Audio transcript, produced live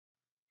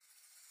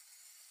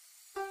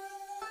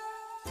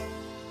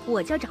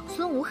我叫长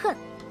孙无恨，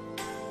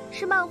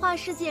是漫画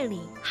世界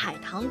里海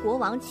棠国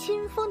王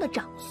亲封的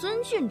长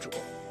孙郡主，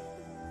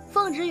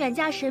奉旨远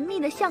嫁神秘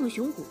的象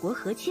雄古国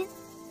和亲。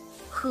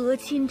和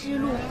亲之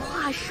路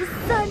跨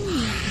13年，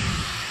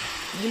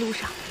一路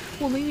上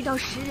我们遇到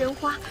食人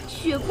花、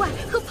雪怪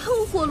和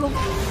喷火龙，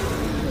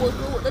我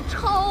和我的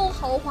超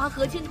豪华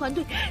和亲团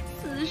队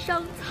死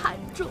伤惨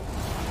重，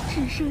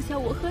只剩下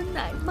我和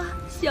奶妈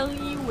相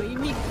依为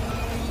命。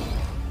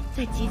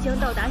在即将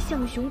到达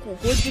象雄古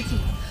国之际，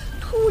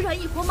突然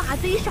一伙马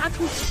贼杀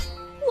出，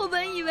我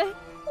本以为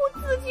我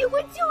自己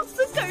会就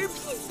此嗝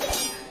屁，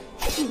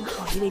幸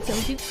好一位将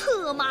军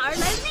策马而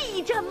来，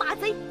力战马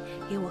贼，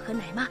给我和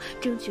奶妈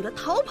争取了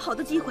逃跑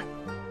的机会。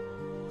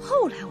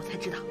后来我才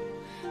知道，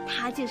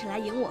他竟是来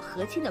迎我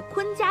和亲的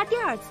坤家第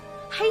二子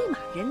黑马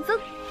仁增。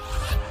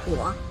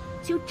我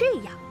就这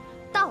样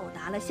到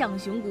达了象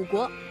雄古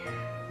国。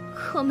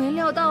可没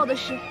料到的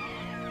是，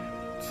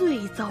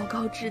最糟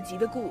糕至极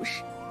的故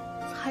事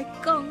才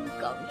刚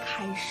刚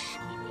开始。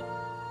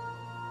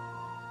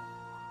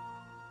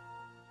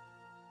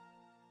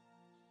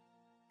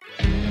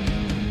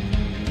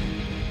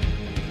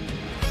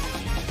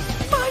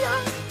妈呀，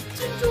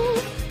郡主，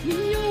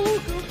你有5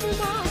个驸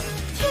马！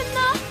天哪，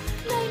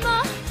奶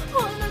妈，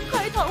我们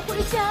快逃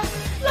回家！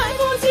来不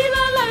及了，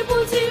来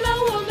不及了，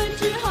我们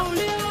只好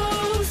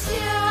留下。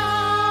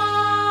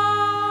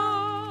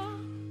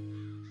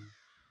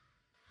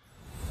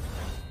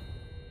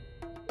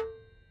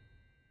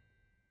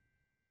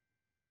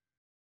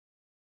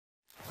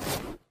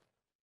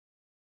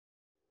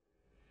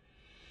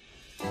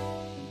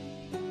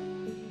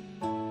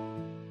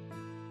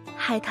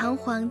海棠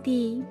皇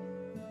帝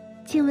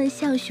竟问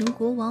象雄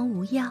国王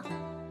无恙。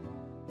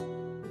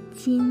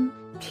今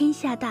天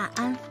下大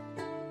安，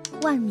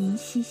万民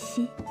熙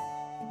熙。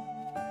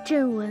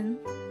朕闻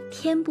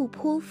天不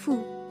颇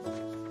覆，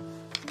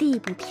地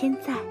不偏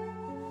在。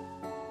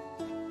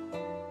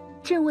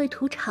朕为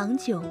图长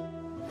久，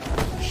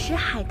使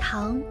海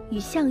棠与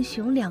象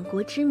雄2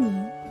国之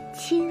民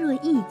亲若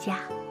一家，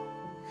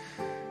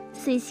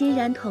遂欣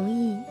然同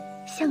意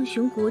象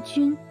雄国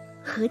君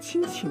和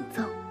亲请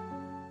奏，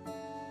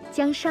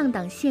将上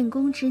党献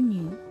公之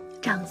女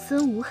长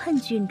孙无恨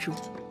郡主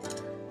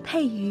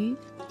配于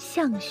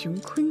象雄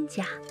坤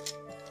家。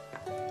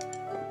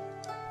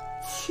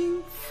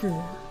钦此。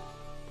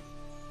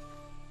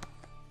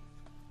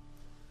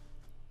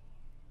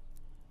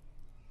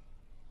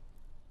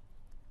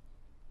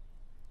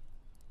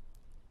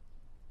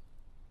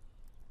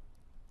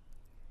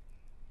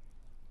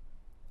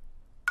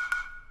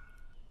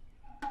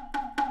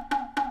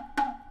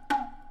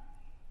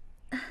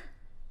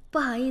不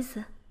好意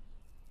思，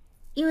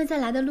因为在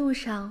来的路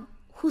上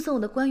护送我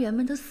的官员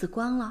们都死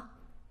光了，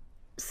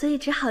所以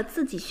只好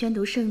自己宣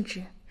读圣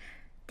旨。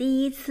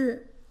第一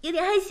次有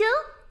点害羞。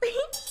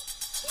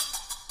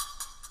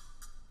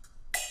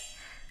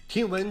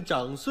听闻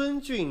长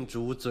孙郡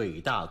主嘴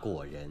大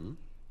过人，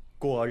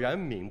果然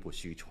名不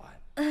虚传。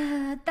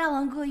大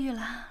王过誉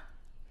了。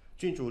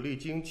郡主历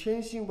经千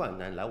辛万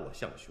难来我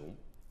象雄，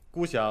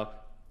估想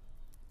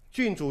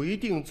郡主一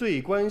定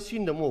最关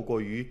心的莫过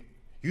于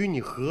与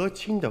你和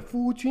亲的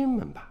夫君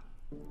们吧？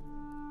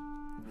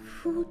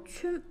夫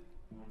君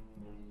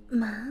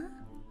们？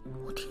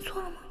我听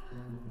错了吗？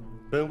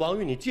本王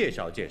与你介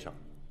绍介绍。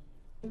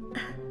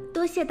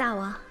多谢大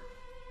王。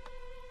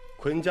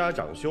坤家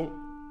长兄，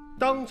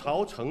当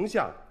朝丞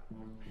相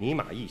尼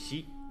玛一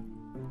息。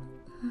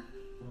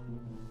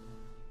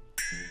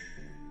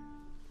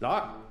老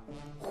二，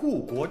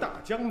护国大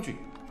将军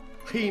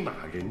黑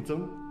马仁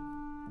增。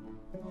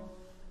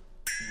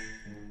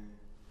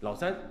老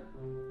三，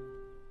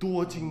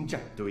多金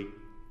战堆。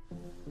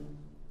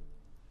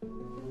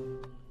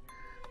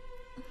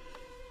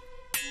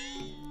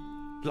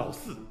老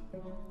四，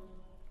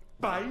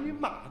白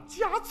马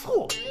加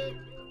措。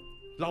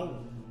老五，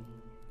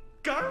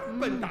嘎尔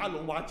本达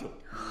龙瓦酒。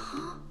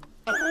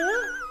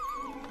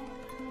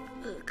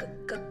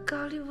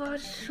咖喱蛙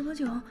什么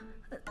酒？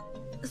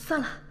算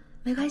了，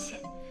没关系。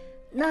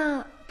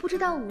那不知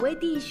道5位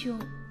弟兄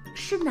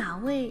是哪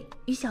位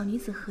与小女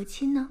子和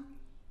亲呢？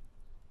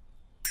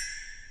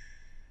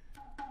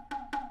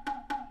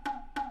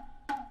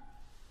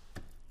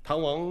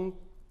唐王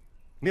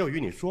没有与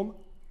你说吗？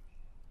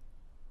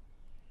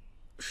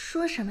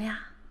说什么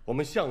呀？我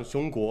们象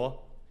雄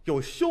国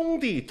有兄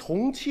弟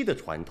同妻的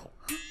传统，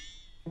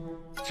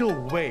这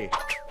5位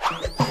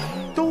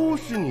都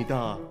是你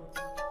的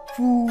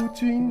夫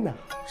君呐。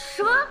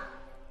什么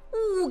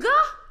？5个？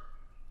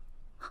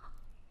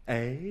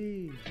哎，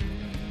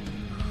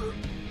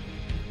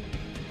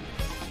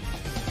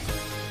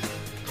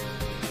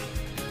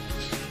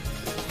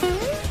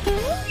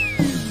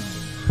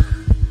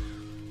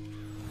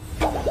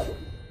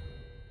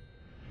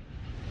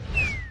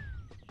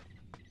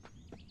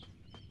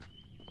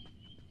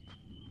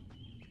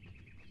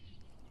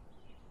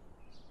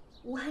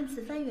吴汉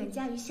此番远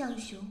嫁于象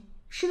雄，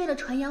是为了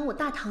传扬我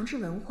大唐之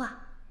文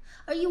化，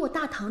而以我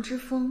大唐之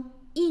风，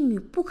一女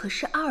不可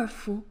是2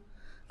夫。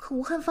可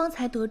吴汉方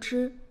才得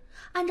知，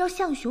按照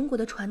象雄国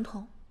的传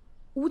统，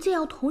吾竟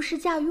要同时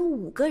驾驭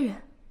5个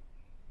人。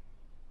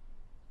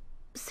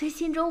虽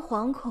心中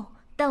惶恐，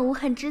但吾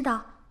恨知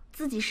道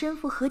自己身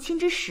负和亲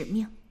之使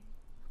命，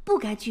不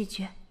该拒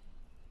绝。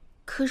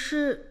可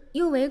是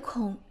又唯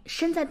恐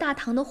身在大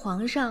唐的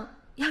皇上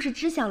要是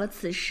知晓了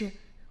此事，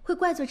会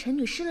怪罪臣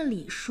女失了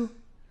礼数，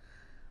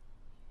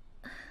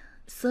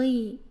所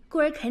以故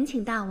而恳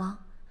请大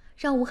王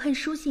让吾恨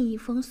书信一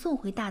封送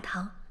回大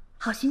唐，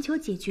好寻求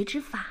解决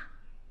之法。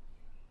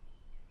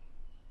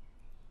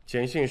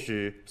简信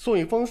使送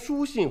一封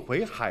书信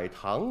回海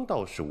棠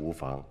倒是无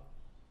妨，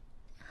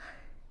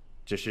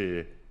只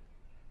是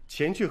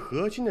前去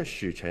和亲的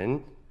使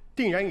臣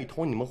定然已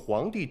同你们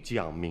皇帝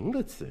讲明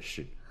了此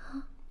事，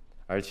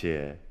而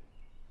且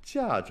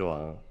嫁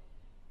妆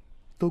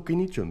都给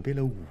你准备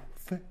了5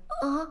份。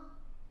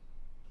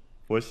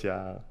我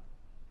想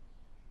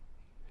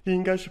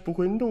应该是不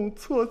会弄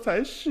错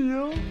才是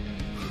哦。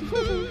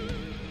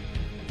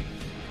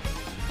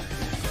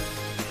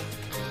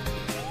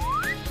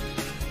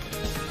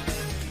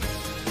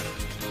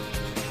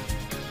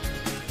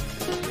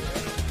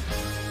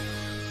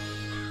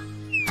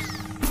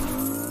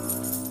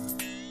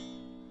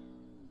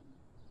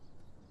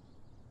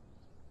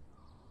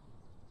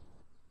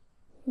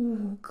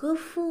5个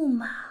驸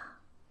马，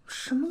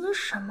什么跟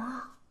什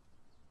么？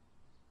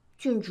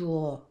郡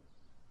主，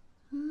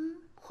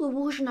会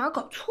不会是哪儿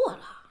搞错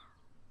了？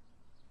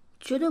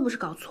绝对不是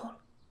搞错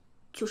了，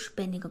就是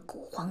被那个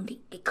狗皇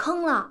帝给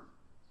坑了。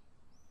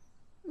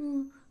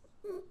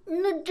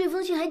那这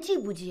封信还寄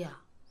不寄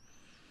啊？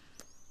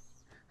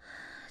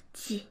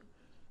寄，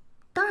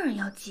当然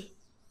要寄。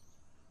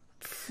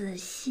此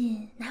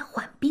信乃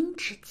缓兵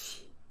之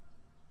计。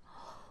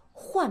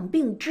患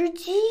病之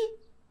机？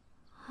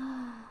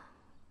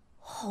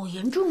好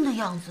严重的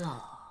样子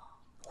啊！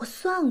我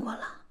算过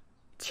了，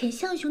遣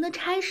相雄的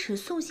差使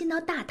送信到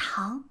大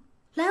唐，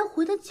来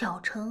回的脚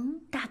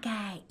程大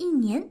概1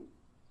年。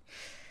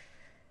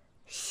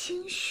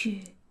兴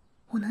许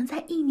我能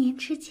在1年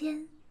之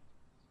间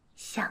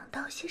想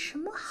到些什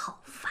么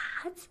好法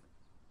子。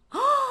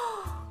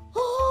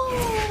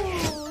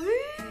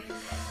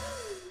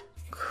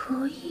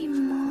可以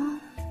吗？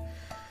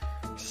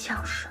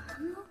想什么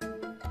呢？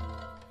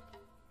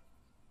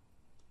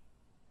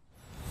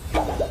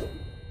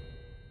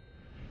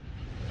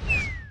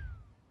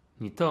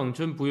你当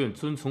真不愿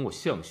遵从我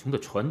相雄的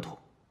传统，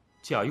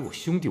嫁与我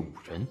兄弟5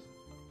人？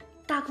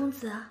大公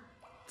子，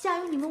嫁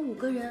与你们5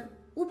个人，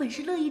我本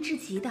是乐意至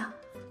极的。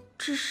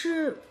只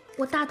是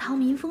我大唐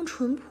民风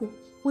淳朴，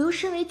我又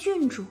身为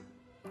郡主，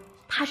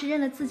怕是认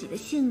了自己的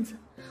性子，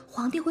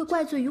皇帝会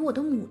怪罪于我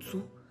的母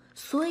族，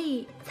所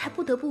以才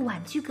不得不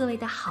婉拒各位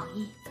的好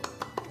意。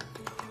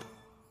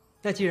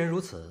那既然如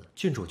此，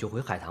郡主就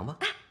回海棠吧。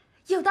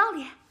有道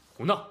理。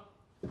胡闹！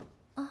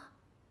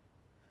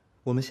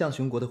我们相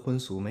雄国的婚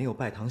俗没有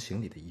拜堂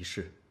行礼的仪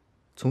式，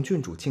从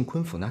郡主进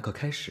坤府那刻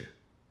开始，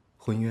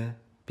婚约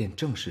便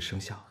正式生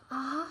效。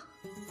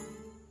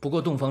不过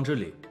洞房之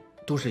礼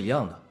都是一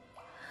样的。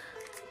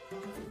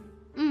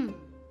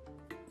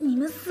你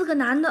们4个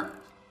男的，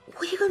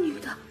我1个女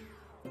的，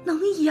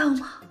能一样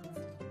吗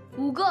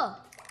？5个，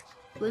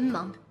文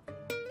盲。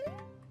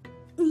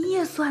你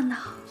也算呐？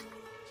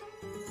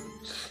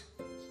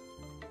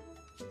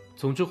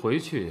总之回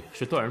去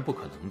是断然不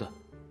可能的。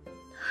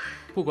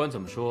不管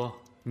怎么说，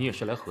你也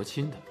是来和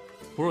亲的，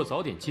不若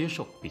早点接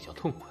受比较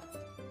痛快。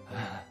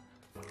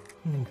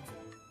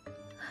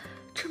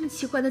这么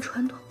奇怪的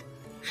传统，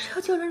是要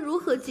叫人如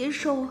何接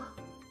受啊？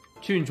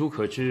郡主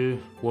可知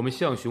我们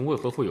相雄为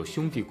何会有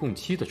兄弟共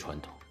妻的传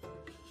统？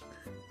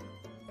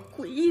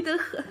诡异的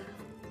很。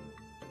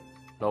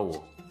老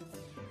五，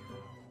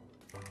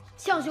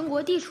相雄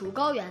国地处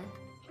高原，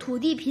土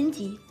地贫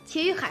瘠，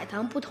且与海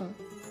棠不同，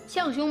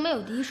相雄没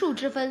有嫡庶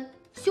之分，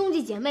兄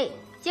弟姐妹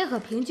皆可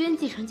平均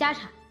继承家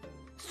产，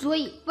所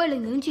以为了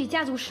凝聚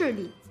家族势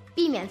力，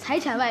避免财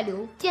产外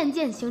流，渐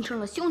渐形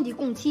成了兄弟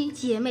共妻、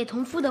姐妹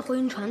同夫的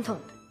婚姻传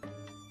统。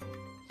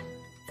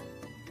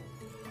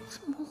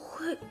怎么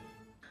会？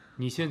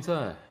你现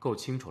在够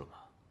清楚了吗？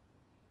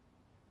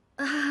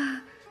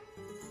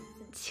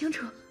清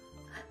楚，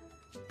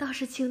倒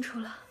是清楚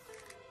了。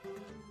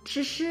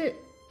只是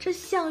这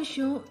相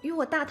雄与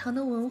我大唐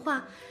的文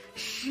化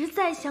实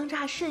在相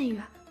差甚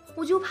远，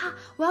我就怕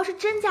我要是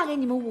真嫁给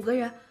你们5个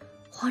人，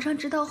皇上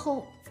知道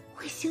后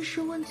会兴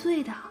师问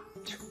罪的。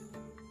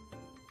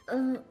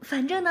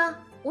反正呢，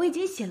我已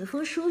经写了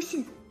封书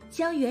信，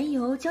将缘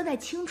由交代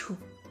清楚，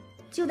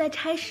就待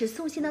差使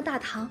送信到大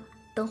唐，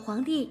等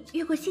皇帝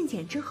阅过信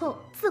笺之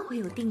后，自会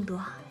有定夺。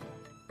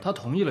他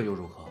同意了又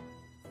如何？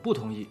不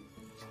同意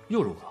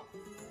又如何？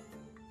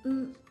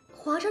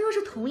皇上若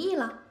是同意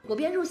了，我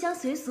便入乡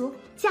随俗，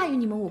嫁与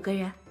你们5个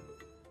人；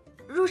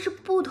若是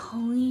不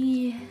同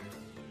意，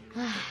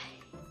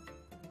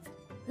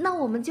那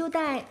我们就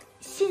待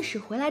信使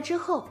回来之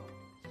后，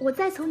我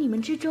再从你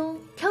们之中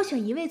挑选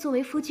1位作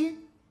为夫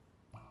君，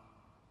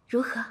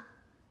如何？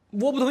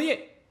我不同意。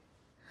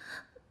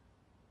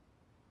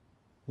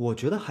我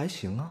觉得还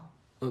行啊。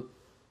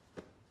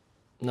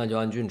那就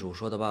按郡主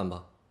说的办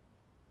吧。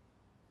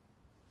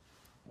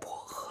我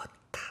和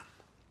他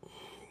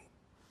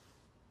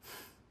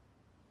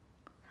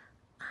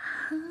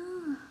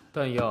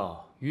但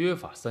要约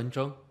法3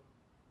章。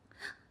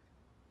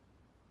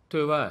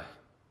对外，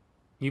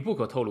你不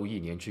可透露1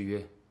年之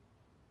约。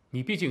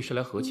你毕竟是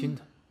来和亲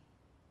的，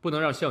不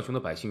能让象雄的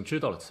百姓知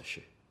道了此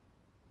事，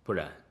不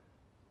然，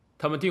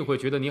他们定会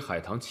觉得你海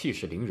棠气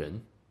势凌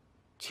人，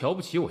瞧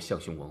不起我象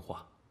雄文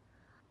化。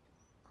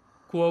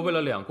故而为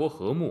了2国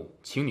和睦，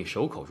请你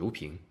守口如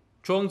瓶，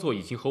装作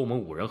已经和我们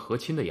5人和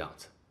亲的样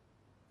子，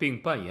并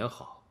扮演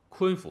好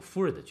坤府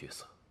夫人的角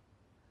色，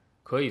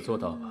可以做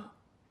到吧？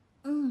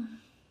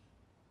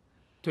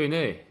对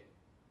内，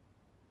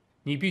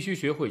你必须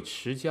学会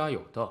持家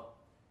有道，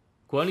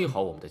管理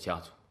好我们的家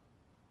族。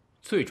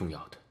最重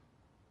要的，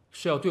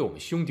是要对我们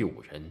兄弟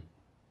5人，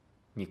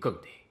你更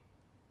得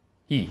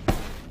一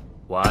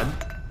碗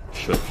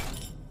水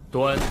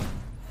端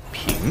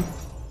平。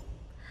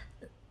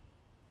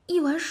一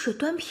碗水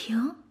端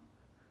平。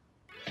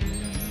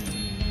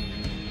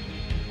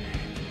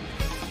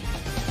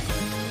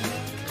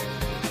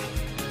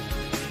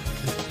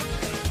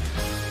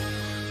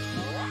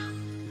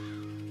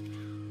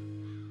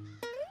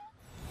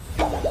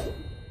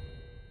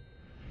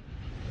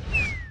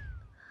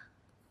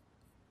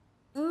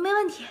没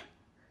问题。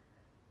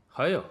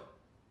还有，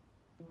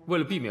为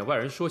了避免外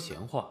人说闲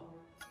话，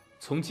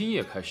从今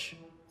夜开始，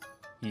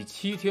以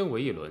7天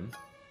为一轮，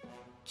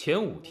前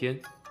5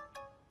天。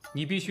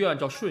你必须按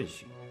照顺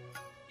序，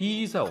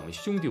一一在我们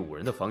兄弟5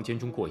人的房间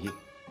中过夜。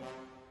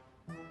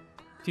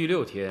第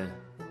6天，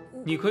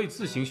你可以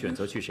自行选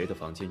择去谁的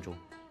房间中。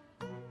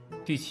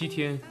第7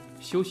天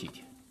休息1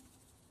天。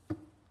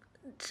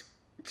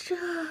这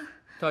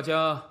大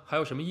家还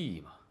有什么异议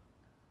吗？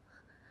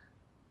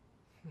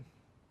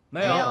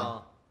没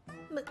有。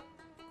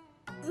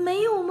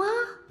没有吗？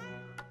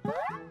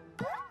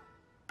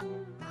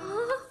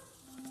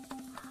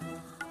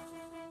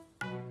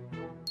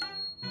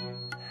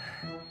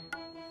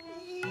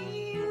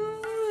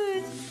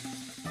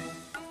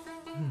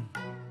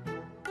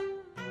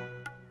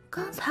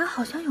刚才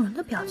好像有人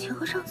的表情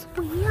和上次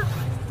不一样。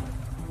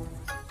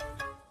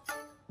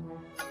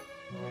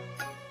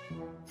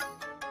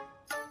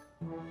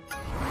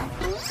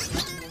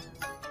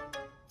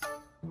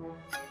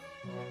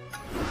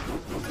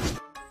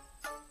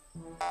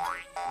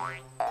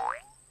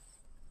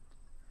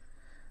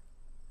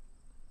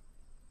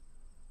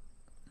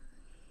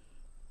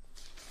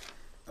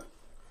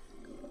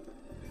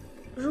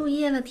入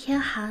夜了，天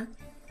寒，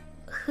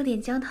喝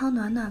点姜汤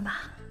暖暖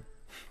吧。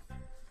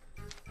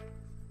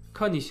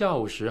看你下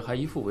午时还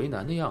一副为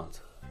难的样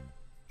子，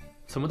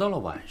怎么到了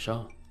晚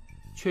上，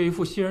却一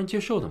副欣然接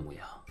受的模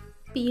样？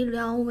逼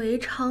良为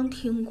娼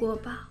听过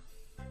吧，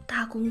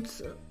大公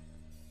子？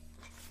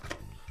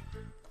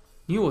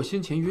你我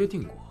先前约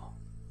定过，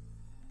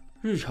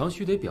日常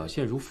须得表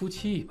现如夫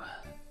妻一般。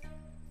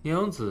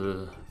娘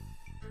子，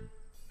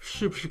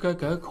是不是该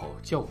改口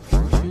叫我夫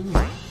君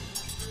了？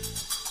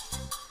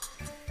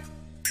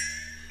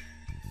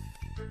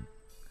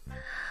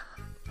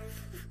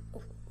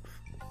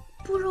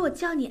不如我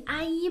叫你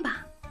阿姨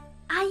吧，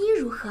阿姨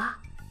如何？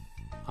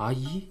阿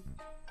姨？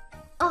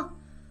哦，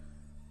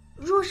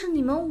若是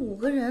你们5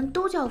个人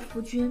都叫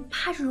夫君，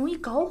怕是容易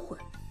搞混，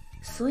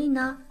所以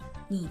呢，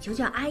你就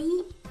叫阿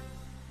一，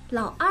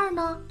老2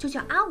呢就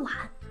叫阿婉，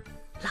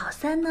老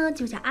3呢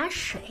就叫阿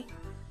水，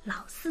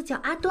老4叫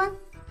阿端，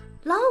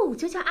老5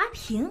就叫阿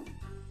平。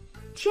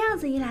这样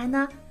子一来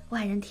呢，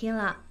外人听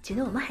了觉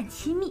得我们很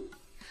亲密，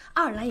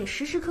二来也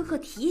时时刻刻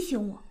提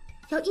醒我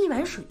要一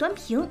碗水端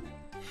平。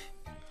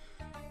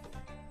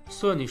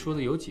算你说的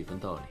有几分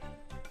道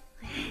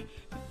理。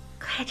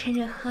快趁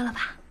热喝了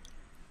吧。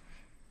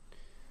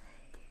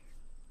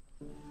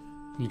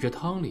你这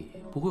汤里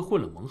不会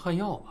混了蒙汗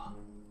药吧？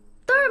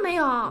当然没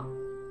有。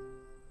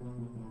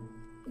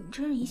你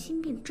这人疑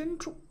心病真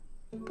重，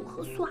不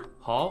喝算了。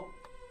好，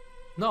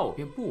那我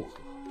便不喝。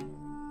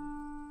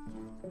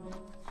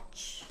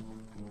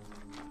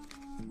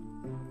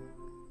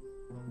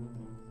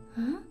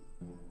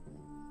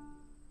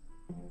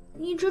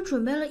你只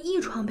准备了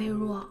1床被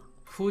褥。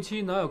夫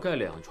妻哪有盖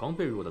2床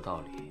被褥的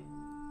道理？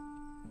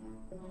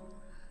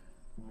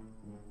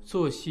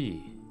做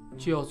戏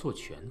就要做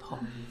全套，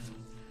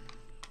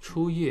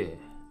初夜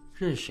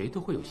任谁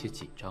都会有些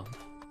紧张的，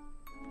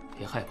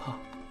别害怕，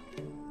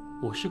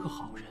我是个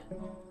好人。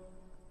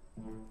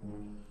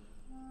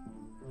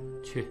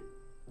去，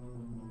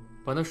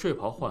把那睡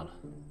袍换了。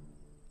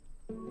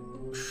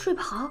睡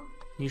袍？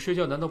你睡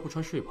觉难道不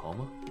穿睡袍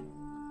吗？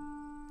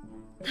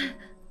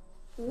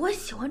我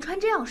喜欢穿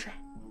这样睡。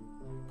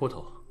坡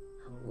头，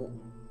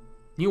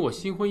你我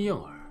新婚燕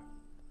尔，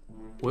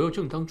我又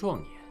正当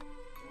壮年，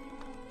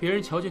别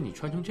人瞧见你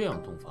穿成这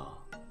样洞房，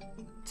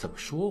怎么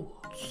说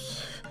我？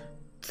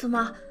怎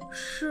么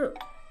是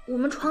我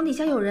们床底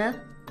下有人，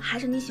还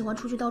是你喜欢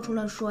出去到处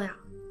乱说呀？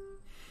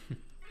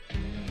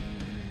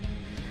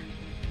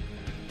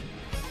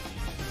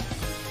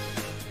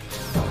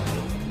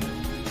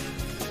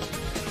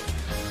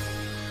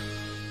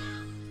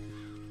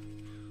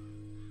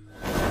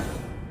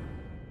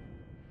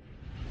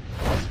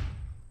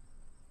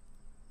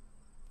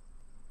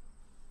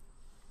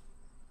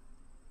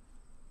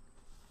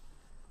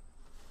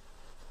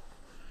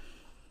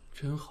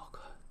真好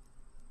看。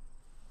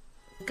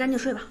赶紧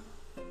睡吧。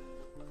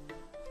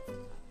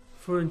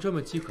夫人这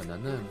么饥渴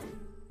难耐吗？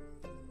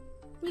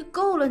你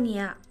够了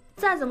你！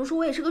再怎么说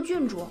我也是个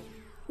郡主，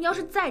你要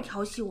是再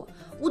调戏我，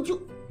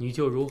你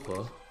就如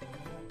何？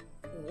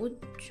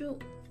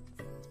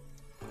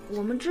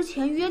我们之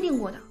前约定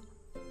过的，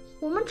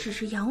我们只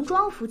是佯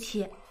装夫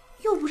妻，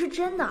又不是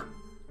真的。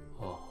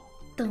哦。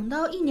等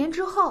到1年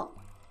之后，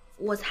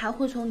我才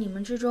会从你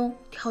们之中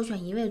挑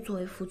选一位作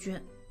为夫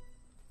君。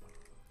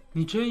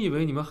你真以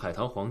为你们海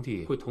棠皇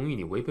帝会同意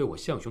你违背我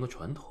项雄的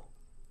传统，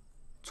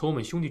从我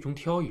们兄弟中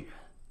挑一人？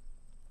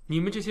你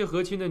们这些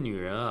和亲的女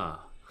人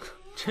啊，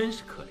真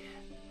是可怜，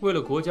为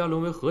了国家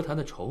沦为和谈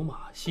的筹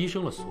码，牺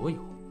牲了所有，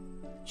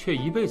却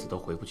一辈子都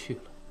回不去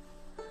了。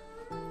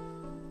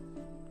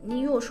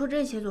你与我说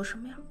这些做什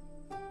么呀？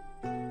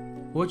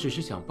我只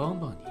是想帮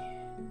帮你。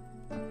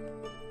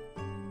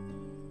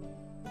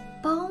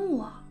帮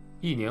我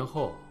？1年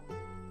后，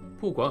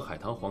不管海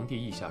棠皇帝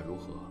意下如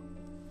何，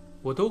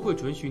我都会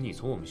准许你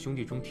从我们兄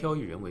弟中挑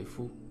一人为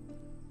夫。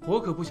我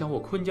可不想我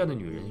坤家的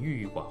女人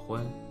郁郁寡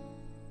欢，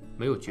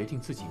没有决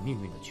定自己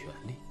命运的权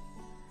利。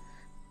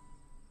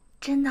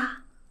真的？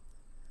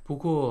不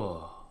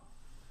过，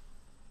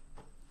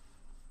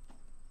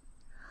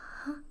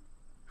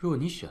若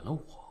你选了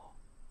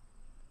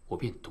我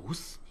便毒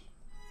死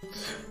你。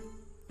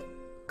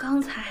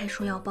刚才还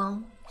说要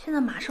帮我，现在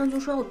马上就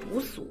说要毒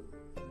死我。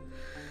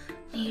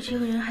你这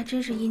个人还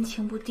真是阴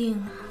晴不定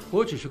啊！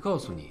我只是告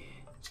诉你，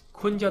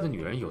坤家的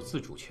女人有自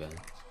主权，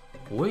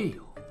我也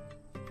有。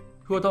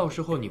若到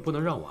时候你不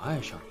能让我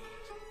爱上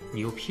你，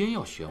你又偏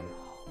要选我，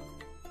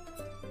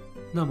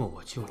那么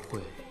我就会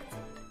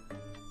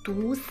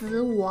毒死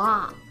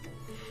我。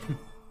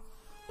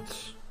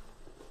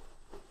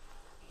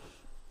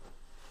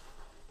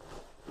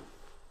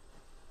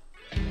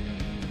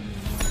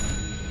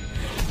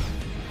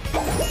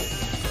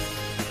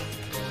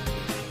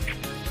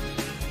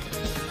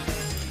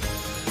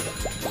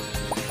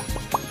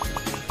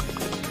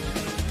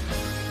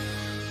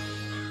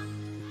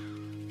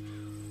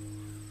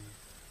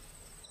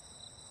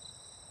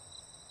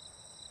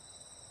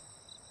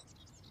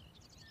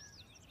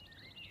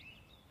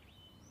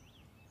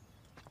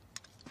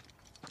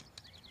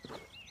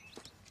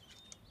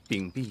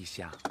禀陛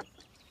下，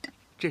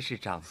这是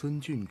长孙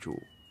郡主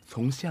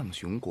从象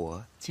雄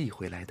国寄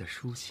回来的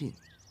书信。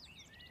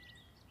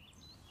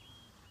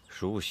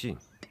书信。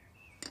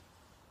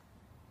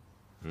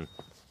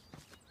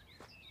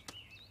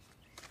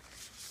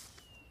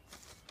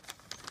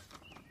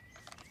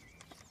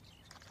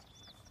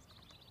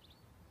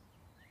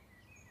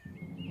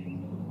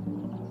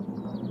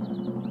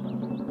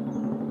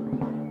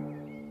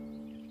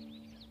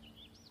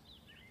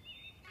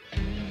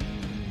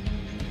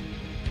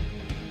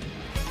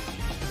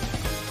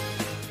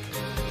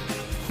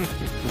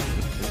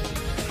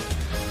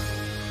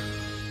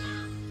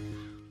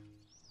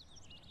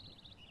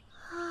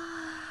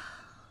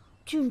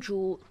郡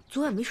主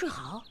昨晚没睡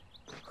好？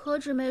何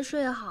止没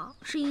睡好，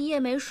是一夜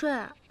没睡。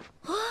啊，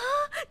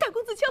大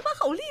公子枪法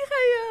好厉害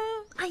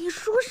呀！阿姨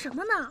说什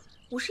么呢？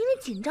我是因为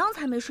紧张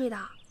才没睡的。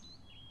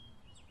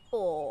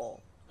哦，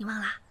你忘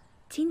了，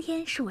今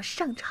天是我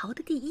上朝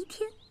的第1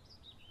天。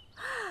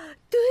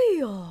对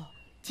哟，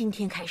今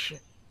天开始，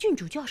郡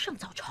主就要上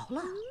早朝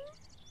了。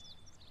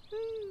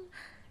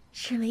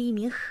身为一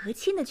名和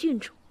亲的郡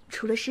主，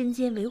除了身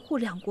兼维护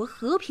2国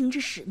和平之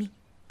使命，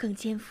更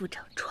肩负着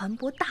传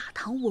播大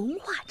唐文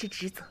化之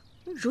职责。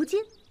如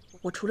今，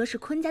我除了是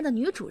坤家的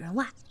女主人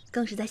外，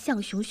更是在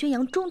象雄宣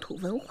扬中土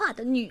文化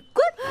的女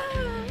官。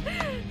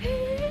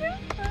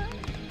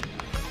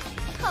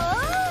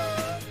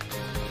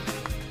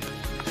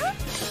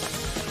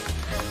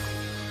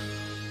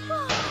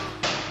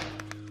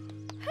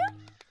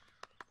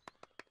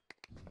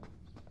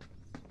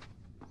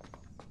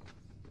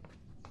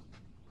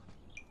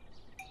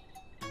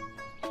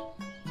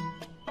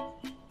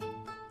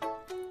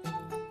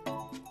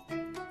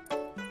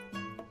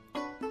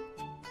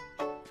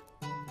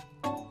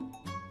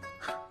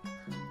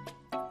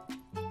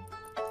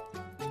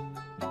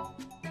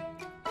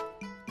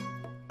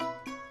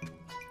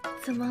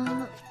怎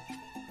么，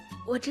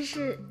我这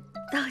是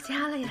到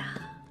家了呀？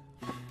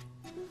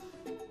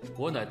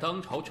我乃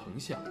当朝丞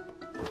相，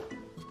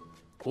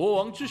国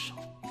王之首，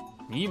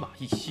尼玛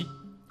一息。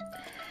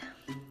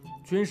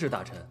军事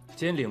大臣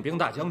兼领兵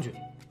大将军，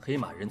黑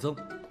马人增。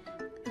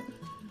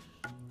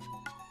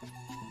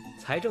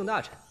财政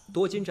大臣，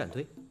多金战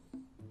队。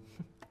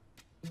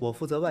我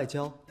负责外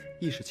交，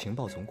亦是情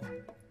报总管。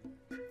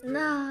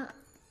那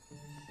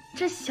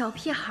这小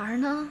屁孩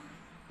呢？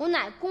我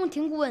乃宫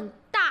廷顾问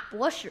大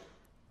博士，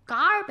噶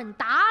尔本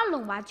达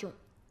龙瓦囧。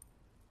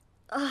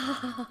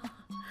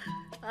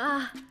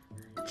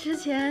之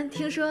前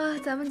听说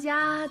咱们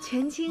家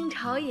权倾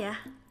朝野，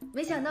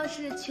没想到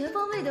是全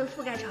方位的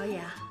覆盖朝野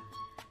啊。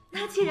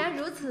那既然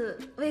如此，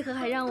为何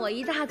还让我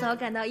一大早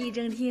赶到议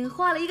政厅，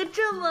化了一个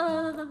这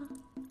么……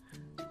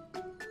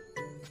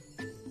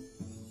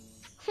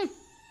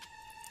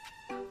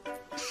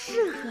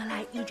适合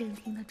来议政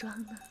厅的妆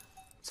呢？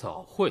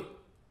早会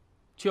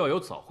就要有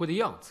早会的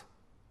样子。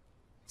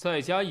再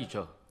加一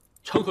证，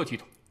成何体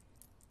统？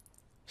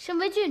身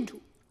为郡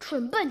主，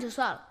蠢笨就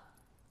算了，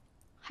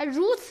还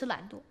如此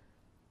懒惰。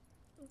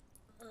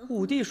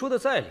武帝说的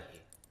在理，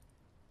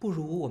不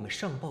如我们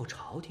上报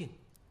朝廷，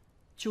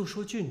就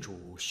说郡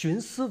主徇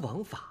私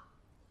枉法，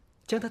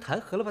将他弹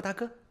劾了吧，大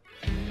哥。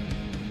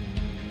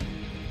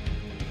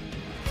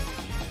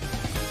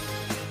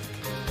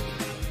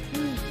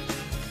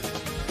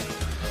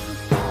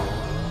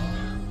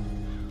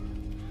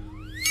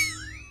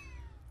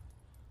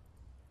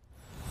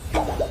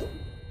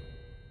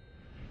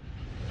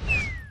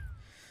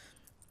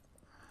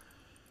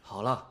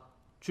好了，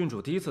郡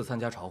主第一次参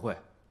加朝会，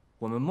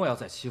我们莫要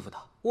再欺负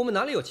她。我们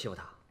哪里有欺负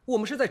他？我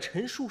们是在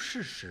陈述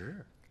事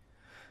实。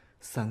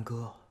三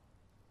哥，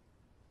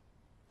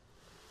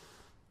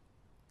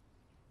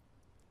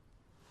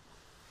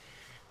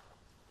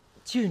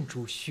郡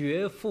主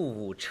学富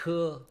五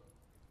车，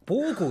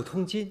博古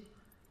通今，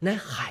乃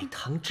海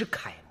棠之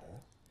楷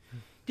模，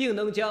定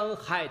能将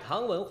海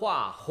棠文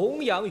化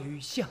弘扬于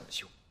项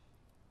兄。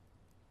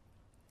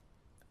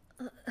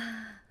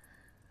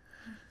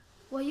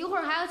我一会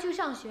儿还要去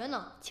上学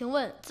呢，请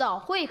问早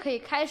会可以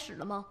开始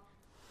了吗？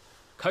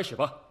开始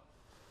吧。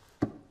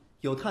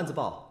有探子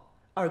报，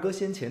二哥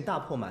先前大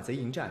破马贼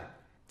营寨，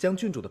将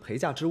郡主的陪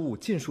嫁之物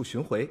尽数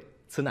寻回，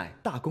此乃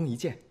大功一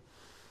件。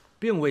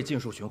并未尽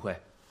数寻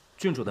回，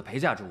郡主的陪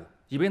嫁之物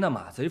已被那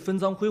马贼分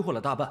赃挥霍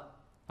了大半。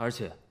而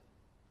且，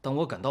当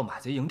我赶到马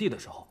贼营地的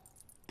时候，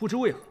不知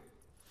为何，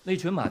那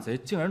群马贼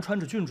竟然穿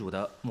着郡主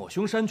的抹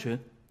胸衫裙，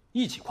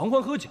一起狂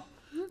欢喝酒。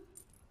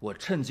我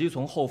趁机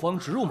从后方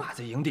直入马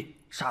贼营地，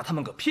杀他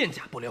们个片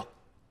甲不留。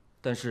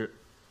但是，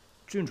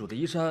郡主的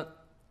衣衫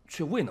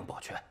却未能保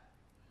全。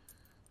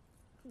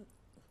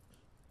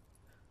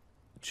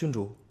郡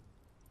主，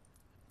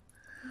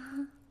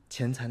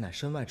钱财乃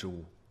身外之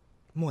物，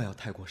莫要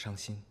太过伤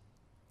心。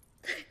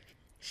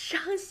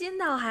伤心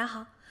倒还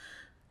好，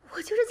我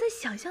就是在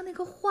想象那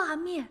个画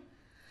面，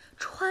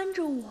穿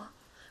着我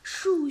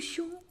束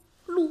胸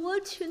罗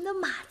裙的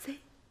马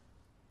贼，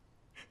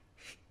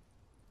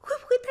会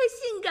不会太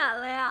性感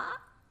了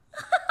呀？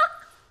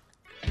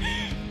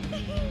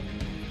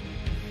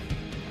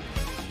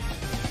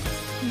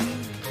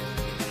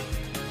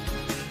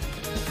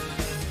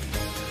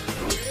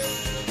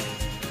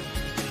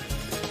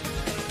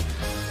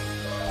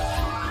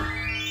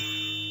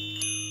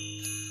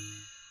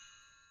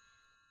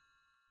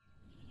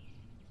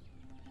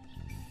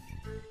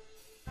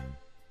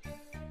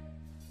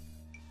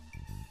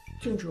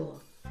郡主，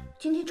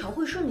今天朝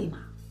会顺利吗？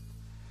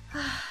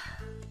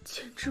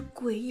简直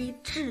诡异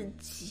至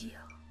极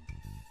啊！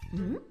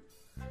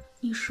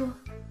你说，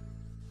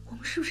我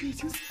们是不是已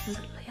经死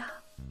了呀？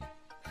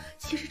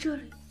其实这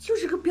里就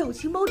是个表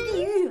情包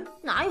地狱。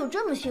哪有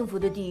这么幸福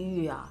的地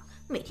狱啊？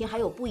每天还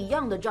有不一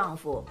样的丈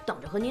夫等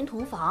着和您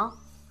同房，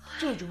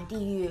这种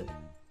地狱，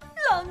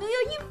老娘要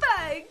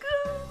100个。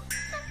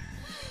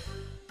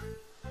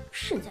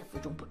身在福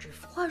中不知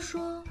福。话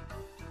说，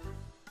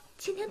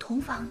今天同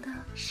房的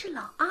是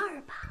老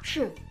二吧？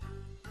是。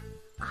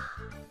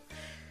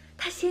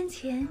他先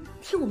前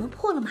替我们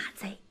破了马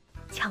贼，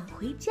抢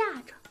回嫁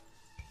妆，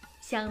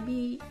想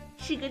必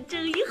是个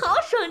正义豪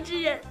爽之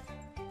人。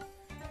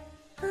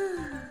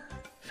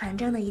反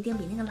正呢，一定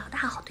比那个老大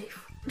好对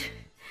付。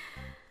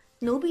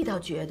奴婢倒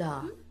觉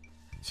得，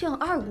像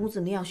二公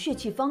子那样血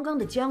气方刚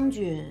的将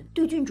军，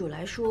对郡主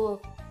来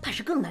说怕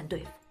是更难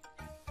对付。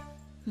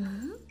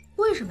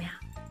为什么呀？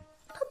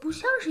他不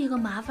像是一个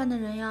麻烦的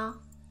人呀。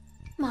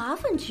麻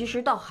烦其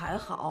实倒还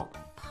好，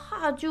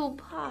怕就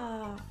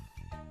怕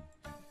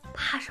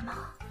什么？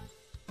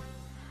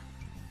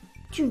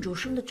郡主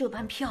生得这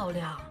般漂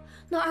亮，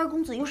那二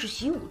公子又是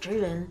习武之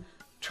人，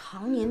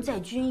常年在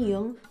军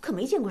营，可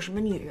没见过什么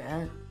女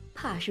人，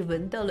怕是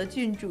闻到了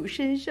郡主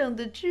身上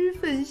的脂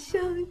粉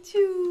香就……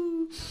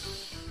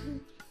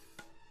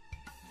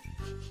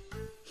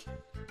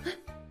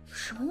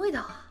什么味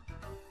道啊？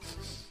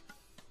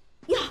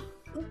呀，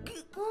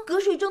隔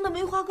水蒸的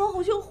梅花糕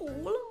好像糊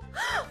了。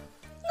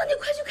那你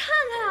快去看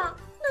看啊！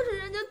那是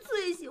人家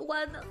最喜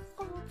欢的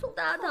从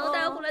大唐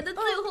带回来的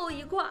最后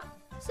一块，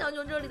项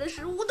兄这里的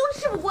食物我都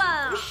吃不惯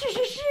啊！是。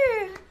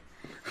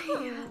哎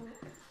呀，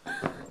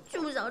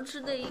就想吃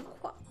那一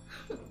块，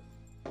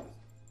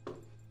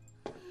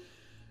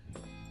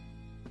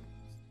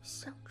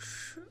想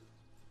吃。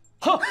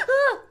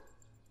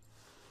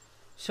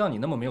像你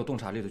那么没有洞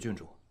察力的郡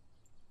主，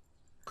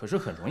可是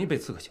很容易被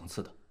刺客行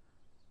刺的。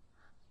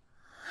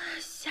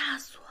吓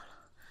死我了！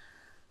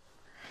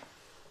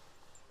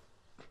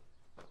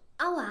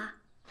阿瓦，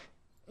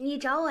你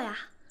找我呀？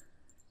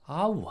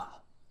阿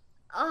瓦。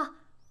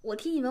我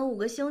替你们5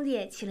个兄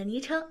弟起了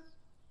昵称，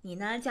你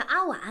呢叫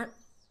阿婉。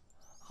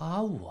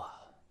阿瓦，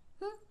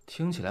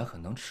听起来很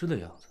能吃的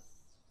样子，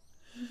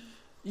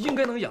应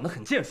该能养得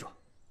很健硕。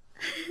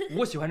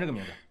我喜欢这个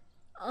名字。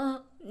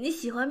你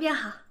喜欢便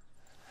好。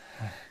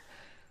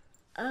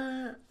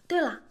对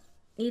了，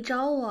你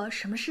找我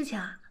什么事情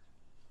啊？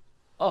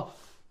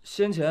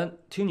先前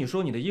听你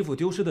说你的衣服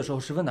丢失的时候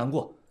十分难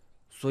过，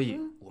所以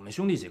我们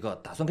兄弟几个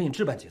打算给你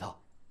置办几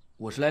套。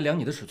我是来量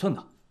你的尺寸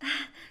的。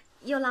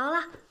有劳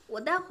了，我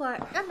待会儿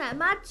让奶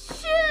妈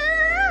去。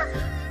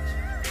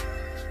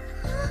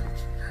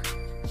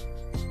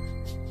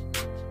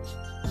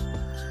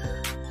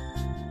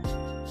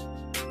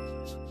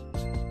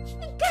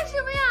你干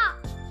什么呀？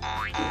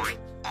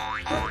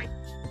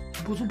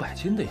不足百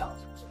斤的样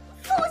子。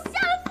放我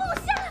下来！放我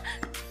下来！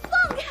放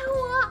开我！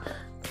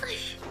哎呀，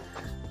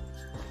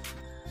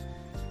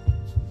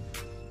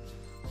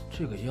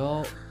这个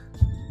腰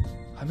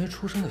还没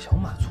出生的小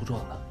马粗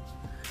壮呢。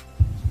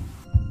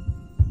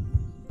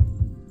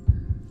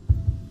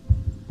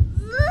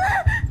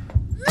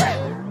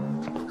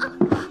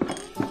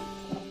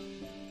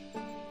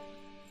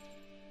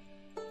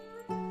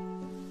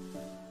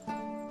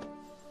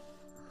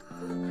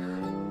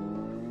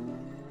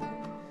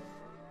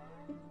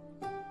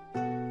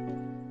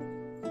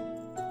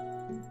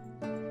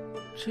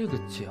这个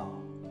脚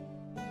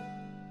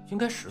应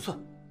该10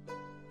寸。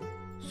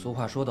俗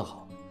话说得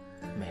好，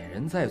美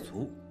人在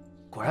足，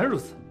果然如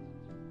此。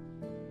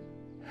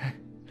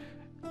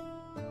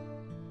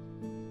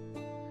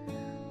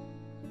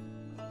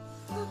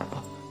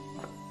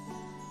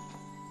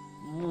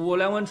我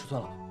量完尺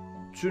寸了，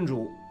郡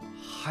主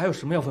还有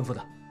什么要吩咐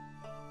的？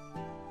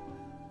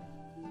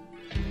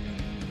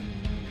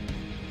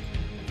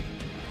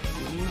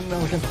那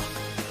我先走。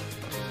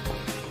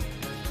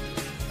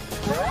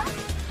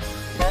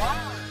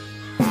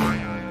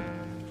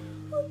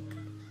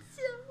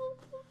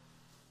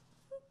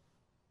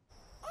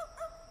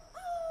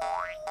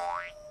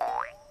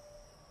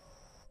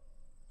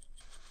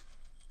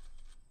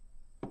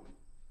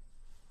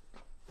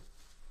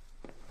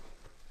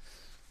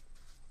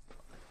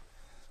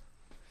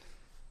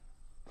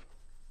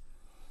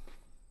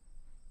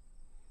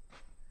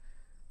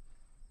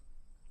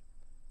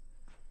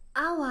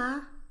阿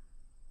娃，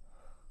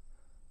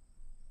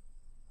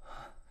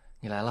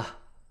你来了。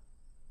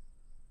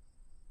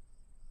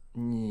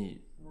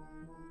你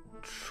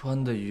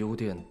穿的有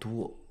点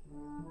多。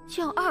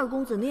像二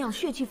公子那样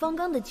血气方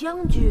刚的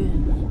将军，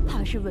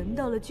怕是闻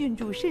到了郡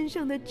主身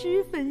上的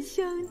脂粉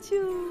香就。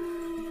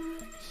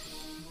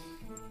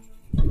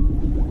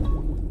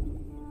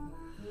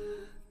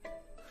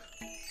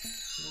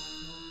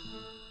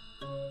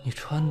你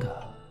穿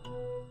的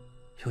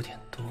有点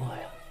多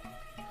呀。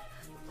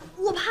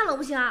我怕冷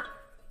不行啊！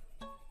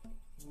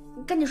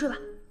你赶紧睡吧。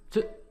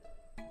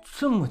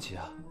这么急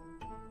啊？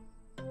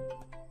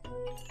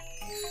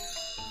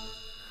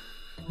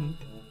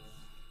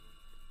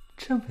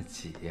这么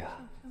急呀？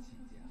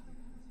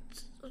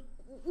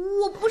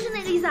我不是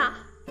那个意思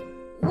啊！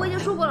我已经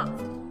说过了，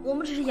我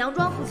们只是佯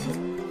装夫妻，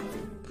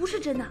不是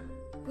真的。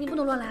你不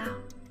能乱来啊！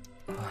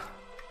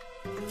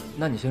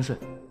那你先睡，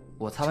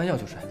我擦完药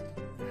就睡。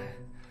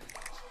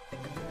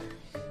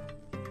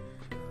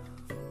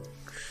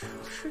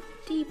这是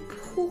地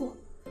铺，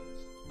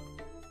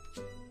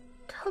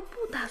他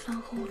不打算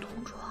和我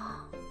同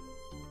床。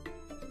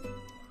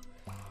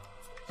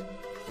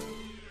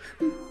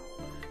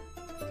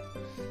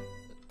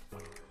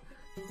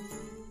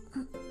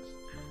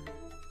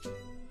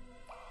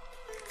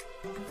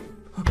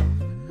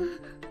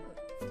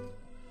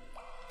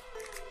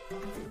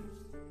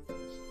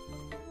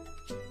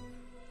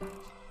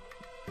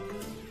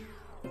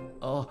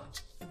哦，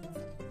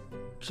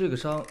这个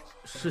伤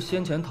是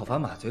先前讨伐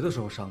马贼的时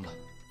候伤的。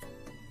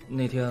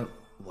那天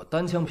我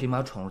单枪匹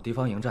马闯入敌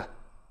方营寨，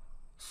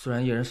虽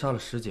然一人杀了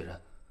10几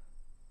人，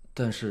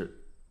但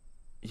是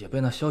也被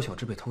那宵小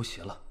之辈偷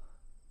袭了。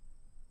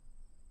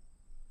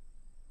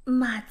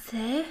马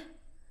贼？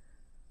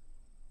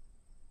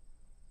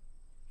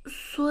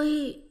所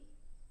以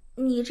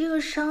你这个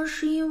伤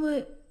是因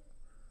为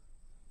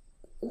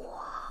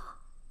我？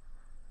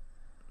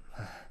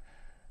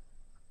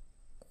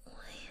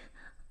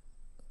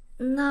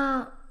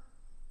那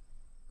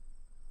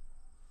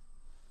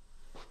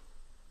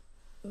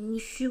你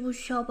需不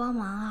需要帮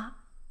忙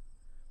啊？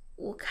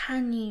我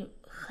看你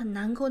很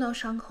难够到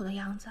伤口的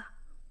样子。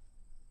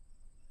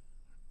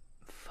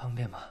方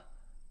便吗？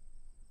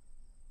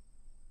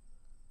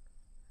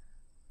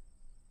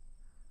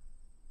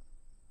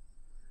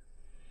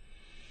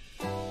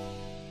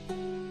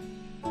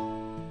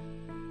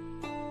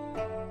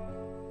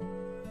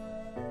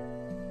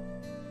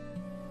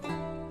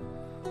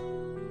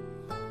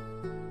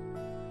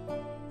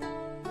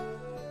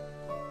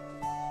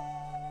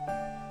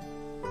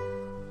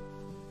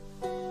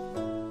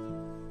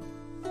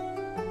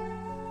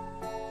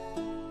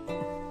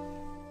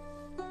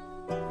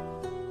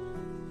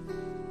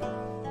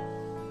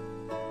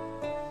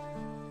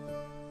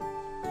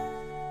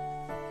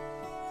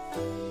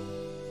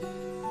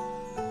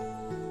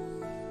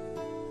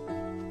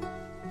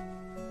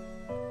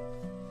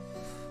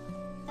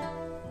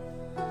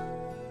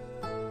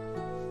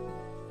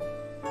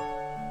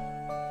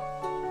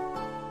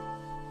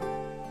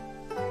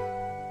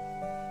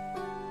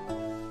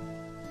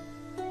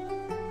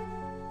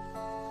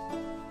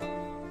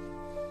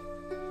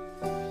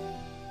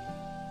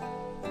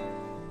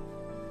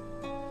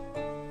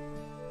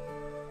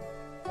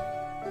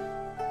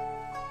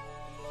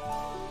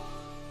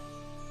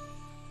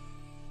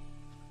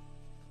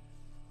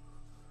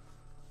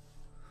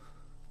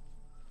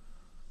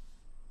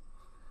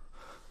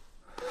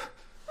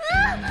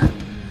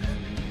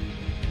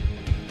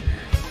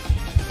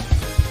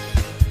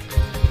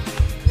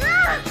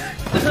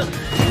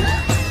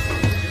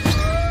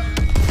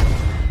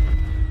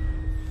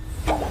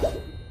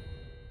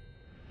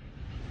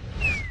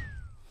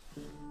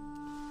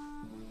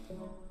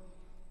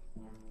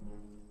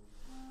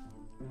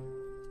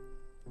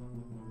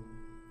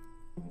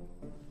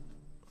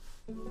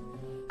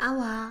阿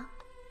娃，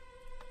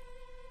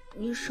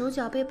你手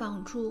脚被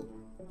绑住，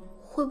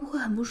会不会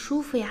很不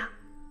舒服呀？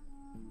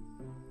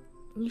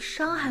你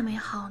伤还没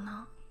好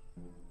呢。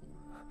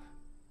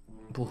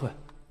不会，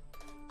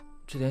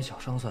这点小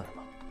伤算什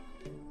么？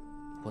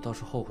我倒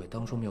是后悔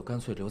当初没有干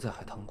脆留在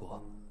海棠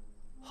国，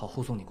好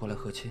护送你过来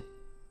和亲，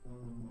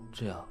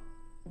这样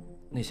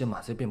那些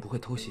马贼便不会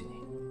偷袭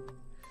你。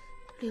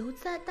留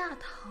在大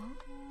唐？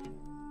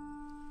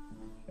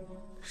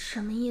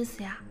什么意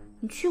思呀？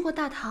你去过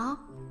大唐？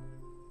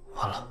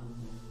完了，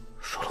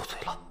说漏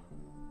嘴了。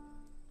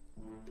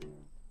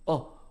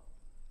哦，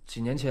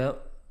几年前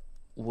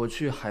我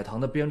去海棠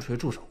的边陲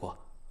驻守过。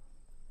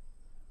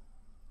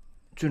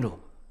郡主，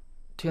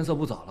天色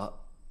不早了，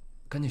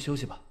赶紧休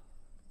息吧。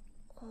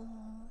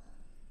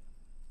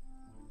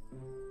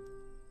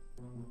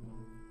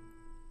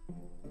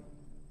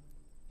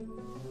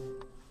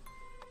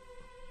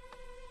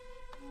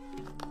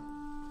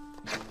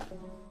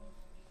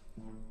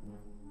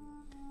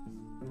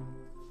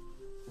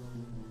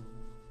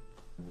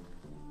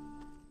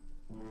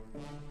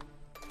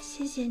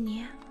谢谢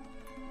你。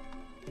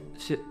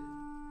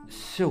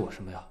谢我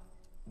什么呀？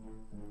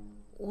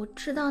我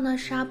知道那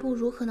纱布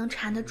如何能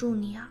缠得住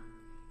你啊。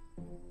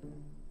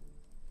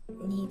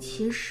你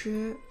其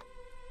实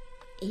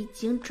已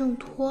经挣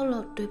脱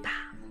了，对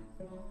吧？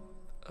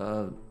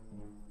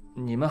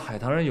你们海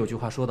棠人有句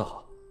话说得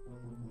好，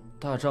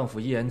大丈夫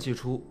一言既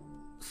出，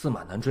驷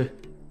马难追。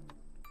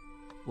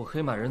我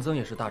黑马人曾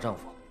也是大丈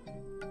夫，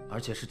而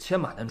且是牵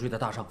马难追的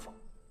大丈夫。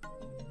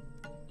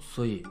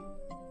所以，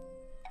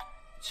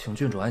请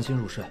郡主安心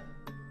入睡。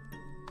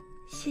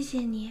谢谢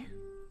你。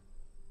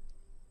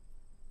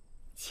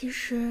其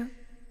实，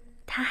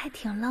他还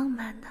挺浪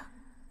漫的。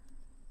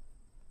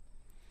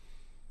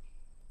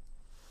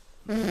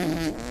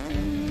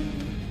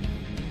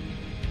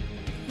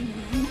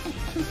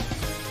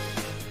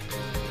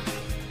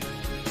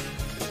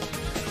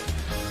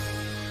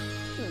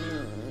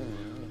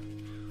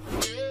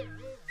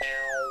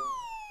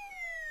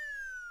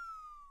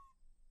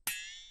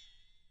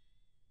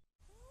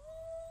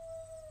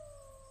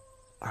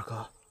二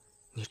哥，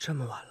你这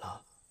么晚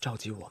了，召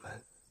集我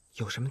们，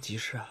有什么急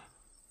事啊？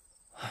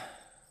唉，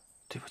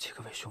对不起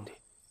各位兄弟，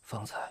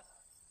方才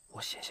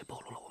我险些暴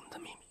露了我们的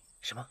秘密。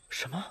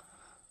什么？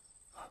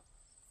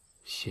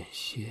险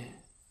些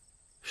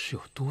是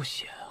有多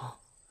险啊？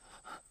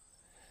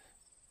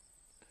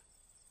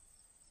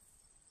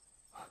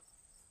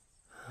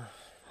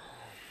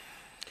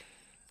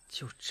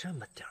就这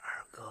么点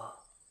二哥，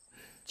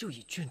就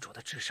以郡主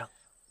的智商，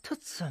他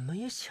怎么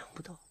也想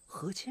不到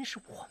和亲是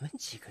我们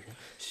几个人。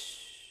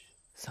嘘，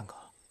三哥，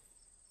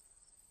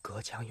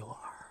隔墙有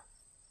耳。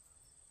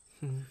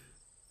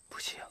不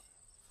行，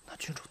那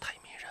郡主太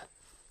迷人，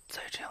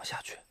再这样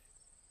下去，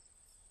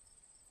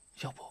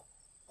要不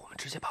我们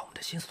直接把我们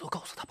的心思都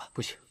告诉他吧？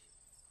不行，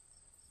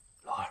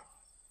老二，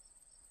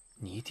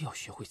你一定要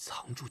学会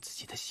藏住自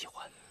己的喜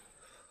欢。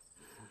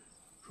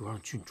若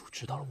让郡主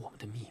知道了我们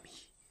的秘密，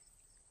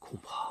恐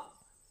怕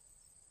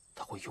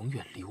他会永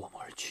远离我们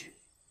而去。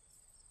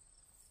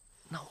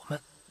那我们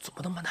总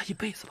不能瞒他一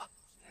辈子吧？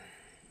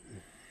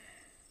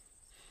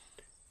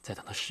再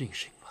等他适应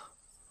吧。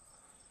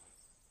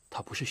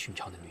她不是寻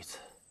常的女子，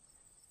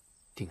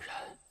定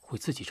然会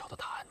自己找到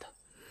答案的。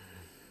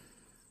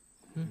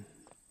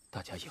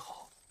大家以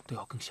后都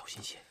要更小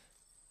心些。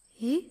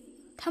咦，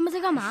他们在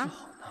干嘛？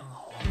好难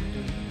熬啊！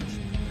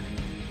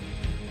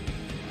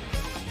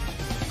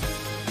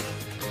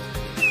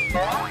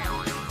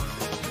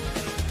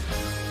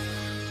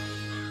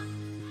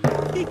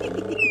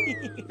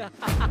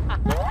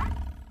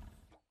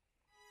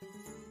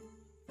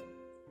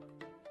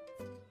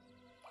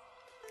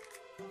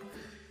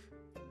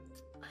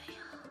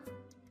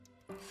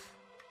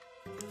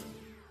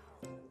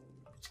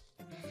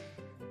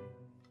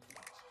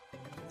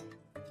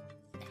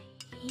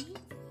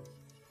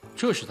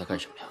这是在干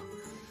什么呀？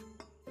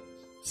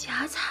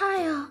夹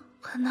菜呀，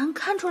很难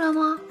看出来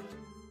吗？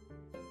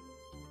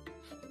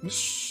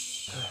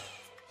嘘。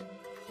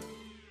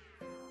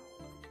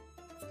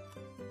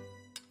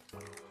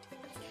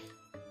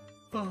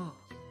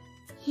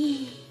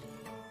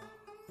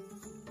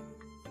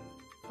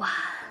碗、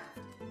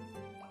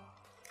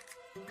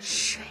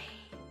水、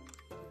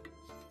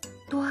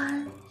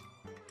端、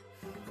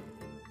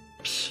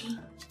平。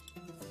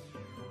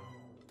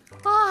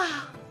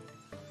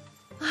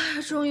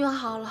终于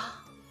好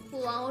了，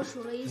父王，我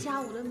数了一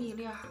下午的米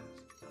粒儿。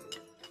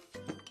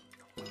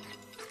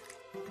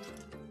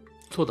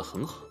做得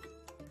很好，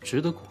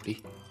值得鼓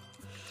励。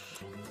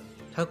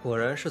他果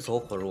然是走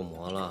火入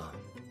魔了。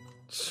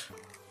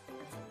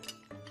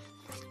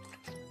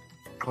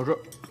好吃，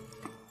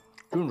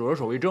郡主的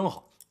手艺真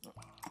好。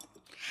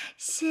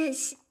谢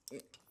谢。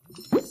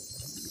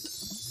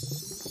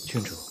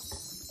郡主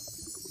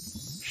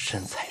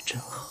身材真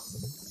好。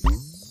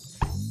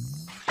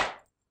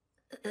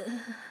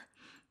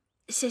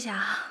谢谢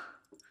啊。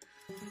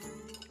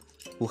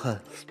无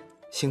恨，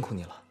辛苦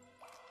你了。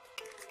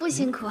不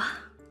辛苦。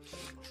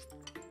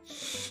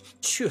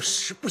确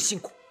实不辛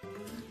苦。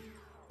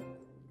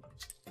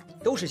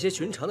等都是些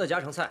寻常的家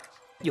常菜，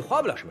也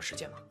花不了什么时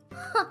间嘛。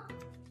哼。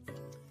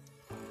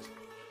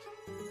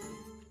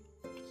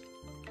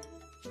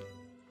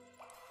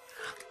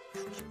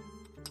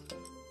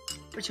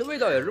而且味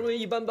道也认为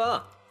一般般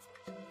啊，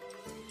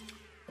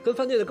跟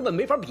饭店的根本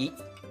没法比。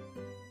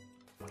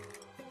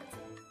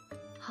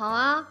好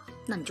啊，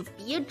那你就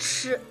别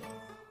吃。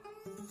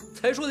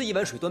才说的一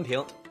碗水端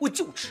平，我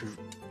就吃。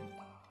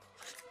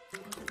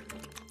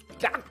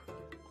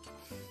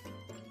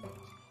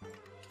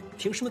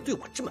凭什么对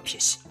我这么偏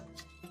心？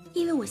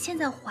因为我现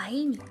在怀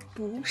疑你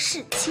不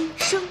是亲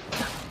生的。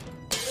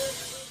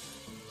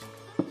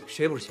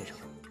谁不是亲生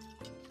的？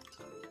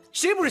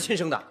谁不是亲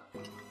生的？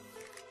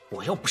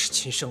我要不是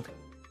亲生的，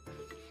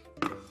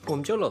我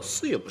们家老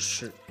四也不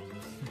是。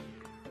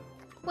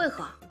为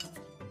何？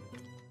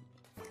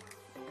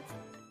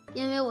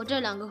因为我这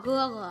2个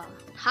哥哥，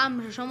他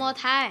们是双胞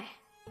胎。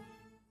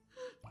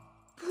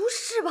不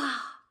是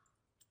吧？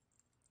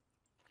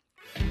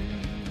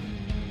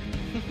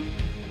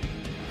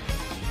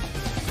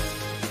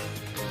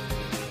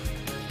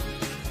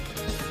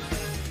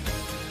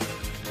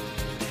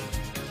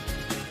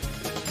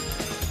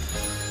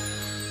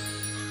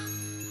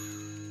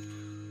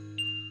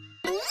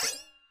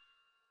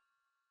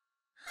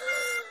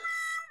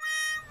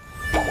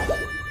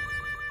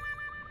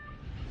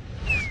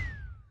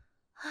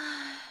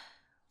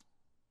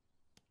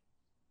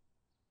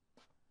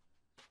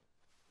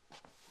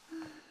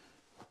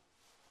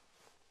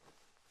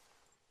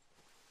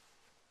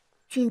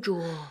郡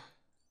主，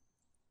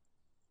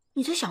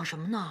你在想什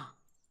么呢？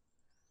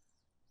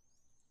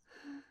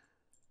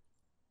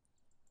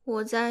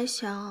我在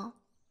想，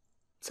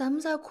咱们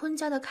在坤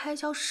家的开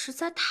销实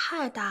在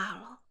太大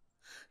了，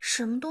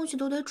什么东西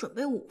都得准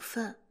备5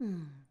份。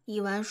一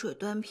碗水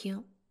端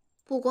平，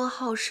不光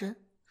耗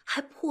神，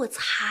还破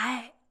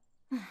财。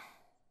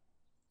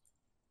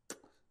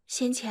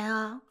先前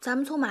啊，咱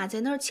们从马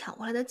贼那儿抢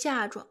回来的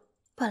嫁妆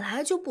本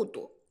来就不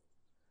多，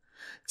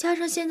加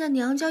上现在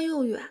娘家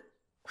又远，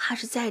怕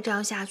是再这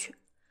样下去，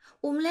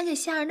我们连给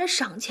下人的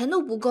赏钱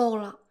都不够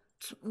了，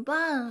怎么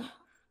办啊？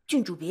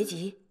郡主别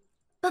急，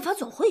办法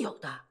总会有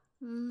的。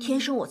天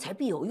生我材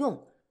必有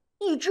用，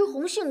一枝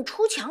红杏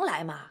出墙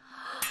来嘛。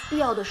必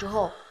要的时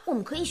候，我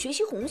们可以学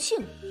习红杏，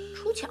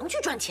出墙去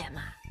赚钱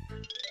嘛。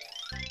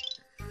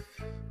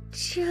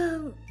这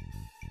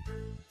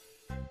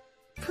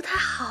不太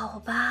好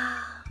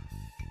吧？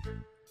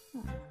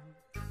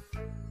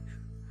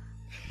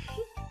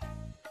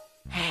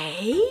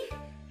哎，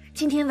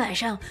今天晚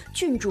上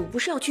郡主不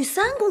是要去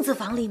3公子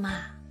房里吗？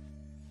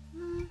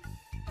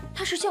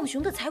他是项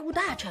雄的财务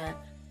大臣，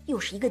又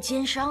是一个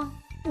奸商，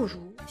不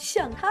如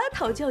向他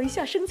讨教一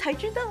下生财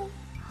之道。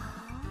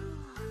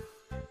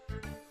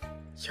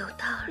有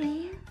道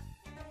理。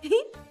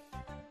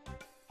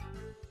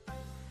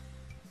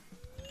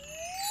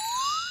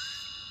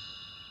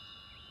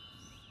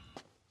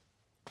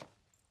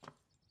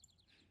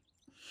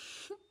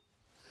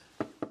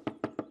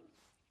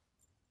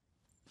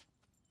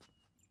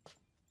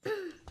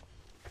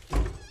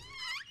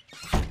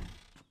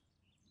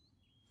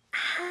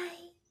嗨，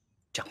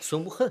长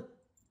孙无恨。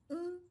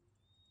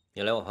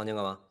你来我房间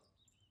干嘛？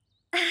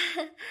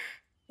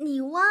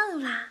你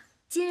忘了，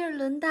今日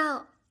轮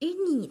到与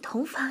你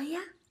同房呀。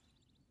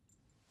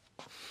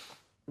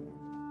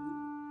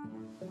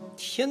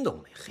天都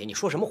没黑，你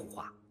说什么胡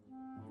话？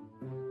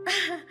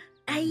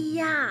哎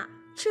呀，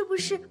这不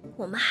是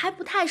我们还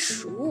不太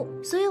熟，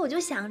所以我就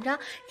想着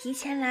提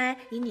前来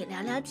与你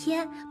聊聊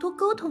天，多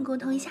沟通沟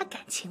通一下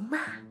感情嘛，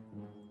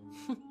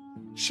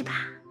是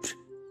吧？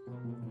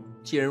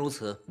既然如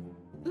此，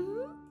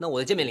那我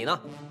的见面礼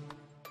呢？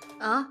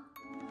啊？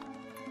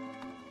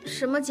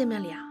什么见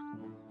面礼啊？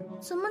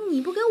怎么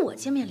你不给我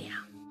见面礼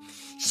啊？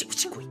小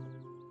气鬼，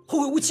后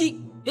会无期！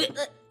你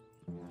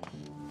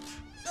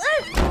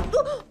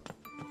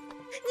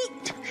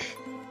真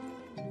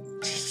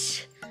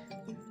是……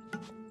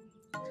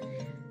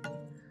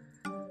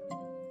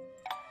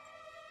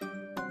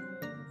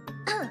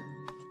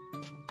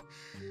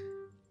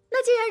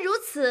那既然如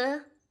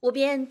此，我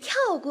便跳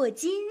过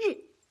今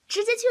日，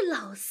直接去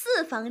老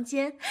四房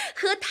间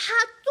和他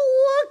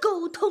多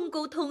沟通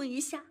沟通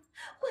一下，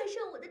换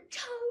上我的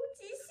超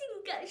级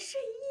性感睡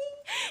衣，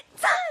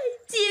再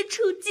接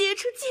触。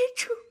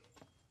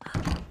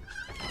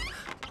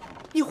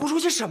你胡说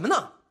些什么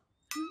呢？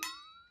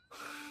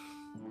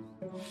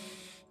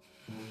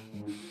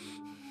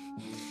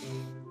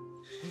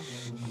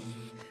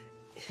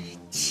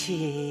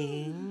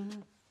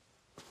请。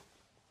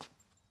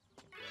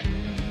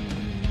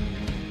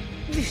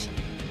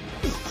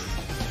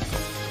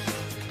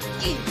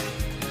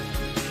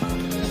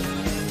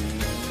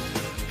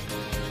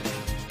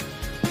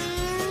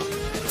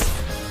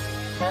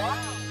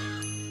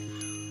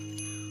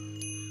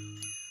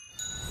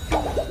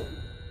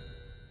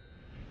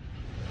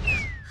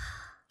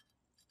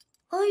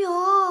哦呦，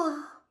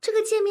这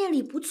个见面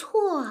礼不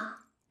错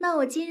啊！那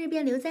我今日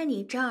便留在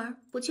你这儿，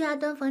不去阿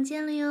端房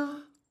间了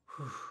哟。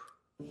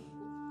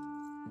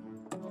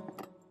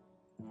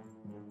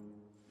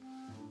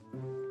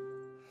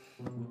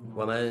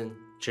我们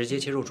直接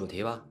切入主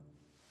题吧，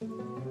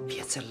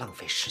别再浪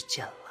费时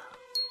间了。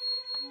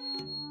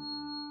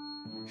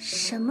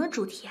什么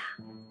主题啊？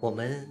我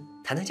们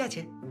谈谈价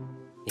钱。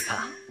你看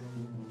啊，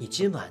你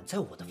今晚在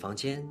我的房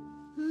间，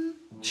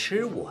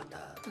吃我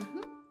的，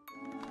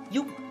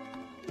用我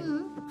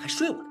的，还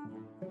睡我的，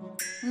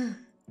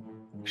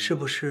是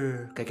不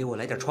是该给我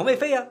来点床位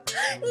费呀？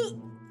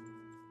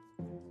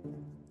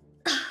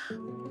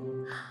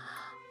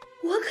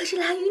我可是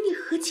来与你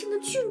和亲的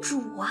郡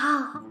主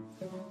啊！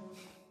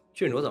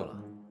郡主怎么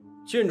了？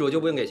郡主就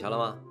不用给钱了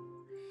吗？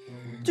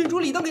郡主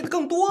理当给的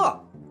更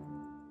多。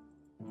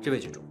这位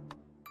郡主，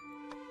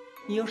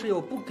你要是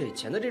有不给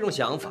钱的这种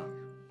想法，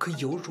可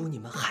有辱你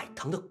们海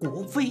棠的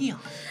国威呀！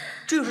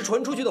这要是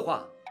传出去的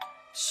话，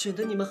显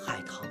得你们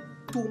海棠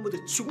多么的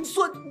穷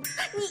酸。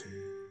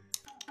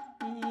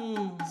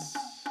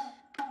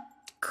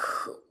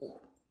可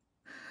恶！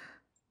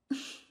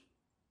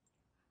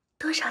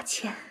多少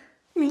钱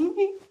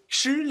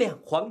？10两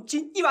黄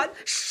金1碗。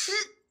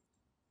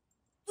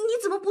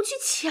你怎么不去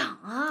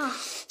抢啊？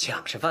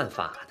抢是犯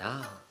法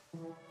的，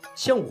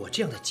像我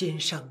这样的奸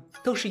商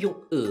都是用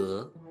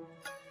讹。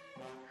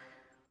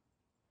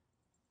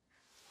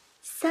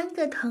3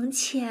个铜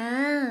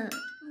钱。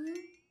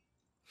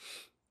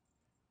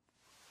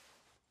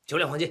9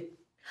两黄金。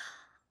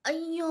哎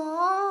呦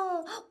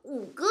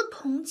，5个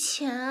铜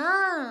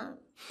钱。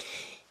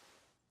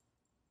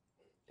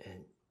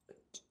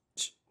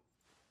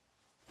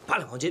8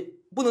两黄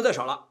金，不能再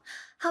少了。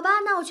好吧，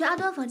那我去阿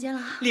端房间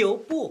了。留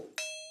步。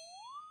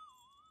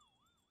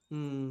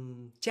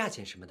价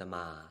钱什么的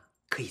嘛，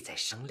可以再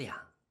商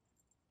量。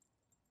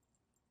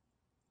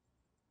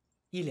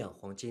1两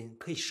黄金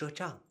可以赊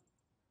账。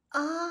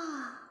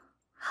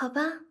好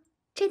吧，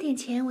这点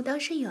钱我倒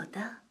是有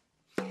的。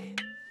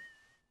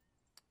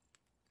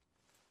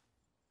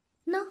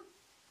喏，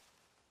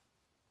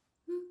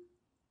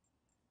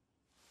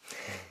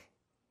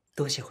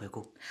多谢回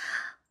顾。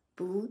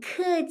不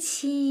客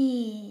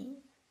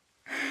气。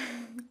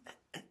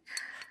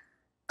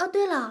哦，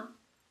对了，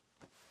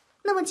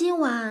那么今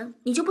晚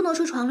你就不能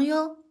睡床了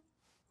哟。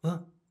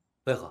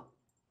为何？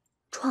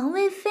床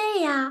位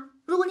费呀，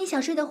如果你想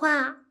睡的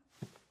话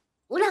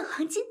，5两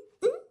黄金。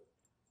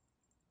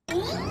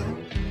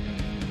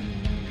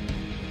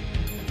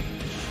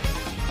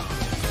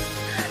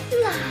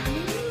来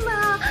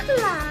嘛，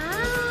来。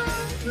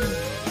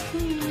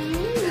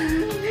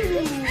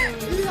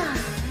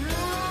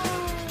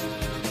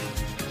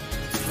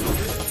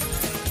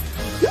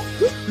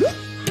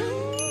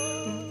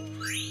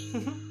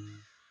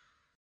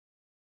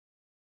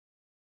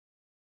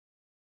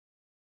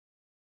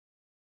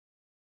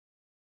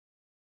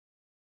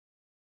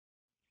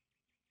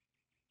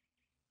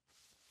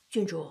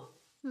郡主，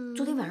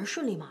昨天晚上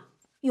顺利吗？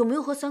有没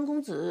有和三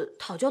公子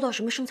讨教到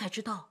什么生财之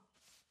道？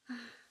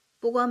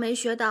不光没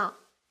学到，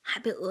还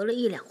被讹了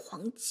1两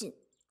黄金。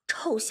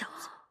臭小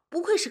子，不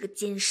愧是个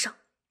奸商。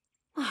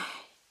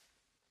唉，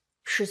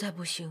实在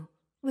不行，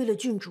为了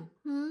郡主，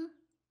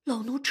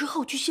老奴只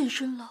好去献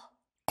身了。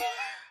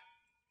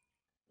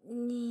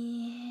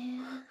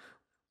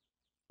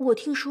我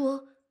听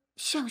说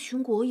象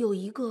雄国有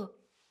一个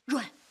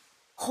阮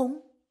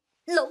红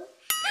楼。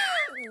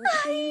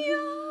哎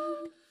呦！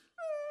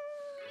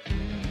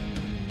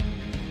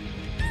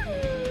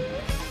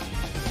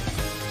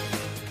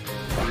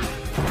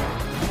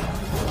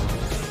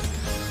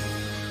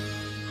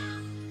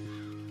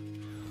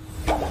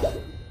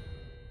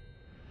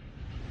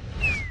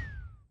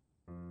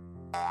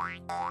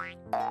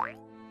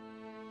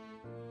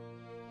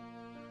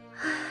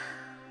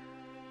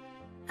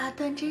阿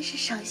端真是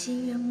赏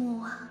心悦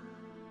目啊，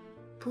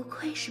不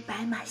愧是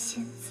白马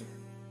仙子。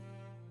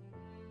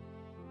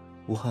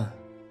吴汉，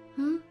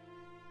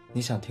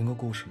你想听个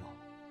故事吗？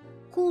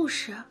故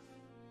事？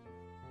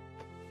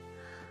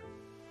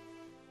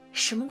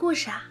什么故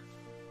事啊？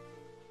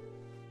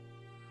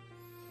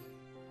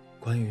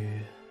关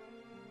于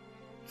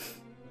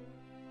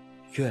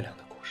月亮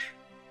的故事。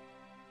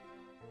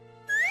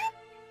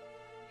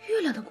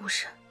月亮的故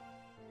事？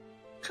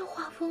这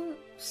画风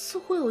似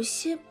乎有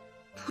些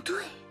不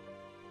对。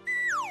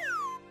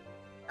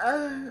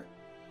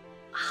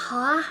好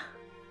啊。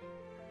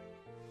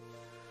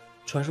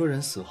传说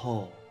人死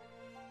后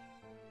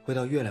会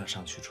到月亮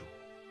上去住，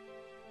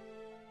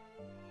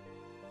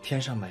天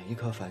上每一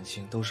颗繁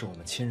星都是我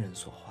们亲人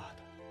所画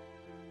的，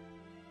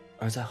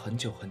而在很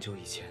久很久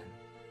以前，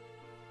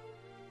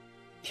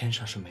天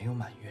上是没有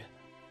满月的。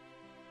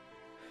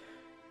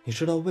你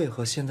知道为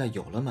何现在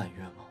有了满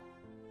月吗？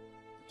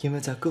因为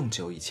在更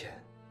久以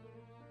前，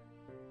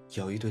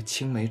有一对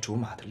青梅竹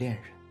马的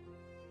恋人，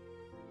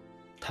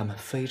他们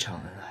非常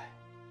恩爱，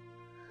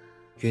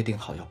约定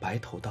好要白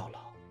头到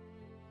老，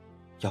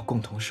要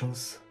共同生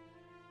死，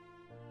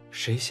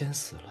谁先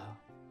死了，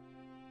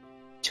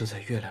就在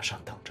月亮上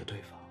等着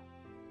对方。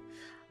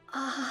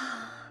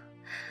啊！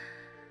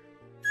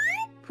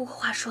不过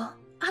话说，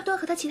阿端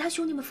和他其他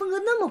兄弟们风格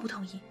那么不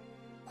统一，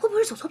会不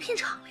会是走错片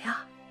场了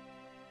呀？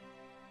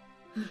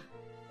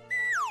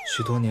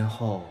许多年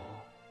后，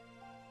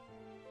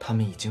他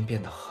们已经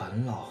变得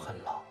很老很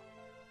老。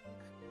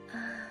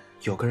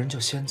有个人就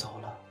先走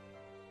了，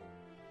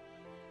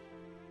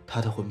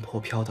他的魂魄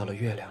飘到了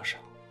月亮上，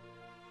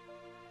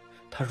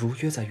他如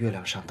约在月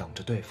亮上等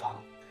着对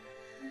方。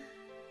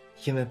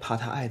因为怕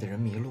他爱的人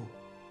迷路，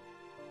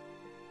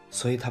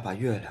所以他把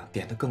月亮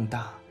点得更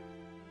大、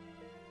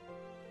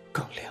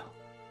更亮，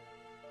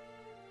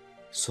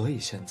所以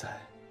现在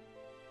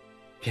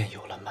便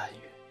有了满月。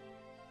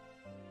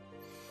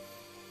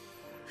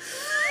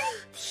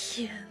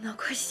天哪，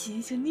快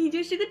醒醒，你已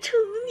经是个成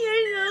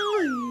年人了。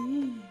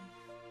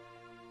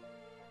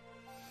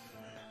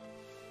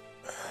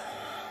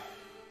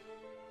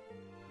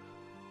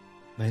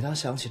每当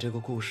想起这个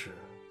故事，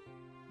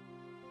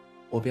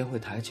我便会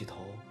抬起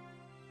头，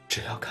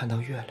只要看到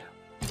月亮，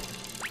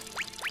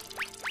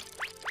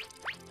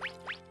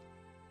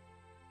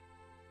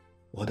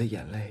我的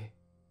眼泪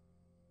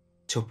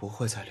就不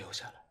会再流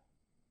下来。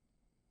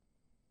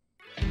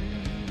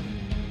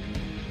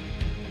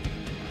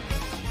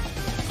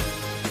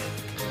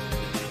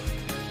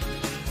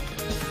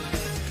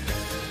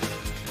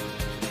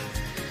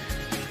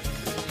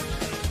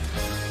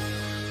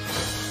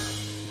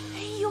哎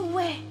呦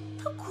喂，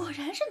他果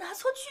然是拿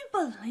错剧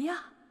本了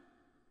呀！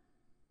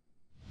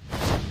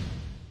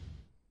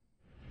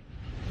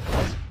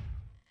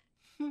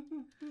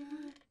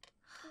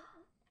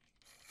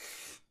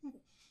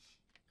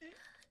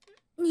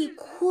你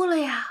哭了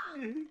呀？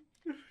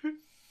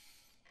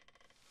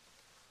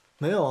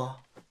没有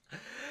啊，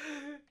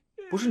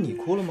不是你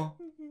哭了吗？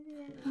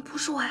不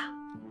是我呀。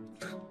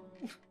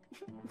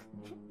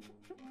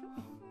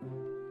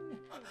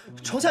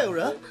床下有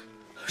人，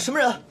什么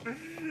人？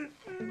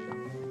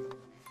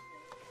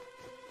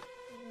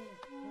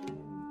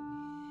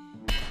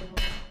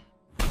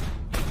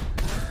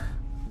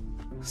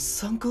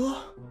三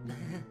哥，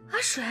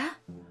阿水。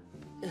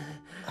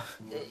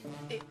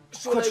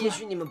说了也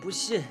许你们不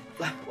信，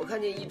来，我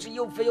看见一只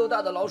又肥又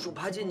大的老鼠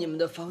爬进你们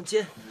的房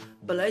间，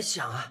本来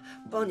想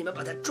帮你们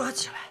把它抓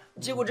起来，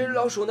结果这只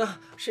老鼠呢，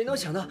谁能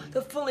想到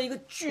它放了一个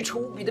巨臭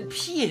无比的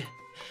屁，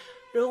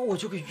然后我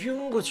就给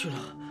晕过去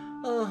了。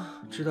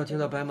直到听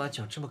到白马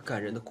讲这么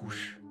感人的故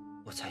事，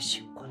我才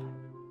醒过来。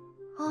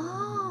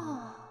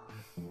哦，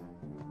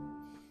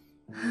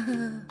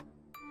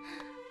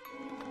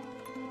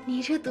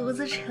你这犊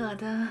子扯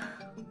的。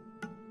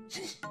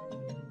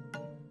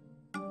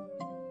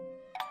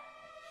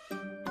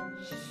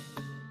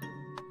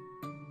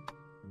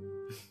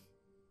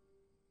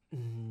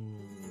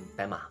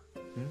白马，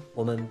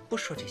我们不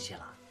说这些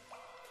了，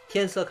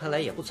天色看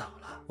来也不早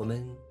了，我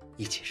们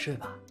一起睡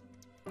吧。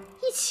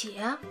一起？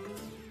哎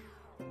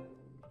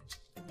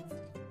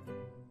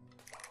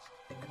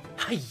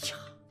呀，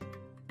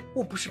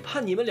我不是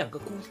怕你们两个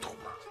孤独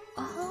吗？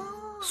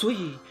哦，所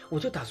以我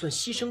就打算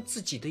牺牲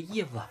自己的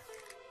夜晚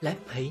来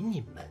陪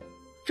你们，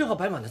正好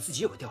白马呢自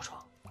己有个吊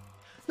床，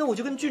那我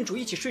就跟郡主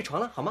一起睡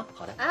床了，好吗？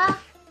好的。啊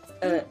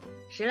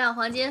，10两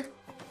黄金。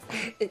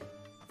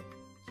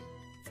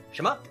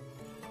什么？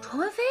床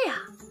位费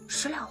呀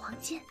，10两黄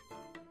金。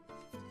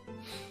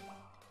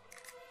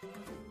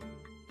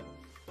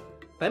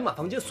白马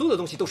房间所有的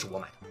东西都是我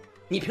买的，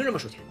你凭什么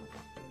收钱？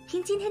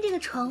凭今天这个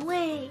床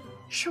位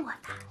是我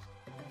的。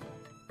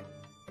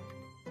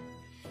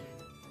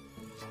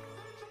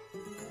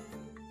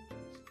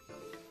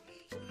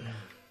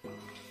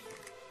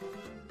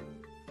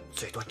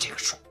最多这个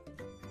数。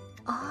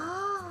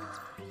哦，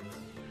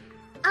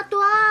阿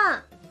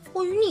端，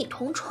我与你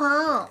同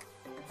床。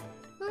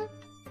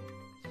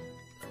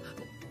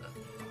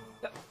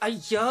哎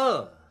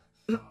呀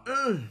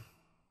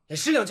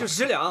，10两就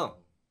10两。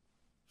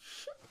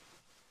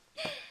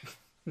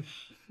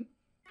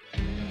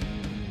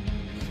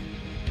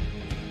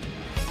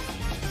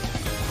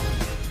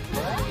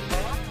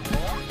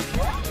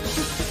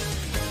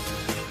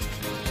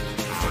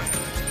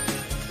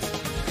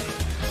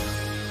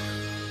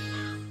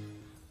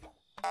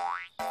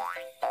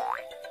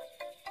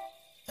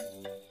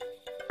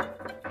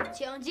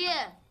请进。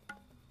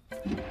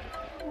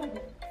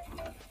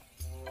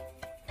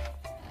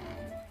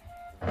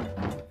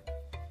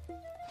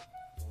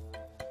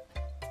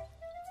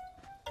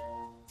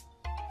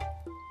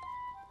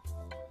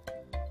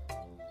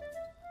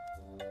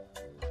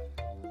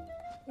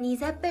你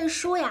在背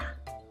书呀？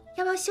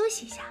要不要休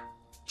息一下，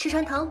吃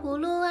串糖葫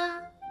芦啊？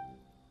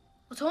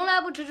我从来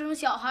不吃这种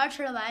小孩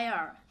吃的玩意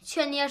儿，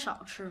劝你也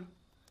少吃，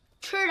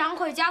吃糖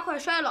会加快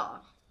衰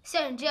老。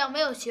像你这样没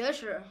有学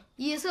识、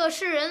以色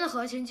示人的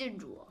和亲郡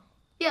主，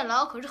变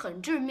老可是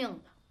很致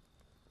命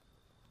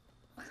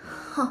的。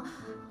哼，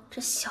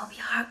这小屁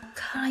孩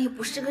看来也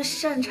不是个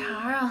善茬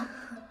啊。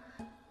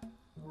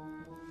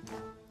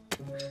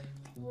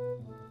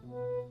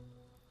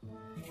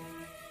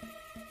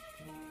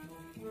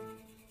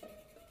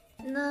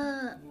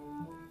那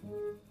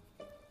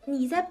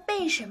你在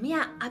背什么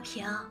呀，阿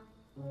平？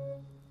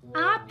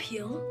阿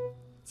平，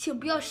请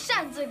不要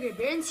擅自给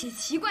别人起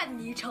奇怪的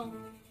昵称。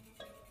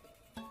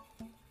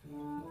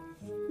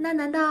那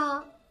难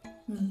道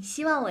你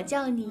希望我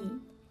叫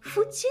你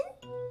夫君？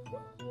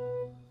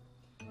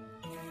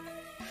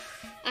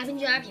阿平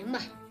就阿平吧，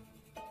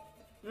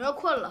你要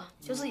困了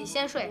就自己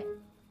先睡，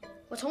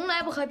我从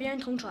来不和别人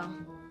同床，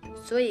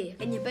所以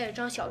给你备了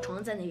张小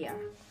床在那边。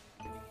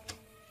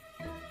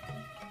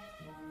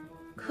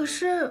可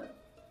是，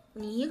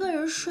你一个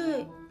人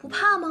睡不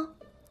怕吗？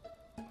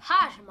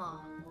怕什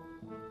么？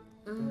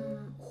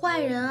坏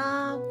人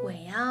啊，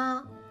鬼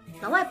啊，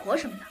狼外婆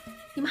什么的，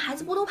你们孩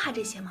子不都怕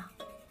这些吗？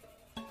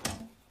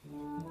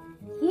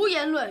胡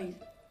言乱语！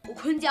我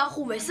坤家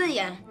护卫森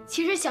严，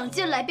其实想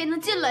进来便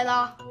能进来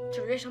了。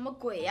至于什么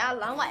鬼呀、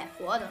狼外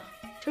婆的，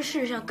这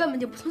世上根本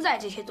就不存在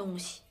这些东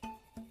西。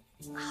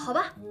好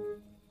吧，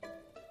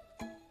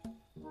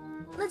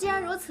那既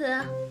然如此，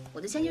我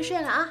就先去睡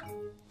了啊。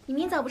你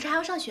明早不是还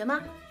要上学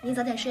吗？你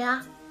早点睡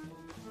啊。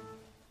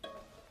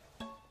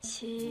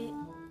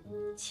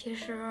其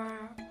实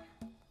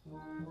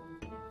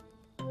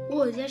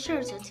我有件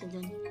事想请教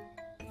你。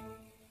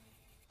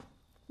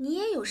你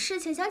也有事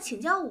情想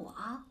请教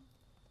我？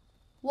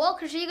我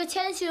可是一个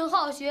谦逊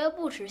好学、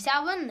不耻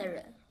下问的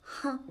人。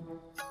哼，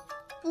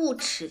不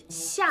耻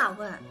下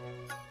问。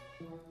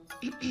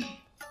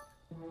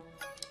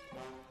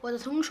我的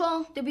同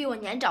窗都比我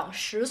年长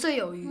10岁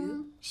有余，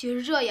许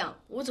是这样，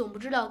我总不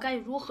知道该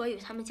如何与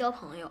他们交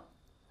朋友。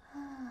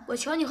我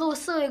瞧你和我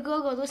4位哥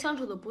哥都相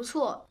处得不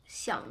错，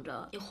想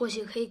着你或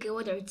许可以给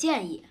我点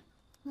建议。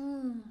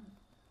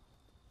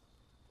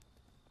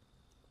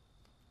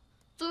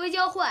作为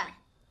交换，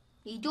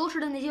你丢失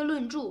的那些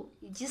论著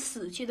以及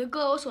死去的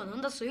各有所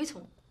能的随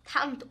从，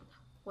他们懂的，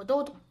我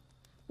都懂，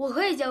我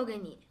可以教给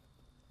你，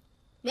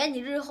免你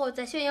日后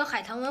在宣扬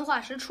海棠文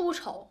化时出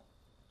丑。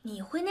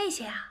你会那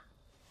些啊？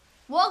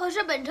我可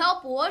是本朝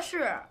博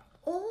士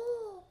哦。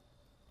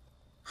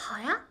好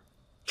呀，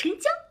成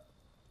交。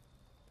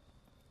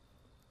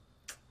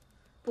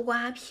不过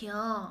阿平，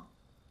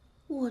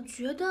我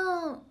觉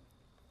得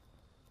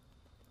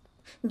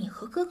你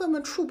和哥哥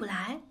们处不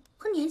来，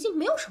和年纪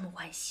没有什么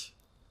关系。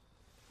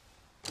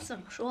怎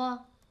么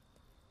说？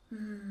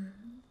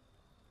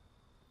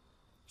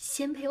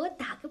先陪我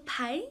打个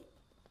牌。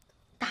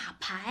打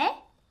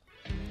牌？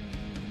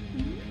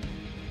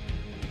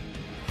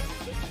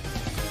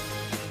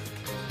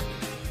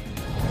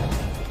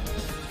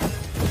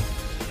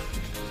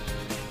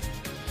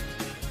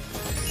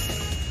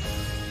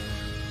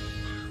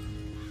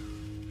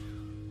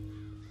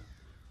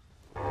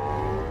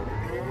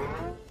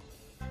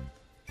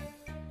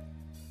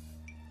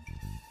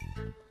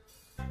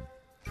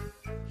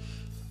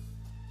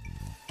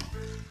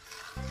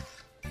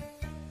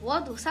我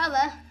赌3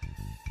文。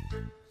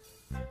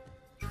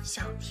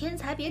小天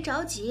才别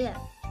着急，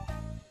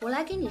我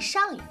来给你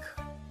上一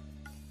课。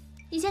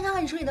你先看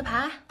看你手里的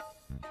牌，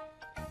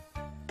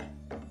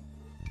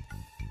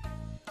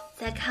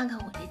再看看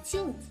我的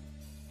镜子，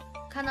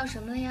看到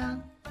什么了呀？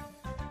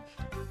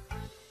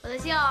我的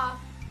笑。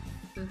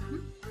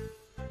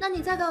那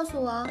你再告诉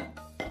我，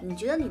你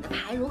觉得你的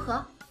牌如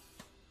何？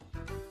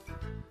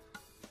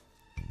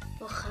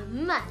我很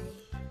满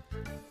意。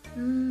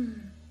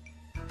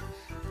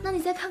那你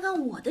再看看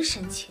我的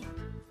神情，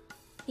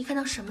你看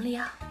到什么了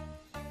呀？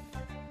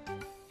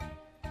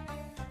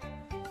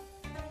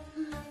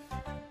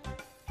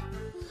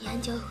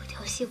眼角有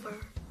条细纹。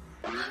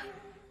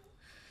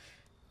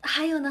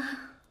还有呢？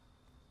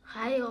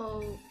还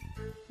有，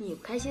你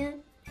不开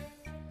心。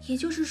也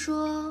就是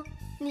说，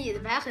你的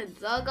牌很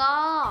糟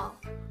糕。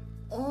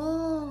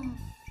哦，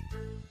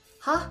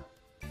好，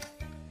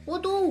我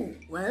赌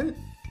5文，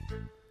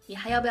你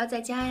还要不要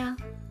再加呀？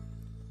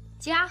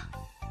加。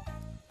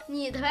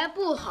你的牌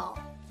不好，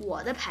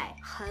我的牌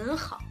很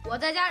好，我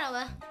再加2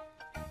文，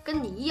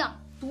跟你一样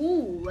赌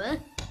5文。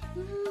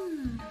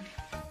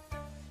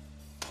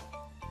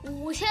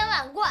5000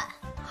万贯。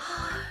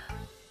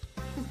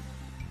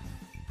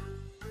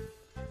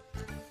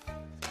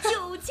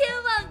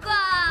9000万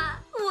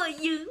贯，我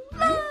赢了。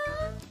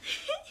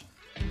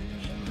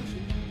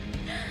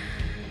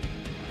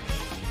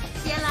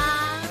谢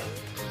啦。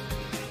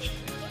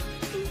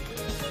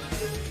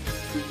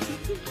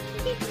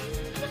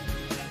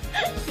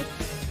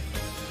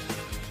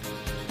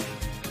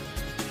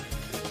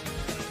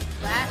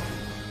喂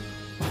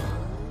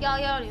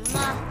，110吗？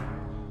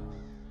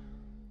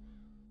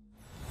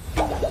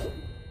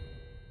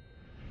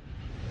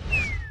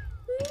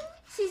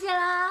谢谢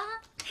啦。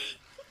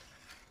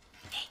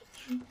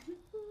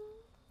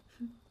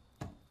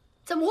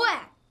怎么会？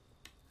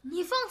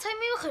你方才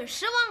没有很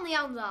失望的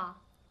样子啊。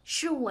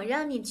是我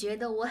让你觉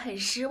得我很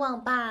失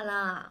望罢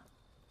了。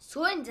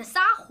所以你在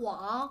撒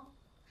谎。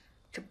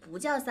这不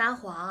叫撒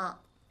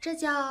谎，这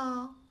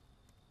叫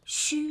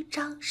虚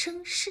张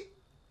声势。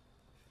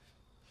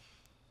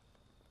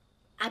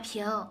阿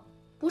平，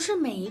不是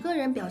每一个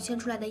人表现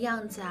出来的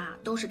样子啊，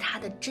都是他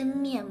的真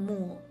面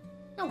目。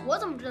那我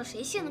怎么知道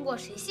谁信得过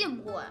谁信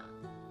不过呀？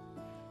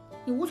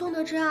你无从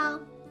得知啊，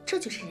这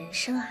就是人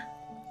生啊。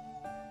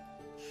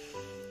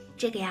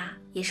这个呀，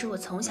也是我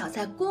从小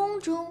在宫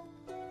中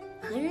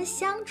和人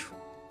相处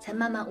才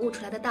慢慢悟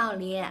出来的道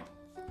理。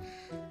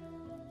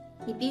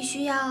你必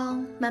须要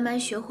慢慢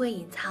学会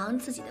隐藏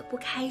自己的不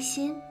开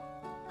心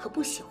和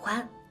不喜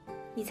欢，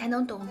你才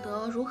能懂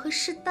得如何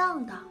适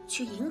当的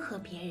去迎合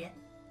别人，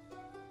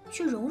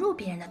去融入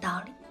别人的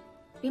道理。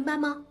明白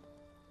吗？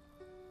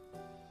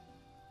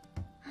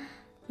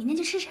明天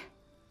去试试。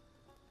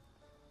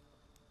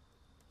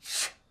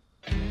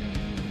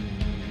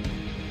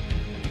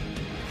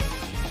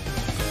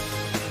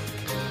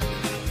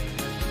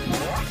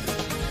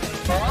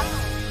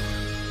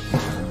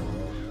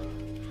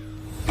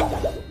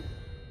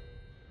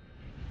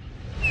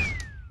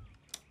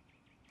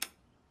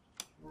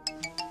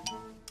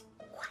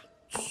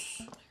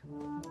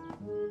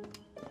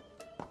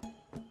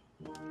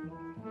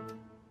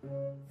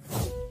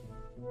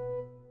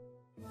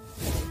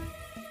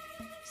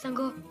三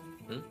哥，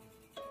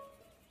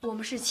我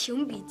们是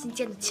情比金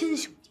坚的亲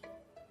兄弟。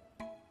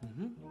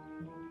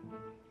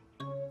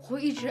我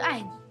会一直爱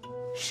你，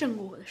胜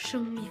过我的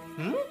生命。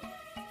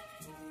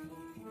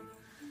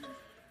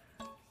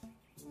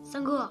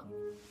三哥，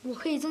我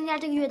可以增加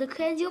这个月的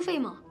科研经费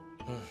吗？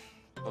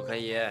不可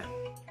以。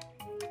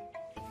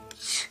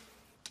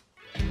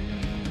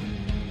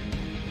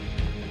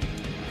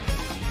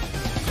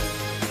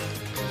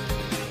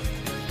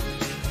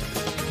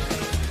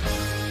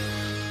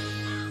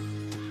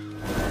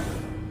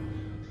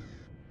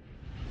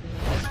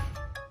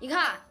你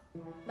看，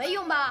没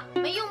用吧？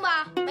没用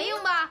吧？没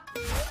用吧？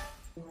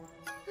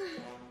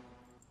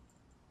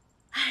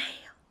哎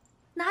呀，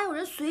哪有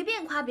人随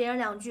便夸别人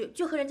2句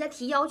就和人家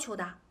提要求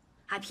的？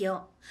阿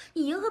平，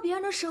你迎合别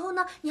人的时候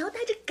呢，你要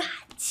带着感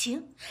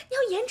情，你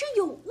要言之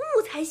有物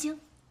才行，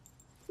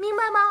明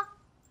白吗？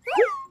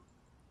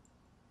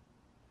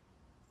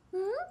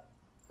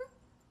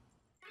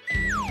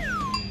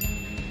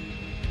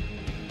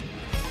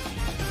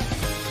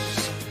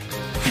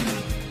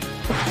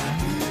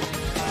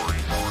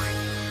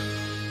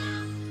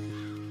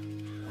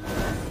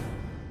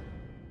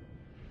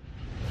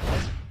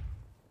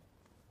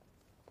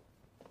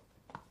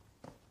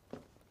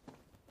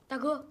大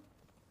哥，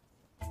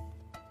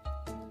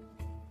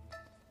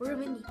我认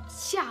为你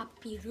恰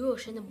比刘有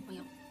神的模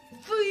样，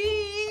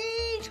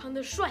非常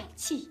的帅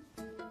气。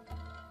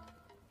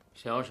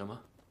想要什么？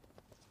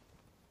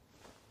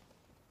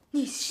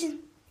你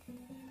心。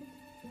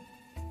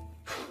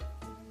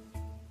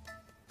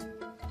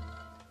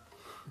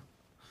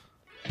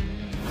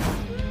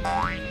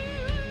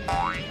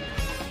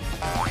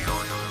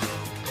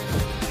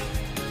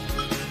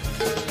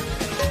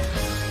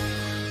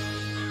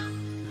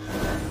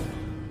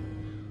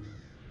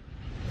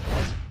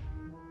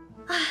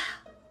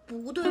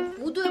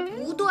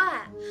不对，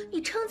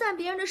你称赞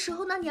别人的时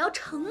候呢，你要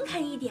诚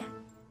恳一点。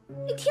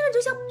你听着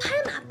就像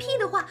拍马屁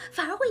的话，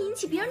反而会引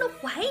起别人的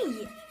怀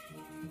疑。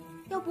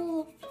要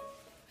不，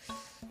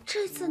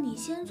这次你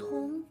先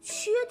从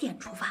缺点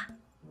出发，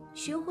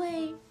学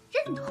会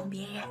认同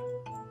别人。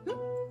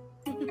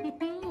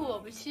我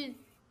不信。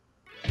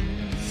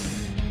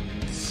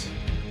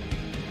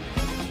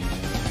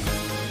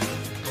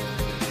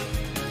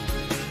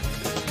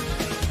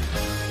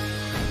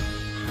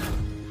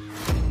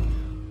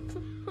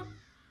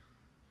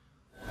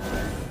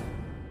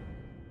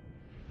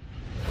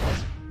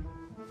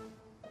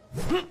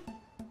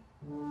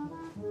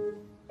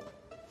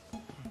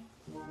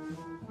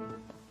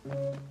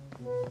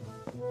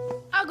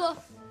二哥，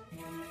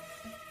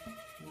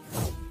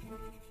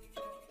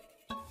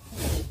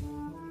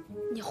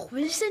你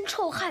浑身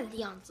臭汗的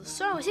样子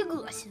虽然有些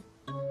恶心，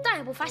但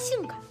也不乏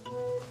性感。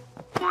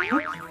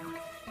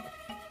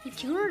你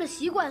平日的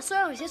习惯虽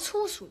然有些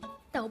粗俗，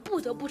但我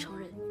不得不承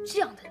认，这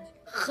样的你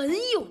很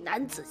有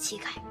男子气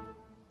概。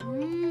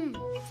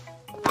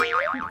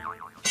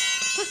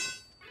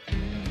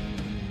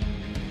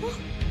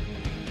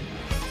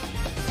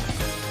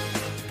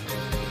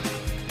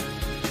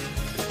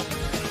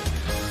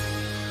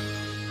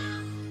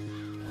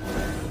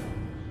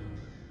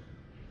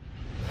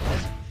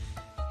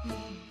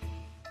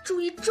注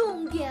意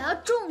重点啊，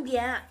重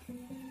点！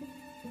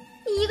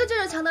你一个劲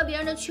儿强调别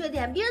人的缺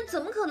点，别人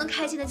怎么可能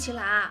开心得起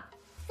来啊？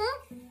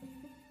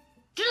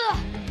知道。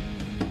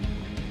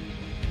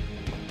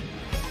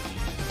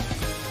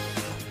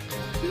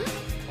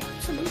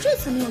怎么这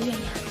次没有怨言？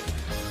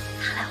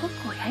看来我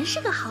果然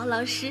是个好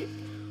老师。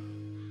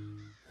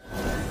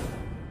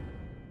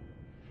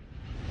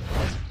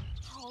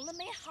好了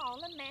没？好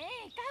了没？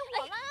该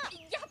我了！哎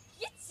呀，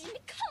别急，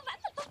没看完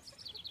呢都。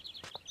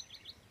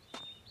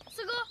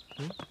四哥，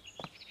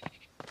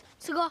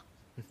四哥，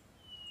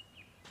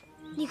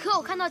你可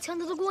有看到墙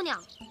头的姑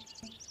娘？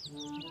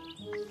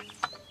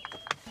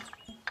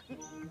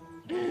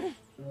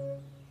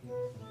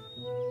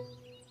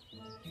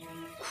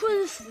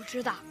昆府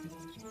之大，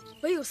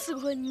唯有四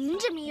哥您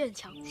这面院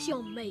墙需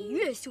要每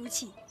月修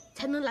葺，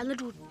才能拦得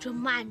住这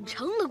满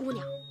城的姑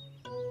娘。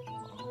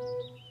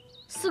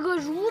四哥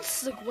如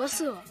此国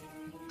色，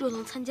若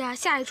能参加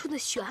下一春的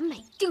选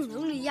美，定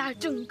能力压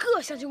整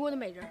个象形国的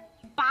美人，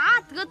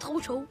拔得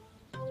头筹。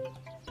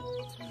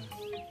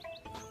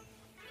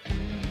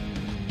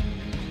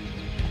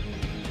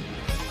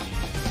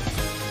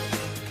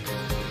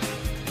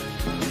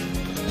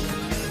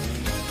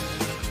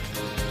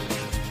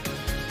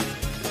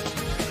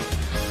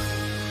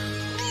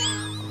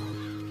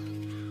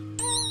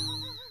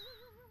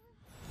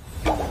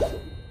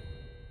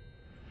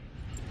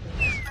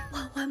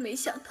万没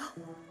想到，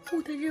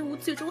我的任务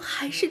最终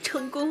还是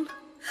成功了。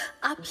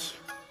阿平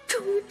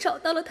终于找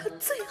到了他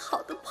最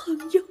好的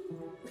朋友。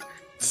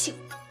请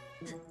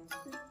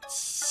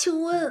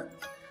问，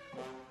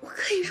我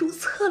可以入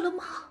册了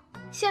吗？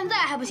现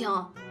在还不行，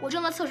我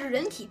正在测试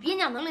人体憋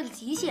尿能力的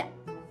极限。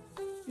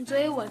你作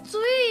为我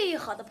最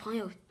好的朋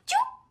友，就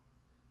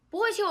不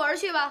会弃我而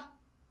去吧？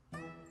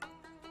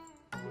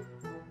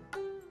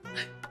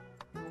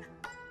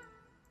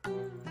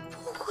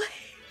不会。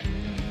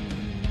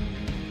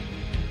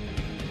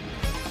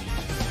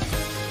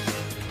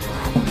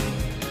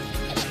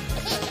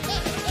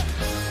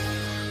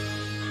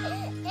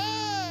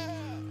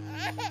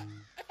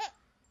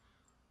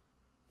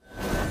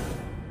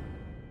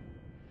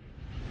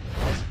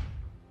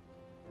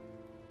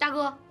大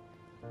哥，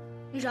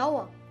你找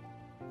我？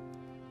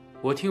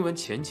我听闻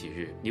前几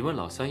日你问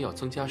老三要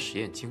增加实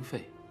验经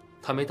费，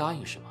他没答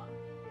应是吗？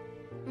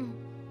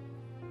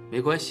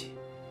没关系，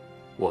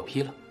我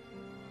批了。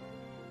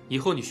以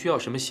后你需要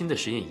什么新的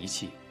实验仪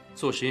器，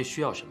做实验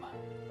需要什么，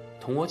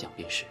同我讲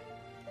便是。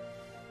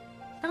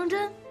当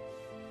真？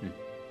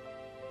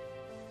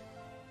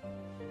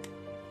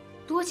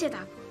多谢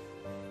大哥。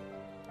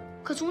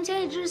可从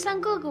前一直是三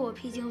哥给我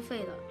批经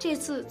费的，这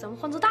次怎么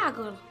换做大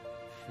哥了？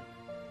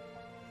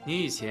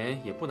你以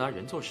前也不拿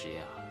人做实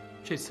验啊，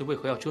这次为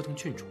何要折腾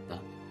郡主呢？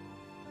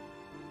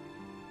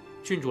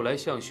郡主来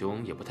象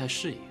雄也不太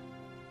适应，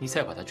你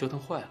再把她折腾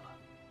坏了，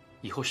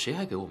以后谁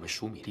还给我们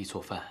数米粒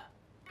做饭啊？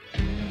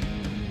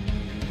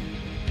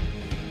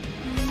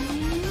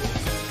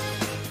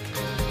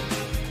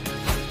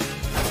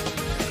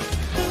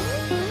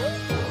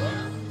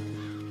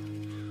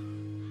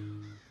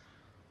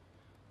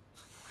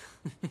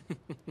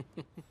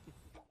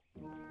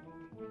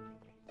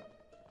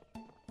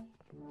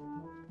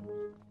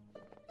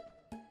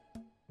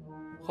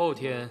后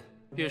天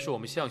便是我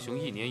们象雄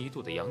1年1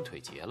度的羊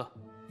腿节了。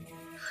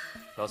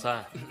老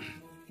三，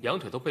羊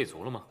腿都备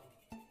足了吗？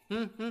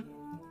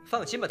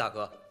放心吧，大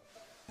哥，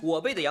我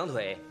备的羊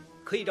腿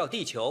可以绕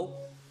地球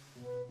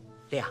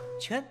2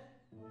圈。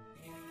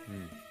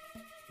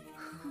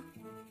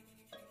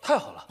太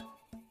好了，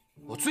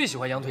我最喜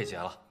欢羊腿节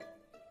了。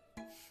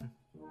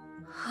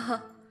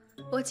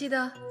我记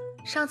得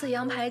上次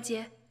羊排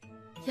节、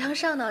羊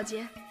上脑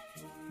节，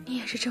你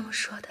也是这么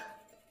说的。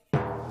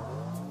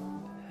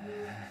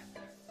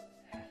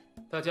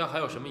大家还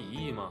有什么疑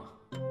义吗？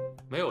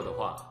没有的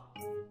话，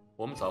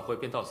我们早会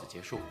便到此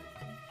结束。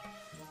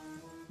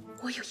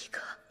我有一个。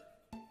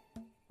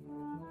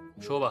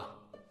说吧。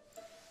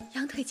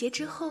羊腿节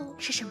之后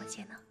是什么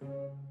节呢？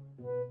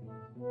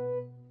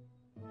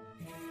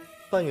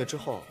半月之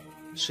后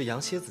是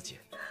羊蝎子节。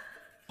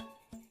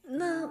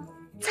那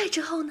再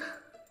之后呢？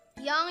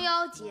羊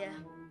腰节、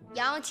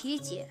羊蹄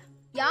节、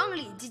羊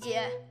里脊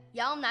节、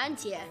羊腩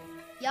节、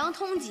羊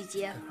通脊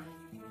节。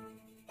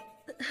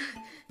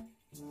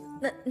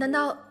难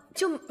道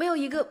就没有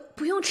一个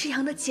不用吃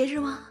羊的节日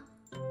吗？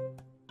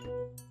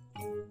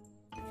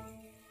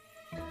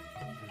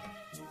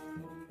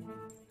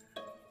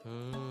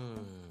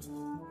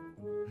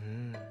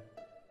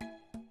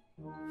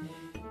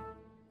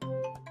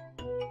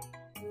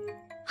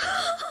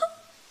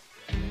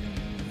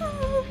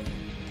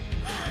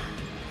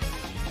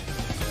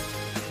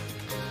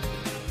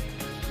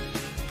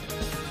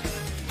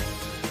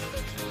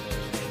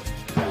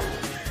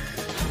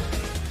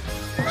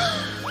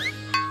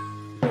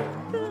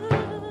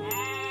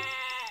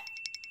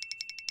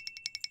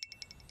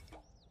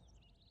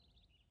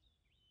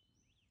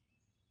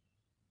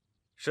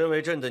身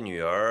为朕的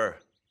女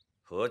儿，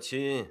和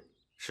亲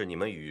是你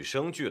们与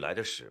生俱来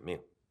的使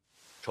命。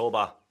抽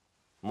吧，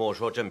莫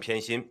说朕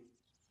偏心，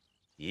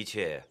一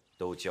切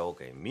都交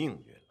给命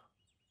运了。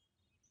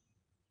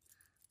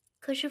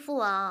可是父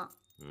王，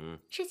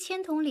这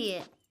签筒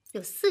里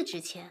有4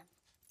支签，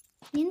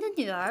您的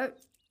女儿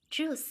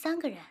只有3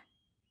个人。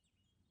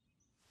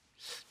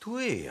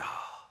对呀，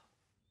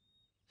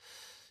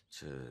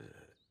这。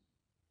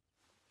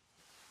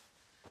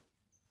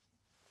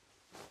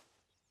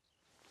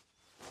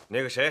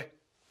那个谁，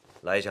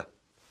来一下。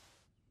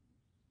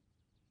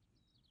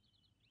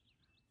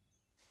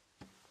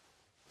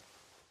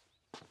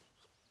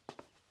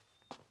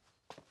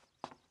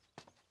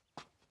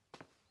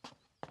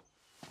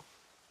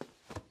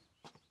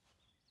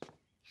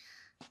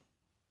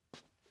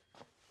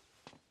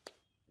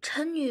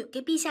臣女给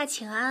陛下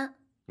请安。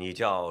你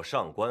叫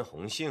上官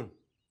红杏？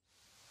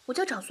我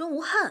叫长孙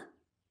无恨。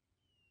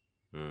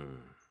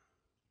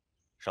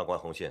上官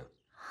红杏。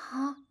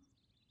啊？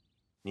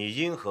你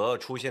因何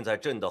出现在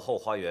朕的后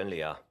花园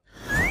里啊？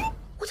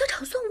我叫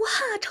长孙无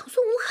恨啊，长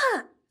孙无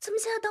恨！怎么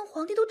现在当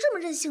皇帝都这么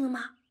任性了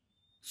吗？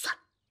算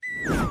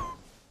了，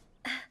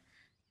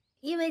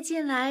因为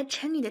近来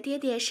臣女的爹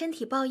爹身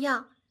体抱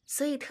恙，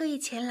所以特意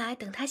前来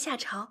等他下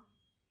朝。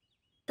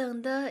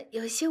等得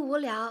有些无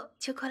聊，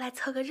就过来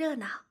凑个热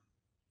闹。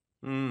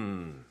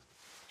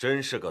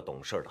真是个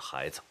懂事的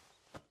孩子，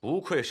不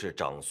愧是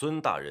长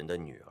孙大人的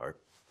女儿。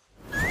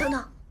等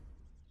等。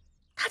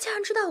他既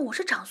然知道我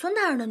是长孙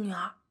大人的女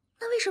儿，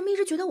那为什么一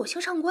直觉得我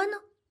姓上官呢？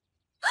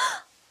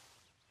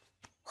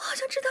好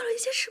像知道了一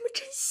些什么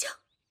真相。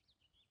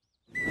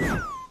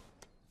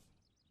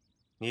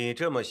你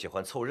这么喜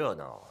欢凑热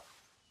闹，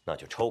那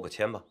就抽个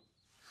签吧。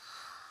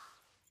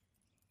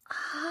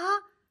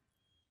啊，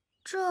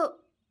这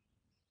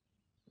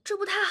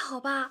不太好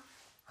吧？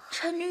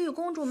臣女与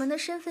公主们的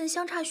身份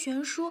相差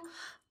悬殊，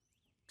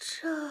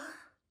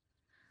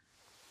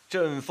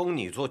朕封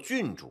你做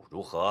郡主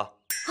如何？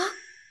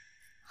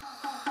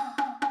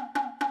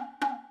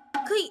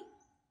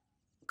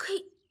可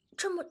以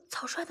这么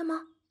草率的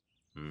吗？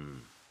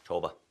抽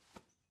吧。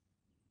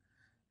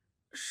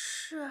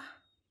是。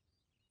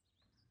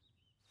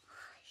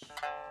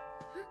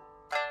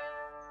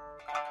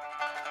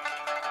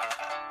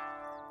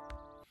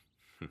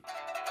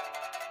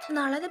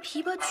哪来的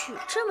琵琶曲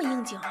这么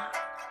应景啊？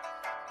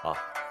啊，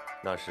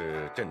那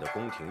是朕的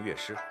宫廷乐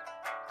师，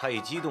他一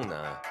激动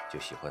呢就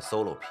喜欢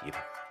solo 琵琶。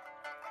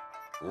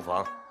无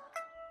妨，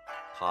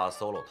他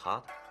solo 他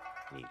的，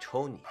你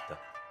抽你的。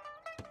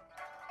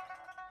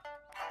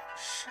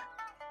是。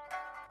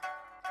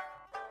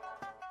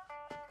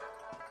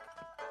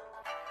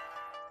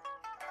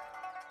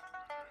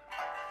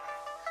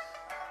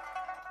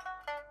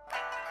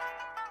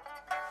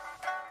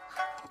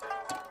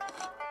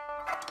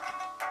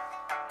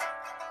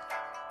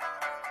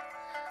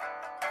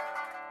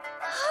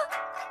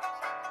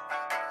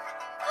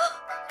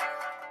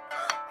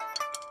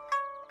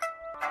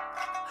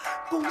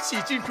恭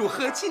喜郡主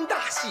和亲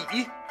大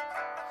喜！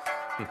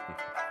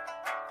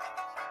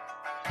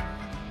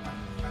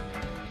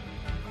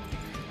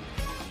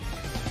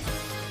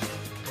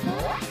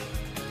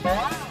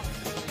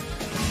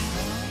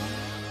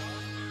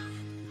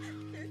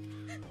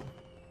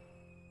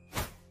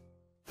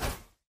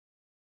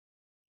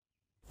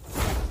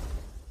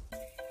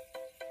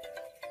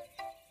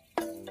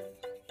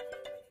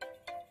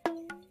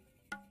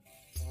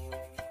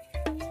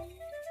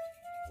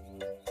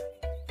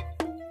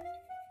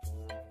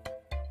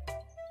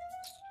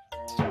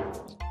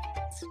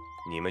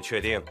你们确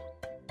定？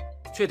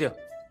确定，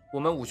我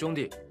们五兄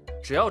弟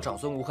只要长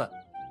孙无恨。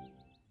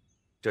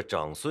这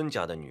长孙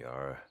家的女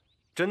儿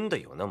真的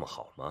有那么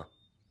好吗？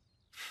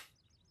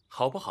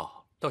好不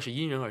好倒是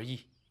因人而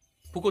异，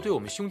不过对我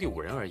们兄弟五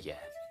人而言，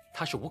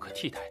她是无可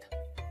替代的。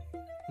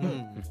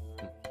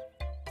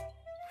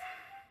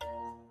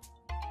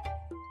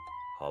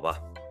好吧，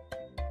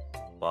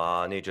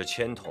把那只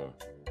签筒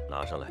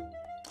拿上来。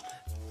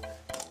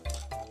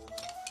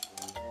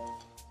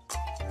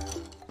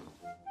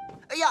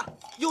哎呀，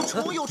有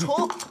虫有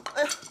虫！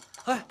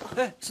哎呀，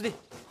哎，师弟，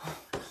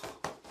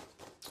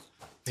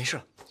没事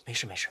了，没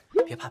事没事，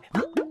别怕别怕。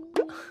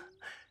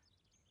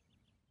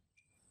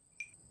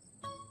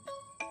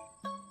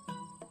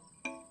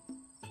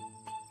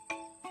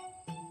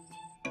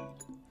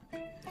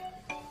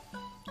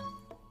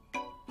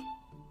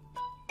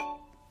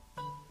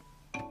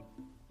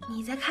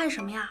你在看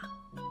什么呀？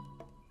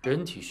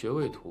人体穴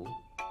位图。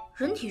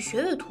人体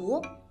穴位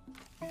图？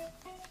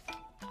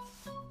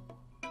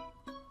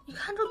你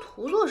看这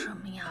图做什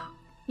么呀？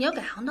你要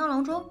改行当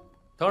郎中？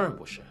当然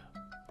不是。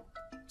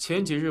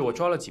前几日我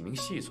抓了几名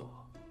细作，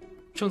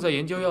正在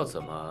研究要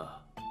怎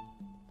么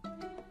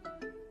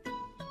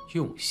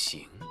用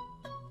刑。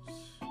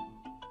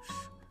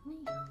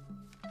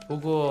不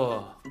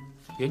过，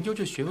研究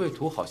这穴位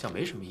图好像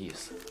没什么意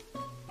思。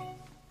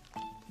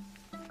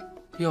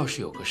要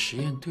是有个实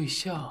验对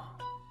象，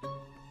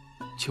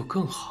就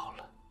更好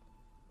了。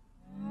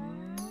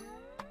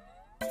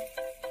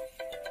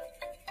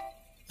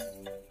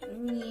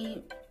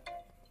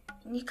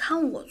你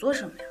看我做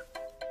什么呀？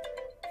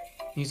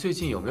你最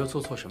近有没有做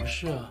错什么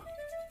事啊？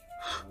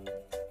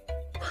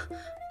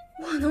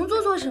我能做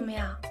错什么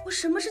呀？我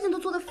什么事情都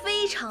做得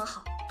非常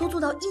好，都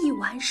做到一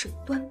碗水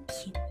端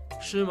平。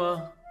是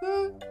吗？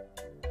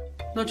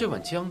那这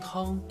碗姜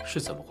汤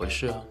是怎么回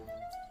事啊？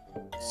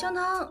姜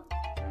汤。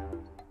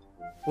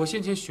我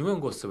先前询问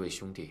过4位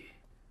兄弟，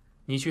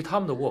你去他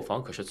们的卧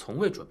房可是从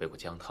未准备过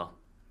姜汤，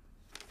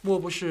莫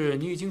不是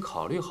你已经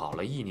考虑好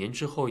了1年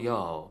之后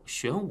要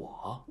选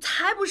我？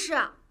才不是！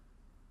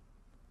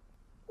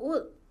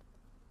我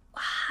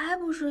还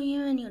不是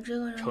因为你这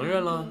个人。承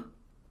认了？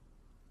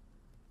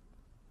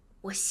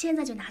我现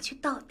在就拿去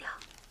倒掉。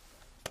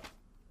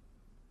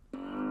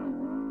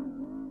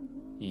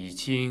已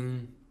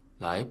经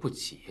来不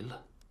及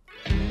了。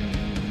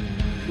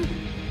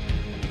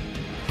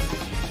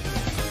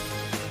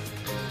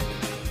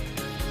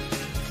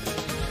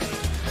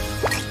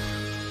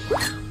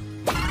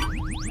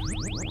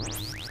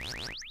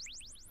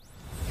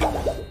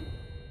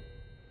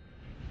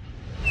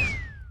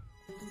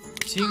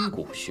筋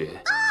骨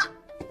穴、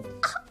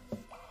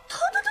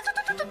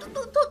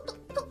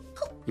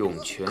涌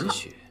泉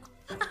穴、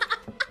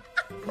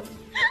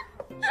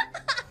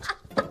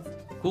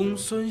公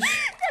孙穴、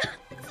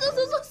足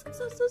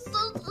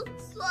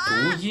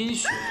阴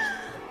穴。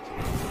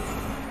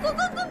滚！有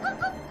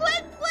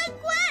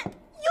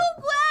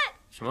鬼！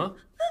什么？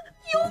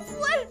有鬼！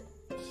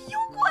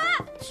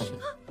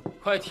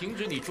快停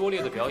止你拙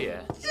劣的表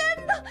演！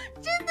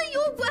真的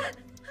有鬼！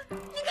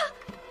你看，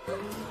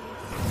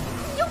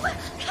有鬼！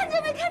看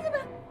见没？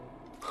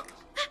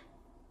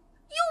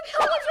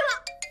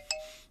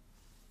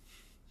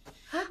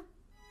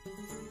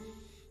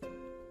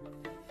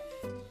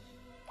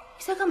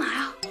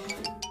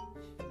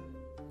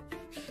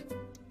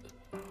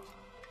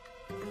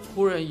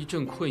突然一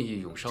阵困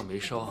意涌上眉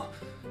梢，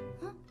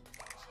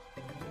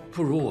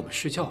不如我们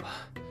睡觉吧。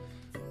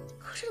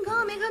可是你刚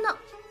刚没看到，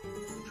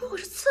如果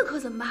是刺客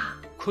怎么办？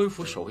昆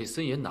府守卫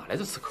森严，哪来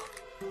的刺客？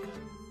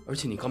而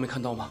且你刚没看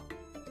到吗？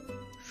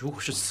如果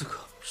是刺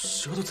客，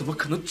舌头怎么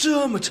可能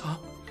这么长？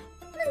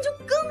那你就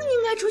更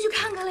应该出去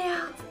看看了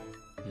呀。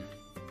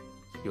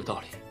有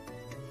道理。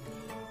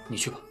你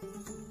去吧。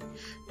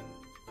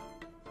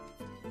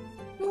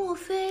莫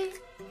非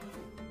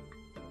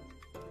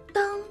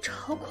当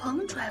朝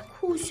狂拽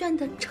酷炫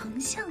的丞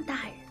相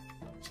大人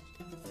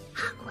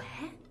怕鬼？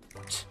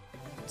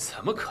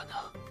怎么可能？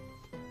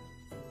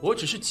我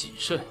只是谨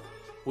慎，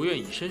不愿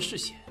以身试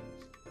险。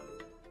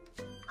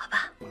好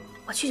吧，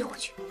我去就我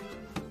去，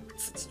我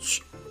自己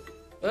去。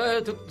哎，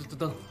等，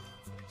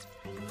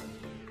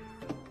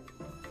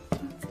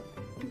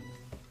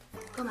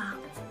干嘛？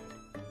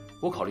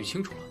我考虑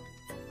清楚了，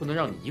不能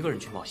让你一个人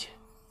去冒险，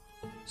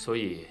所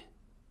以，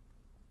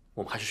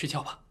我们还是睡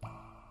觉吧。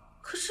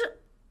可是，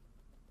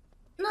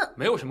那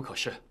没有什么可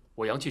是，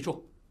我阳气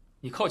重，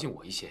你靠近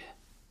我一些，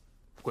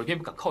鬼便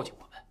不敢靠近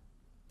我们。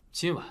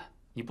今晚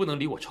你不能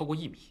离我超过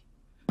1米。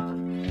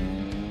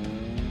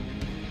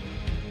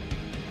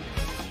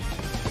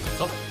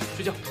走，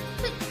睡觉。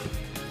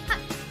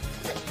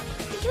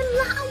别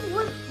拉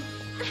我！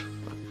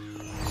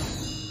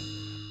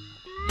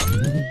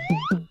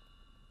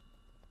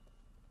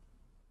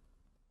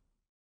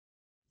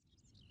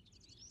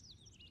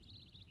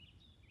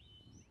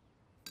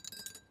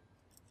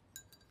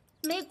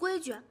没规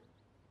矩，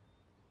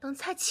等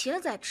菜齐了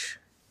再吃。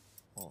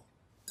哦。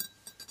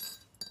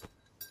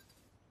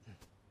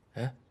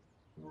哎，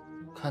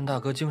看大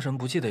哥精神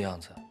不济的样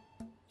子，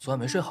昨晚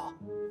没睡好。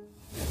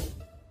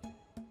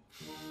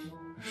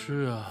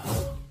是啊。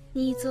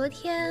你昨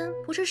天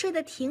不是睡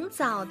得挺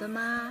早的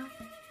吗，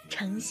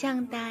丞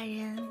相大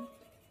人？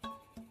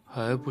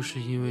还不是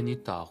因为你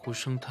打呼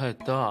声太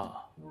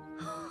大。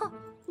哼，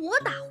我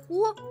打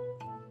呼？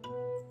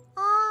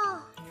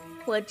哦，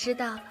我知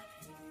道了，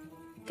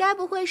该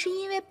不会是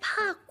因为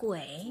怕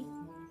鬼，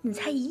你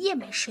才一夜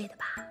没睡的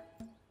吧？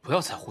不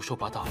要再胡说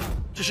八道了，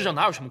这世上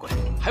哪有什么鬼，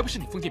还不是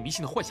你封建迷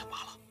信的幻想罢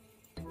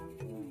了。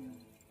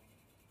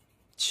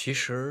其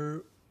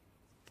实，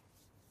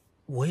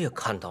我也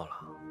看到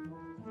了。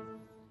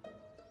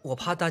我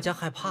怕大家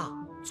害怕，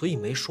所以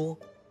没说。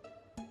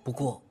不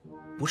过，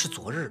不是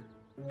昨日，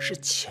是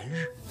前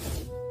日。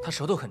他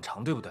舌头很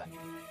长，对不对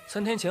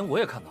？3天前我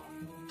也看到了，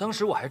当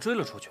时我还追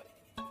了出去。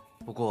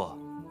不过，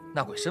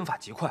那鬼身法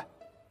极快，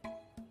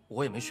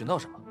我也没寻到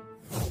什么。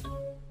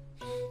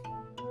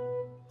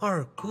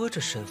二哥这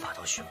身法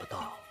都寻不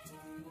到，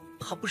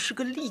怕不是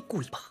个厉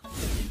鬼吧？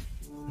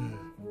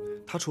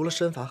他除了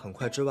身法很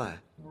快之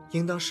外，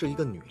应当是一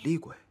个女厉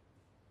鬼。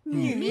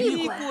女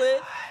厉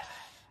鬼？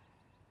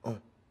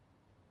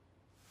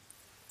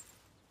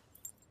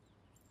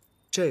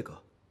这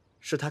个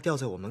是他吊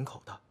在我门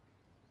口的。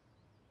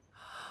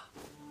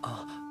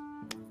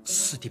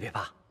四弟别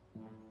怕，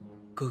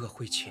哥哥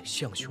会请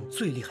相兄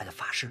最厉害的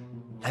法师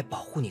来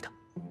保护你的。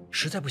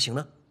实在不行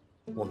呢，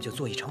我们就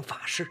做一场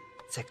法事，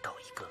再搞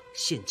一个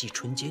献祭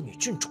纯洁女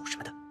郡主什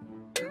么的。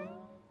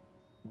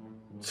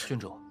郡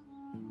主，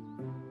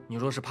你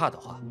若是怕的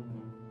话，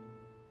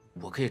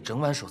我可以整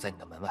晚守在你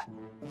的门外。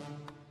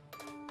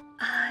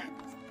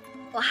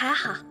我还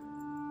好，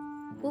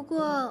不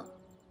过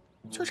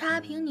就差阿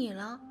平你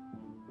了，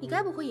你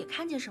该不会也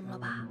看见什么了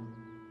吧？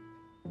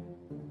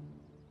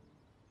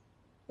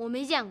我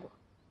没见过，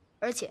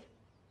而且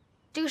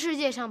这个世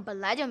界上本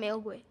来就没有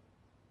鬼，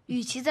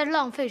与其在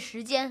浪费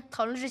时间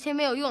讨论这些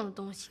没有用的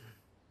东西，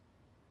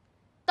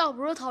倒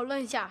不如讨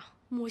论一下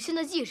母亲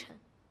的继承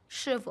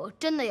是否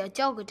真的要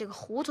交给这个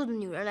糊涂的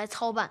女人来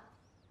操办。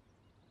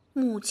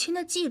母亲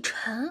的继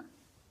承？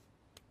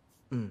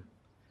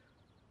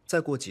再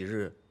过几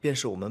日便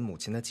是我们母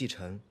亲的继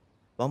承，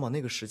往往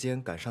那个时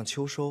间赶上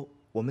秋收，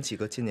我们几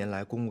个近年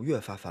来公务越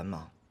发繁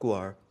忙，故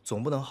而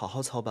总不能好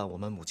好操办我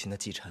们母亲的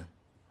继承。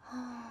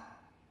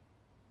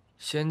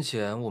先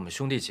前我们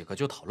兄弟几个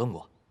就讨论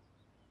过，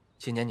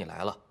今年你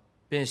来了，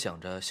便想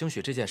着兴许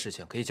这件事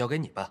情可以交给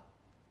你办。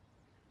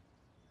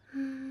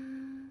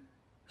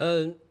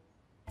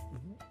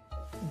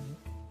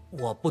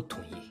我不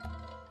同意。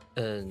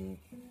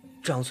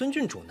长孙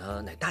郡主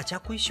呢，乃大家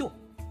闺秀，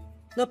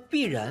那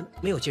必然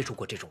没有接触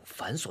过这种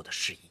繁琐的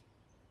事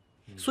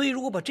宜，所以如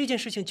果把这件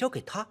事情交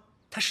给她，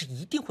她是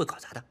一定会搞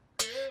砸的。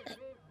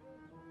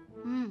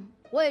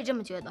我也这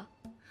么觉得。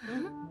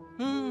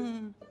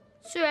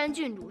虽然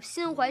郡主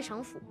心怀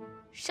城府，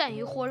善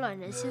于祸乱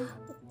人心，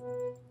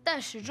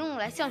但始终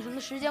来象神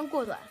的时间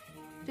过短，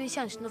对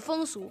象神的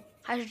风俗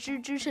还是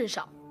知甚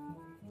少。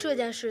这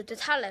件事对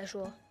她来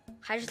说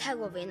还是太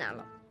过为难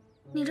了。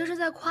你这是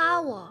在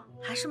夸我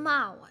还是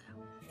骂我呀？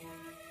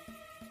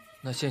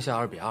那线下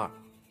2比2，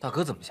大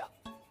哥怎么想？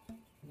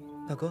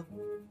大哥，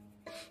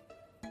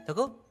大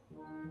哥，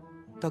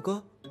大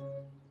哥，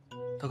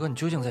大哥，你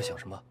究竟在想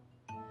什么？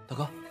大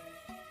哥，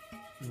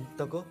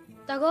大哥，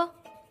大哥，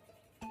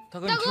大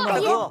哥，你听到大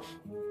哥。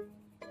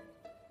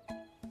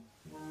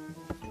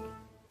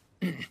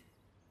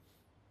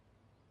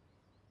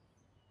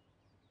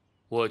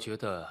我觉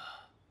得，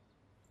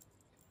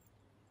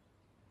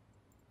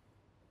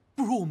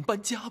不如我们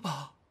搬家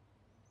吧。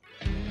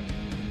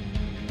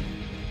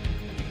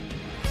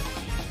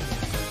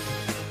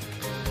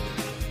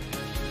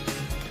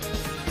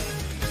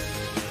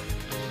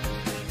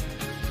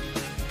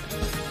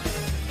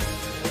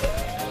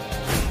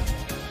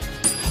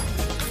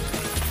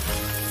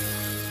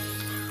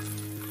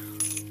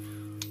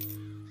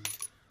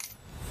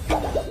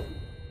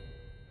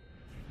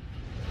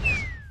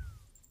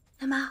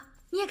奶妈，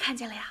你也看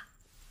见了呀？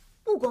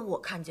不光我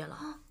看见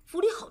了，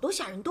府里好多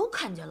下人都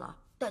看见了，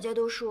大家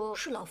都说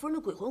是老夫人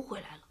的鬼魂回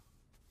来了。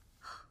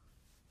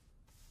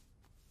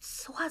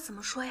此话怎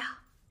么说呀？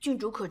郡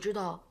主可知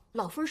道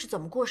老夫人是怎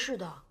么过世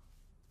的？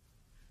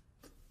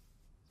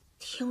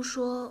听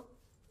说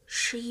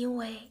是因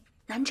为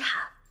难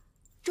产。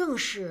正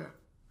是。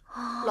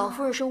老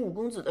夫人生五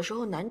公子的时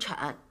候难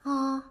产，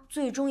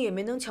最终也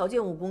没能瞧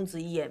见五公子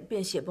一眼，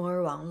便血崩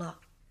而亡了。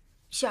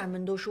下人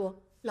们都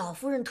说老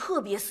夫人特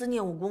别思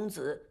念五公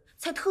子，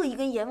才特意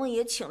跟阎王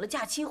爷请了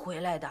假期回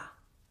来的。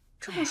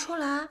这么说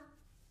来，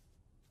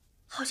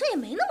好像也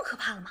没那么可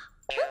怕了嘛。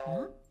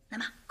奶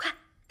妈，快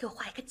给我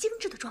画一个精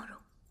致的妆容。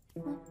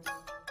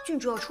郡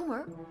主要出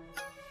门？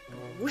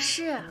不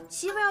是，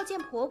媳妇要见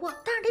婆婆，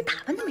当然得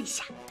打扮那么一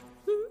下。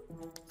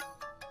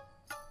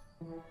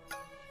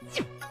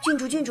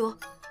郡主，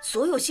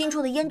所有新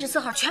出的胭脂色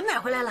号全买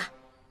回来了。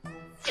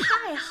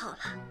太好了，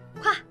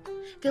快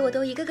给我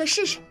都一个个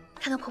试试，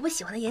看看婆婆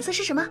喜欢的颜色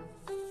是什么。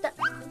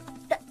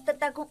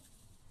大公，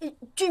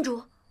郡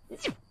主，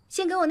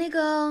先给我那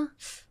个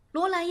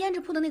罗兰胭脂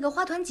铺的那个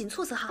花团锦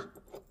簇色号。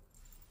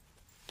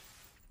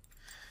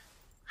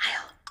哎呦，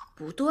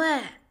不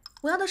对，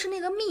我要的是那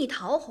个蜜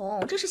桃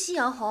红，这是夕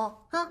阳红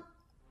啊。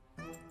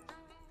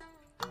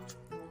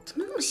怎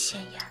么那么鲜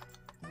艳？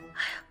哎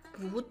呀，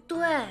不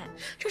对，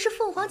这是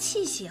凤凰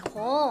泣血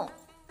红。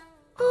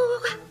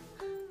快！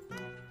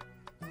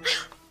哎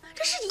呀，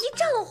这是仪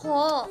仗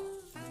红。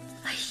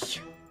哎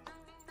呀，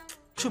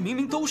这明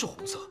明都是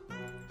红色，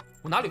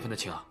我哪里分得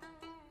清啊？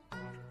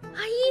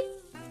阿姨，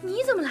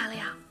你怎么来了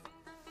呀？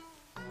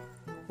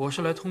我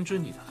是来通知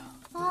你的。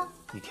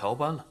你调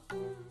班了。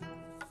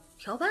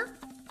调班？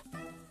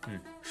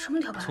什么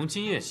调班？从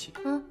今夜起，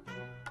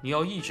你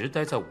要一直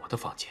待在我的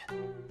房间，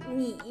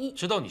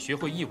直到你学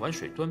会一碗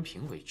水端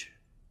平为止。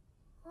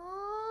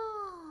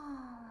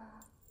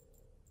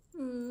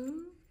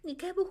你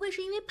该不会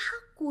是因为怕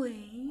鬼？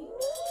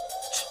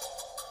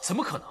怎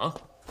么可能？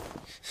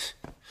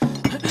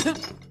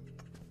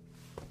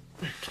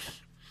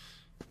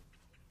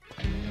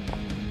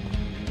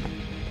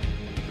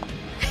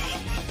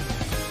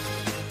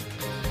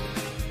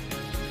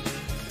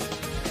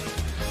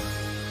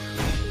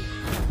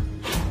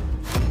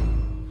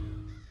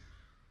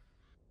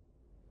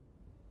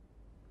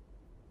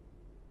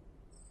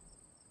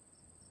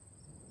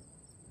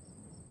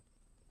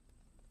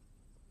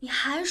你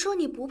还说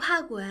你不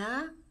怕鬼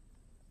啊？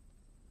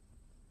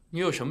你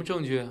有什么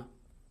证据啊？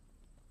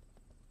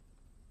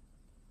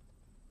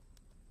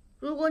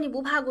如果你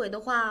不怕鬼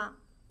的话，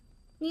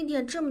你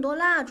点这么多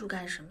蜡烛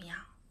干什么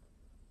呀？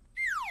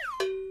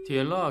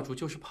点蜡烛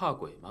就是怕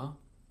鬼吗？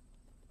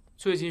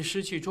最近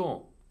湿气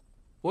重，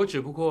我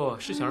只不过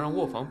是想让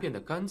卧房变得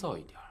干燥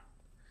一点。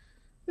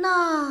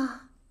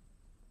那，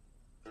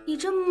你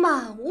这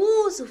满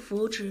屋子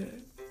符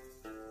纸，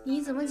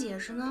你怎么解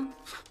释呢？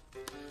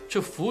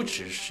这符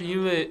纸是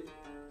因为，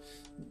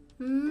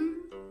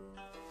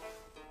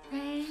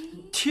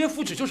贴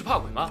符纸就是怕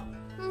鬼吗？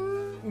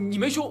你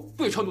没凶，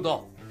不也穿肚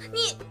兜？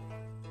你，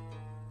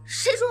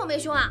谁说我没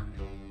凶啊？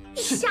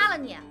你瞎了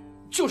你？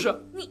就是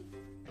你，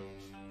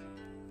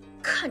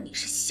看你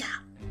是瞎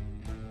了。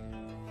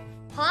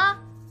好啊，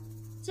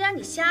既然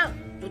你瞎了，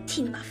我就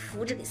替你把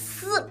符纸给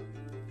撕了，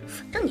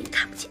反正你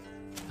看不见。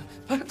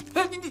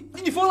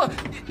你疯了！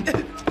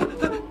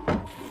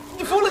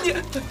你疯了你！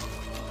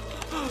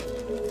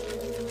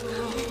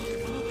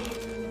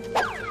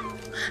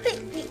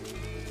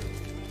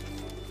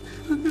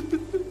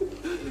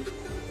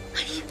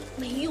哎呀，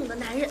没用的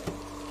男人！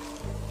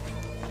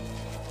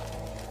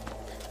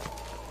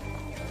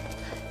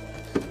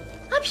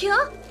阿平，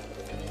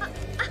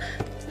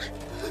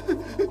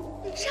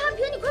是阿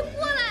平，你快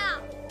过来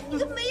啊！你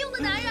个没用的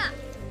男人，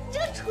你这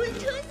个蠢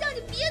丞相，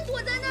你别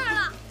躲在那儿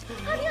了！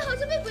阿平好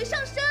像被鬼上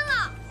身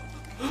了，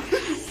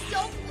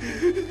小鬼，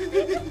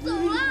哎，他走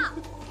了！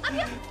阿平，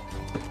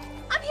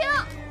阿平，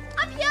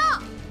阿平！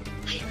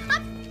哎呀，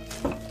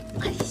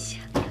哎呀！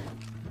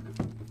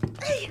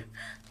哎呀！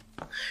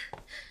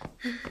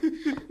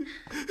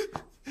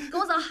跟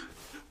我走。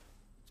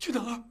去哪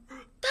儿？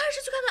当然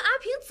是去看看阿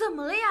平怎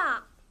么了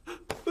呀！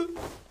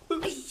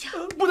哎呀，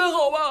不太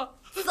好吧？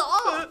走！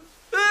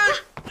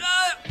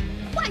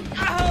快点！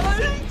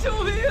救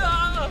命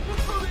啊！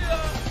救命啊！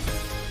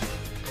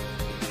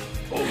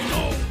 Oh no！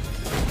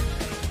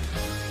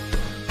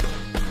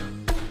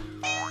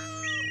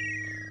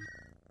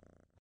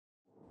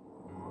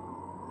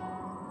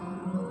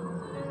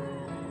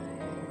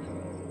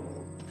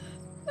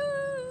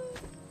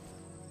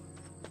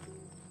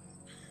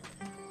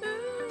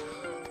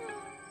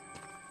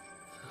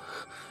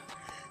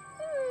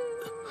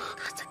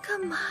干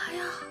嘛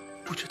呀？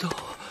不知道。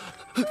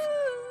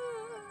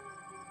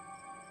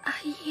阿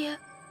姨，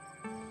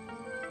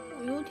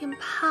我有点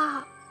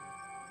怕。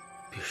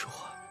别说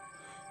话，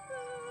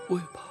我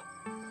也怕。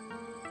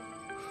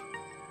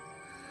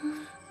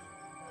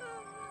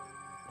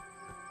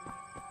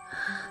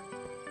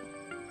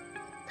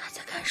他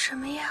在干什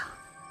么呀？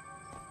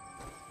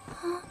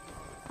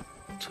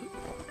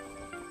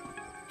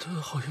他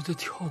好像在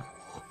跳舞。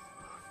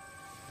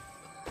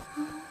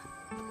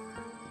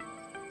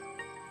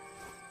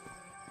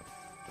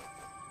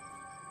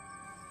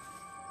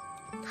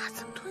他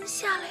怎么蹲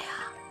下了呀？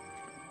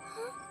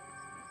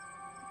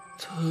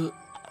他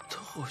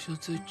好像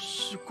在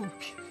吃贡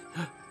品。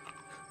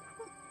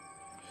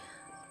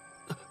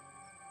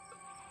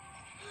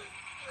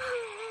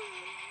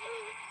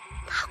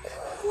他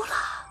哭了。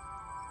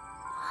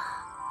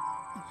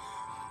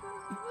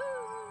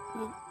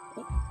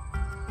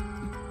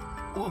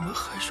我们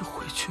还是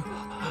回去吧。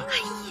哎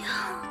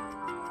呀，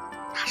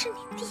他是你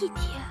弟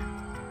弟。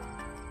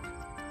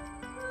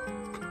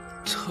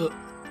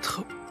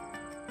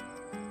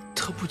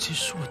他不仅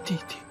是我弟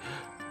弟，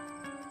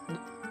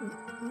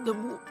那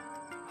墓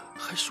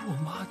还是我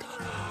妈的。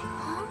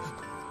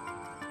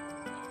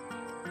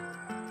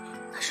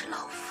那是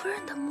老夫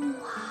人的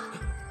墓啊。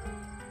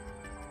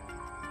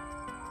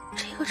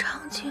这个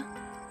场景，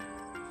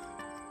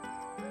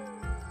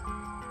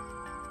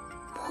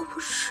莫不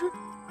是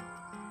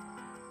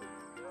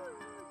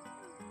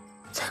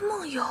在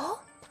梦游？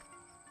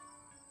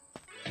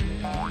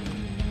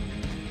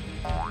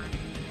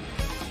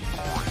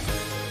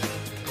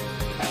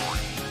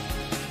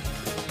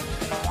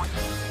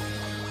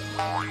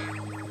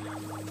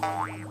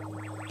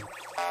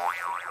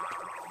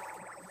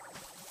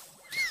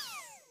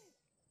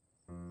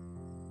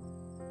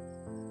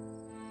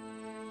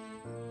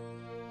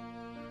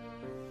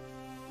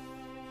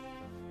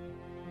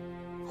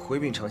回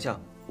禀丞相，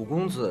五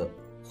公子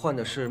患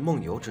的是梦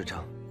游之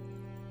症。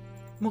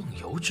梦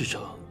游之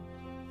症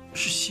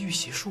是西域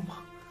邪术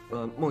吗？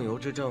梦游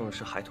之症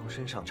是孩童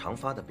身上常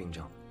发的病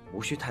症，无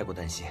需太过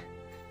担心。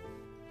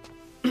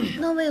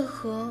那为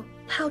何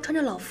他要穿着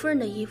老夫人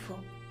的衣服，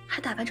还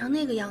打扮成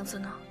那个样子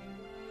呢？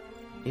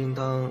应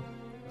当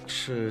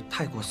是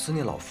太过思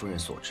念老夫人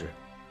所致，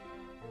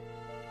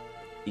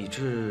以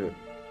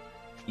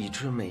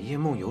致每夜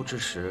梦游之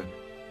时，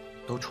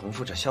都重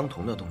复着相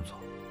同的动作。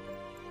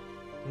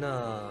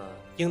那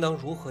应当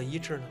如何医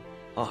治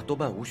呢？多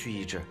半无需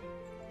医治。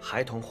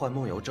孩童患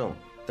梦游症，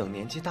等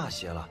年纪大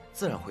些了，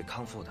自然会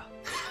康复的。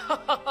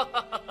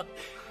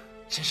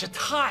真是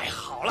太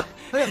好了！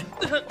哎呀，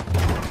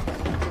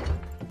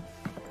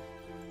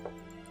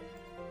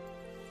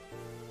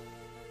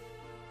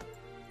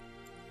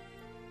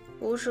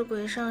不是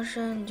鬼上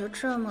身，你就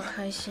这么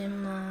开心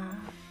吗？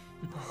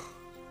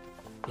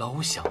老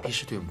五想必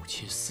是对母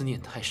亲思念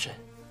太深，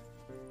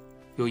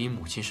又因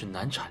母亲是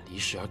难产离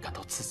世而感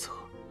到自责。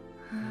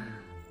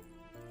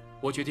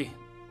我决定，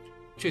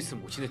这次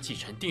母亲的祭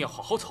辰定要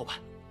好好操办，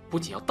不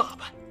仅要大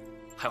办，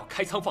还要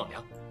开仓放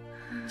粮，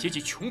接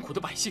济穷苦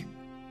的百姓。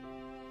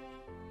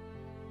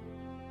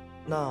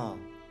那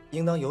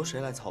应当由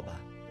谁来操办？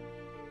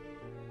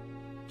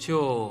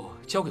就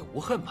交给吴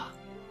恨吧。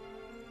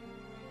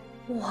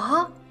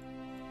我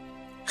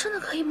真的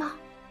可以吗？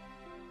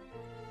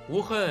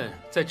吴恨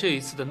在这一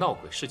次的闹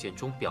鬼事件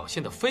中表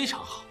现得非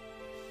常好，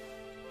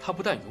他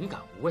不但勇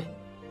敢无畏，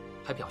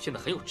还表现得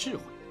很有智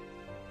慧。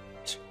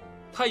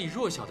他以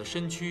弱小的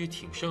身躯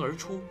挺身而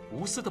出，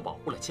无私地保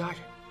护了家人，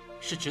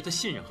是值得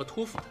信任和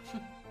托付的。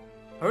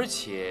而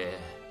且，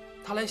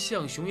他来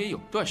象雄也有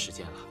段时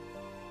间了，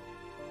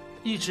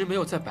一直没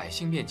有在百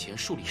姓面前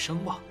树立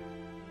声望，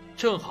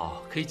正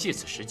好可以借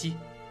此时机，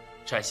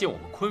展现我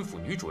们昆府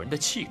女主人的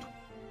气度，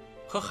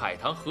和海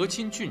棠和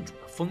亲郡主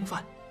的风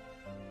范。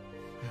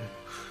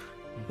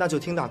那就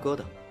听大哥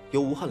的，由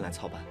吴恨来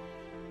操办。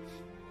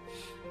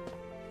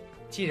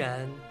既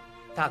然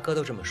大哥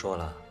都这么说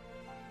了，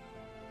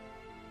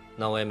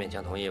那我也勉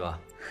强同意吧。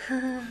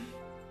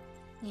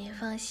你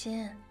放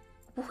心，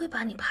我不会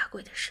把你怕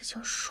鬼的事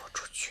情说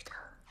出去的。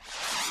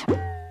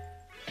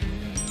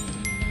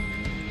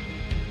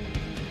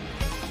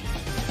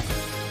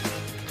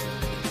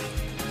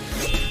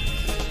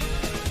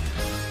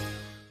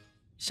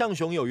象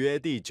雄有约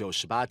第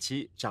98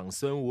期长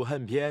孙无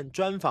恨篇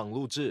专访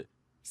录制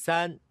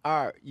，3、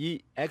2、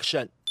1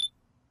 ，Action！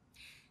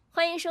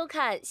 欢迎收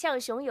看《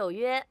象雄有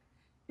约》，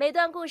每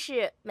段故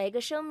事，每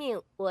个生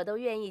命，我都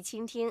愿意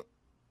倾听。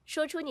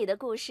说出你的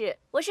故事，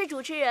我是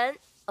主持人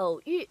偶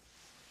遇。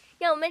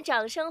让我们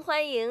掌声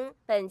欢迎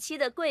本期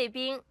的贵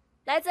宾，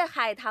来自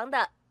海棠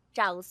的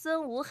长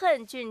孙无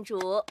恨郡主。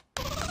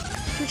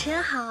主持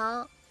人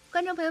好，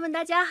观众朋友们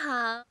大家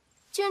好。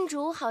郡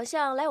主好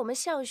像来我们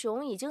象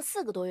雄已经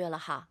4个多月了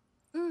哈。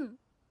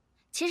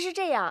其实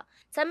这样，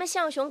咱们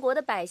象雄国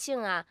的百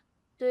姓啊，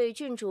对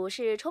郡主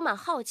是充满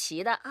好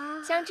奇的，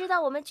想知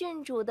道我们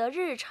郡主的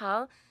日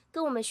常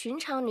跟我们寻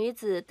常女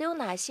子都有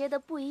哪些的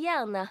不一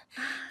样呢？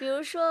比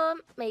如说，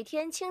每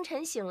天清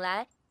晨醒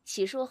来，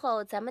洗漱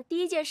后，咱们第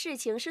一件事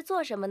情是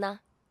做什么呢？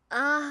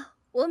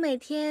我每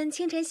天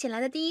清晨醒来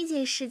的第一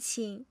件事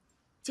情，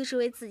就是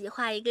为自己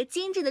画一个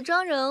精致的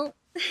妆容。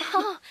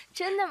哦，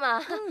真的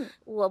吗？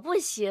我不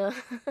行。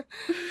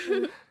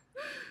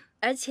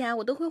而且啊，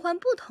我都会换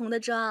不同的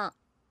妆。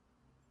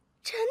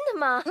真的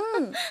吗？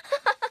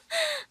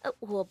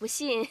我不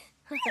信。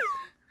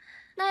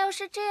那要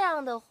是这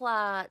样的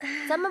话，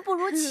咱们不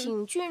如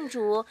请郡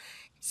主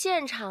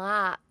现场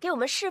啊，给我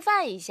们示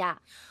范一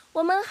下，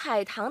我们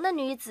海棠的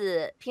女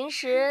子平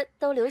时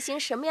都流行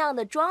什么样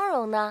的妆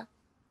容呢？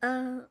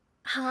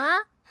好啊，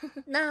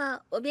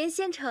那我变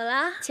献丑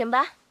了，请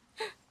吧。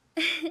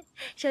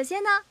首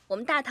先呢，我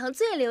们大唐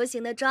最流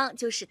行的妆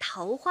就是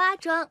桃花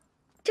妆。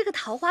这个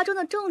桃花妆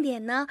的重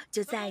点呢，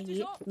就在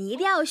于你一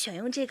定要选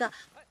用这个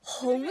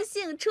红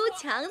杏出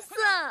墙色。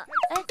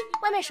哎，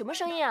外面什么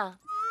声音啊？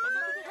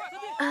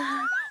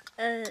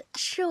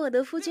是我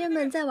的夫君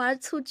们在玩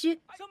蹴鞠，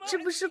这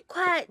不是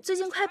最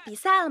近快比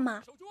赛了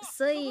吗？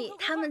所以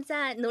他们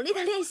在努力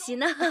的练习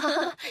呢。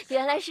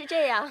原来是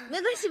这样。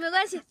没关系，没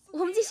关系，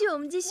我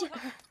们继续。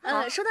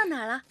说到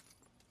哪儿了？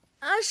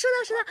说到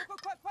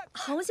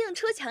红杏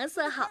出墙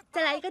色好，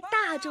再来一个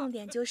大重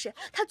点，就是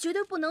它绝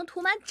对不能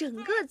涂满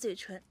整个嘴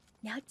唇，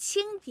你要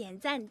轻点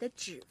在你的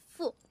指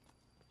腹，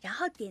然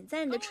后点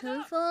在你的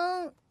唇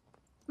峰，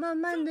慢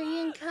慢的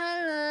晕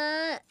开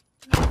来。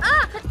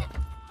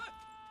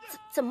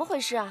怎么回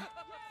事啊？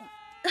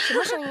什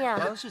么声音啊？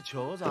好像是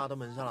球砸到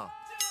门上了。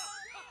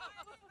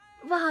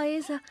不好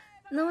意思，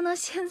能不能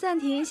先暂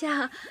停一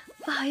下？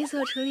不好意思，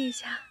我处理一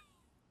下。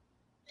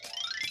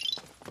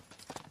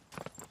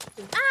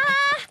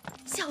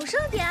小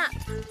声点！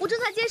我正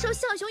在接受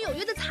向雄有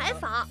约的采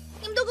访，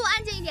你们都给我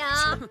安静一点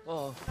啊！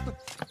哦。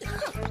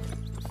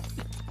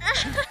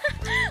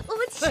我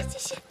们继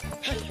续。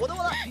我的。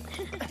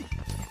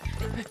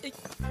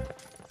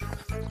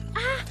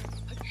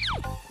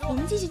我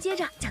们继续接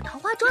着讲桃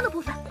花妆的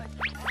部分。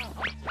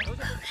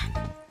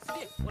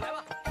我来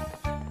吧。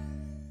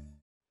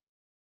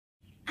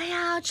哎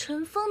呀，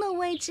唇峰的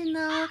位置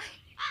呢，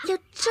要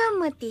这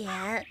么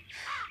点，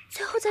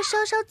最后再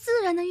稍稍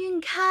自然的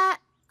晕开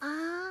啊！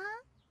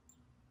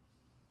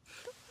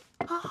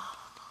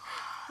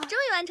终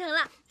于完成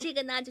了，这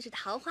个呢就是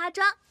桃花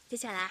妆，接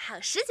下来还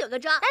有19个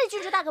妆。哎，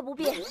郡主大可不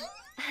必。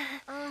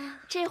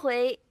这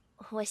回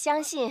我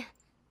相信。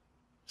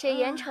这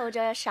眼瞅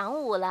着晌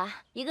午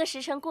了，1个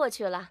时辰过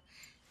去了，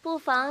不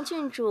妨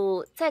郡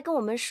主再跟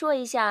我们说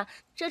一下，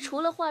这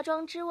除了化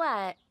妆之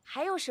外，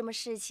还有什么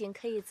事情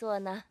可以做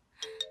呢？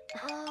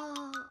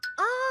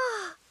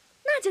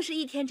那就是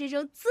一天之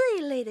中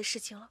最累的事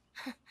情了，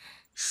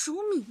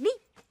数米粒。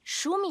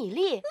数米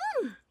粒？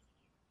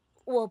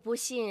我不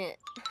信。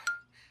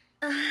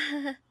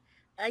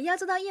要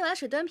做到1碗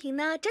水端平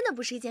呢，真的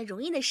不是一件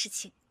容易的事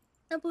情。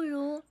那不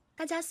如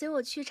大家随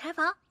我去柴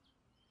房。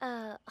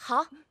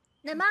好。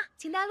奶妈，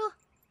请带路。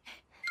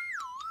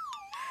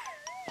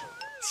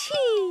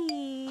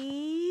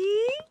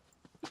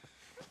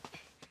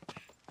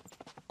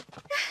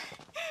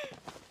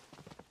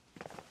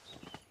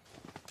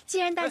既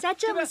然大家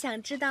这么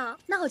想知道，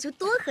那我就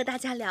多和大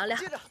家聊聊。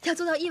要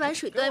做到1碗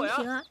水端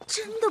平啊，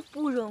真的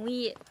不容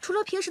易。除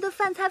了平时的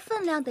饭菜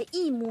分量得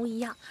一模一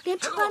样，连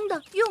穿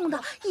的、用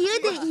的也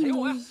得一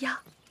模一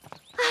样。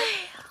哎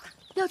呀，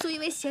要做一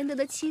位贤德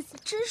的妻子，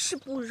真是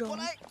不容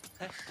易。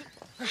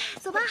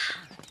走吧。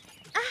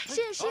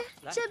摄影师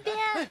这边，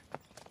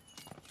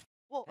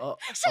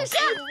摄影师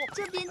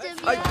这边，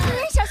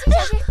小心！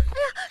哎呀，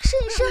摄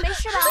影师没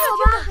事吧？还有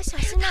吧？小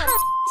心呐！太危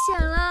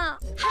险了！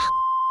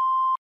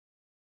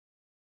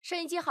摄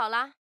影机好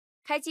了，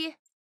开机。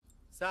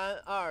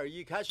3、2、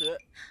1，开始。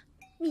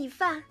米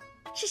饭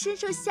是深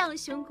受向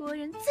雄国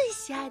人最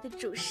喜爱的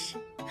主食。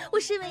我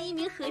身为一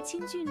名和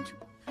亲郡主，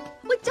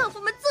为丈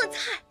夫们做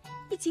菜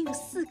已经有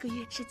4个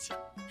月之久，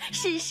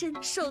深深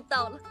受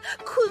到了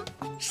昆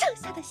上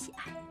下的喜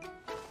爱。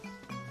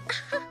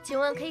请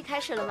问可以开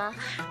始了吗？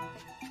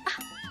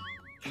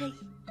可以。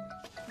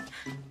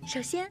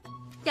首先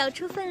舀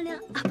出分量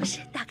不是，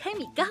打开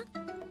米缸，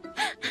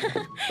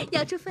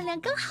舀出分量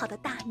刚好的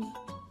大米。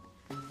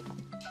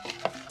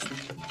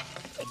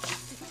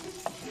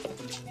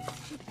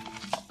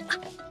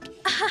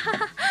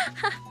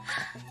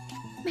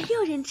没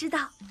有人知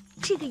道，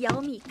这个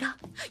舀米缸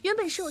原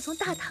本是我从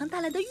大唐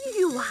带来的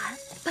玉碗，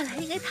本来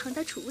应该躺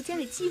在储物间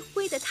里积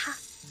灰的它，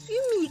与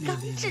米缸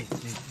质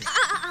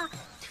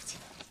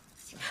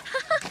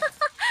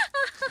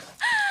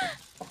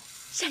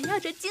闪耀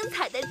着精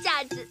彩的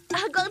价值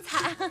光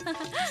彩。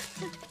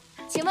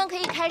请问可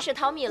以开始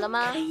淘米了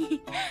吗？可以。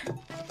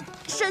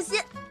首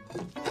先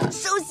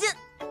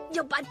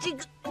要把这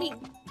个米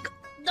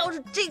倒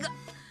入这个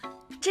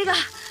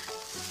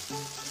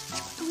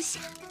东西，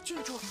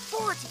郡主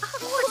簸箕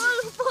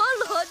菠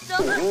萝中，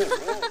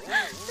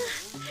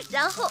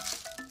然后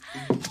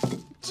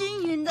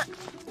均匀的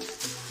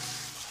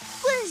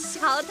混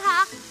淆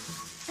它，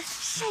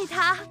晒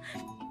它。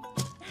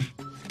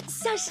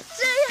像是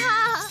这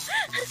样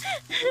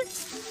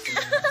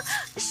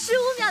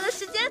，15秒的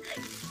时间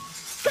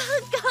刚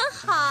刚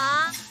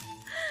好。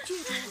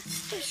郡主，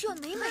这需要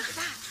美美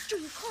的，注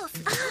意 pose。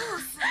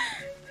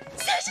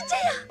像是这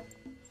样。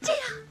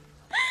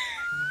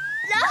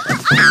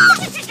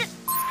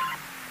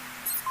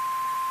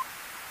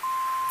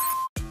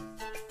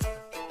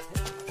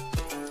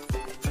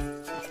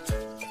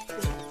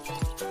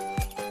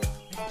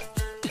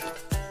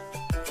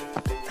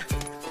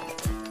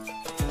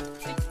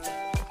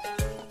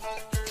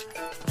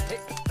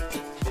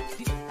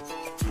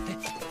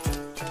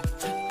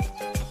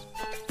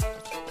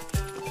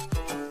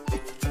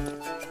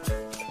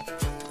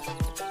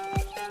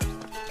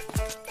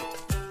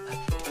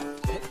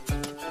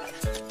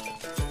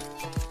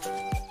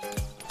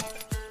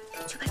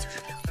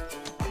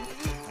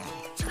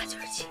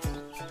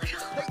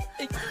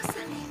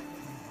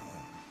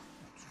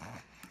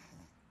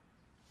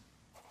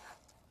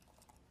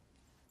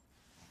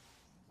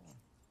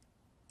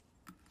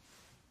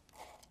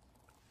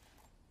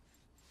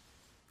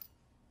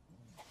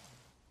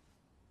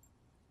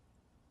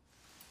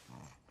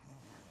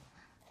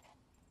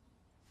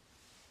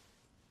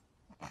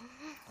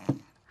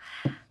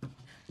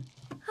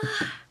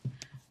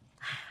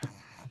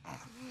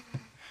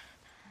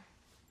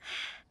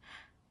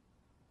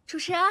主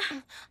持人，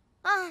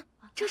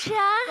主持人，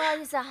不好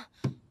意思啊，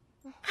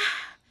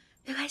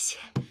没关系，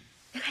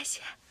没关系。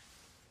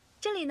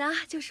这里呢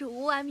就是5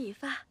碗米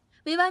饭，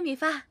每碗米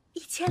饭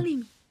1000粒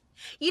米，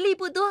一粒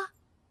不多，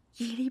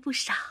一粒不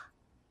少。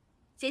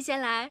接下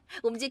来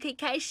我们就可以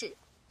开始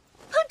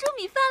烹煮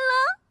米饭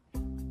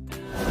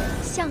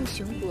了。象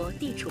雄国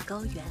地处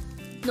高原，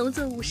农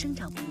作物生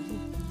长不易，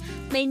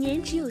每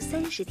年只有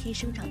30天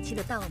生长期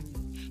的稻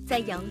米，在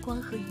阳光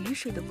和雨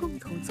水的共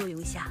同作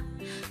用下，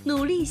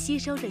努力吸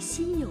收着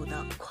稀有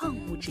的矿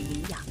物质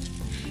营养。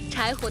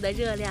柴火的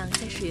热量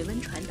在水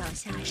温传导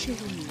下渗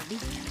入米粒，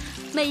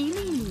每一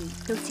粒米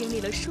都经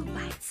历了数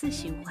百次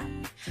循环。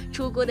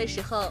出锅的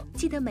时候，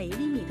记得每一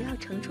粒米都要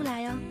盛出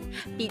来哦，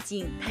毕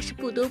竟它是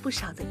不多不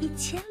少的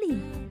1000粒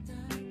米。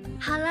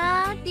好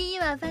啦，第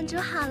1碗饭煮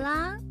好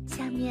了，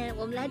下面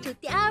我们来煮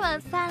第2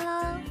碗饭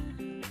喽。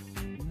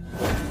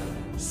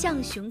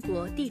象雄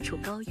国地处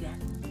高原，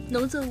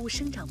农作物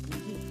生长不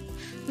易，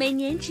每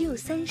年只有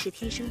30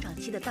天生长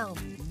期的稻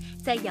米，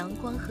在阳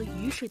光和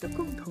雨水的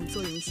共同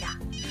作用下，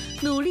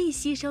努力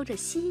吸收着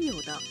稀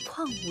有的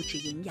矿物质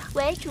营养。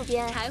喂，主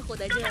编，柴火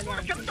的热量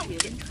在水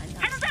温传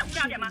导下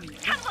渗入米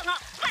粒，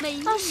每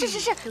一粒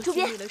是，主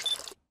编。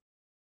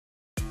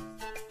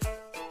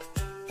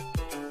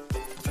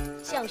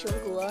象雄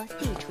国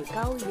地处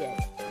高原，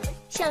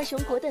象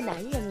雄国的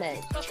男人们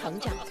成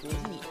长不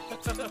易，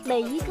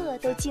每一个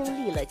都经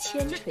历了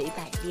千锤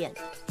百炼，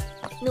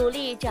努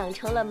力长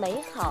成了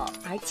美好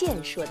而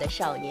健硕的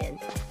少年。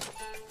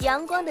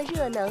阳光的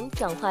热能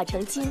转化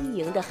成晶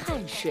莹的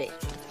汗水，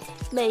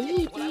每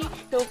一滴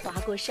都划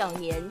过少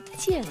年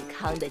健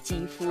康的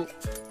肌肤，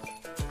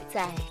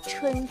在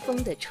春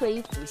风的吹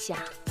拂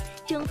下，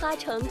蒸发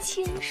成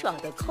清爽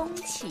的空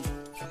气。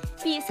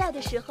比赛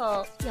的时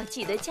候要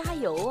记得加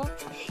油哦，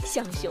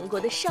象雄国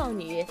的少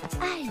女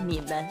爱你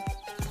们。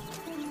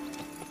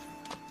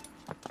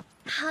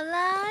好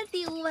啦，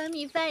第5碗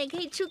米饭也可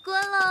以出锅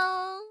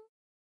喽。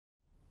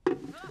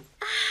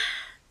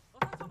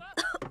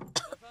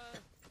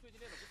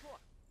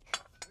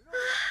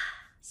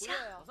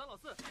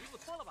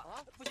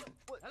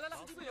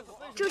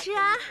主持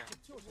人，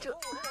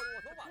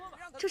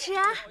主持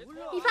人，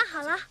米饭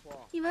好了，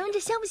你闻闻这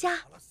香不香？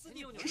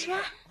主持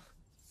人，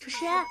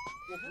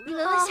你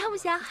闻闻香不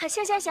香？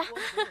香。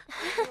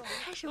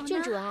开什么呢？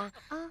郡主啊，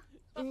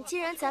既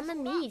然咱们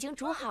米已经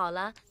煮好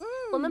了，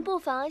我们不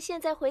妨现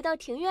在回到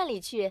庭院里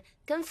去，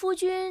跟夫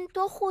君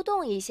多互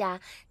动一下，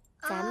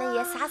咱们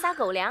也撒撒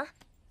狗粮，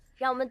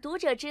让我们读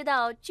者知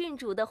道郡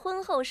主的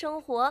婚后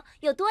生活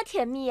有多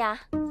甜蜜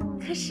啊！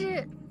可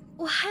是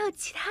我还有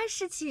其他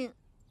事情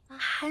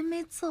还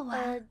没做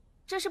完，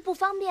这是不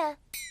方便？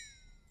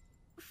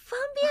方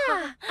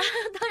便，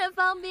当然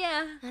方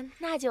便。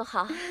那就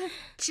好。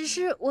只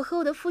是我和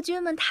我的夫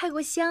君们太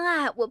过相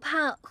爱，我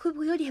怕会不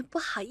会有点不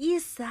好意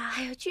思啊？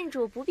哎呦，郡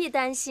主不必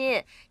担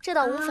心，这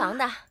倒无妨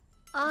的。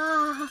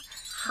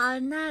好，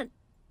那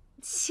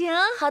请。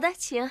好的，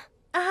请。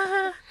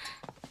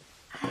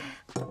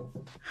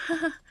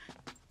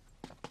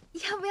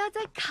要不要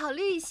再考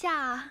虑一下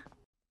啊？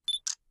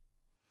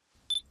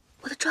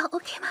我的妆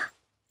OK 吗？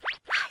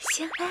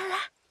行，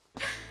来。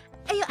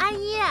哎呦，阿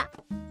姨，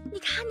你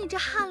看你这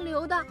汗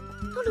流的，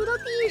都流到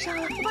地上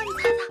了，我帮你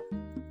擦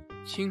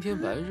擦。青天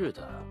白日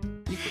的，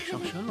你鬼上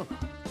身了吧？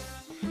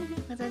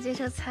我在接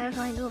受采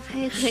访，你给我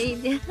配合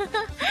一点。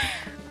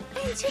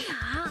哎，你去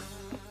哪儿？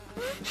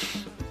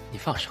你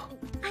放手。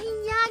哎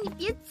呀，你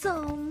别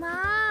走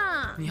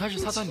嘛！你还是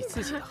擦擦你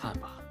自己的汗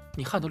吧，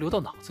你汗都流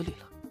到脑子里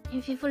了。你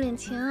皮肤脸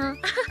晴啊，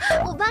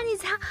我帮你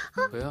擦。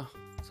不要，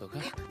走开。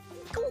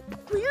给我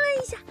回来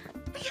一下。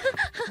哎呀，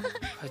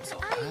快走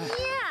开！阿姨，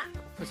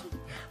快走！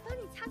帮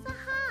你擦擦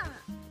汗。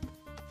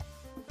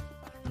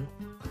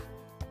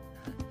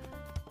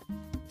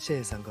谢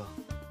谢三哥。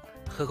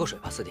喝口水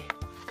吧，四弟。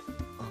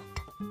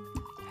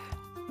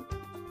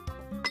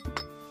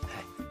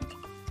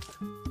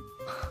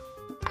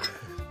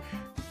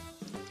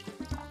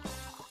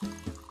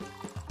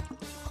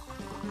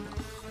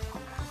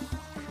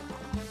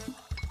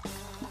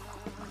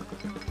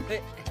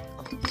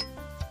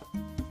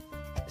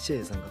谢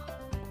谢三哥，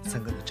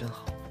三哥你真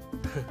好。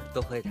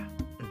多喝一点。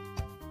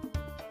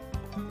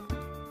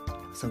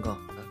三哥，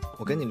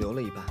我给你留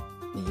了一半，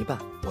你一半，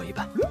我一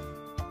半。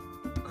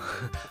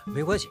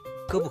没关系，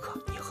哥不渴，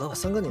你喝吧。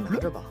三哥你拿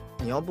着吧，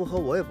你要不喝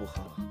我也不喝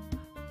了。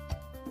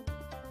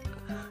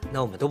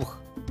那我们都不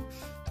喝。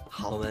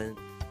好，我们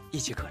一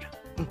起喝着。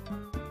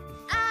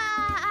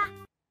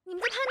你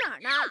们在拍哪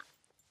儿呢？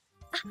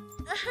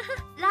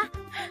来，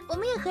我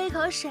们也喝一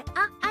口水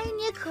啊！阿姨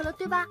你也渴了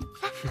对吧？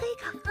来喝一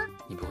口啊！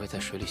你不会在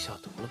水里下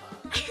毒了吧？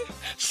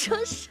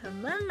说什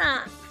么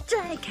呢？真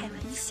爱开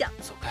玩笑。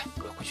走开，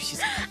我要回去洗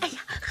澡。哎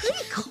呀，喝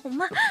一口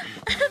嘛！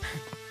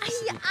哎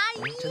呀，阿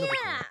姨，真的不渴。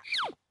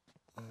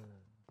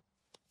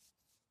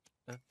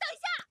等一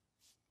下，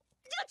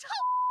你这个臭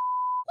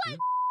坏，你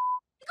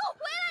给我回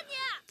来你！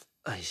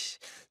哎呀，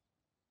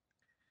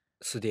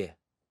四弟，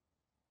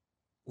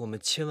我们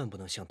千万不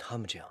能像他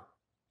们这样。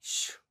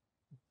嘘。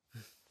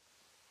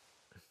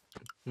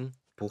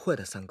不会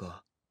的，三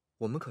哥，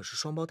我们可是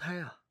双胞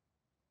胎啊。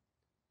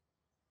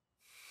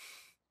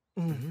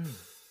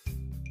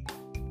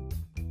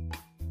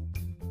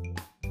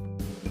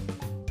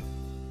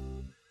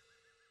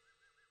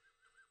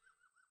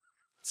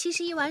其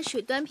实一碗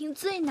水端平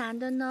最难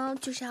的呢，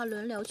就是要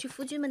轮流去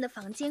夫君们的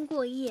房间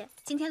过夜。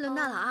今天轮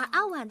到老二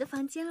阿婉的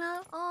房间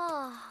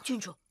了。郡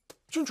主，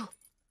郡主，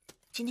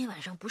今天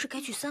晚上不是该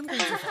去三公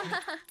子房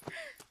吗？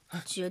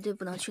绝对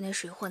不能去那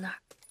水货那儿。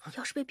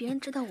要是被别人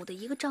知道我的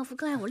一个丈夫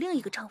更爱我另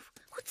一个丈夫，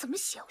我怎么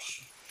想？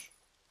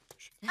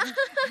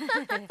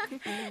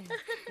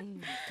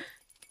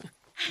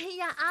哎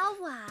呀，阿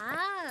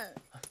婉，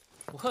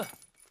武恨，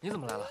你怎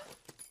么来了？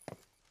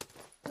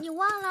你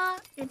忘了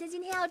人家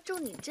今天要住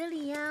你这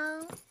里呀？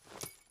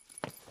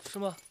是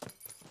吗？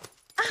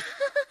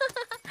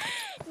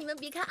你们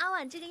别看阿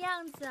婉这个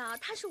样子啊，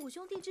她是5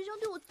兄弟之中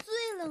对我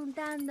最冷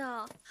淡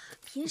的。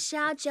平时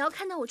啊，只要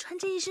看到我穿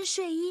这一身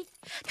睡衣，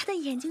她的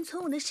眼睛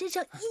从我的身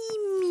上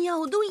1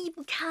秒都移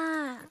不开。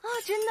啊，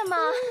真的吗？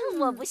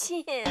我不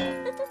信。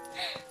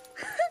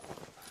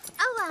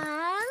阿婉，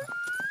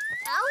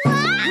阿婉，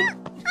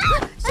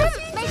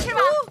没事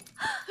吧？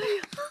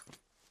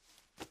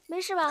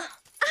没事吧？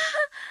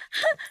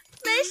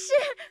没事，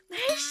没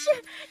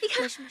事。你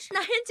看，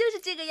男人就是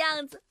这个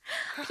样子。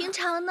平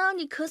常呢，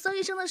你咳嗽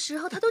一声的时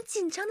候，他都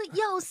紧张的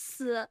要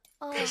死。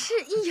但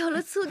是，一有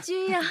了醋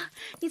君呀，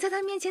你在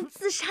他面前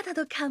自杀他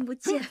都看不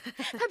见。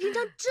他平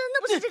常真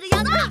的不是这个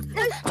样子。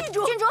郡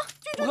主，郡主，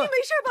你没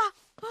事吧？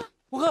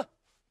武恨，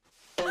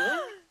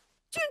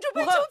郡主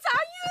被酒砸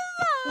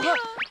晕了。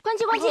关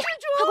机，关机，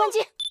快关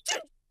机！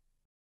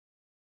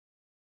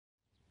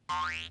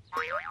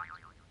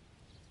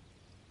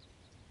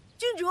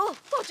郡主，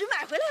报纸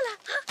买回来了，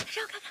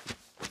让我看看。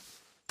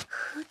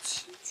和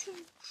亲郡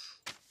主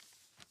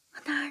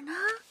哪儿呢？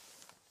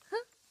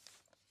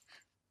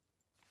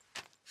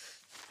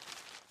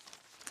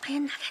哎呀，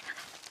拿开，拿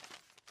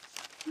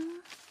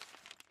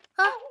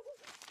开。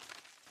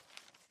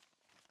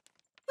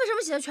为什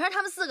么写的全是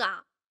他们4个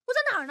啊？我在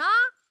哪儿呢？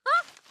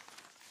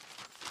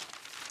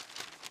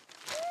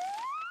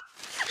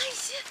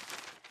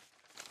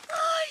哎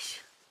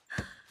呀，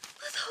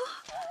我的头！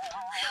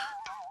哎呀！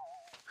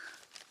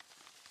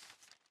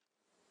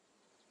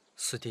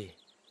四弟，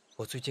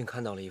我最近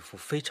看到了一幅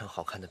非常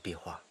好看的壁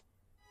画，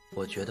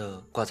我觉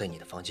得挂在你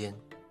的房间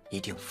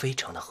一定非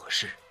常的合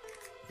适。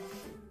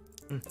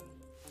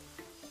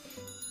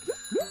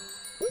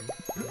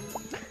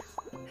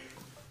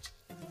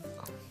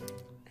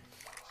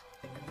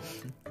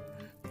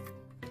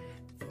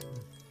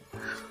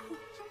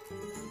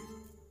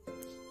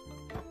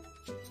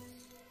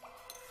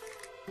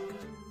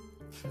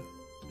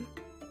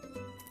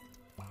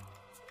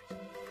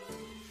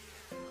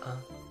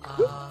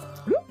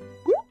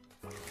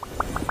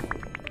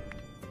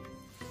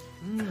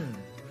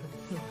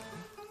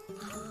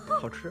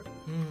好吃。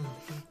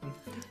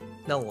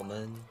那我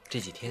们这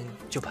几天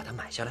就把它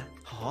买下来。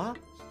好啊。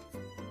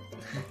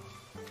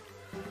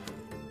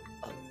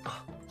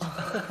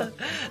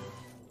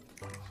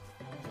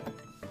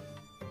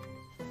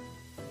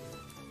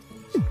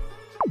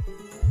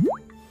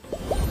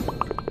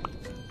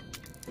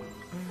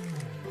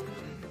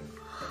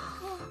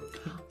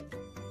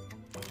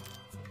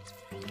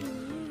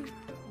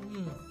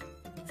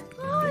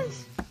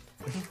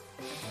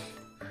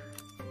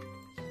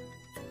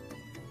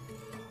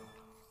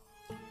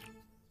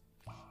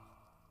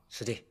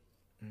师弟，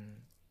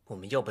我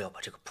们要不要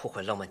把这个破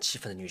坏浪漫气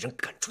氛的女人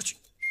赶出去？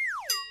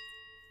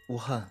武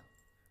汉，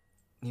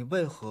你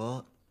为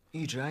何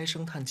一直唉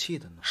声叹气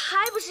的呢？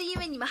还不是因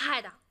为你们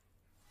害的。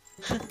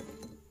哼，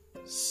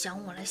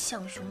想我来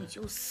象雄已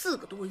经有4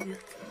个多月，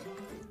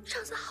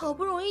上次好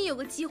不容易有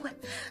个机会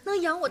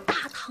能扬我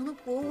大唐的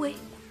国威，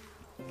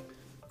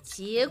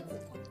结果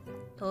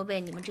都被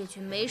你们这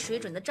群没水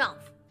准的丈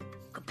夫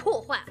给破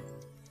坏了。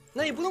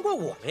那也不能怪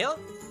我们呀。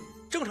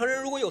正常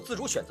人如果有自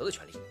主选择的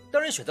权利，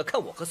当然选择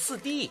看我和四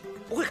弟，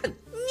不会看你。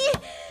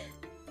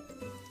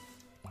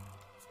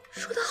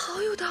说的好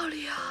有道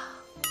理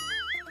啊！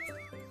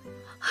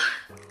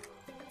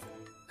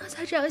那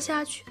再这样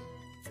下去，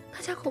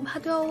大家恐怕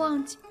都要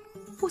忘记，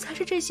我才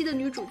是这戏的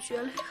女主角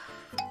了呀。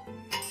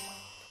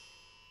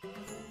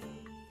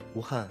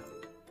吴汉，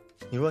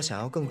你若想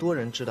要更多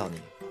人知道你，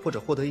或者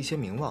获得一些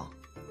名望，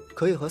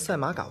可以和赛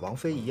马嘎王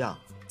妃一样，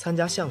参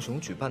加象雄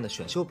举办的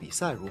选秀比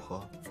赛，如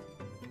何？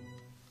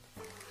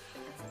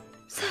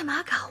赛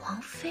马嘎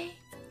王妃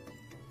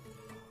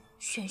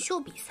选秀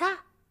比赛？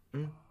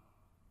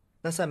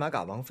那赛马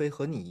嘎王妃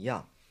和你一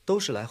样，都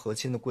是来和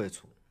亲的贵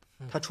族。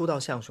她出道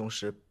象雄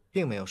时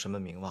并没有什么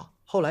名望，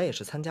后来也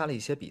是参加了一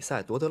些比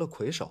赛，夺得了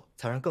魁首，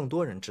才让更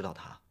多人知道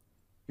她。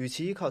与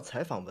其依靠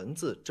采访文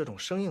字这种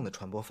生硬的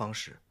传播方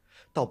式，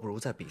倒不如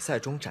在比赛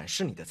中展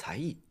示你的才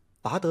艺，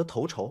拔得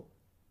头筹，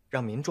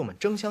让民众们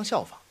争相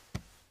效仿。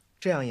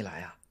这样一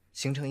来啊，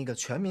形成一个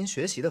全民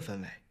学习的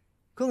氛围，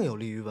更有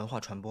利于文化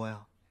传播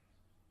呀。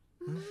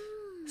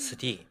四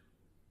弟，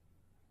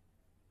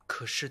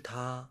可是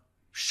他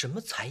什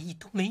么才艺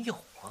都没有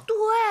啊。对，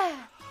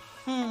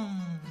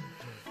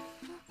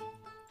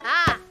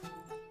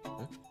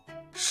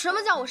什么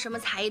叫我什么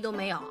才艺都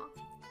没有？我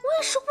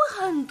也是会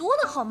很多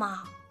的，好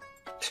吗？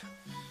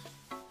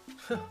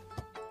哼，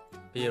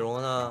比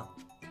如呢？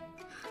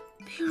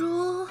比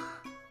如，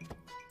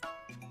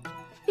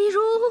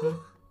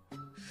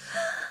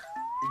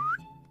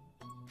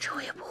这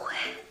我也不会。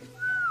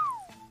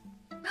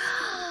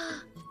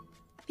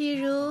比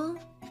如，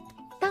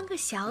当个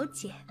小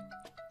姐。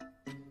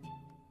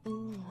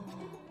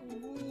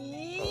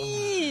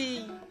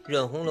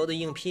润红楼的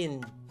应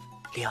聘，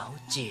了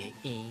解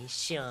一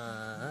下。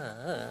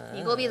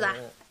你给我闭嘴！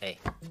哎，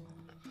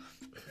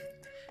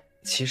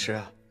其实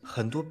啊，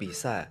很多比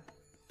赛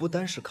不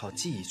单是靠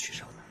记忆取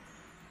胜的，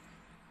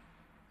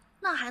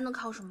那还能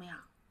靠什么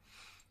呀？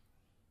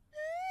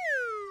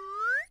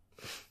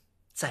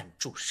赞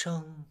助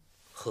商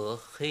和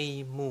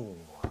黑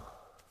幕啊。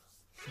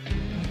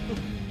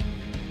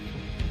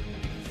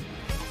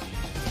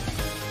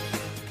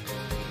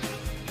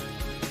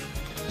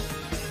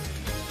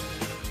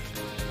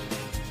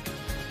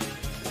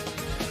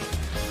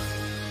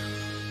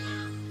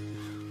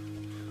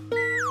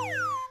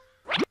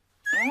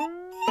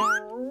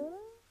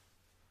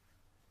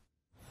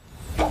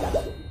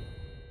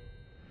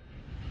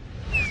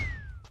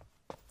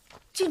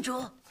郡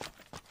主，报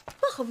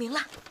好名了。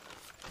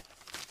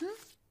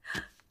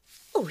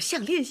偶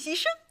像练习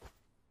生。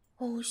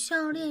偶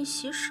像练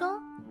习生。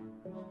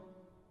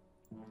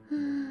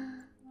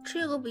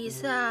这个比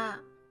赛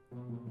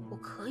我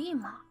可以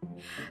吗？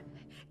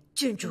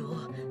郡主，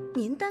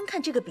您单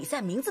看这个比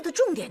赛名字的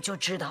重点就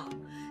知道，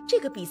这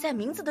个比赛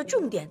名字的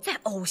重点在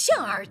“偶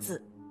像”二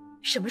字。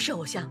什么是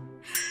偶像？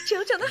只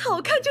要长得好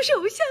看就是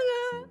偶像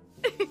啊！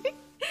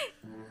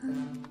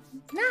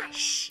那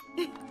是。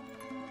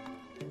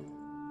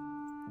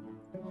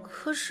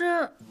可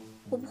是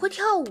我不会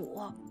跳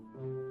舞，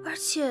而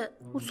且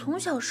我从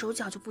小手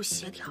脚就不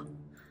协调。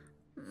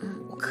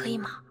我可以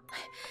吗？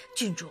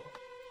郡主，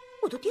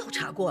我都调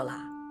查过了，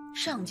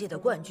上届的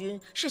冠军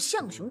是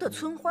象雄的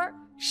村花，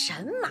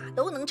神马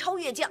都能超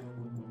越将，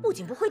不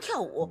仅不会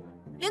跳舞，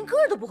连歌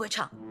都不会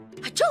唱，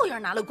还照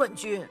样拿了冠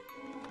军。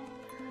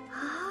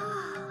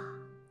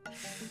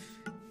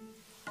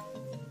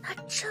那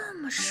这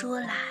么说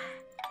来，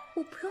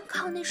我不用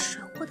靠那水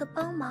货的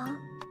帮忙，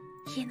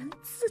也能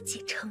自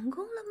己成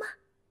功了吗？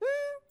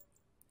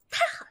太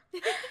好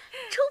了，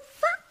出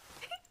发！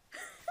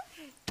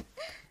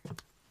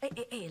来，这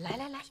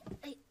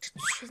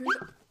裙子，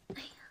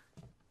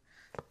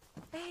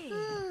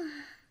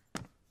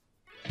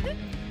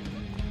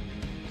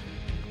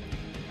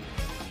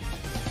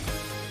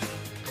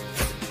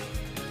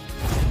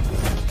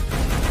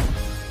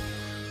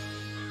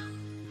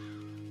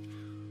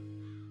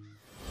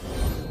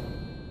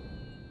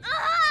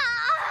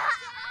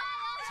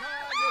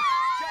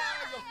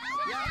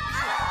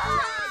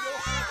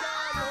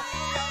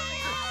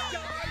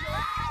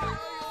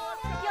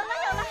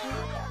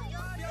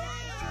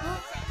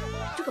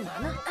这干嘛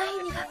呢？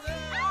你看，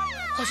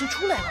好像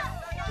出来了。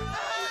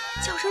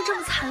叫声这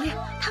么惨烈，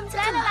他们在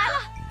干嘛？来了！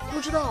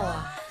不知道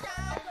啊。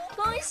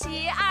恭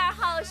喜2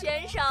号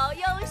选手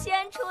优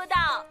先出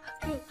道，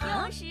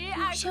用时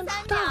23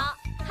秒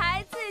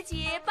还自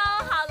己包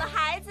好了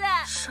孩子，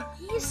什么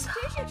意思啊？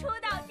真是出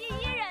道第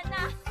1人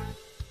呐！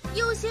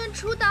优先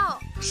出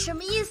道什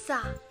么意思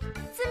啊？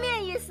字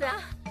面意思，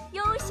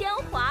优先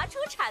滑出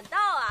产道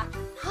啊！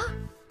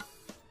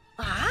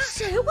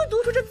谁会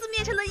读出这字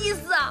面上的意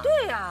思啊？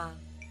对啊，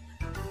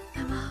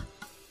奶妈，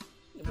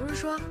你不是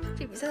说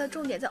这比赛的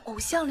重点在“偶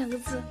像”2个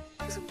字？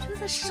我怎么觉得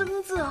在“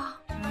生”字啊？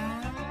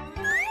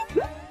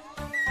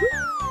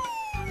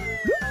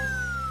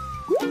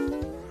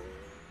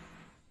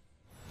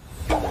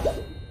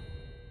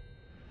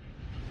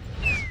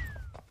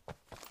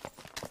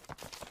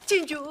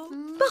郡主，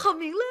报好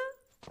名了。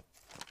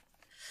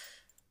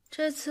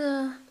这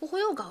次不会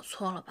又搞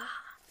错了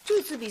吧？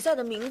这次比赛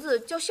的名字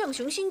叫象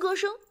雄新歌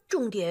声，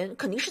重点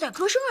肯定是在“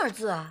歌声”2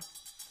字啊。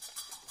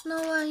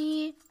那万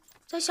一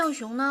在象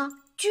雄呢？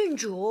郡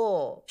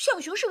主，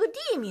象雄是个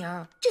地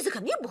名，这次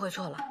肯定不会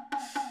错了。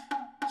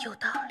有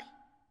道理，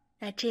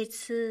那这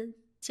次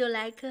就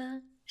来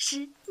个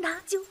是那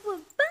就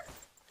稳吧，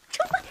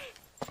冲吧！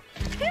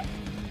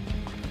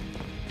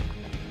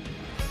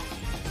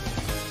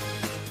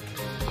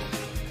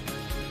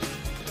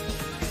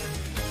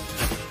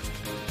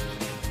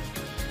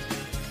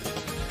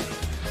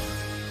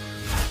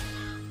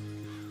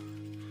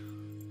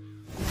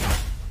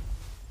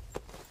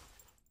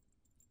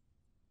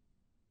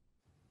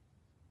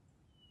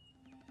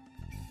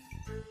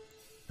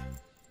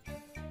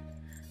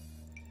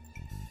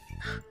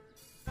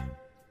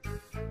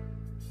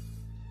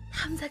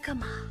他们在干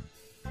嘛？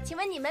请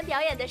问你们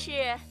表演的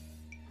是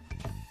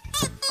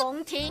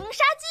宫廷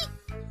杀鸡、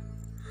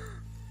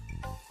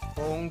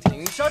宫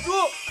廷杀猪、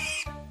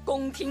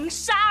宫廷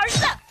杀儿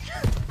子、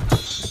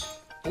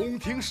宫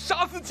廷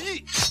杀死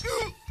鸡。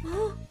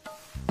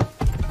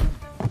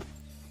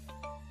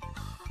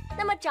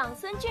那么长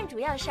孙郡主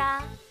要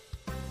杀？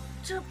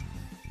这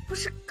不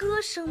是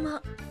歌声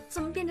吗？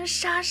怎么变成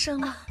杀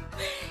声了？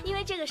因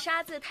为这个“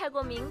杀”字太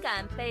过敏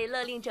感，被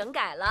勒令整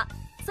改了。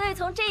所以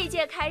从这一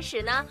届开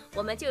始呢，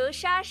我们就由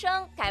杀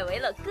声改为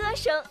了歌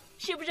声，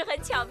是不是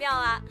很巧妙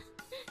啊？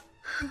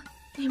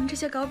你们这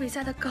些搞比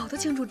赛的搞得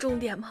清楚重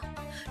点吗？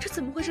这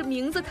怎么会是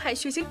名字太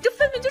血腥？这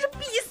分明就是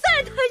比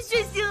赛太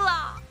血腥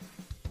了！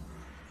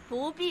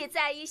不必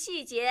在意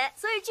细节，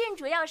所以郡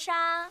主要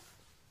杀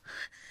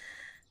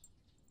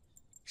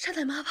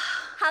奶妈吧。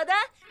好的，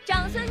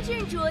长孙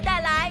郡主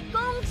带来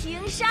宫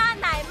廷杀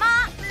奶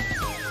妈。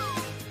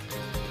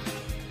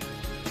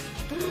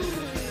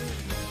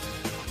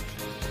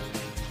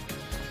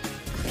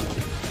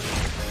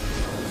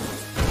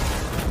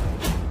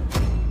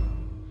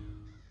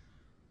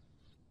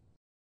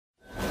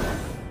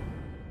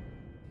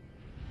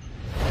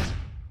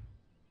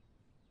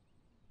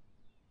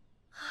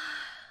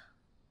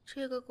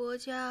这个国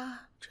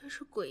家真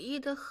是诡异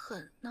的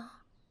很呢。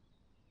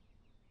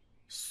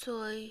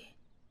所以，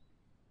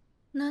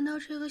难道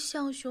这个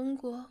象雄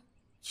国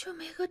就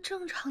没个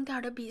正常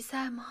点的比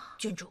赛吗？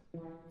郡主，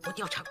我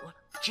调查过了，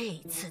这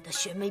一次的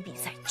选美比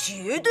赛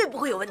绝对不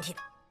会有问题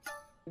的。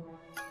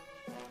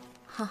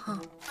哈哈，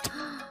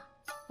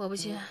我不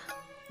信。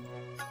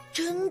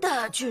真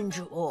的，郡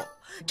主，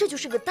这就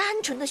是个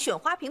单纯的选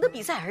花瓶的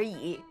比赛而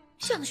已。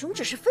象雄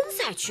只是分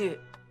赛区。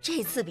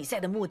这次比赛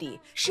的目的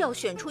是要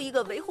选出一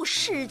个维护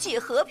世界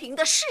和平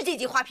的世界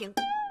级花瓶，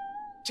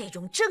这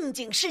种正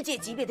经世界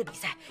级别的比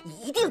赛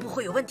一定不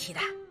会有问题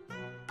的。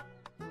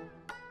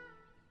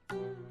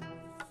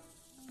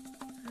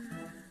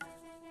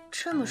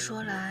这么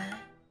说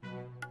来，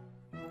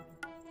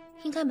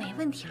应该没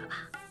问题了吧？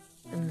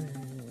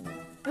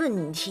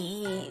问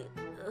题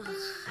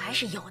还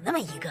是有那么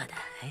一个的。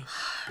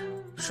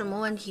什么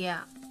问题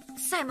啊？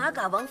赛马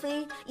嘎王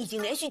妃已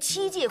经连续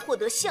7届获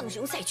得象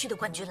雄赛区的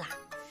冠军了。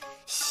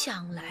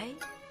想来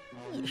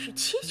也是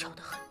蹊跷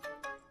的很。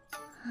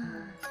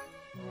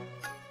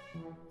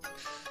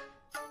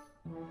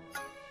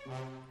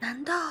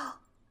难道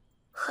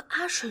和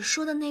阿水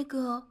说的那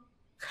个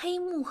黑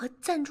幕和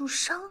赞助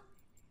商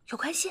有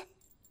关系？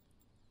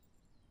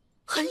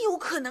很有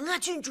可能啊，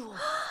郡主。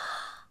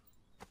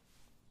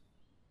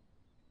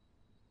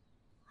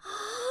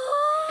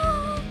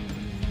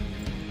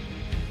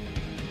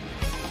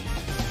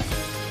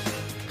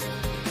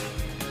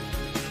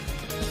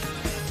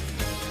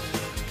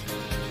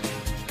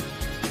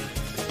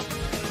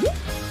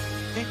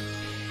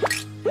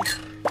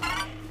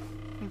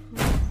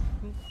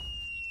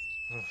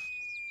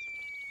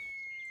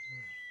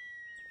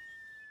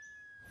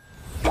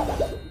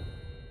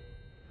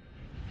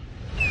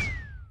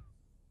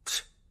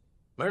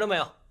门都没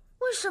有。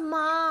为什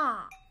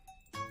么？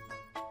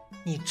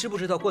你知不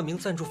知道冠名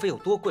赞助费有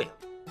多贵啊？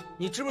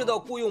你知不知道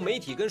雇佣媒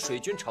体跟水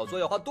军炒作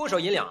要花多少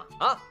银两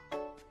啊？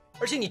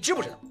而且你知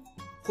不知道，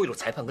贿赂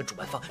裁判跟主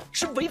办方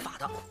是违法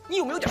的？你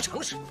有没有点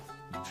常识？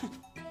哼！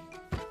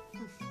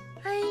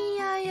哎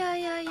呀呀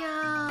呀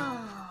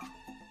呀！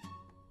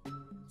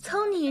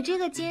从你这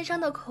个奸商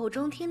的口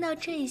中听到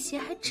这些，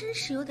还真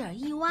是有点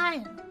意外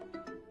呢。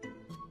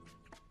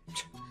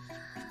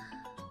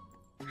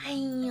哎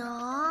呦，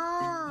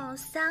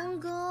三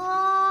哥，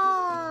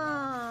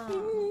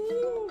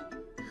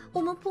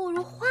我们不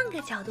如换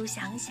个角度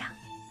想想。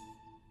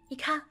你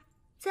看，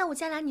在我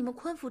家来你们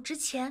昆府之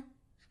前，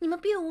你们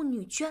并无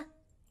女眷，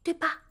对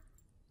吧？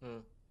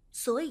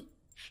所以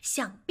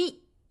想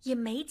必也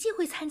没机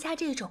会参加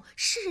这种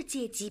世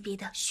界级别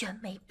的选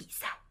美比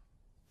赛。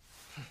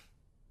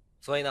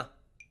所以呢？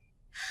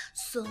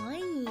所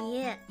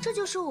以这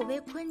就是我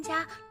为昆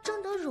家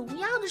争得荣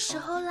耀的时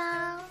候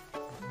啦。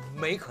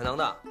没可能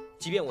的，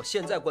即便我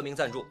现在冠名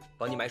赞助，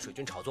帮你买水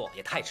军炒作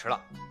也太迟了。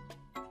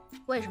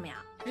为什么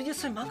呀？人家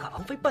赛马卡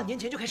王妃半年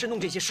前就开始弄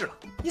这些事了，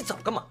你早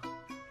干嘛？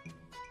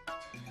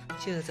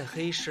现在在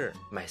黑市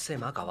买赛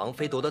马卡王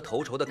妃夺得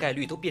头筹的概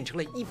率都变成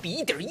了1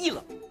比1.1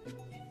了。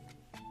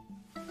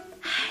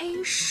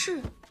黑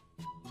市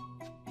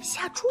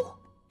下注？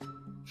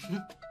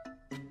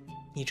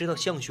你知道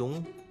象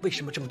雄为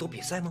什么这么多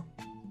比赛吗？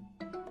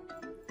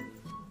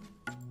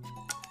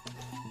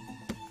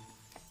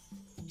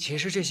其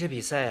实这些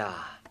比赛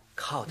啊，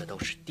靠的都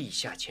是地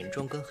下钱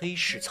庄跟黑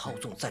市操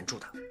纵赞助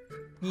的。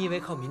你以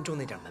为靠民众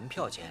那点门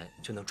票钱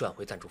就能赚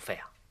回赞助费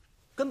啊？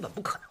根本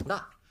不可能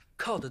的，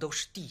靠的都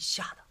是地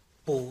下的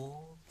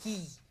博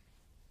弈。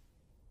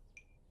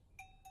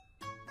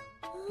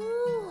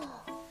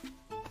哦，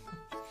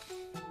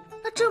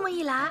那这么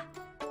一来，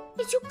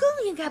你就更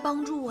应该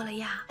帮助我了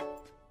呀。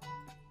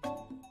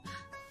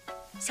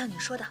像你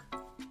说的，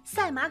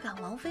赛马杆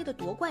王妃的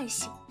夺冠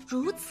性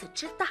如此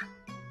之大，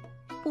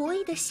博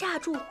弈的下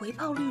注回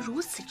报率如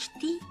此之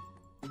低，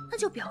那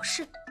就表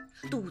示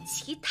赌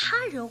其他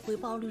人回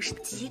报率是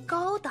极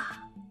高的。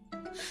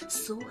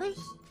所以，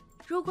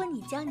如果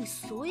你将你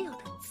所有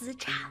的资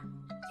产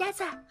压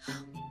在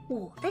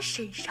我的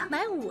身上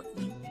买我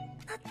赢，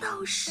那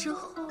到时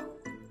候，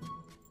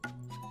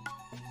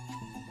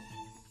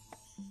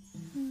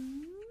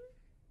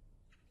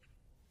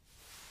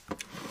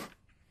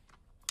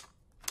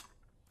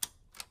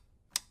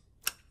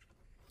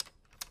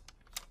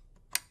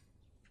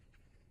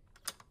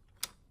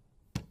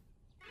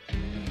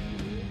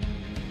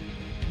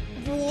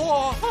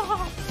哇！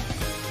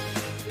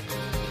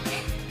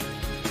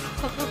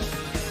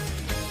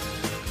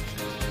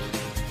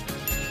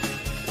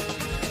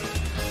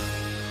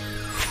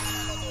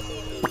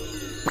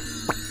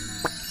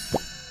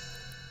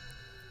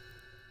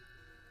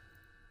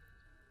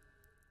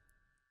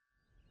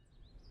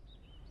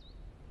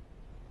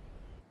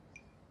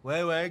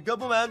喂，各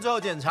部门最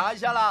后检查一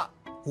下啦。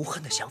无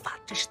恨的想法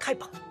真是太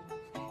棒了，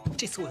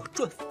这次我要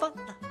赚翻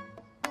了。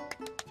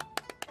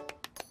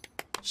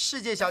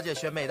世界小姐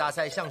选美大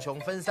赛象雄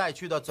分赛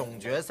区的总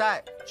决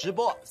赛直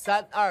播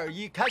，3、2、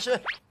1，开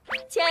始！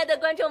亲爱的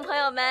观众朋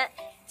友们，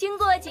经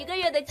过几个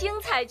月的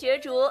精彩角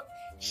逐，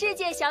世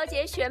界小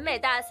姐选美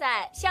大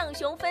赛象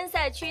雄分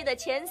赛区的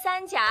前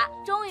3甲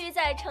终于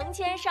在成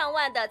千上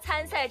万的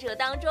参赛者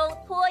当中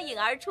脱颖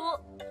而出。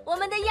我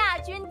们的亚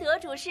军得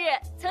主是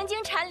曾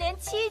经蝉联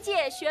7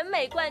届选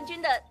美冠军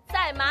的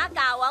赛马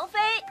嘎王妃。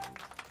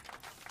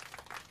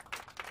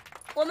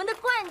我们的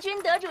冠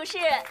军得主是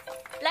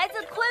来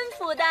自昆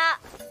府的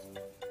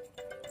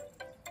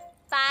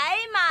白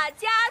马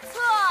嘉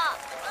措。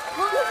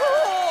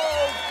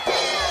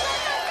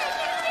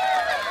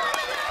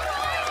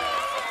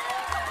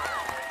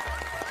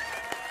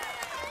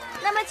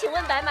那么，请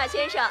问白马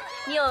先生，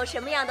你有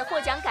什么样的获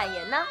奖感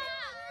言呢？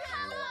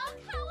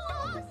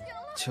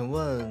请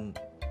问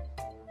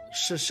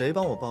是谁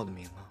帮我报的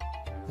名啊？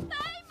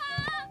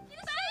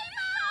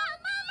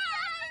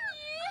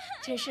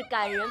真是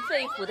感人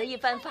肺腑的一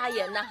番发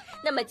言呢。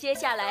那么接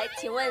下来，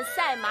请问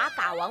赛马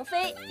嘎王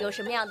妃有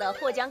什么样的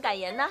获奖感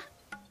言呢？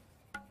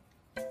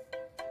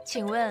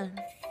请问，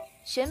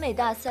选美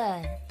大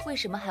赛为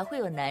什么还会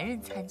有男人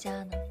参加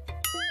呢？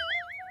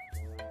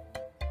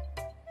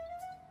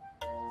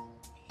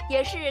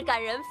也是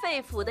感人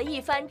肺腑的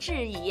一番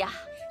质疑呀。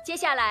接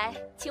下来，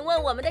请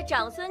问我们的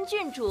长孙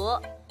郡主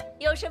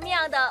有什么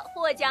样的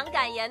获奖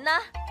感言呢？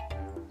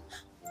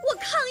我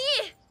抗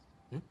议！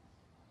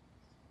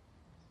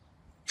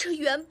这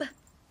原本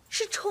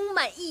是充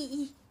满意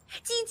义、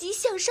积极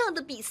向上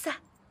的比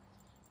赛，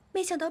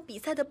没想到比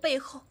赛的背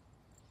后，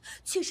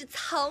却是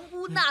藏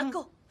污纳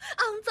垢、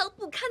肮脏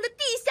不堪的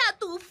地下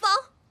赌坊。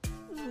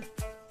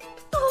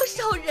多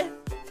少人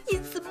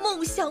因此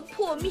梦想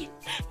破灭，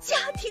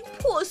家庭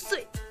破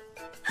碎。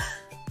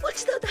我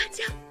知道大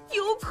家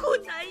有苦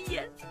难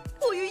言，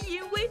迫于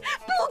淫威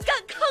不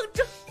敢抗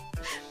争，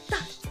但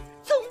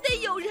总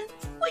得有人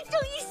为正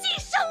义牺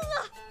牲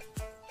啊！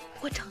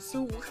我长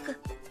孙无恨，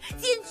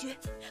坚决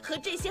和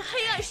这些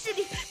黑暗势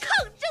力抗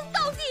争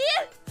到底。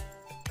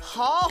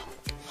好，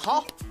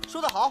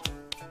说得好，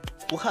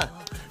无憾，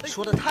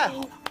说得太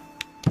好了。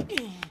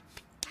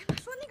白马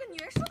说那个女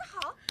人说得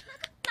好，哪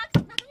个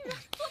女人？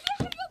左边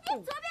还是右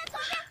边？左边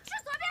是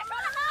左边说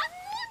的好。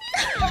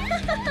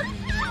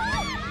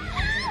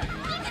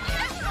那个女人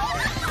说得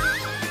好。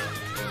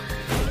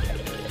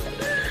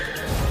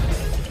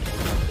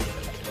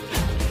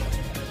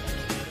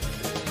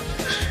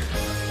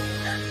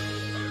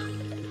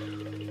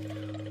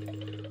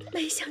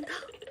没想到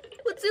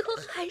我最后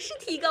还是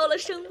提高了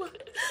声望，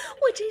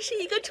我真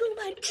是一个充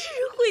满智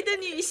慧的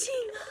女性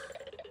啊！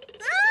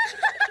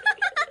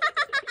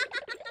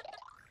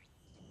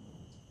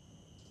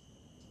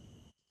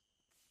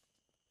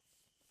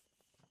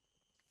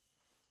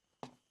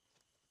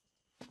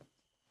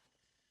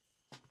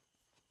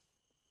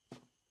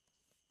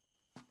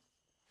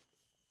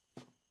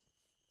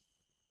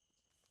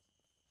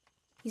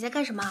你在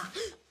干什么？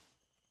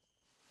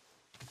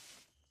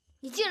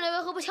你进来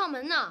为何不敲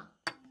门呢？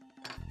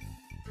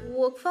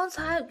我方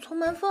才从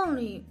门缝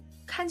里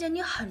看见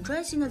你很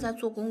专心的在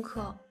做功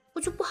课，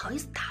我就不好意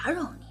思打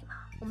扰你嘛。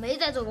我没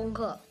在做功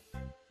课，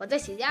我在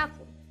写家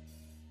谱。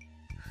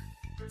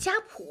家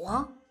谱？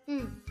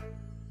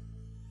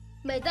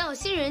每当有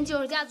新人进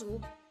入家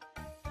族，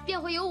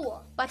便会由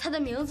我把他的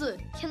名字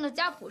填到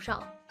家谱上。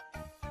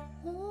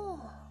哦，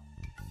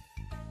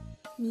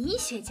你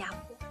写家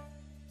谱？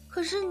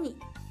可是你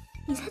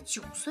才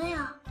9岁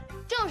啊！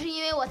正是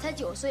因为我才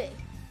9岁，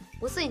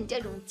不似你这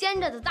种奸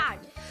诈的大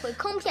人会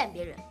坑骗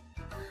别人，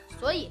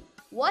所以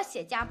我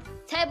写家谱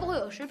才不会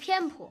有失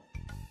偏颇。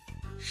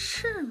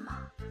是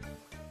吗？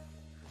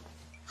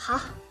好，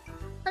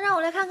那让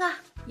我来看看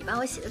你把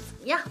我写的怎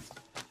么样。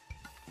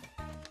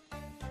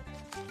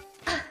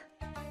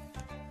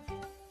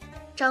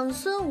长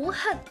孙无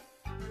恨，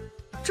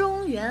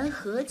中原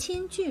和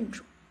亲郡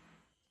主，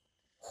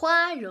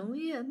花容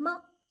月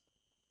貌。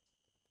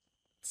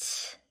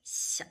切，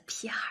小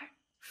屁孩，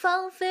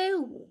芳菲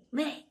妩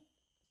媚。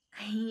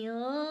哎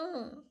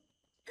呦，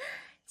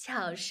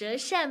巧舌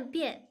善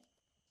辩。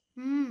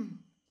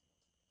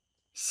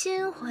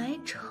心怀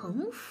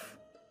城府。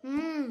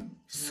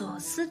所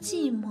思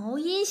计谋，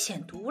阴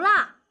险毒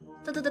辣。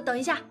等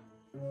一下，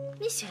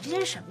你写这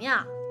些是什么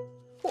呀？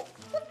我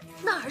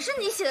哪儿是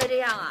你写的这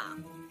样啊？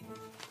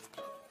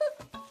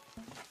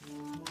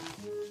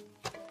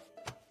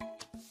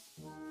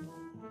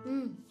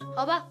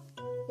好吧，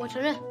我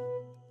承认，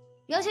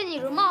描写你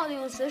容貌的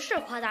用词是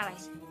夸大了一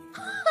些。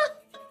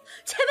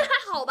前面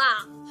还好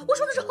吧？我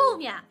说的是后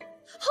面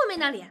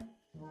那里，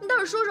你倒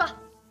是说说，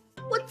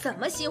我怎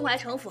么心怀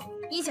城府、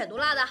阴险毒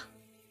辣的？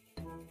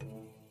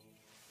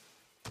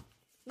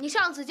你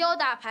上次教我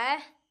打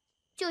牌，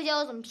就教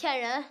我怎么骗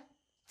人，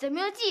怎么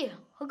用计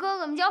和哥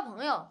哥们交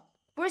朋友，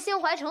不是心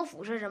怀城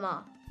府是什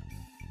么？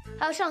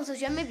还有上次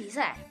选美比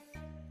赛，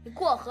你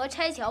过河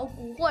拆桥，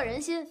蛊惑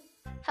人心，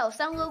还有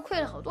三哥亏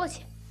了好多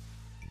钱。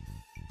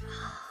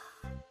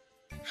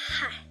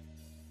嗨，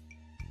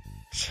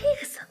这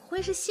个怎么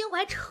会是心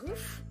怀城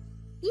府、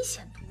阴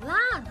险毒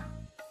辣呢？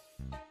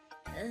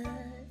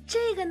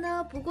这个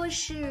呢，不过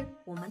是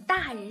我们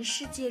大人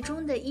世界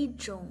中的一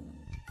种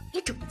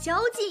交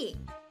际。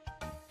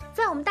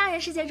在我们大人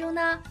世界中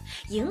呢，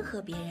迎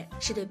合别人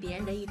是对别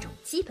人的一种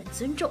基本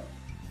尊重。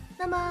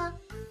那么，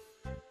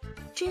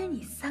至于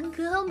你三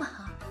哥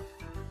嘛，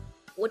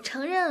我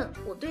承认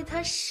我对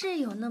他是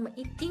有那么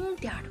一丁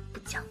点儿的不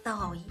讲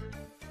道义。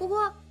不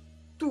过，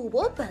赌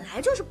博本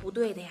来就是不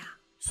对的呀，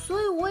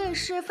所以我也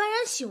是幡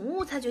然醒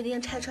悟才决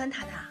定拆穿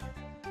他的。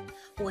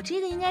我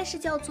这个应该是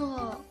叫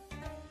做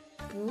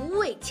不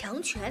畏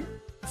强权，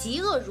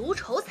嫉恶如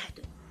仇才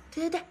对。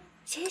对，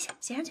写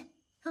上去。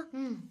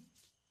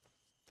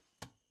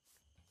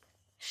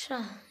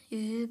善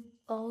于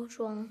包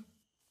装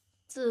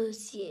自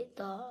己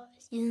的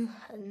阴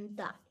狠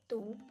歹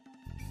毒，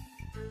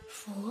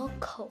佛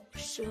口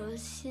蛇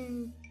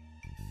心，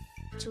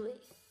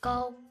嘴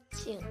高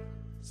境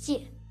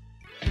界。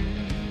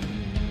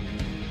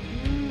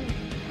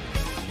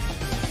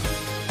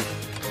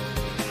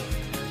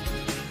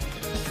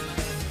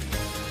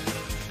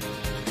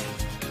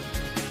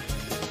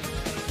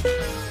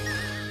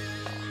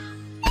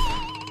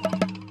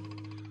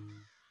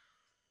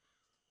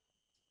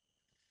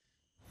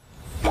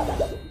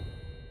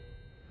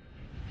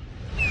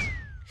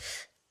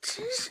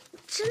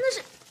真的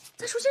是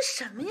在说些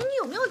什么呀？你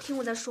有没有听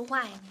我在说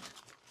话呀？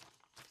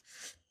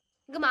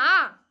你干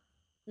嘛？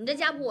你这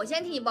家谱我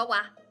先替你保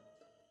管。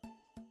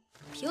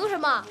凭什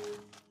么？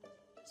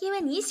因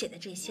为你写的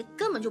这些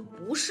根本就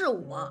不是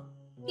我，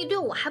你对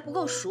我还不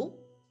够熟。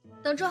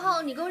等之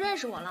后你够认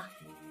识我了，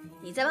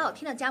你再把我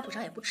贴到家谱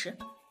上也不迟。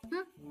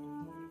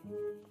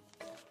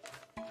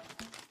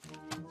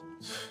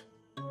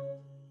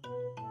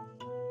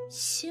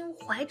心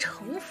怀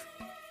城府，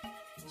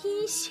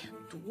阴险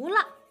毒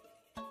辣。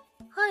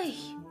哎呀，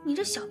你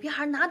这小屁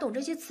孩哪懂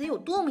这些词有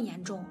多么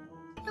严重？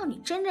要你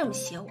真这么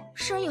写我，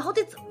世人以后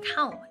得怎么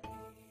看我呀？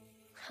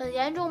很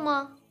严重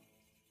吗？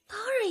当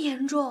然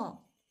严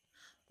重。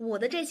我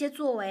的这些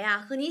作为啊，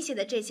和你写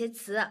的这些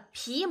词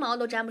皮毛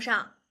都沾不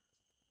上。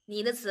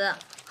你的词，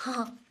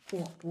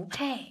我不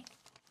配。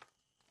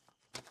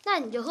那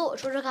你就和我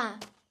说说看，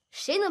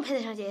谁能配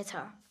得上这些词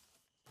儿？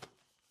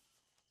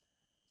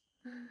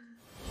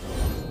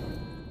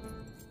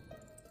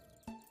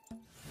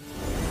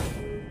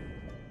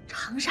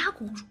长沙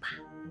公主吧。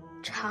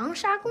长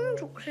沙公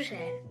主是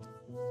谁？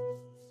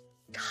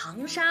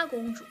长沙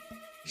公主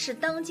是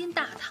当今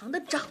大唐的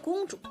长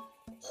公主，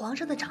皇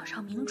上的掌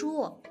上明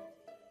珠。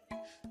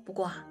不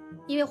过啊，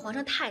因为皇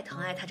上太疼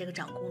爱她这个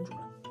长公主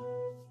了，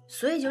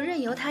所以就任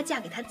由她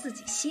嫁给她自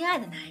己心爱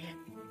的男人，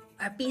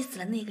而逼死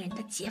了那个人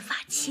的结发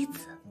妻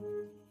子。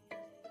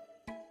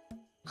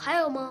还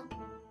有吗？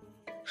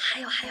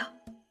还有，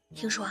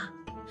听说啊，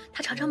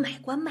她常常买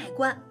官卖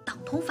官，党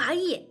同伐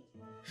异，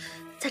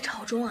在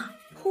朝中啊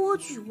颇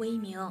具威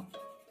名。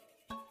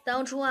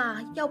当初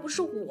啊，要不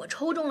是我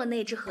抽中了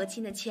那支和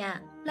亲的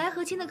签，来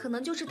和亲的可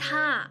能就是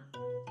他。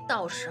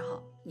到时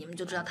候你们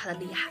就知道他的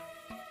厉害。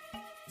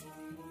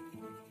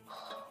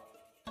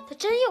他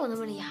真有那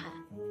么厉害？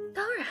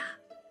当然，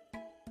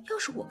要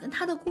是我跟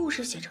他的故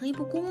事写成一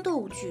部宫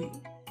斗剧，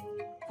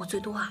我最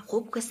多啊活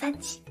不过3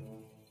集。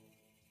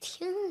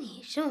听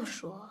你这么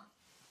说，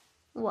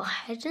我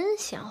还真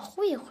想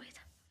会会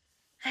他。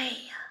哎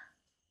呀，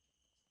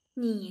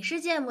你是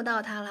见不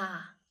到他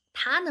了，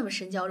他那么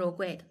身娇肉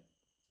贵的，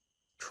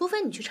除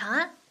非你去长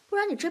安，不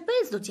然你这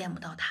辈子都见不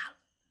到他了。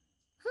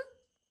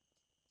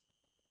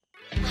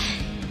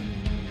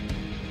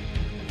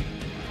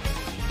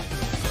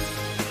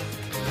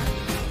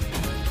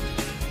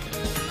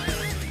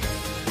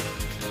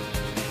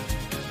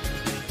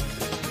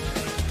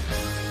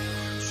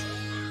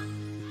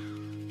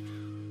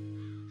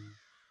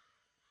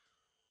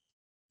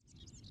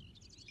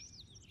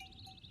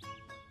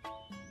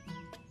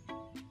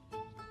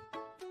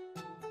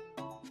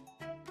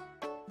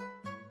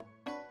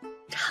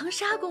长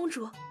沙公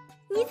主，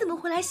你怎么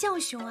会来象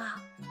雄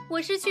啊？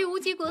我是去乌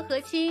鸡国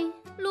和亲，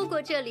路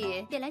过这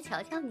里便来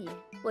瞧瞧你。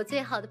我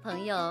最好的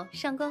朋友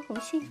上官红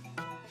杏。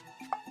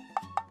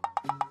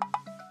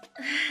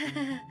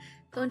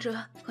公主，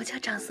我叫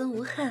长孙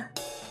无恨。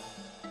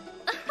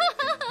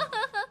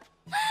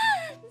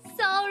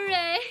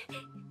Sorry，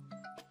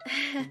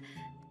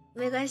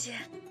 没关系。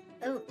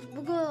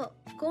不过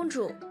公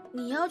主，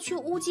你要去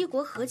乌鸡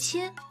国和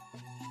亲，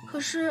可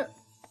是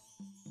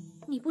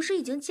你不是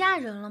已经嫁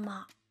人了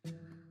吗？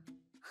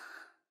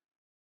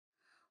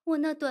我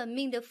那短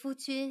命的夫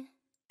君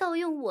盗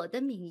用我的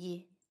名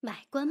义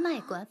买官卖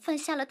官，犯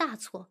下了大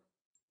错，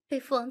被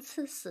父王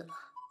赐死了。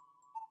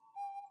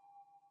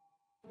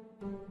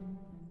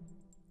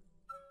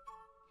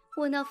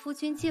我那夫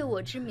君借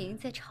我之名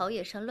在朝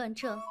野上乱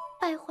政，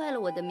败坏了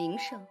我的名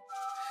声，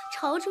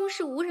朝中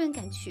是无人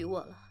敢娶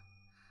我了。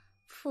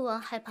父王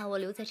害怕我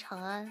留在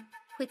长安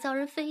会遭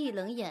人非议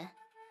冷眼，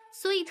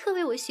所以特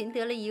为我寻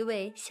得了一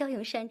位骁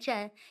勇善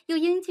战又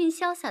英俊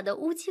潇洒的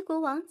乌鸡国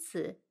王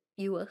子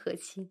与我和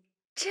亲。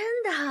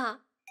真的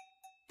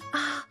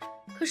啊？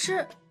可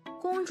是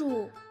公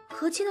主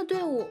和亲的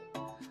队伍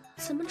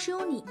怎么只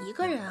有你一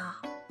个人啊？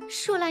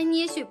说来你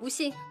也许不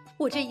信，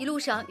我这一路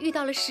上遇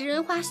到了食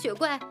人花雪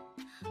怪，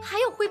还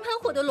有会喷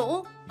火的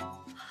龙。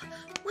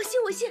我信，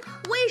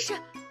我也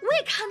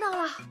看到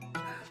了。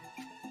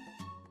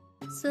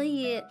所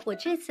以我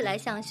这次来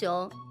象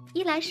雄，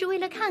一来是为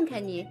了看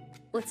看你，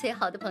我最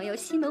好的朋友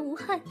西门无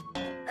恨。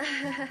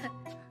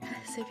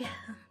随便。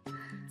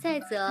再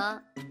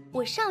则，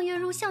我上月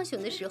入象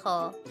雄的时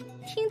候，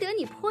听得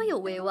你颇有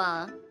威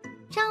望，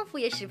丈夫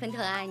也十分疼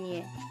爱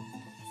你，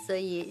所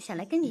以想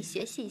来跟你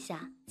学习一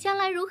下，将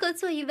来如何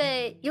做一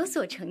位有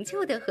所成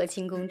就的和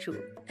亲公主。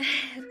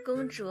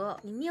公主，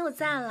你谬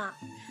赞了。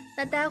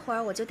那待会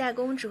儿我就带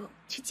公主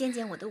去见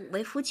见我的5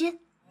位夫君。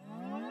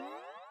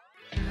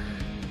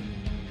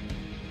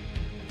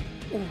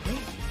5位？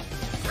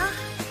啊！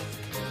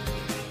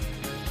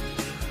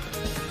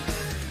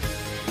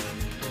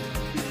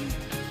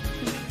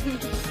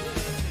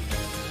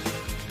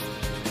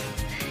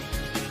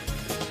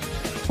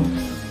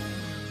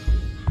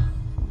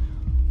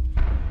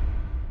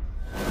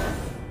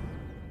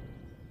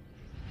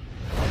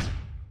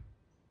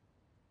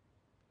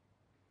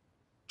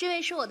这位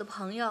是我的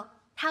朋友，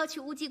他要去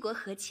乌鸡国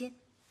和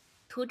亲，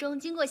途中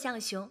经过象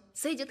雄，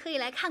所以就特意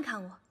来看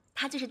看我。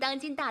他就是当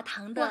今大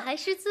唐的……我还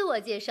是自我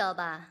介绍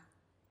吧，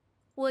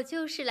我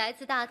就是来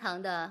自大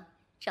唐的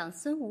长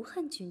孙无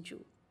恨君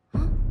主。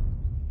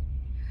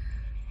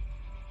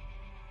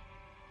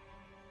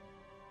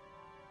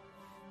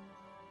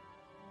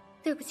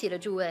对不起了，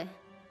诸位，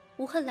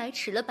无恨来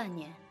迟了半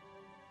年。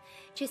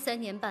这3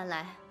年半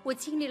来，我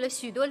经历了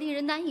许多令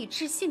人难以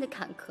置信的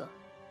坎坷。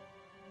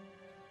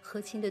和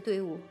亲的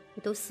队伍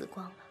也都死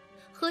光了，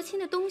和亲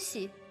的东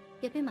西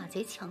也被马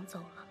贼抢走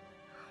了。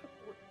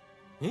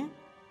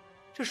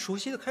这熟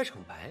悉的开场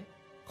白，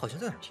好像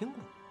在哪儿听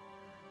过。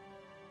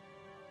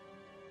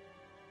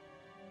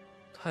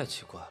太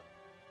奇怪了，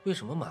为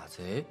什么马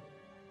贼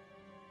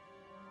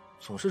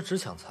总是只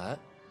抢财，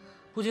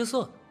不劫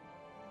色呢？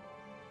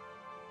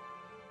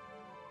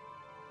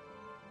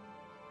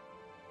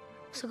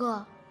四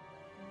哥，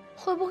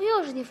会不会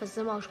又是你粉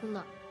丝冒充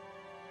的？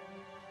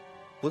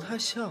不太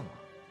像啊，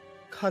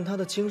看他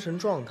的精神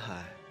状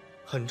态，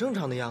很正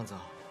常的样子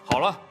啊。好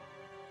了，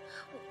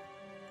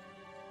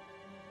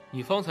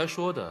你方才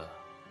说的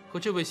和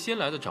这位新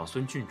来的长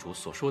孙郡主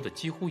所说的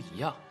几乎一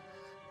样，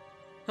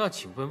那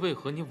请问为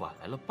何你晚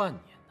来了半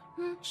年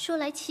呢？说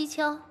来蹊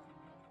跷，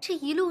这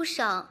一路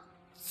上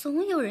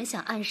总有人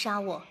想暗杀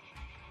我，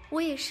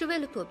我也是为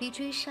了躲避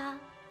追杀，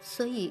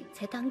所以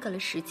才耽搁了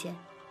时间。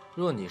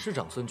若你是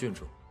长孙郡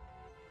主，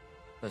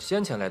那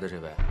先前来的这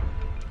位，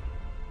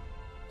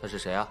他是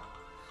谁啊？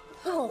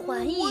我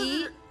怀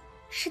疑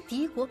是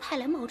敌国派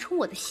来冒充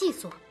我的细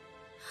作，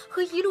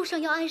和一路上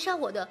要暗杀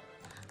我的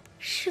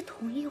是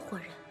同一伙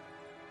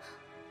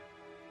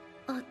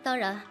人。当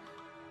然，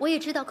我也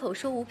知道口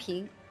说无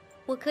凭，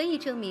我可以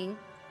证明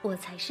我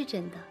才是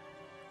真的。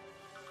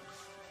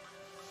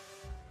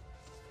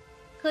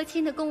和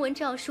亲的公文、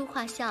诏书、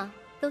画像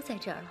都在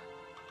这儿了。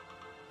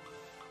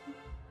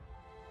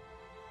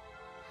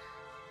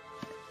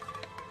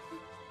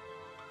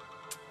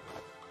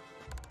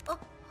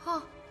好。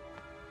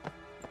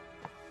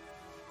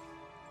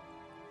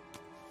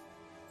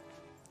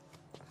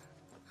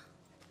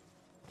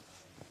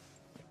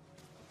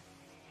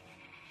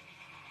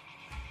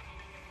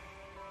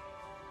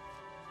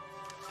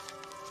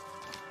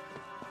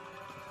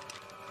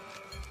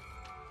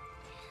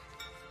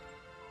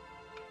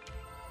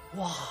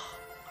哇，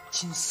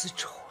金丝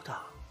绸的，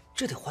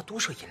这得花多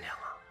少银两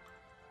啊？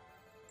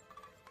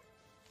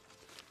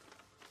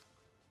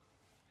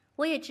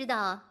我也知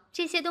道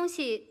这些东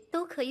西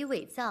都可以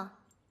伪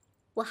造，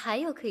我还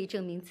有可以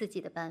证明自己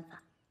的办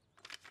法。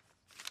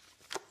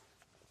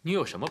你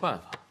有什么办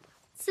法？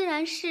自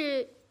然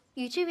是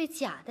与这位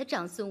假的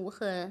长孙无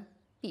恨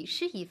比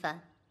试一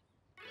番。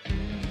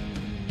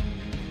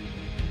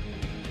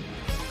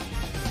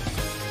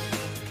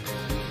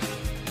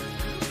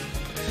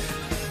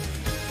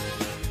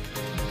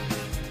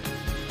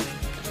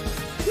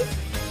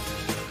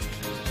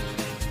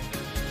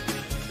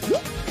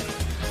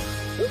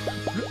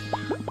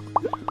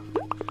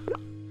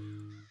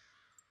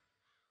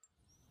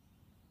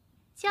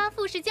家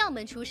父是将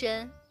门出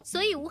身，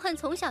所以无恨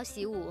从小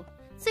习武，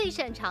最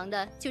擅长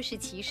的就是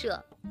骑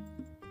射。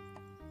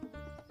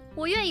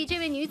我愿与这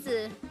位女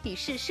子比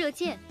试射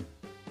箭。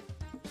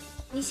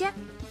你先，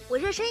我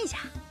热身一下。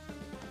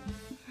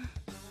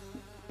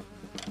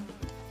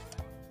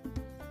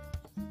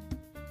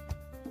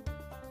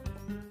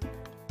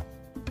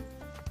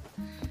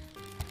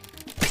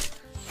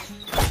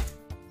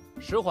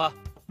10环。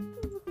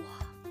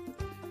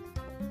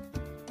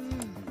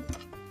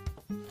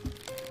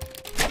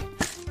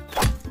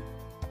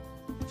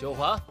9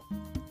环。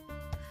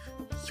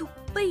有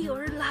备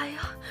而来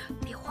啊！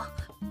别慌，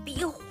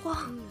别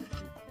慌。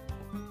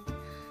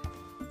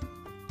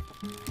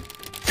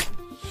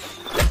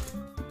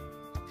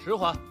10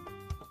环。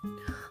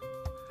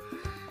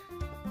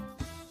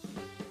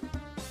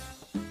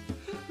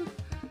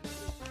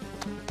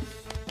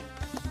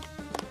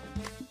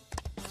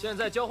现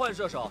在交换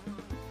射手，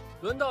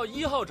轮到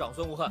1号长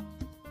孙无恨。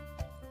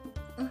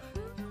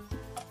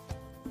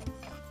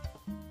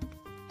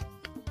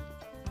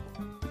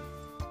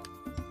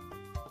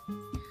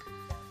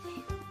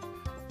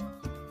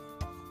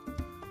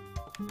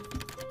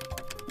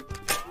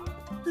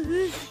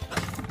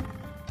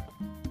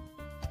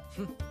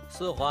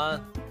4环。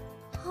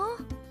哦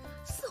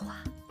，4环，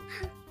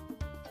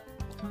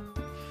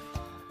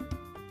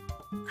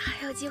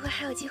还有机会，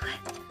还有机会。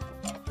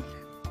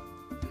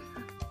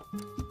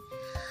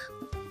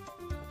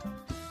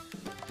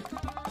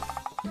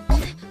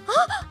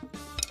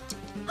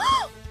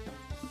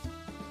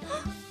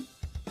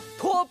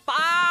拖把！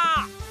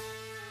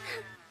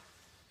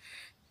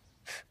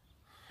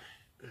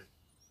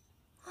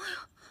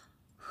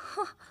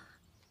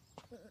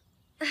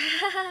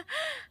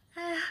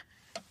哎呀，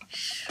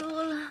输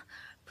了，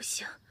不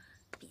行！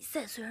比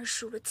赛虽然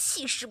输了，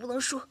气势不能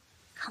输。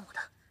看我的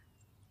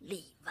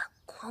力挽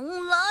狂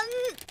澜！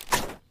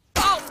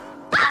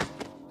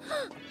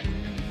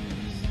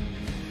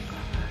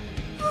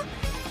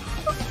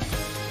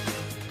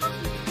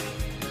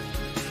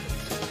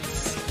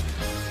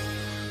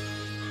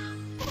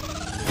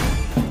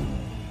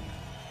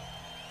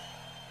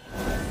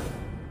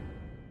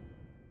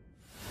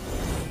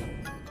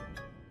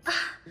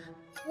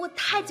我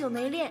太久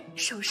没练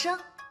手生，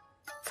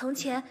从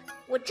前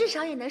我至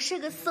少也能射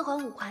个4环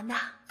5环的。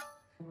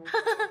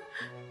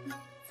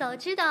早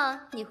知道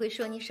你会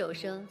说你手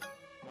生，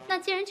那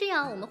既然这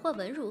样，我们换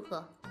文如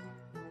何？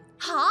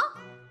好。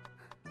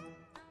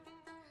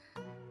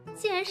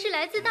既然是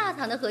来自大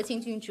唐的和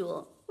亲郡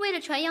主，为了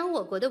传扬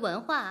我国的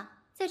文化，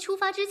在出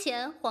发之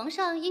前，皇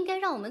上应该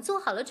让我们做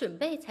好了准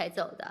备才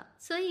走的，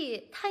所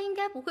以他应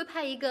该不会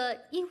派一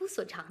个一无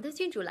所长的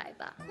郡主来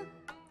吧？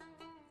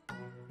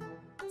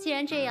既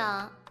然这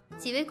样，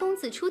几位公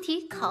子出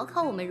题考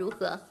考我们如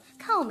何？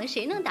看我们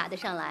谁能答得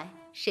上来，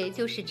谁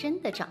就是真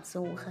的长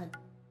孙无恨。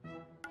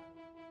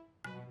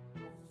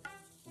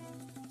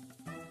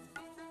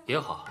也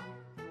好，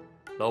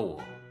老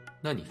五，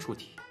那你出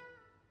题。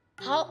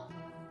好，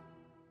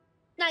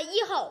那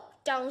1号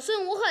长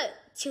孙无恨，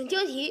请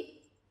听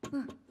题。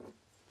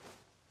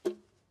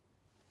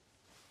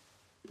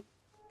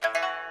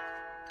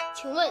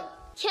请问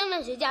天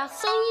文学家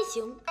僧一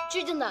行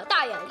制定的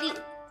大眼历，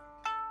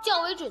较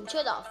为准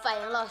确地反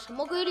映了什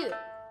么规律？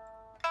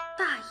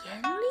大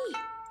眼历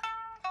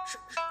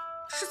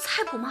是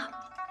菜谱吗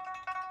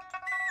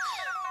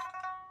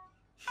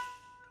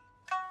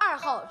？2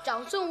号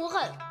长孙无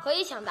恨可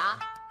以抢答。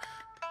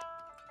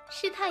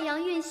是太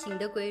阳运行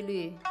的规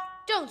律。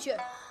正确。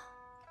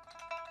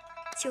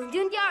请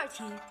听第2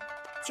题，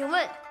请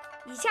问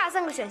以下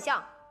3个选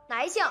项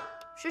哪一项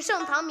是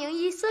盛唐名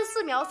医孙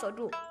思邈所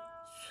著？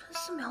孙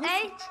思邈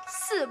A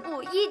四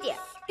部医典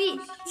 ，B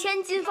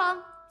千金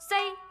方 ，C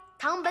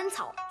唐本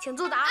草，请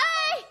作答。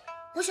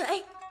我选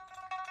A，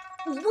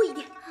 5部医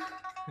典。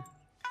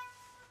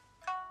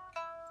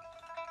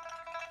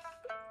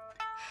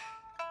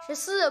是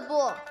4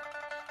部。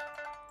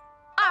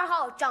2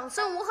号长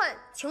孙无恨，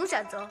请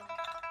选择。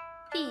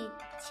B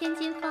千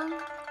金方。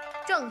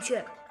正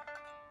确。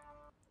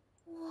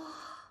哇！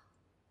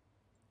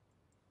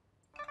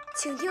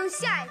请听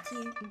下一题，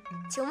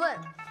请问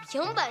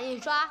平板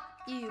印刷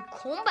与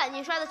孔板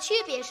印刷的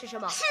区别是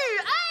什么？是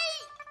A。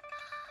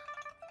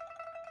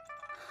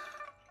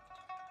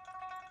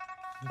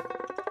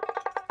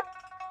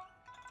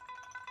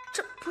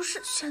这不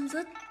是选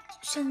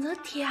择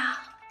题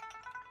啊！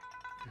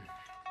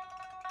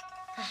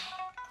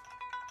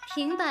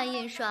平板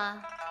印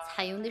刷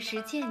采用的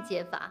是间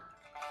接法，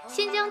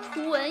先将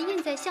图文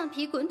印在橡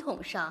皮滚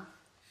筒上，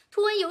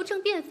图文由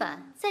正变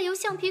反，再由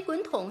橡皮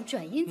滚筒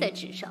转印在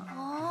纸上。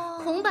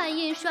孔板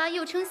印刷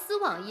又称丝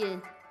网印，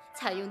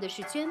采用的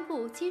是绢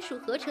布、金属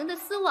合成的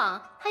丝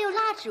网，还有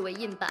蜡纸为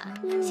印板。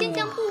先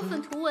将部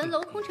分图文镂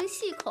空成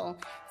细孔，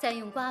再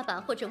用刮板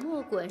或者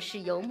墨滚使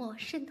油墨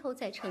渗透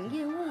在成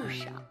印物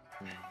上。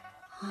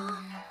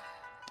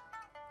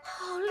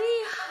好厉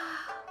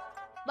害！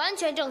完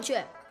全正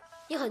确，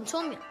你很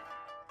聪明。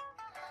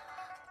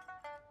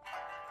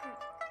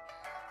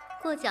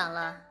过奖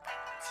了。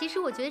其实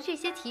我觉得这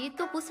些题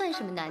都不算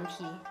什么难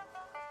题。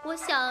我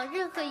想，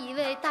任何一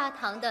位大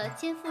唐的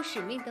肩负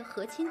使命的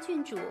和亲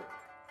郡主，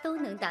都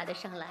能答得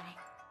上来。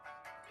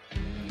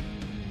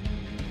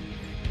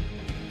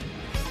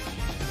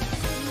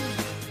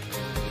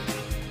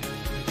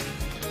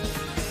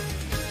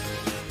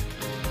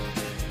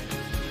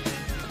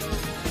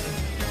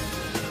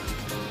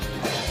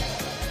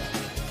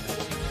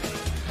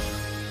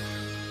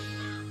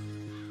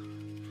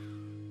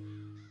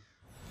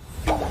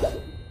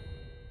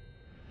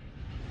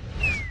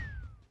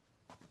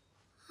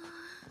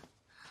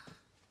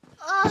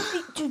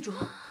郡主，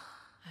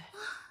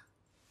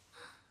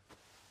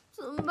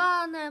怎么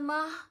办，奶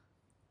妈？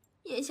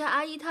眼下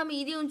阿姨他们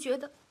一定觉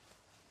得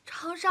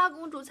长沙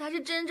公主才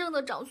是真正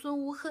的长孙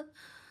无恨，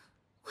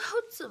我要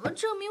怎么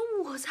证明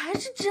我才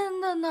是真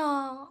的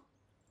呢？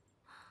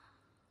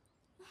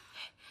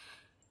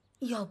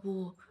要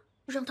不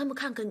让他们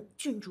看看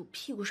郡主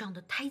屁股上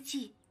的胎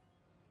记？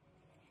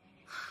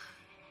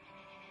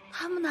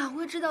他们哪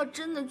会知道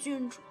真的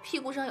郡主屁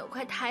股上有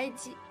块胎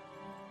记？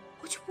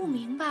我就不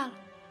明白了。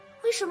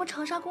为什么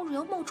长沙公主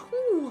要冒充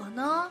我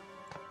呢？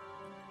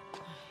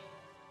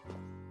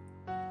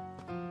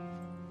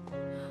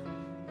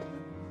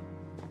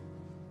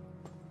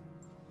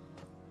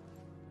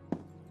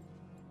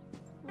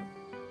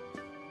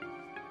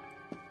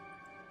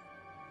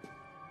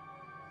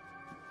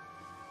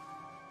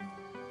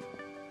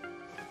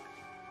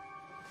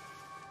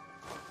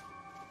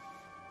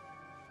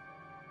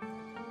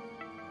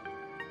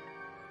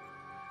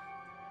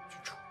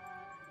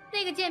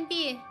那个贱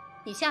婢，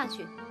你下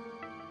去。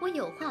我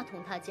有话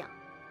同他讲。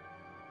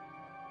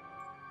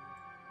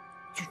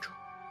郡主，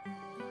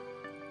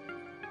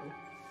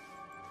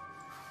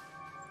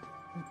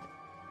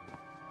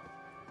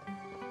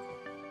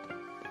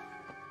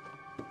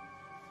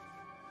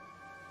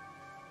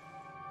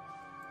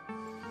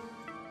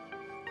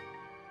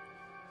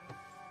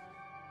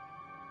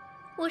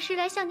我是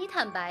来向你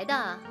坦白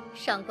的，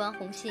上官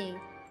红杏。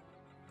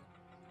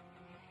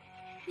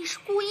你是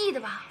故意的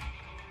吧？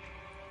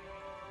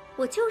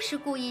我就是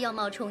故意要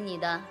冒充你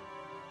的。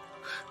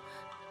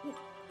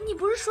你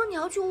不是说你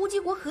要去乌鸡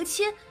国和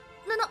亲？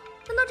难道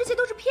这些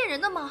都是骗人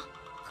的吗？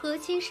和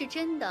亲是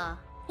真的，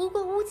不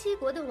过乌鸡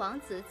国的王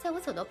子在我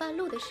走到半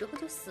路的时候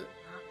就死了。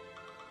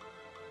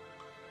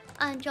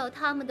按照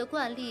他们的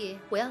惯例，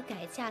我要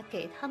改嫁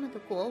给他们的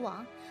国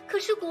王，可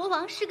是国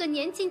王是个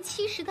年近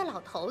70的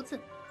老头子，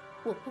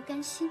我不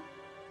甘心。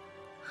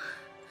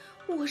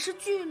我是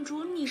郡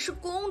主，你是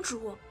公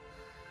主，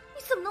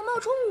你怎么能冒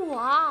充我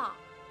啊？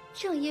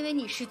正因为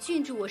你是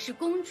郡主，我是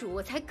公主，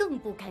我才更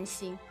不甘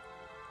心。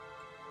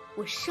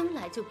我生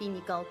来就比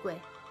你高贵，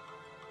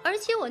而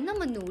且我那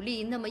么努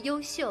力，那么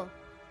优秀，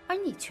而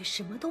你却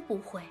什么都不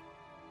会。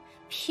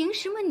凭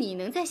什么你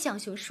能在项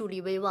雄树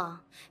立威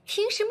望？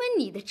凭什么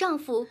你的丈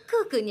夫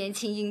个个年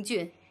轻英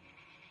俊？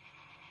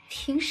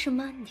凭什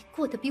么你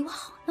过得比我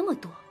好那么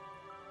多？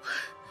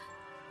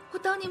我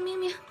当年明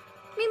明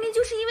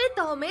就是因为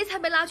倒霉才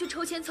被拉去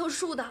抽签凑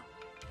数的，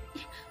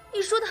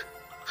你说的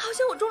好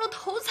像我中了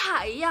头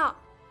彩一样。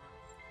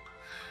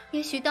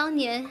也许当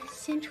年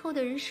先抽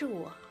的人是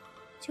我，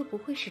就不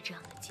会是这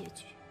样的结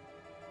局。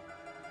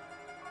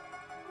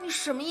你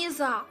什么意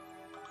思啊？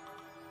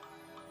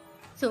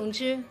总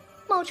之，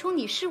冒充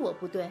你是我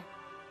不对，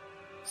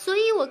所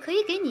以我可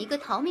以给你一个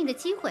逃命的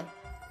机会。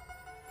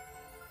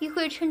一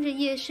会儿趁着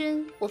夜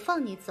深，我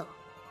放你走；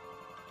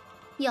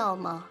要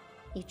么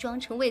你装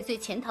成畏罪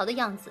潜逃的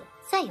样子，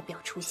再也不要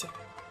出现；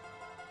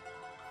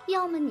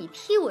要么你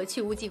替我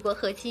去乌鸡国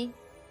和亲，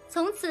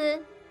从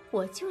此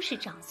我就是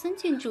长孙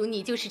郡主，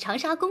你就是长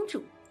沙公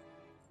主。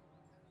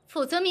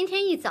否则明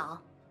天一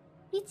早，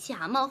你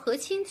假冒和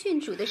亲郡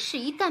主的事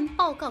一旦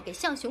报告给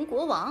项雄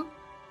国王，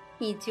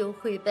你就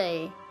会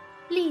被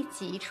立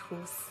即处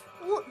死。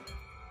我，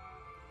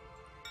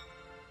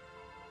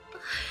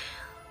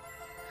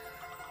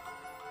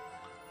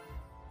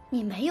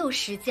你没有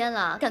时间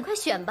了，赶快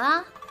选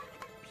吧。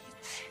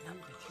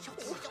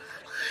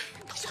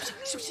小心，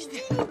小心一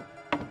点。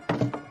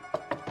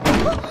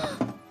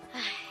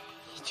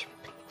一群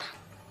笨蛋。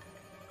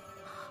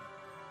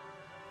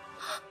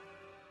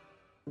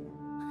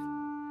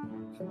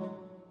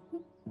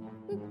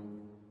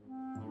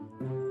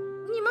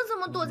你们怎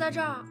么躲在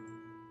这儿？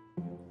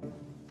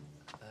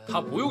他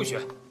不用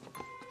选。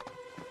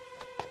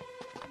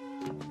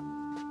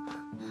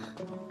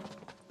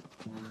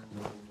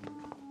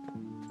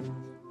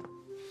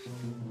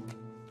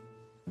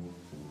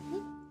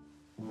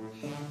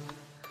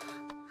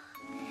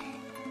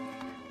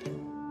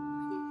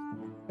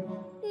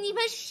你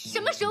们什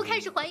么时候开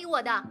始怀疑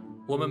我的？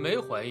我们没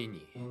怀疑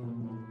你，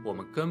我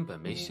们根本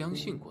没相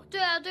信过你。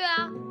对啊，对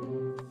啊。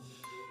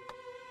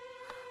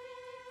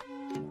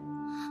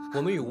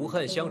我们与吴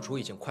汉相处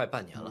已经快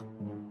半年了，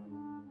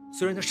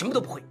虽然他什么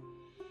都不会，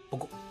不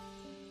过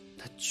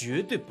他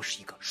绝对不是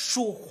一个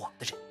说谎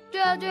的人。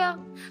对啊，对啊。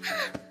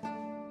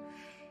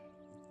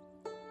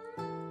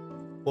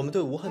我们对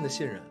吴汉的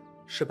信任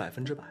是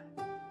100%。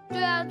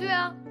对啊，对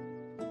啊。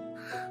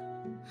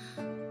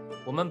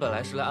我们本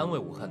来是来安慰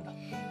吴恨的，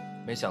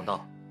没想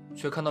到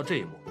却看到这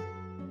一幕。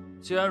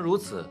既然如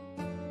此，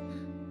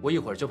我一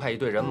会儿就派一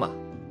队人马，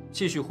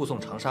继续护送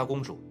长沙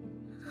公主，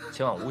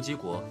前往乌鸡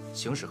国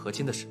行使和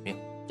亲的使命。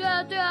对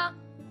啊，对啊。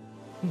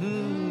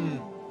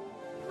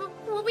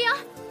我不要，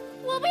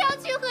我不要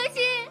去和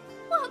亲，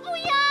我不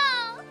要。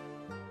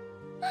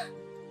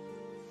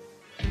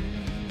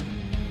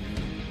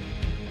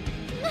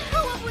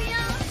我不要，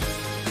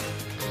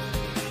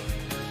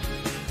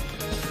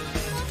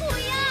我不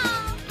要。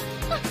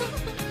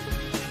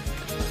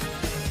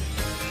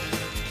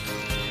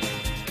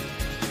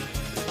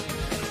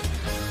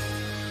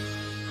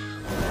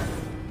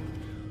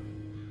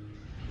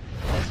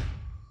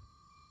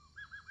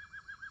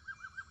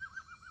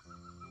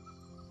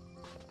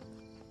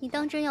你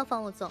当真要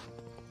放我走？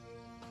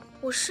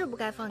我是不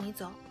该放你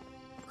走。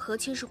和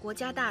亲是国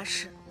家大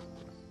事，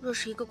若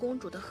是一个公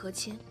主的和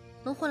亲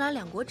能换来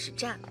两国止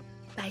战，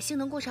百姓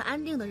能过上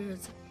安定的日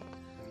子，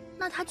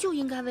那她就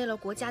应该为了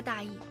国家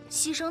大义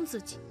牺牲自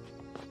己，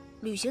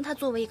履行她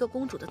作为一个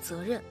公主的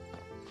责任。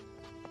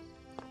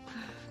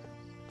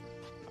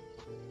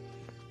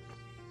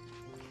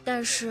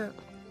但是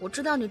我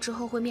知道你之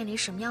后会面临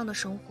什么样的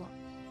生活，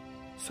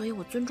所以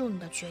我尊重你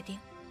的决定。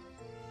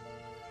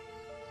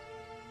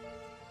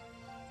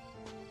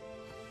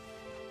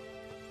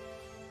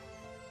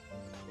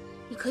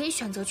你可以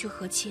选择去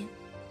和亲，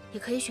也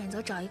可以选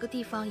择找一个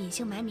地方隐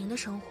姓埋名的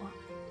生活。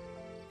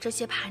这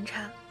些盘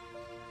缠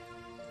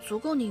足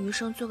够你余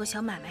生做个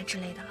小买卖之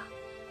类的了。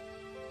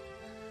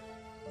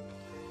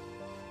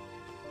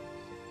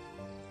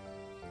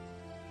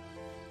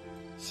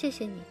谢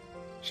谢你，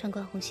上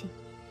官红杏。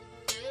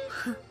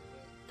哼，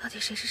到底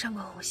谁是上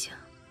官红杏？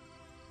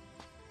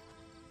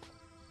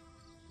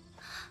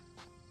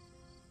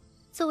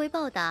作为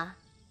报答，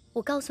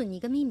我告诉你一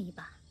个秘密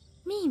吧。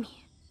秘密？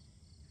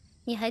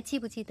你还记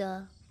不记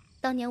得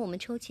当年我们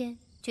抽签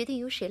决定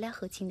由谁来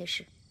和亲的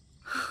事？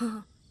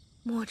呵，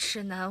没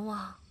齿难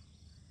忘。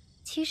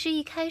其实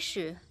一开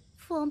始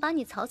父王把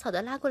你草草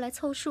的拉过来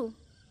凑数，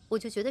我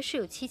就觉得事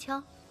有蹊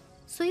跷，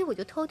所以我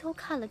就偷偷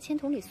看了签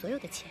筒里所有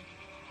的签，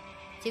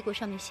结果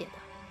上面写的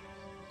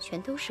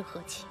全都是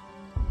和亲。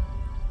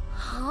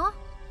啊！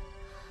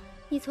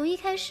你从一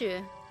开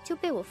始就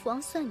被我父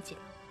王算计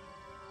了。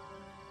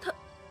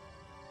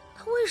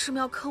他为什么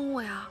要坑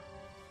我呀？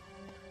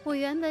我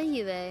原本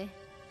以为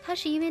他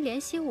是因为怜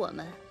惜我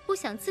们，不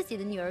想自己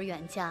的女儿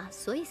远嫁，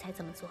所以才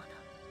这么做的。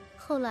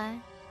后来，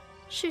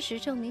事实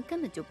证明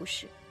根本就不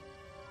是。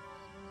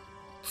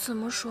怎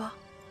么说？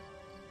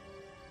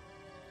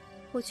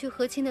我去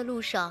和亲的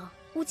路上，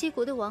乌鸡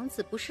国的王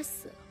子不是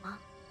死了吗？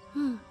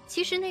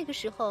其实那个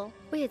时候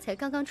我也才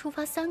刚刚出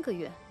发3个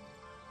月，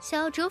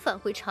想要折返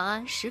回长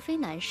安实非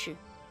难事，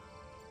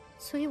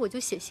所以我就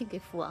写信给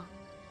父王，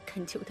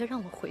恳求他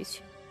让我回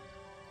去。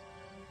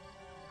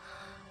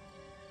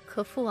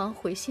可父王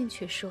回信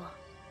却说，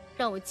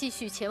让我继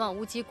续前往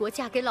乌鸡国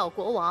嫁给老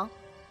国王。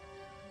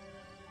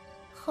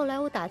后来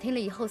我打听了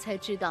以后才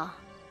知道，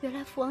原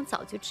来父王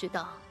早就知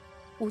道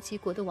乌鸡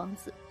国的王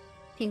子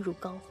病入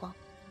膏肓。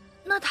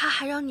那他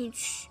还让你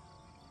去？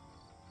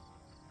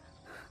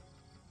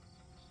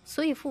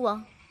所以父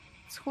王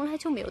从来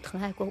就没有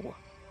疼爱过我，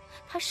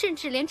他甚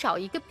至连找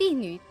一个婢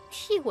女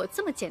替我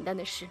这么简单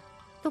的事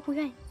都不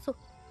愿意做。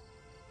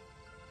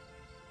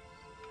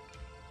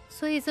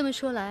所以这么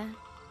说来，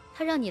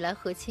他让你来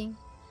和亲，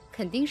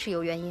肯定是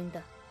有原因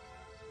的。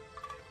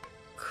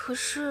可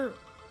是，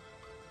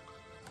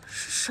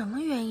是什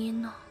么原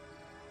因呢？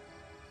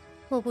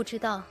我不知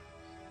道。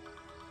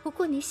不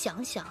过你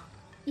想想，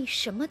你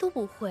什么都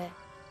不会，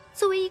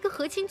作为一个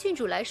和亲郡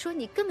主来说，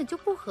你根本就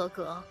不合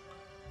格。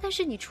但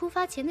是你出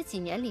发前的几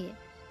年里，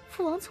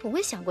父王从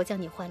未想过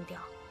将你换掉，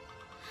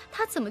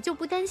他怎么就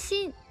不担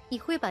心你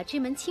会把这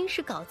门亲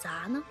事搞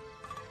砸呢？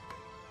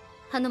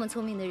他那么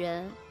聪明的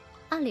人，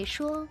按理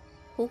说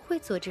不会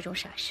做这种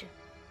傻事，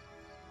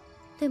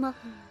对吗？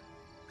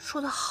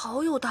说的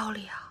好有道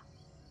理啊。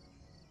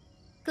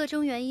各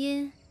种原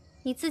因，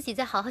你自己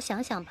再好好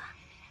想想吧。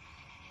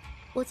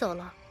我走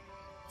了，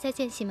再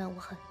见，西门无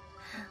痕。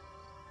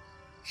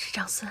是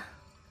长孙。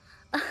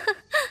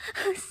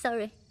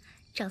Sorry，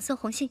 长孙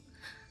红杏。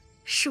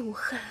是无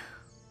痕。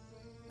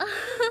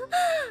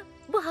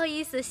不好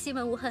意思，西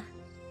门无痕。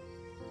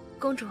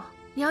公主，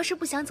你要是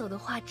不想走的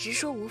话，直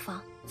说无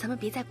妨，咱们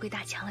别再鬼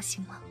打墙了，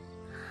行吗？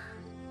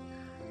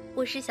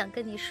我是想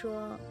跟你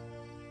说，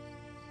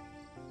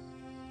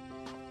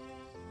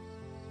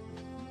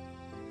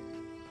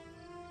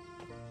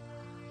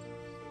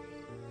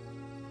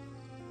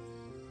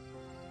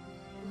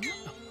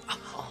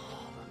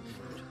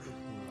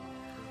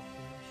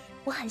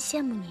我很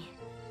羡慕你，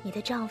你的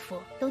丈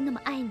夫都那么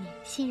爱你、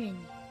信任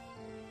你。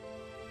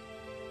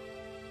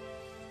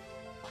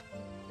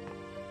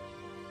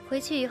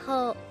回去以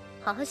后，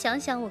好好想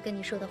想我跟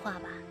你说的话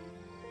吧。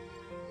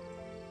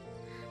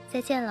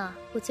再见了，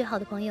我最好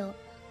的朋友，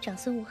长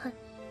孙无恨。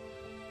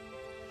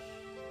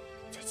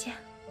再见。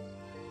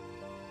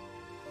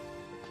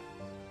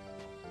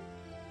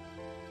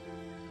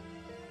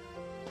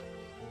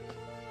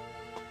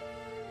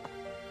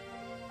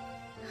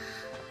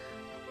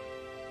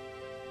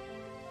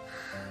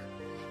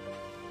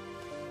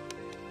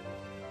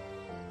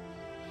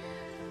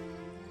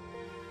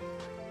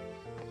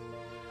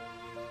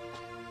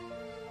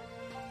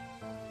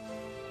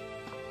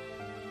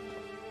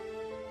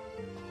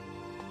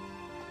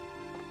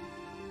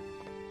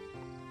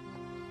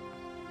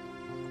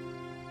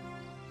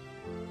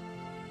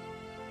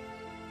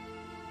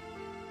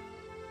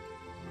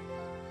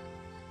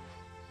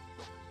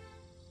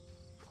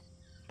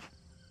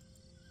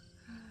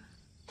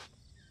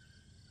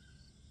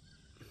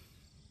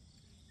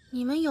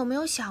你们有没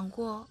有想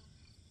过，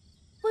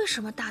为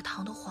什么大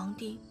唐的皇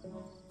帝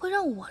会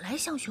让我来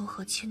向雄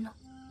和亲呢？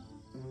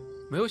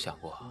没有想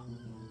过，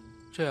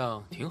这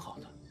样挺好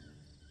的。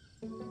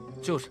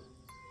就是，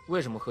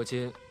为什么和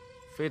亲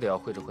非得要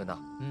会这会那？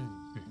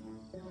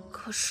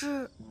可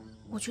是，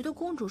我觉得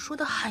公主说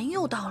的很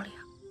有道理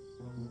啊。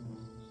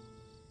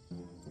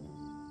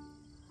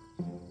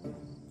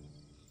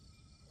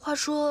话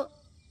说，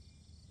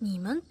你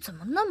们怎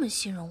么那么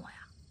信任我呀？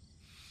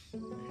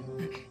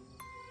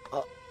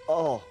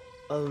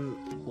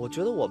我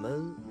觉得我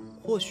们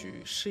或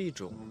许是一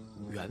种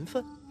缘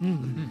分。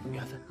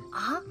缘分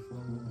啊！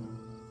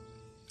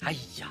哎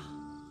呀，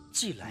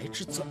既来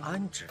之则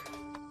安之，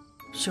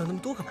想那么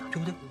多干嘛？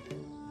对不对？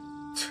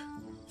切，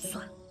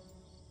算了，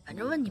反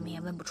正问你们也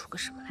问不出个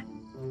什么来。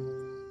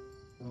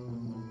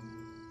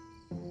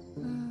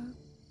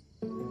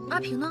阿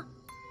平呢？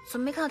怎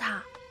么没看到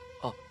他？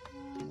哦，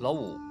老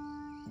五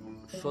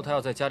说他要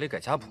在家里改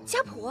家谱。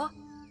家谱？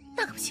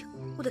那可不行，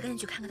我得赶紧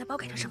去看看他把我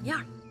改成什么样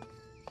了。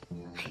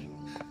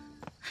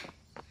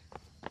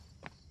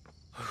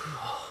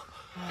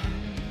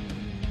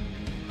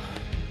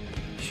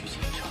虚惊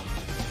一场。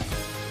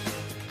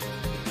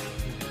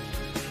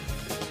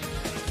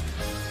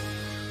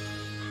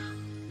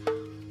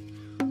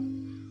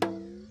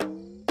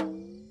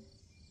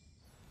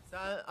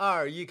3、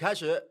2、1，开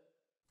始。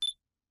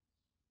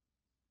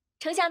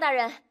丞相大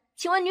人，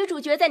请问女主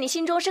角在你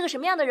心中是个什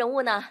么样的人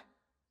物呢？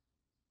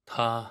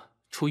她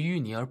出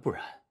淤泥而不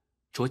染，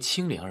着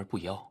清廉而不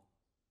妖，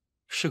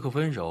是个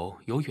温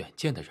柔有远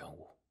见的人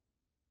物。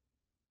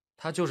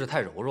她就是太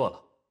柔弱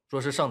了，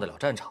若是上得了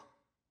战场，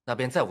那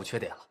便再无缺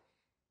点了。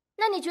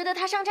那你觉得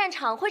她上战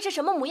场会是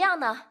什么模样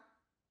呢？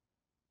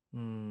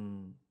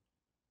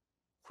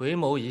回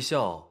眸一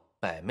笑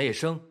百媚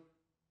生，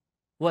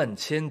万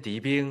千敌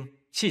兵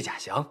弃甲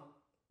降。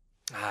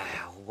哎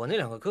呀，我那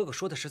两个哥哥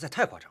说的实在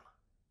太夸张了。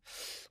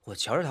我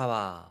瞧着他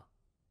吧，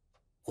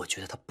我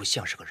觉得他不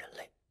像是个人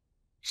类。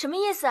什么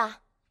意思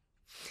啊？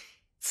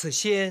此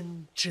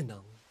仙只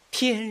能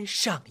天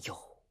上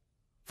有，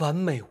完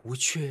美无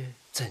缺，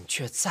怎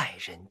却在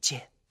人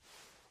间？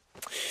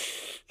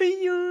哎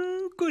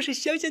呦，光是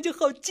想想就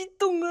好激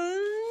动啊！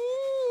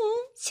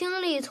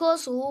清丽脱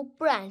俗，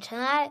不染尘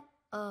埃。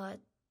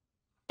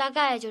大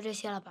概就这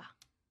些了吧。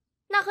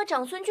那和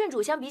长孙郡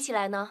主相比起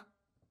来呢？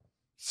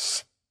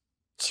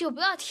就不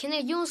要提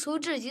那庸俗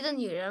至极的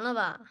女人了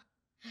吧。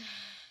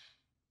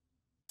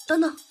等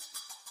等，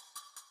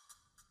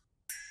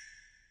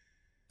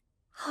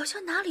好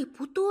像哪里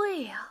不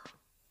对呀？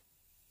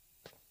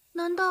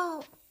难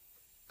道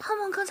他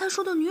们刚才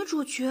说的女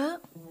主角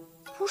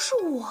不是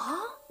我？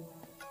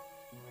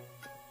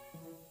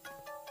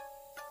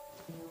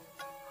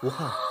吴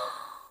汉，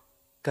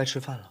该吃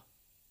饭了。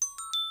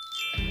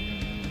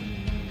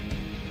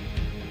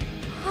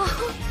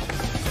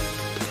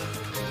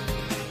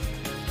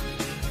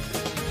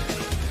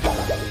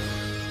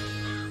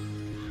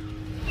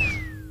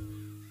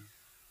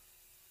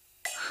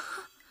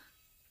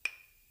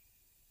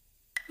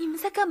你们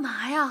在干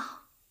嘛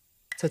呀？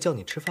在叫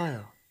你吃饭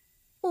啊。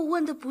我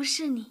问的不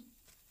是你，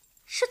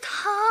是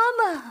他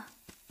们。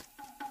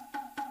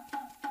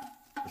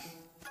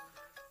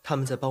他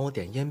们在帮我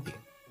点烟饼。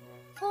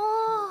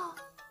哦，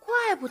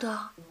怪不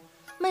得，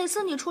每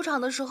次你出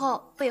场的时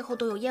候，背后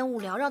都有烟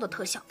雾缭绕的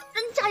特效，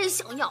人家也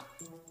想要。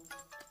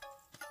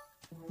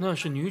那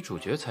是女主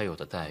角才有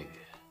的待遇。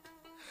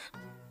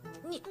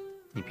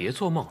你别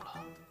做梦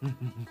了。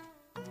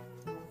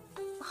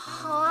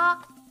好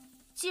啊，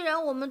既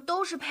然我们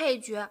都是配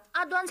角，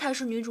阿端才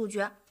是女主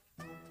角，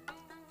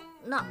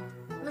那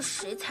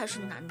谁才是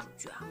男主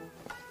角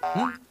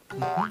啊？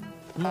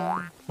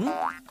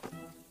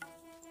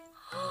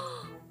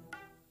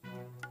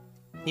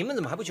你们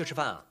怎么还不去吃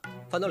饭啊？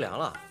饭都凉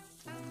了。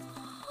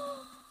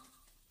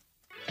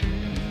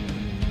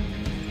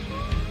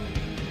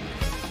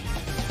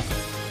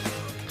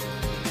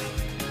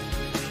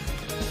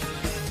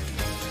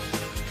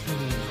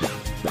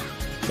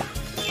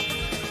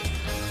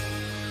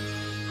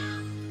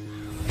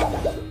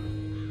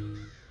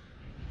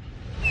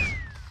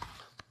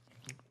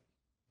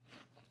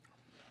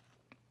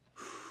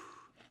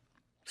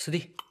四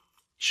弟，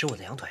吃我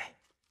的羊腿。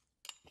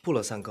不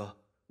了，三哥，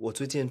我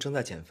最近正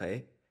在减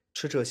肥，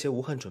吃这些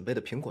无恨准备的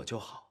苹果就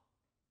好。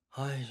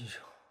哎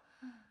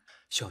呦，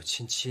小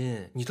亲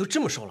亲，你都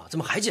这么瘦了，怎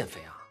么还减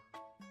肥啊？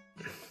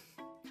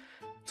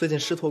最近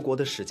狮驼国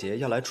的使节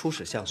要来出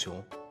使象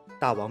雄，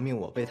大王命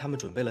我为他们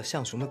准备了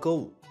象雄的歌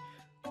舞。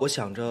我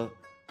想着，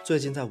最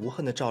近在无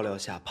恨的照料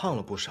下胖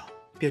了不少，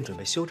便准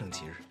备休整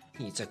几日。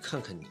你再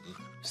看看你，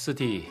四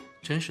弟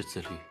真是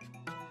自律。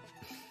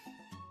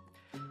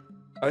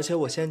而且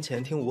我先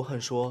前听无恨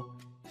说，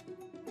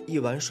一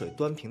碗水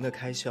端平的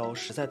开销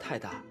实在太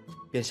大，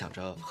便想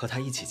着和他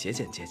一起节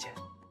俭节俭。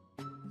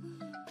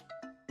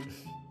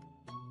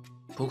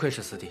不愧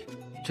是四弟，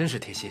真是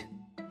贴心。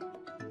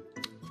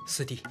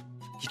四弟，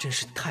你真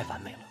是太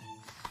完美了，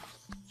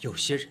有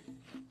些人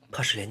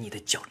怕是连你的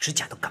脚趾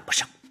甲都赶不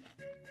上。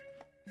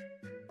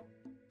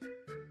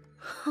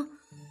哼，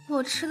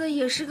我吃的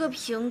也是个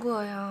苹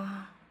果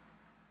呀。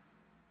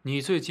你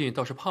最近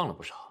倒是胖了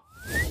不少。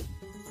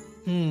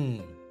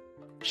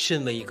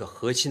身为一个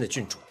和亲的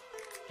郡主，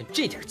连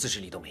这点自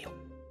制力都没有，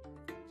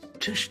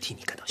真是替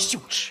你感到羞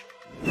耻。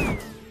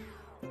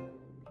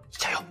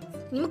加油！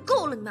你们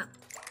够了，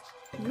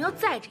你们要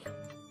再这样，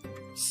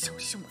小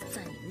心我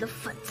在你们的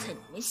饭菜里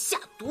面下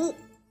毒。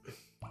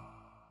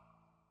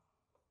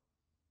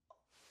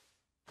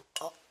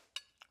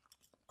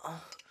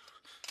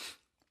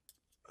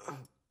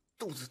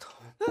肚子疼。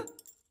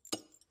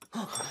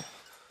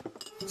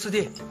四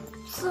弟，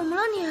怎么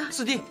了你？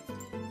四弟，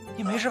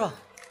你没事吧？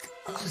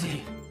四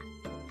弟，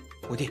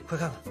五弟，快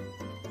看看。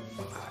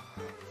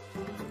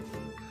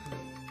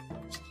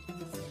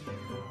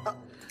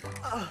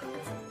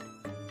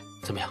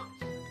怎么样？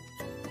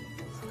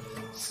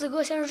四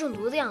哥像是中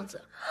毒的样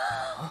子。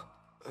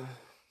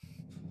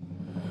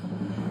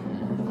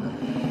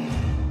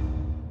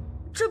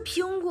这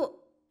苹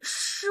果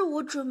是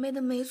我准备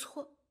的没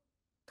错，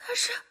但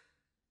是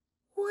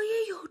我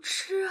也有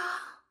吃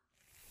啊。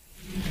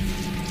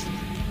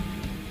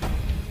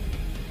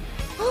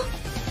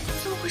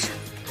怎么回事？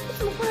我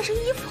怎么换了身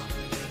衣服？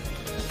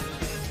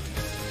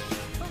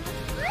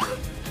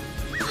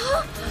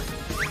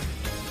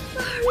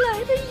哪儿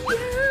来的盐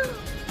啊？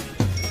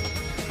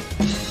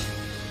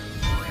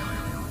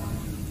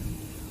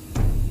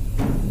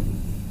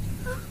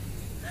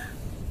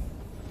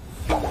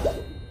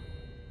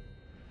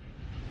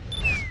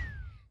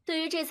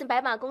对于这次白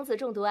马公子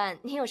中毒案，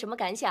你有什么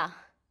感想？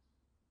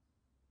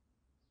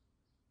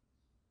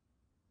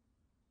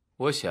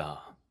我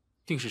想，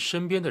定是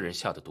身边的人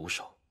下的毒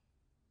手。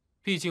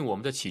毕竟我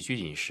们的起居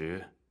饮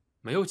食，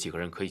没有几个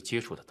人可以接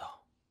触得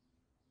到。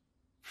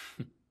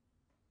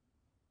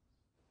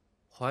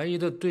怀疑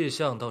的对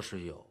象倒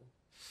是有，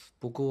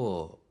不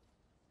过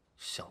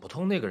想不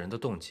通那个人的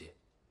动机。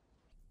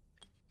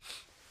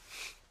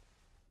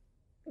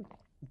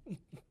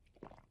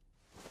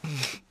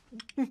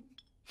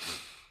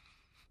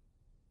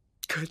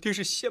肯定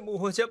是羡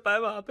慕我家白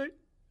马呗。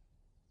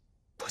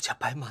我家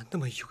白马那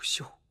么优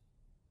秀，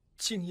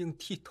晶莹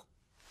剔透，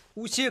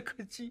无懈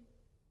可击。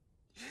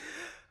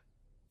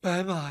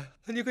白马呀，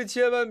你可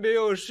千万别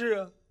有事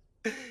啊！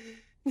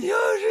你要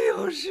是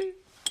有事，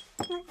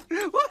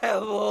怪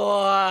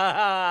我啊！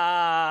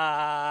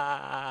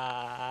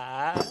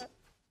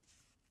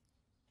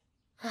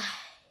唉，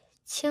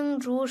青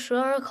竹蛇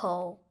儿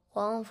口，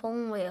黄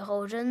蜂尾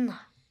后针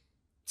呐。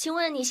请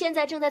问你现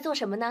在正在做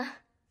什么呢？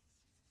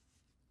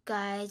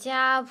改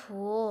家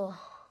谱。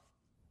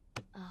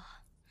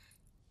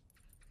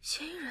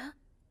嫌疑人？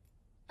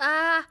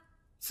哎，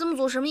这么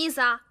做什么意思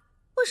啊？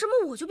为什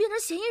么我就变成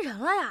嫌疑人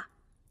了呀？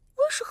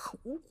我也是很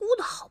无辜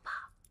的，好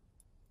吧？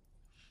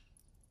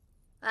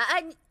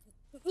哎，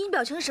你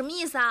表情什么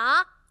意思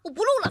啊？我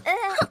不录了。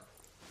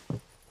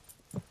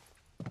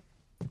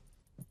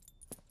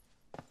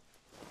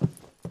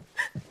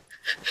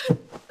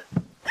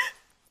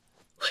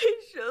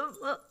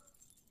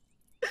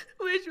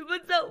为什么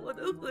在我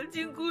的和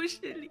亲故事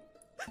里，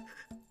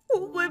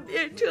我会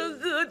变成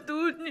恶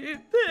毒女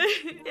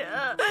配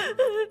呀？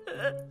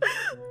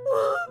我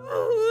不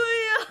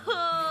要！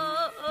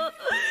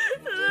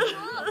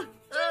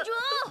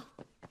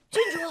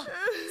郡主，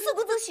四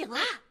公子醒了。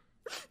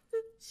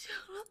醒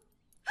了，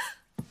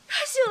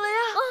他醒了呀！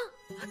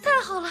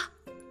太好了，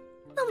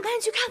那我们赶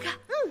紧去看看。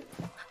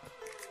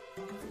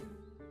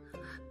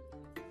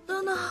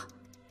等等，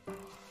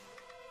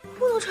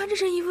不能穿这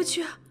身衣服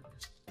去，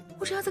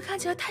我这样子看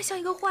起来太像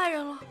一个坏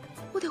人了。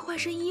我得换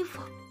身衣服，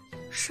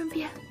顺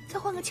便再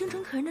换个清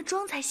纯可人的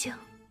妆才行。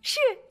是。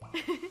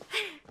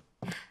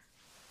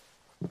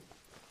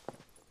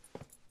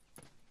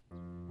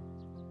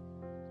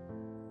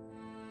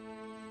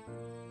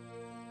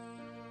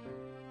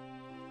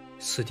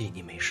四弟，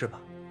你没事吧？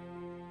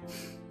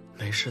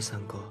没事，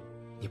三哥，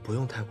你不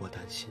用太过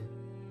担心。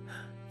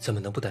怎么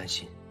能不担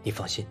心？你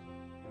放心，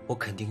我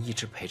肯定一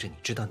直陪着你，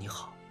直到你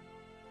好。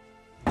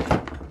阿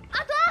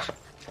端，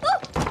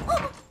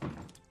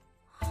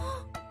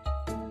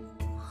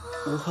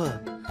无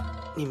恨，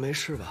你没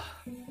事吧？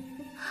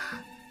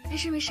没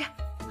事没事，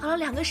熬了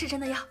2个时辰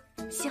的药，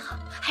幸好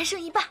还剩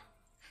一半。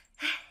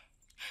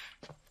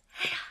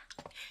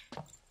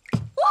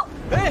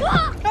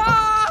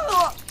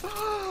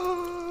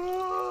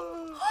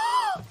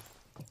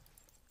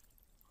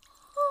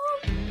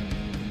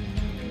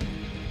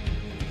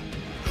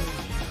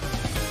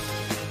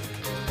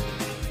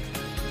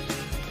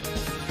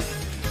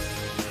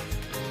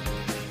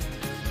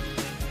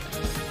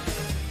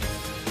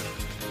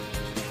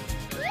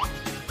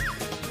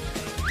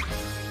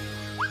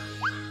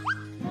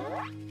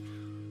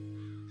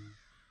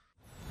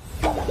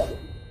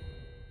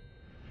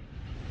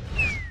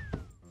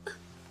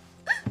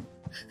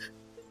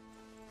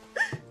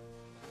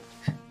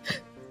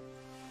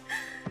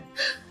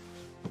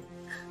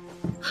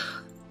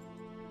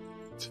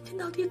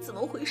到底怎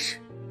么回事？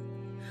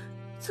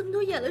怎么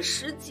都演了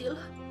10集了，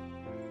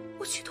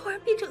我却突然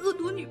变成恶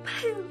毒女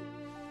配了？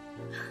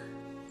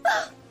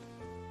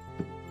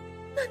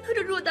难道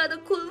这偌大的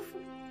昆府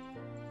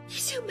已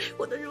经没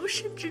我的容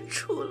身之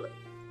处了？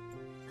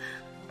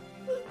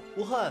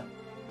无恨，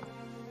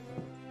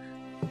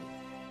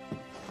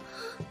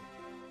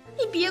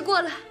你别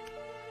过来，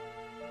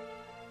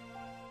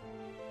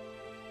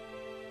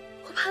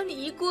我怕你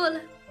一过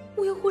来，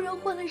我又忽然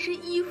换了身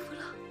衣服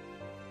了。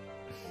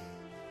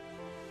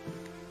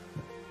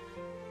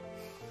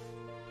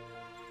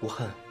无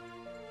恨，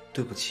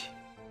对不起，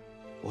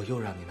我又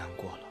让你难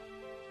过了。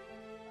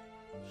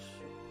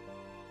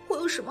我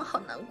有什么好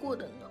难过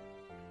的呢？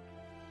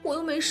我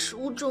又没食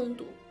物中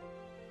毒，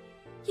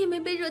也没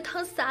被热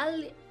汤洒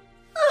脸。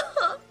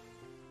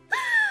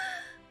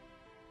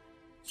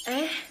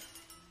哎，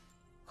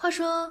话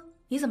说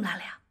你怎么来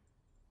了呀？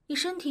你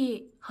身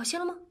体好些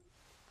了吗？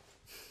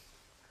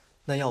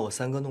那药我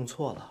三哥弄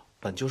错了，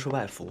本就是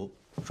外服，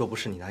若不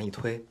是你难一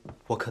推，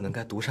我可能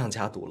该毒上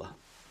加毒了。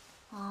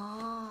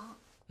哦，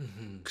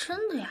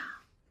真的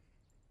呀？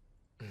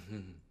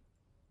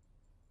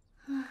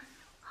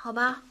好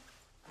吧。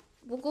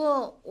不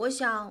过我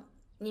想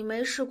你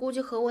没事，估计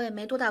和我也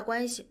没多大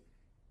关系，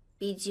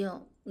毕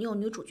竟你有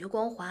女主角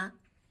光环，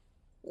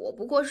我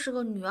不过是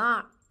个女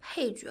二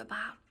配角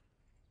罢了。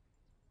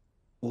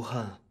无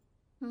恨，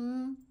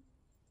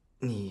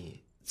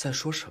你在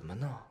说什么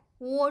呢？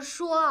我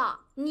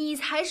说你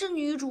才是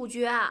女主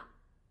角，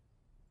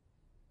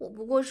我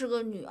不过是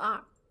个女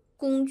二，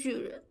工具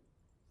人，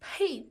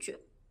配角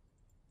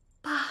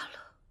罢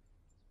了。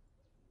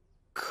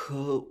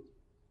可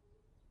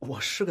我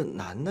是个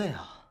男的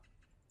呀。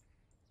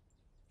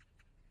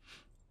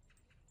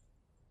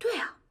对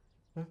啊，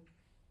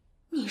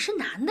你是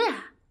男的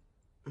呀，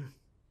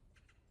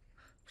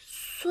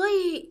所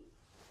以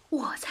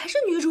我才是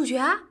女主角，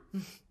我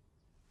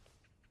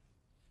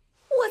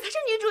才是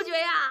女主角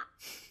呀，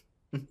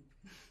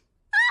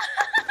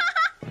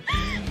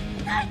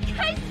太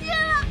开心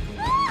了，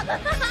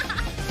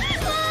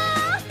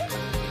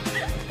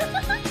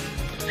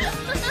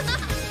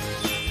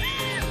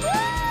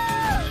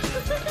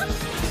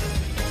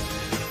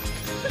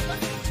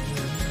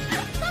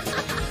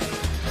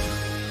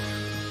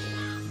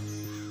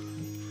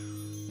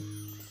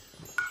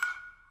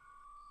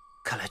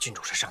看来郡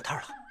主是上套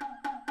了。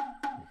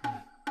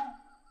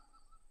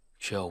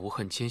只要无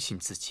恨坚信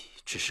自己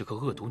只是个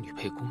恶毒女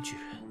配工具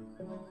人，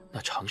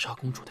那长沙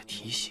公主的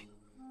提醒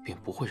便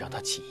不会让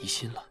她起疑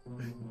心了。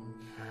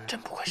真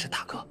不愧是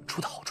大哥出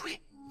的好主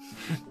意。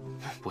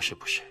不是，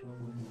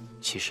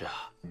其实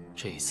啊，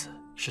这一次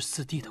是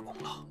四弟的功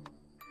劳。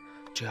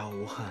只要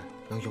无恨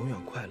能永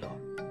远快乐、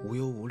无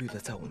忧无虑的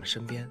在我们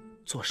身边，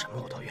做什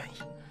么我都愿意。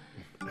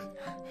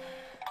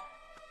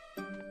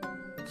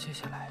接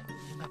下来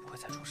应该不会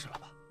再出事了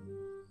吧？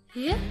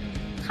咦，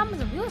他们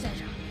怎么又在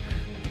这儿？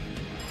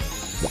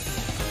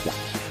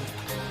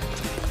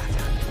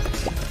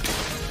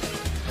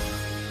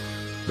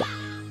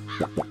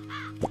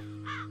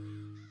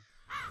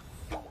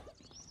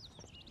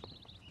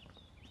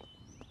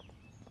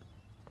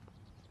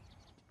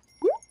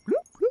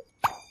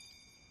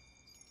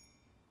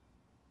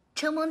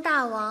承蒙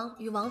大王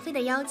与王妃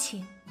的邀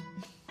请，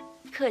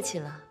客气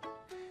了。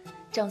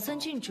长孙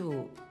郡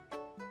主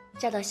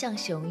嫁到象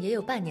雄也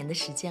有半年的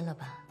时间了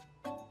吧？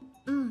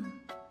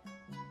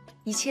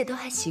一切都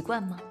还习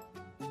惯吗？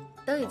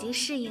都已经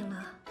适应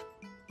了。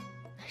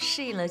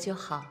适应了就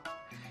好。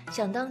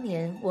想当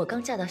年我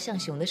刚嫁到象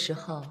雄的时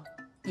候，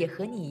也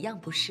和你一样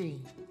不适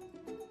应。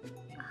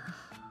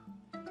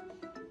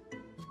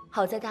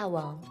好在大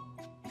王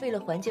为了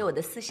缓解我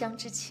的思乡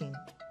之情，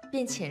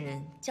便遣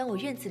人将我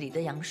院子里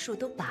的杨树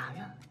都拔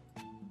了，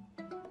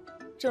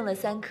种了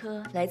3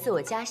棵来自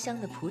我家乡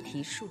的菩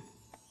提树。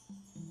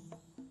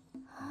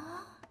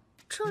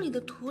这里的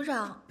土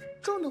壤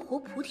种的活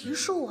菩提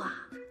树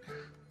啊？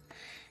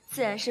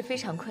自然是非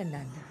常困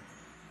难的。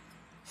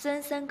虽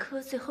然3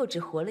棵最后只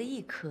活了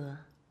1棵，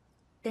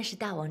但是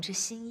大王这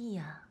心意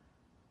啊，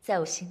在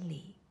我心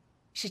里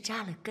是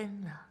扎了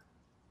根了。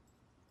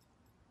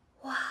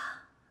哇，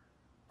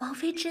王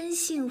妃真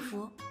幸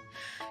福。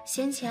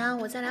先前啊，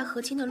我在来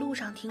和亲的路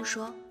上听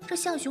说，这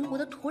象雄国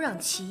的土壤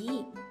奇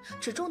异，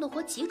只种得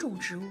活几种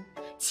植物，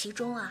其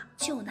中啊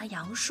就有那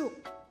杨树。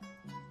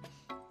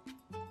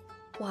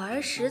我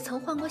儿时曾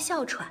患过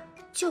哮喘，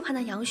就怕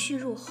那杨絮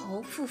入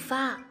喉复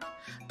发，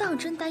当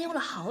真担忧了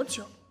好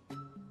久。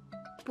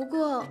不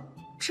过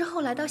之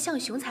后来到象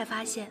雄才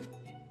发现，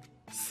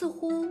似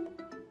乎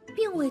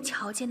并未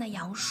瞧见那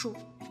杨树。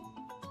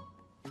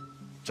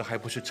这还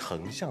不是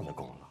丞相的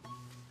功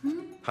劳。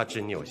他知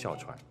你有哮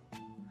喘，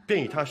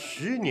便以他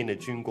10年的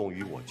军功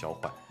与我交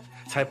换，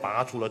才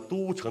拔出了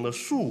都城的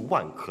数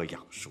万棵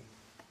杨树。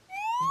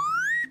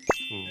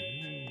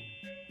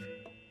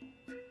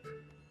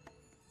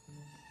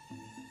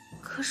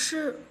可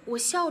是我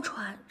哮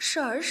喘是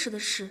儿时的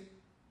事，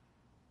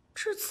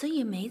至此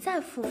也没再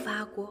复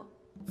发过，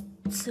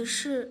此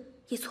事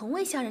也从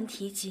未向人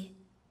提及。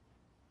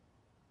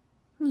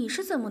你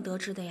是怎么得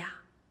知的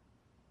呀？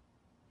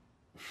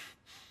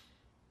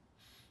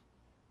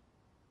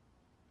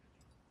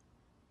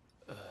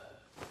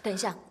等一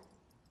下，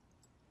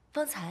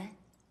方才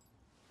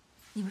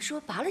你们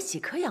说拔了几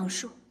棵杨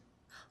树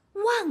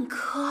？1万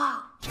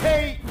棵。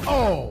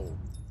KO。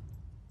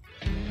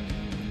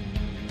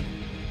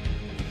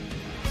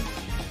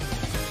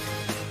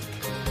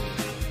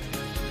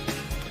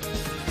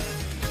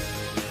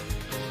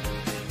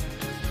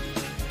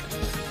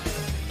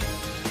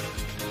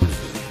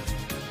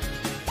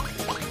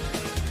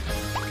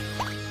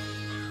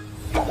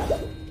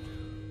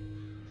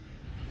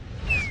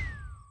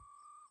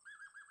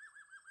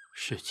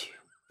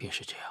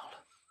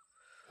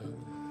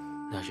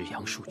那日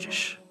杨树之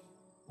事，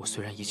我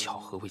虽然以巧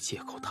合为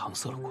借口搪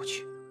塞了过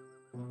去，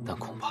但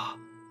恐怕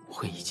我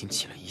会已经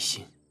起了疑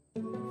心。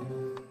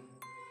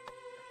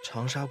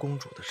长沙公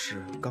主的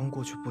事刚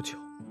过去不久，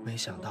没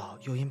想到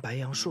又因白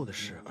杨树的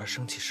事而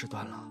升起事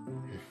端了。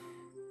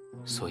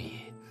所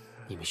以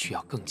你们需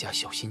要更加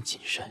小心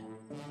谨慎，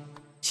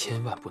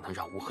千万不能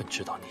让无恨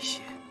知道那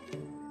些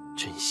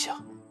真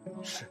相。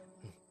是，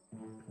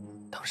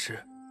当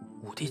时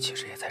武帝其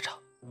实也在场，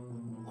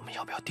我们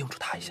要不要叮嘱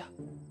他一下？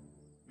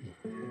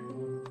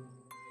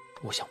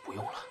我想不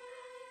用了，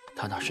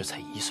他那时才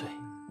1岁，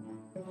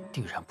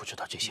定然不知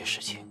道这些事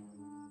情。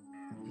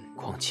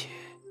况且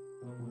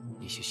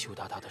那些羞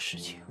答答的事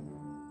情，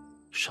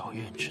少一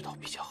人知道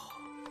比较好。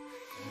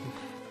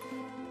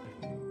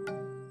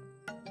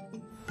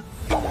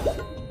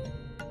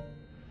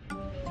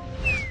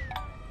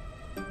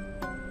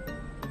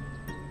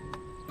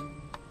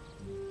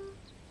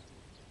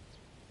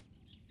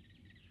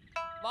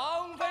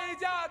王妃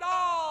驾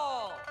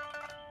到！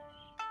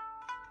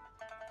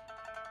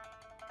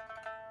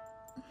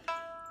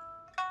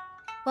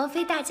王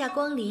妃大驾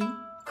光临，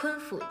坤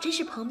府真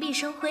是蓬荜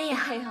生辉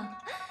呀！哎呀，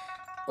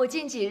我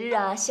近几日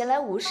啊，闲来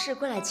无事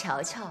过来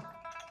瞧瞧，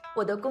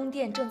我的宫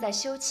殿正在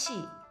修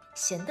葺，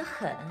闲得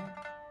很。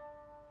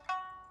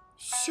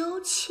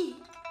修葺？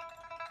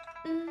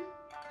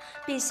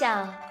陛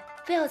下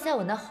非要在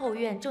我那后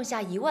院种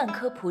下1万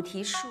棵菩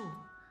提树，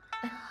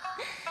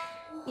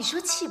你说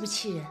气不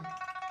气人？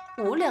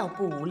无聊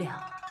不无聊？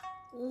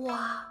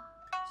哇，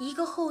一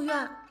个后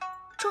院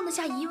种得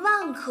下1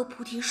万棵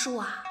菩提树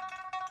啊！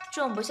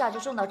种不下就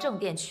种到正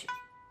殿去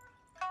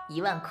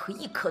，1万棵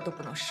1棵都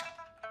不能少。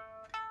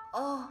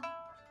哦，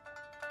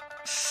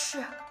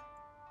是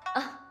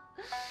啊，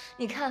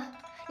你看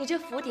你这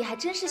府邸还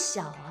真是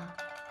小啊，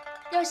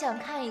要想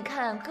看一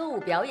看歌舞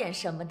表演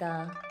什么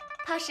的，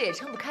怕是也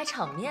撑不开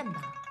场面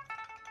吧。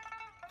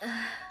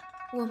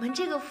我们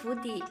这个府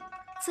邸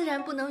自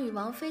然不能与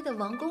王妃的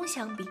王宫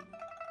相比，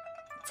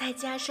再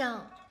加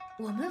上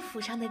我们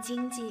府上的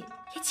经济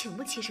也请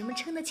不起什么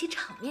撑得起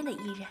场面的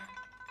艺人。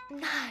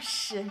那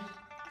是，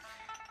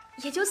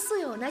也就素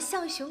有那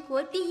象雄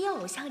国第1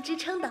偶像之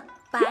称的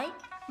白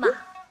马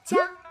家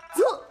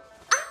族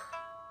啊，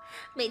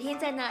每天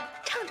在那儿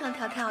唱唱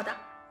跳跳的，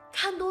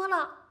看多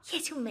了也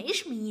就没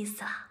什么意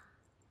思了。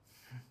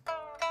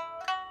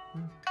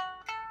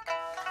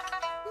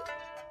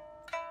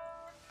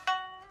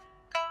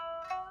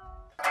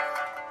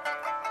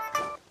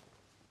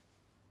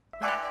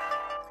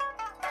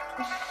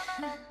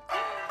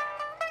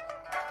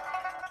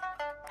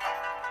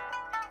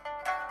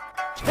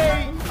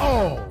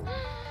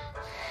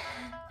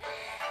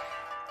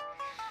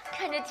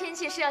看着天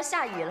气是要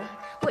下雨了，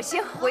我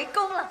先回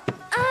宫了。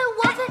哎，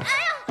王妃，哎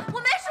呀，我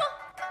没说。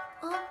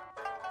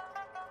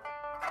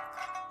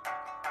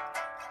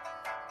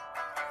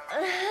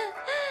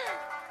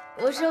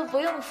我说不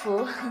用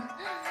扶。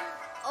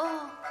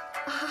哦。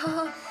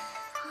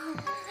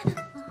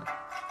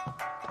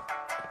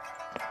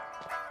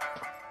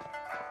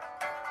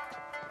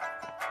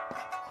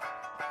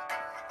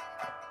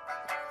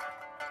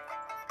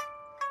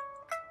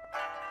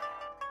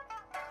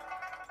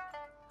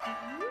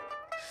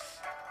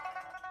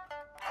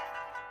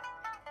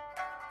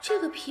这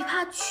个琵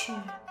琶曲，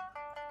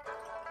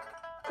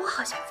我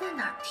好像在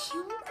哪儿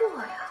听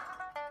过呀？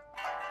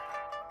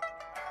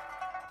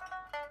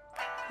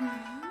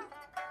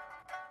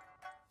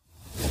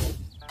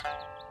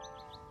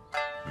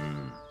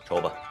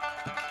抽吧。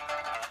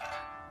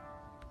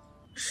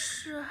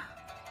是。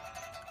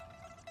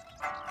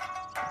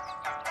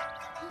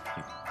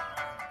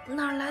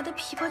哪来的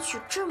琵琶曲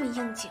这么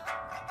应景？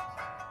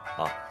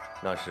啊，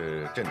那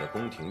是朕的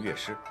宫廷乐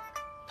师，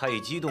他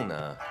一激动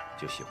呢，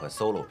就喜欢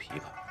solo 琵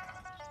琶。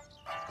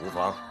无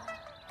妨，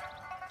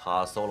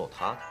他 solo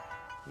他的，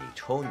你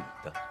抽你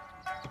的。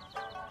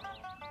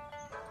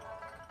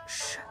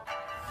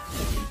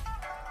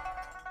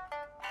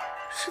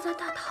是在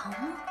大堂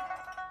吗？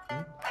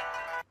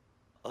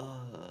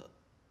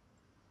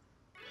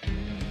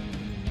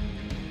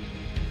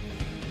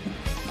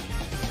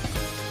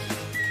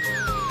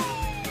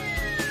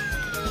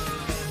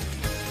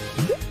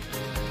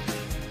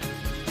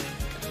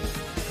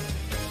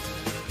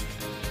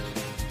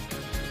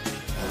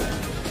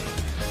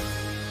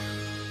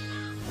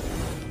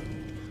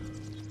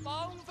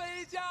王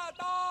妃驾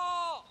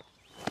到！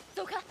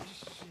走开！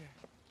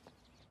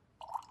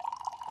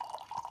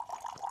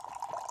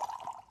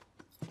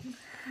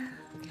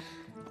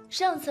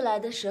上次来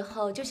的时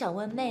候就想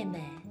问妹妹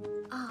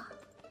啊，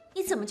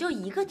你怎么就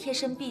一个贴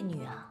身婢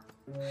女啊？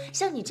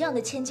像你这样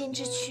的千金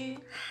之躯，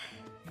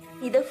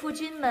你的夫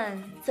君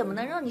们怎么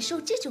能让你受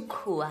这种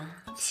苦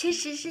啊？其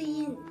实是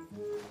因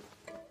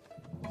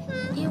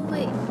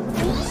为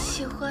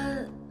喜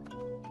欢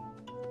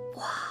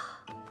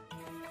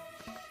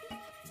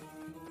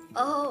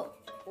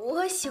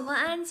我喜欢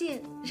安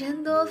静，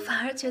人多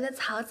反而觉得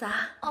嘈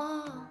杂。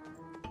哦，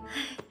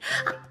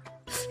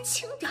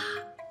轻点儿。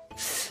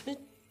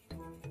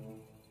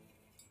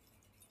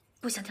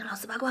不想听老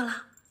四八卦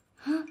了？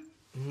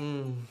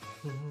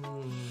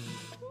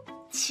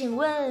请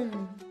问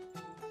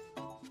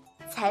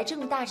财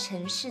政大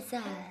臣是在？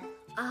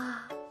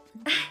啊，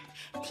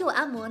替我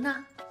按摩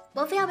呢。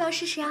王妃要不要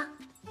试试啊？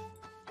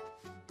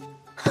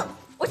哼，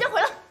我先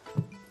回了。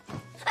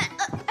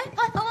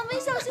王妃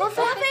小心！王妃，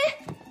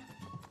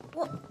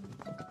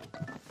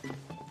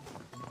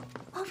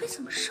王妃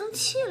怎么生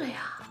气了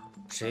呀？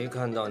谁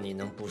看到你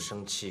能不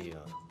生气呀？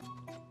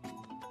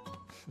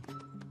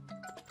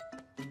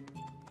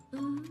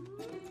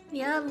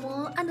你按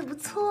摩按得不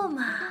错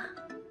嘛。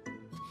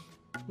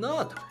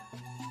那当然，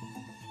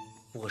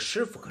我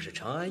师傅可是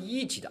长安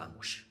1级的按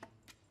摩师，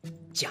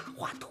贾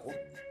华佗。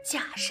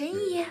贾神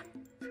医，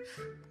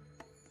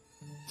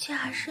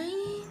贾神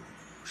医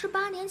不是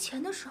8年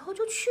前的时候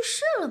就去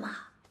世了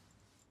吗？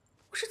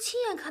我是亲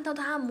眼看到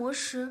他按摩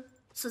时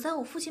死在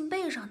我父亲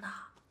背上的，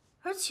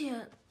而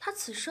且他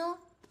此生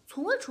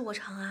从未出过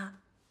长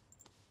安。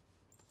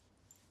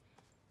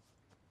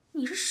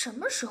你是什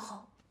么时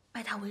候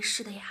拜他为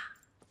师的呀？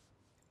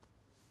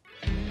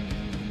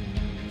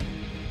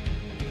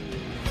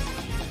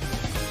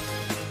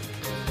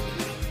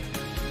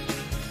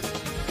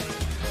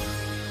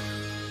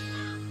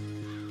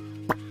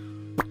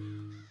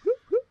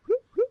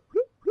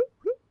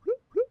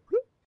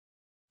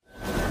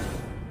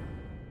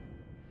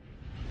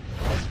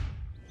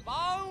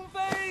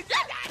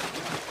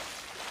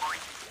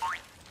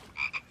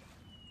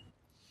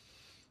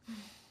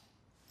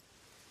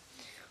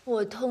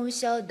我通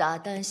宵达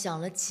旦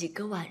想了几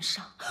个晚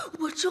上，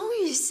我终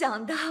于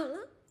想到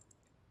了。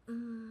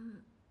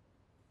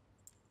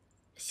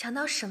想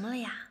到什么了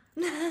呀？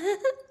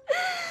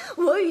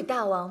我与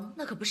大王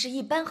那可不是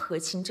一般和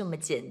亲这么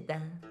简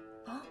单。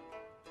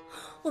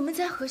我们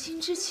在和亲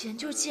之前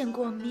就见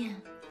过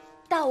面，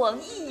大王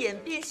一眼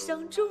便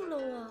相中了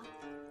我，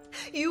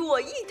与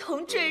我一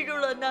同坠入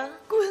了那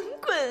滚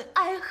滚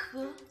爱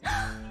河。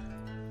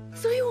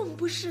所以我们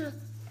不是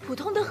普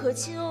通的和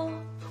亲哦，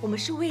我们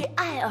是为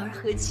爱而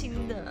和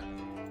亲的。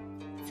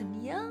怎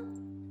么样？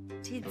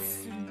这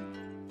次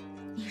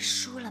你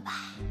输了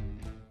吧？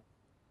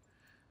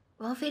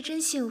王妃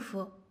真幸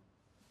福，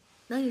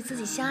能与自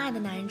己相爱的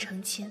男人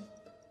成亲。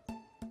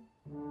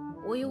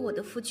我与我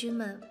的夫君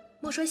们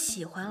莫说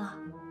喜欢了，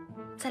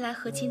在来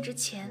和亲之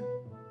前，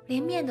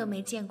连面都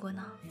没见过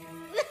呢。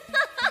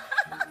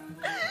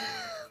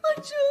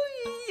我终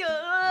于赢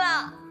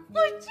了！我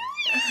终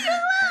于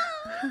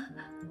赢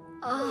了！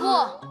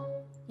不，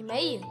你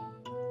没赢。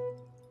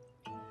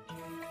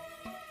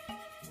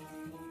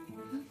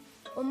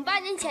我们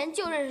8年前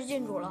就认识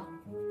郡主了，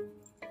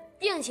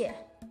并且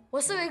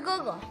我4位哥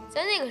哥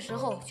在那个时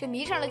候就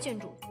迷上了郡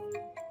主。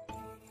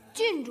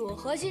郡主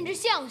和亲之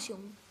相雄，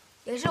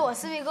也是我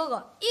4位哥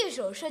哥一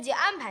手设计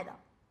安排的。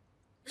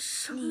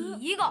你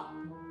1个，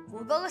我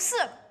哥哥4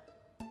个，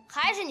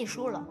还是你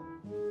输了。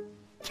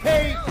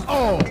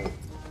KO。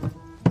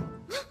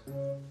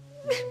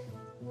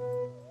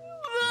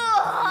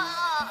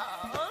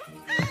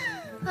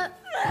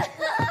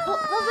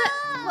王妃，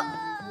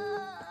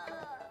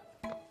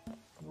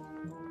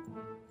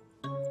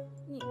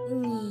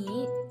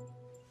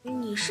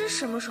你是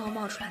什么时候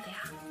冒出来的呀？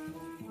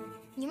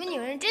你们女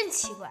人真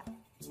奇怪，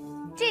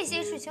这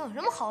些事情有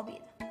什么好比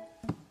的？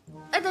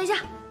哎，等一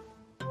下，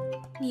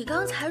你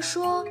刚才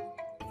说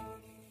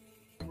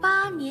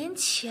8年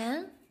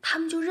前他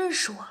们就认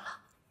识我了，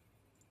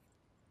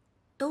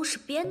都是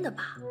编的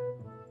吧？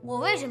我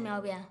为什么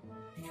要编？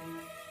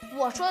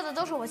我说的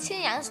都是我亲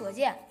眼所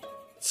见。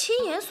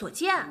亲眼所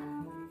见？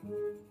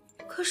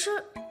可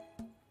是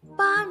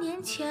8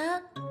年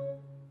前，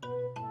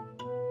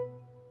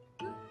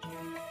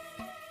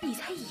你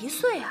才1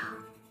岁啊？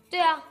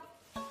对啊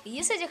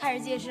，1岁就开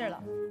始记事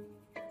了，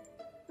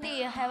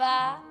厉害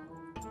吧？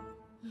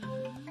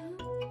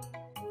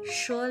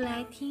说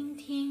来听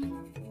听。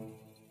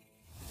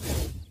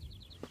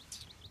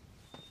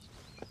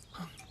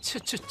这，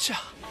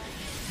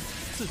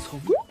自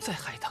从在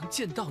海棠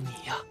见到你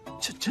呀，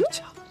这，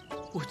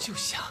我就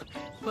想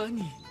把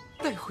你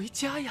带回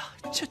家呀，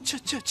这。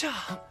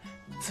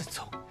自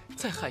从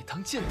在海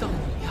棠见到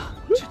你呀，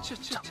这。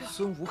长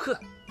孙无恨，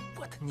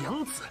我的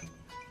娘子。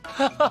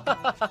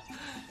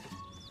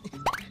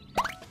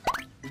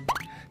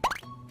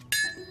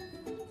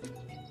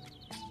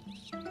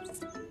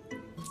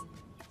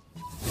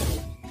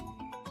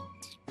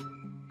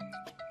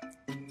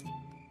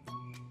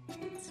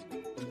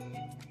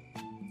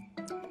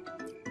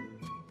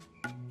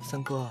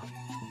三哥，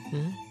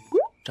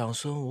长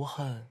孙无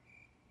恨，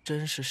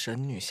真是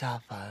神女下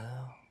凡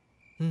啊！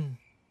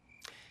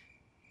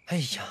哎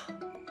呀，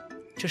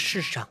这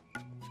世上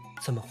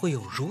怎么会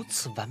有如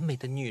此完美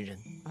的女人？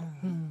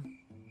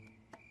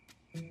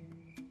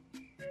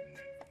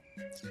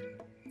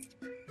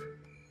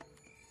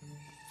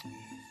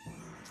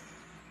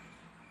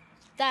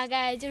大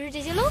概就是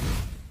这些喽。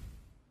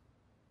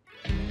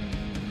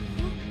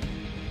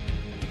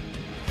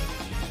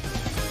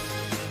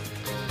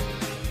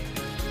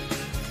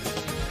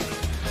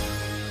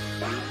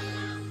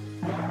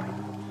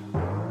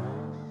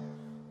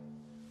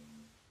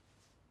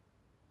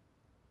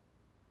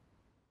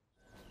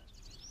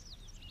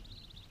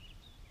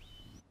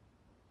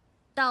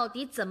到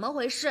底怎么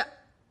回事？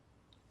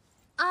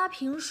阿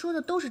平说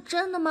的都是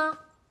真的吗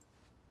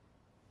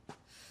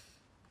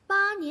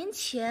？8年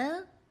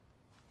前，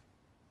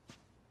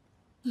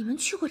你们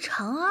去过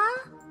长安？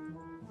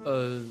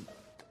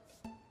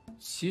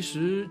其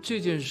实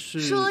这件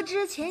事……说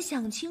之前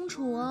想清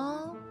楚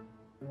哦。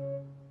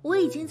我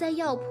已经在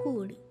药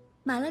铺里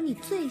买了你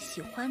最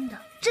喜欢的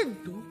镇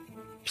毒、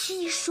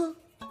砒霜、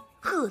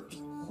鹤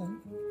顶红，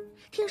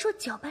听说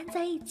搅拌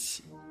在一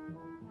起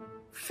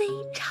非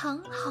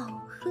常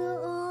好喝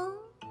哦。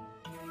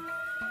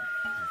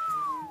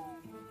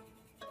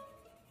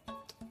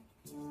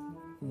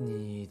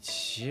你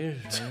其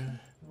实……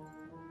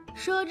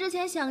说之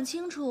前想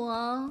清楚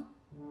哦。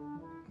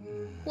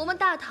我们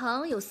大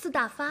唐有4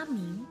大发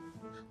明，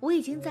我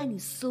已经在你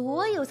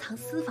所有藏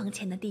私房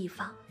钱的地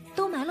方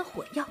都埋了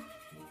火药，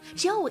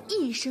只要我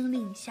一声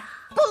令下，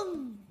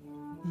嘣，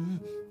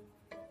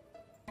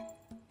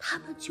它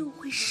们就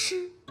会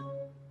尸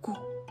骨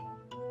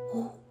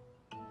无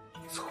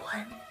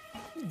存。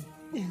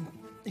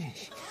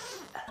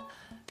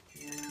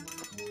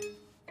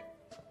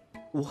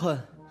无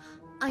恨。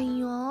哎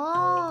呦，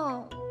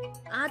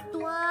阿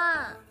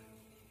端，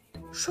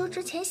说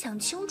之前想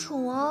清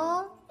楚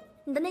哦。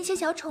你的那些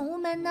小宠物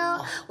们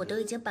呢？我都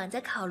已经绑在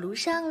烤炉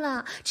上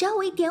了，只要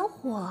我一点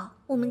火，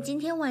我们今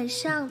天晚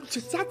上就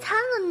加餐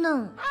了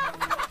呢。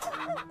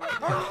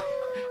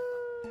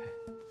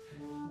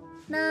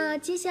那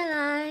接下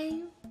来，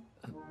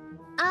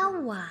阿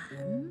婉，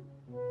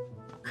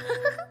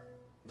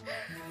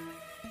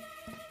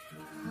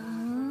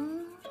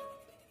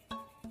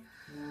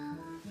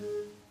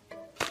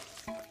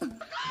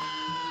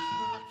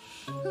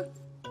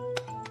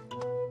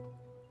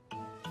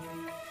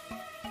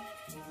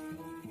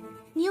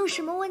你有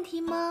什么问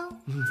题吗？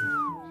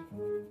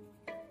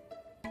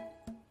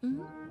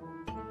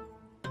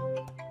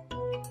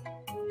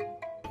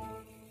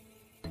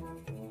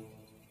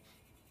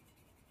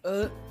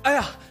哎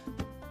呀，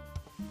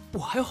我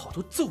还有好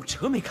多奏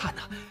折没看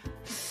呢。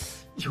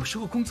有时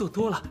候工作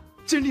多了，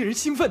真令人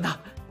兴奋呐。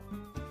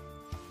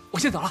我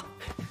先走了。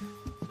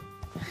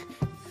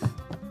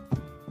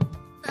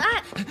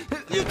哎，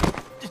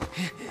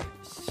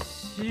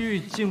西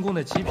域进贡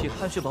的几匹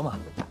汗血宝马，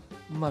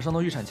马上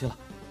到预产期了，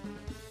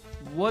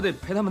我得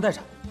陪他们待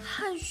产。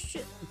汗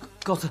血，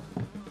告辞。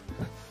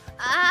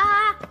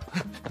啊！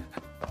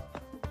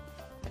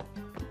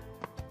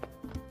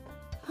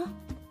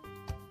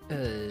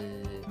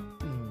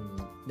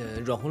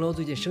阮红楼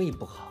最近生意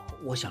不好，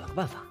我想了个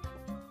办法，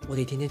我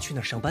得天天去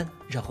那儿上班，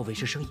然后维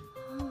持生意，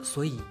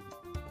所以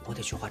我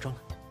得去化妆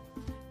了。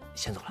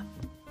先走了。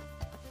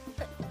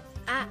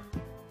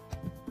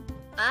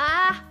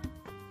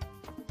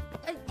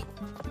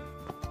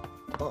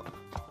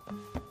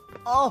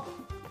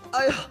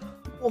哎呀，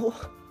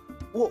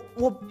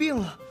我病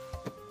了，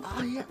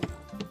哎呀，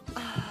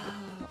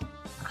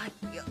哎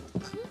呀，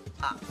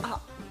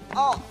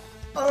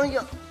哎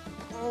呀，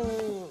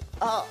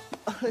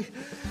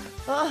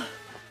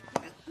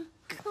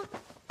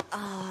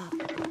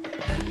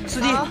师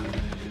弟，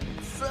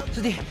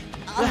师弟，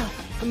来，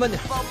慢点，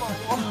帮帮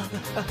我，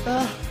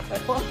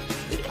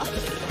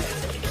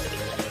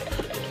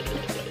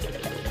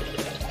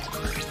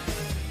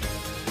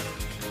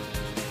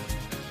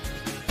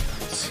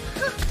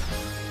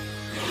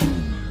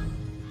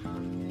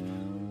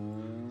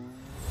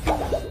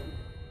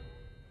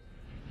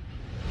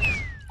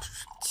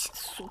气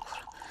死我了！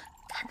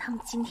看他们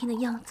今天的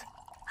样子，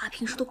阿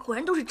平说的果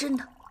然都是真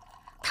的，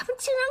他们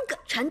竟然敢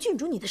缠郡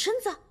主你的身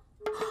子。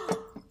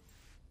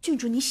郡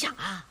主，你想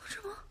啊，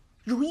什么？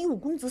如15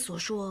公子所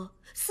说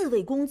，4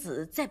位公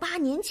子在8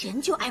年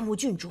前就爱慕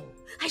郡主，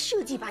还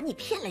设计把你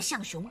骗来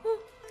向雄。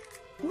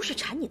不是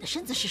缠你的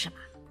身子是什么？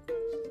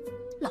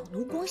老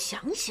奴光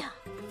想想，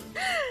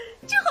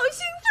就好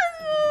兴奋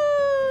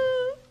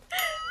啊！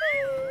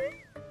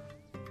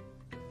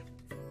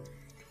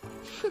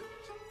哼，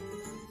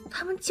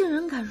他们竟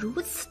然敢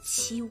如此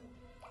欺我，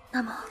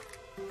那么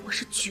我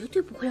是绝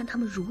对不会让他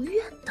们如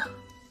愿的。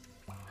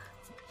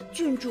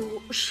郡主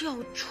是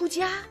要出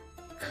家？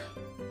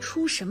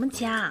出什么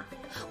家？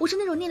我是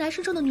那种逆来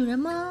顺受的女人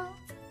吗？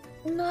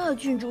那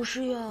郡主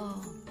是要……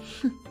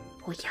哼，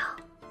我要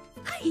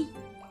黑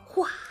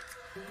化。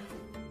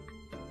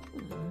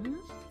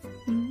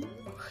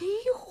黑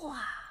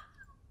化。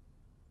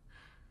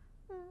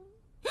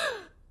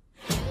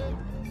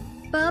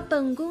把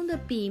本宫的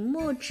笔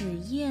墨纸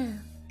砚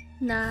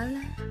拿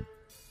来。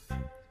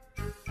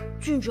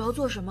郡主要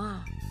做什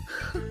么？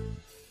哼，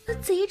那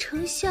贼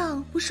丞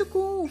相不是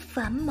公务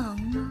繁忙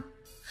吗？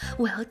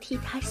我要替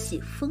他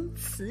写封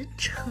辞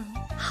呈，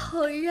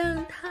好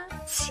让他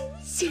清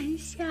闲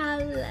下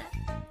来，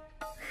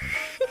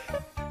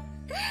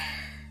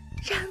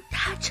让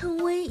他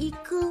成为一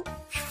个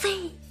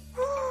废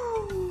物。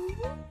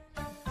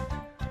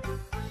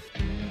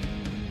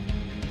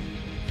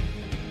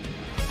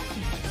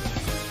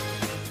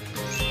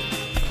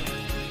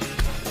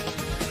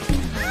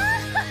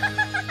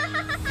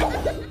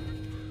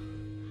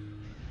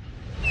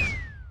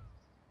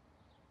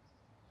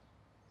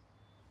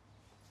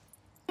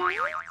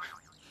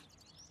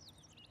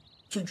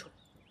郡主，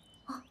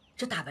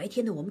这大白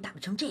天的我们打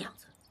扮成这样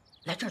子，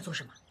来这儿做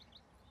什么？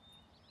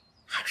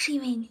还不是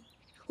因为你，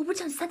我不是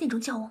叫你3点钟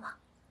叫我吗？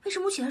为什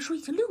么我起来的时候已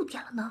经6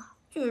点了呢？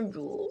郡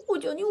主，我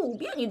叫你5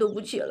遍你都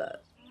不起来。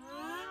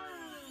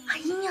哎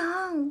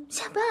呀，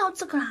现在不要聊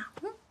这个啦。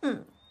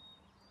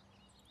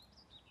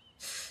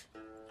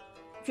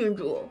郡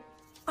主，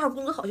二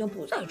公子好像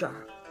不在这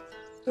儿，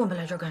我们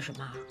来这儿干什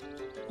么？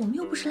我们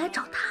又不是来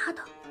找他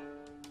的。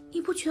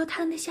你不觉得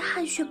他的那些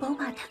汗血宝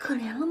马太可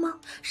怜了吗？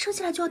生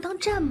下来就要当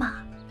战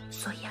马，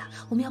所以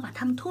我们要把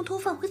他们通通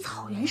放回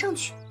草原上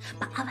去，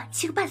把阿婉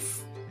气个半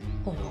死。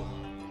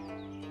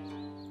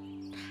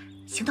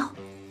行动。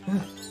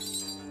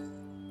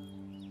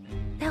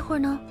待会儿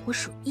呢，我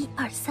数1、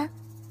2、3，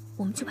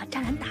我们就把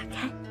栅栏打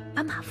开，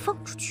把马放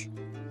出去。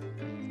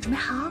准备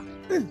好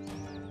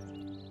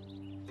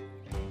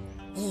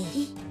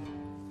？1、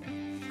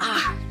2、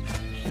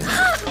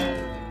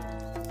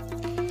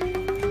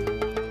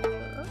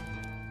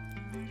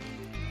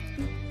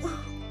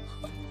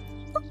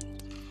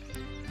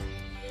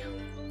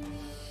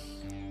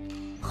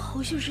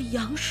好像是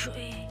羊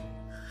水。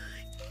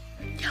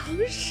羊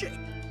水。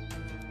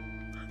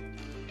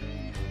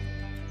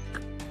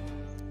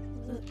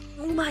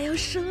马要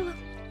生了，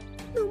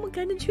那我们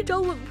赶紧去找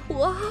稳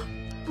婆啊！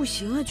不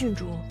行啊，郡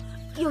主，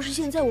要是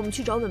现在我们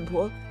去找稳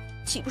婆，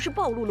岂不是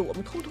暴露了我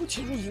们偷偷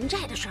潜入营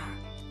寨的事儿？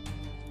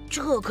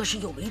这可是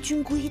有违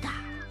军规的。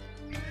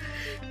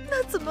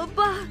那怎么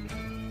办？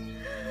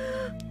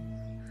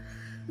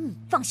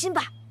放心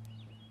吧，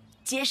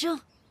接生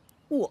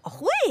我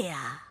会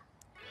呀。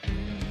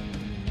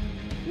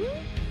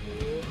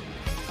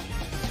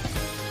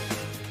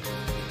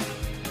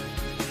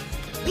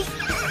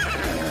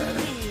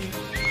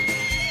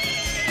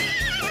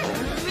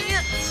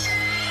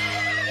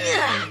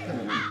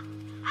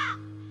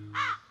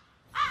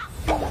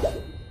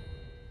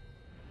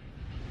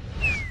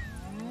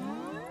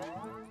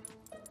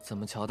怎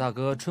么乔大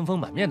哥春风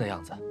满面的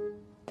样子？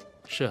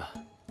是啊，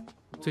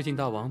最近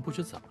大王不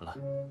知怎么了，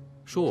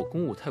说我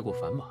公务太过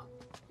繁忙，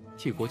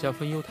替国家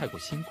分忧太过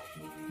辛苦，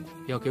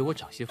要给我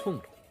涨些俸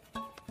禄。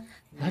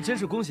那真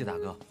是恭喜大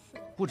哥，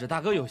不止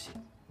大哥有喜。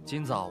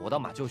今早我到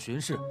马厩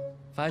巡视，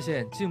发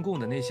现进贡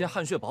的那些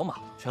汗血宝马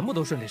全部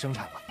都顺利生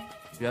产了。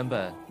原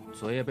本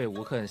昨夜被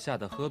吴肯吓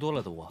得喝多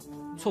了的我，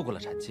错过了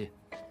产期，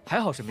还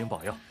好神明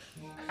保佑。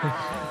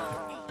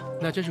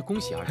那真是恭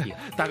喜二弟，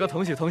大哥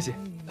同喜同喜。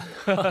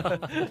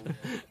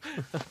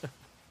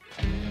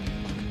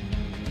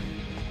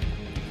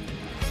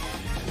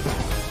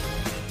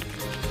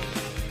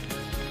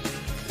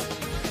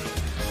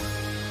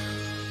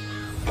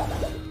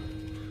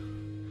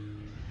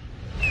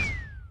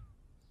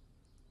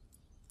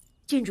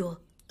郡主，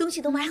东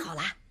西都买好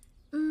了。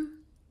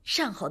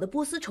上好的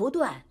波斯绸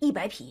缎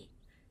100匹，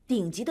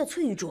顶级的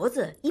翠玉镯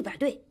子100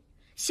对，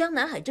镶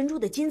南海珍珠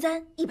的金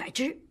簪100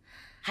只，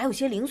还有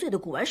些零碎的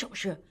古玩首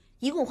饰，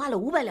一共花了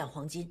500两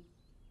黄金。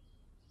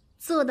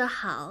做得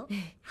好，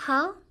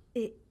好。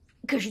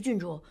可是郡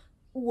主，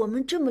我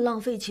们这么浪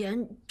费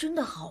钱，真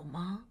的好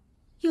吗？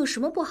有什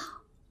么不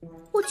好？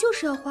我就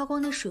是要花光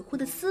那水户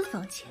的私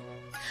房钱，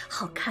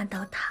好看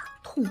到他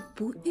痛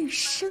不欲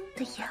生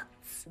的样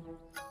子。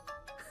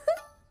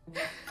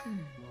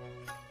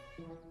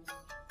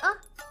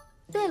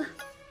对了，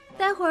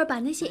待会儿把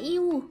那些衣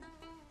物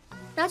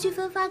拿去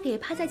分发给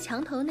趴在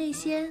墙头那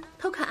些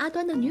偷看阿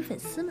端的女粉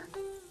丝们。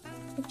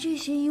这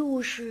些衣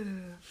物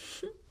是，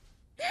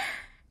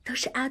都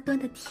是阿端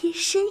的贴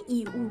身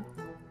衣物。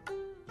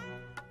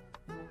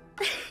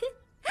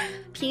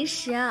平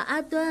时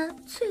阿端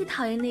最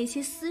讨厌那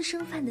些私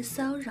生饭的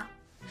骚扰，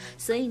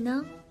所以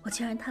呢，我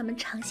就让他们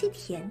尝些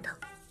甜头，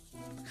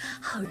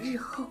好日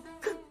后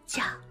更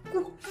加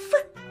过分。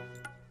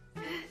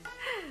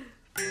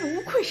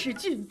不愧是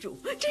郡主，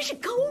真是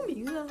高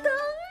明啊！当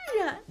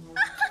然。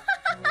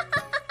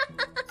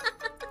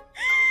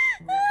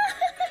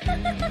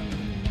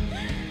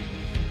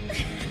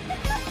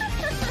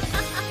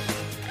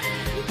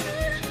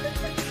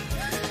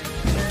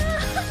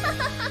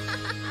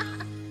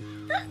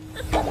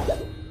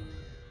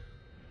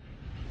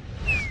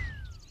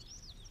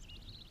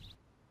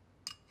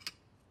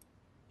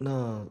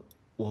那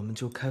我们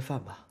就开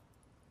饭吧。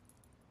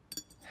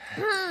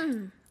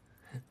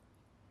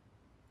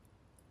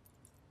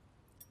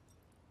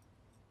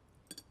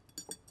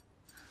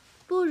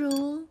不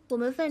如我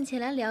们饭前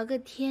来聊个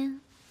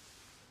天。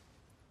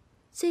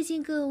最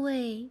近各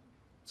位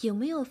有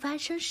没有发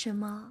生什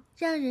么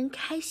让人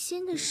开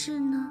心的事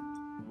呢？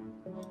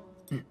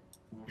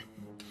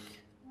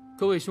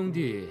各位兄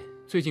弟，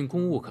最近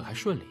公务可还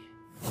顺利？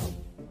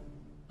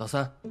老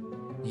三，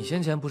你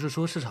先前不是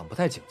说市场不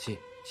太景气，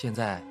现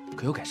在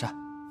可有改善？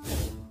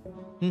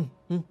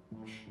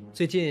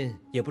最近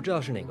也不知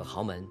道是哪个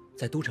豪门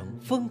在都城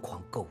疯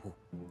狂购物，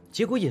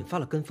结果引发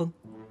了跟风，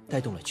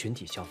带动了群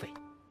体消费，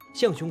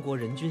象雄国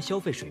人均消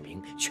费水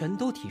平全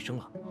都提升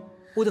了，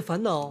我的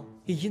烦恼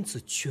也因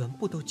此全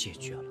部都解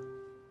决了，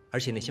而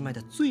且那些卖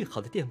的最好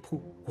的店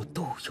铺我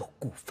都有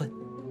股份，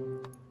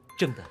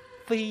挣得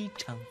非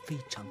常非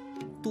常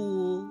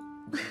多。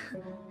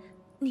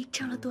你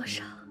挣了多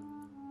少？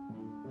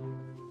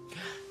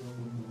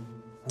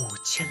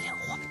 5000两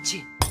黄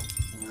金。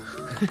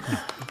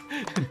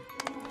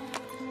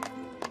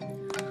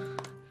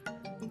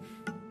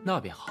那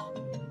便好。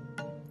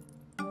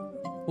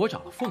我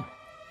找了凤凰，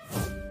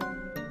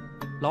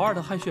老二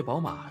的汗血宝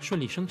马顺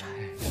利生产，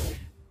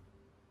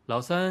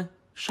老三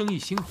生意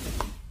兴隆，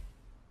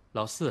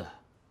老四，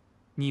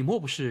你莫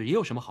不是也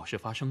有什么好事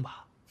发生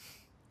吧？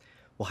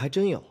我还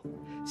真有。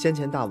先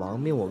前大王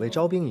命我为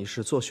招兵一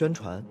事做宣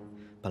传，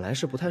本来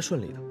是不太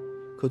顺利的，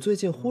可最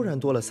近忽然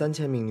多了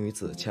3000名女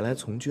子前来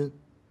从军，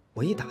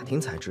我一打听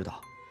才知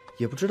道，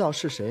也不知道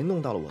是谁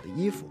弄到了我的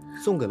衣服，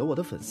送给了我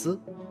的粉丝，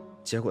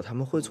结果他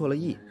们会错了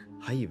意，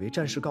还以为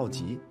战事告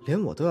急，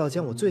连我都要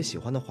将我最喜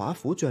欢的华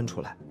服捐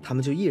出来，他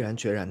们就毅然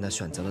决然地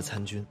选择了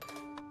参军。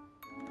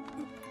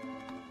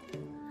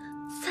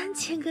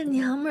3000个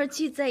娘们儿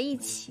聚在一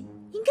起，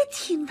应该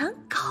挺难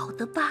搞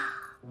的吧？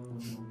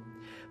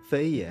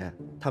非也，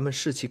他们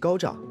士气高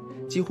涨，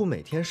几乎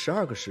每天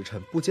12个时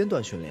辰不间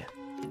断训练。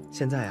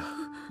现在啊，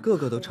个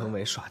个都成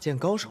为耍剑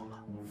高手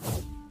了。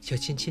小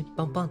亲亲，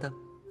棒棒的。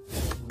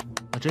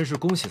那真是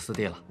恭喜四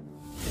弟了。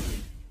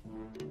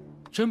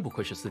真不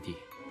愧是四弟，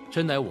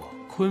真乃我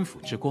昆府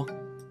之光。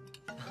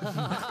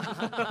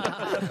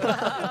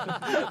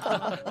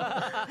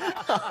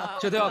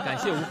这都要感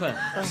谢吴恨，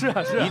是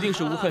啊，一定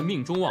是吴恨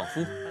命中旺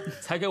夫，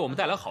才给我们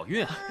带来好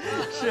运啊！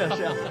是啊，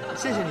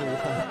谢谢你吴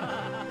恨。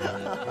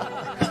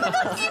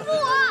都欺负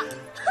我！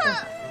哼！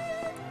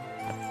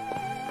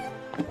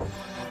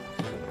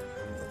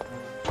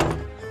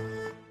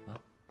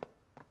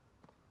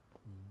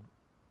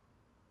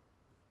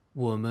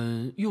我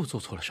们又做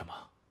错了什么？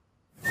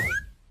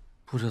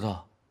不知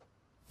道。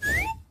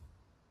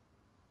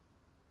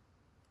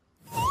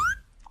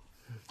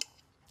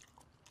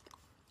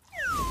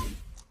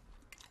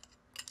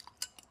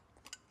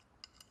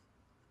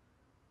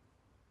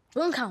不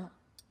用看我，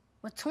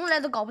我从来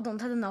都搞不懂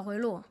他的脑回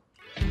路。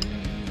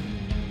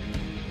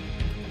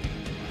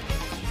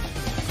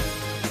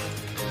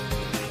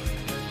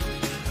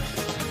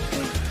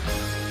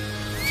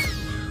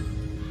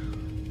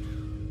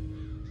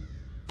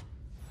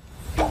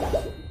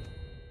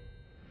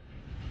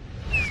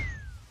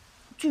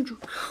郡主，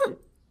哼，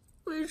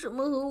为什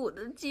么和我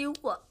的计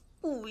划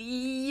不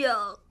一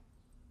样？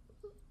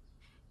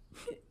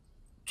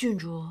郡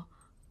主，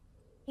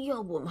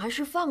要不我们还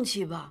是放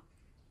弃吧。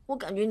我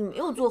感觉你没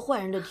有做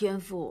坏人的天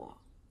赋。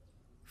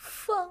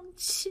放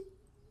弃？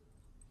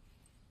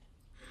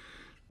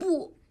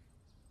不，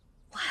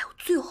我还有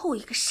最后一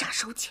个杀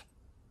手锏。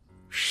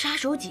杀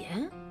手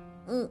锏？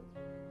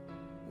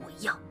我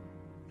要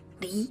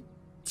离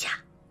家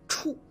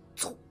出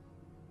走。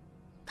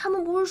他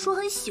们不是说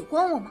很喜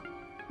欢我吗？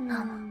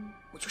那么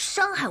我就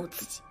伤害我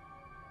自己，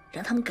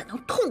让他们感到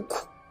痛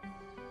苦。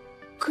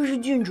可是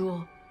郡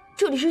主，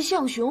这里是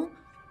象雄，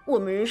我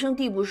们人生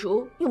地不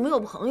熟，又没有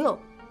朋友，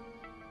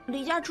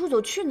离家出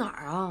走去哪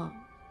儿啊？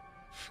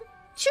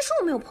其实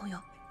我没有朋友，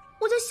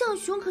我在象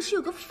雄可是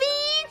有个非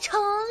常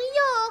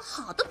要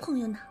好的朋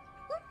友呢。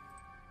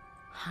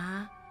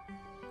啊？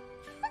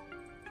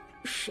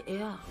谁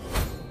呀？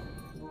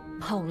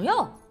朋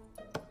友？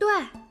对，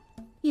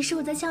你是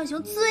我在象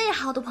雄最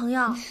好的朋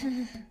友。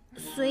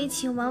所以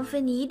请王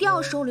妃你一定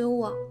要收留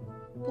我，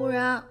不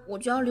然我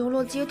就要流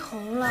落街头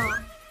了。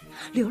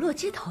流落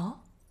街头，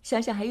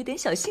想想还有点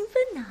小兴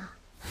奋呢。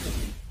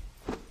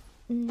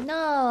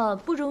那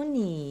不如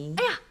你……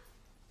哎呀，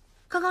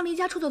刚刚离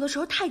家出走的时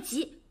候太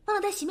急，忘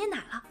了带洗面奶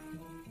了。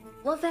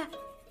王妃，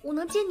我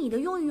能借你的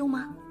用一用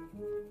吗？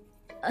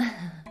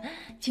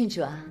郡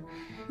主啊，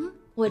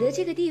我的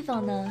这个地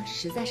方呢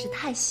实在是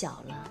太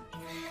小了，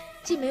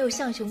既没有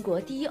象雄国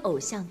第一偶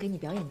像给你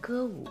表演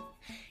歌舞，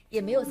也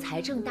没有财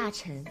政大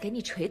臣给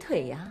你捶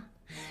腿呀。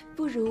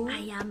不如……哎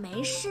呀，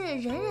没事，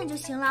忍忍就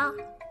行了。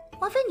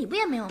王妃，你不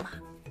也没有吗？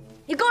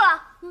你够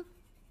了。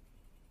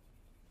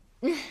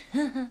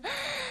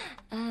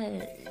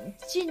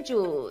郡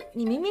主，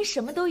你明明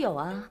什么都有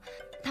啊！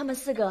他们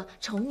4个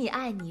宠你、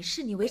爱你，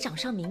视你为掌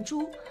上明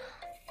珠。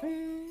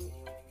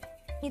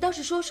你倒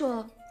是说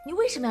说，你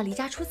为什么要离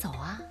家出走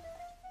啊？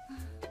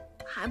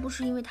还不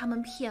是因为他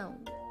们骗我。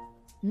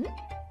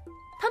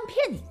他们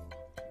骗你？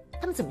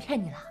他们怎么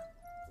骗你了？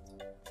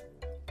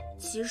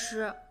其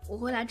实我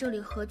会来这里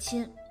和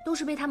亲，都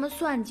是被他们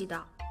算计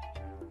的。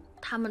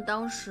他们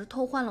当时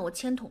偷换了我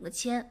签筒的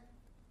签，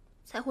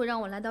才会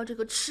让我来到这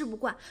个吃不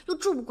惯又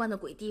住不惯的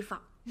鬼地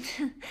方。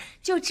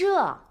就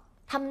这，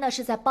他们那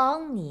是在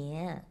帮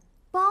你。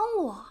帮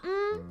我？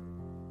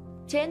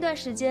前一段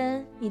时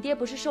间，你爹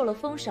不是受了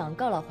封赏，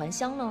告老还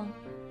乡了？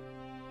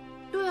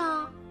对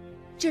啊，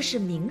这是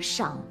明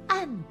赏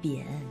暗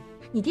贬。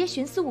你爹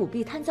徇私舞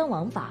弊、贪赃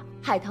枉法，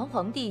海棠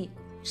皇帝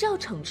是要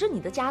惩治你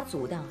的家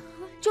族的。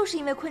就是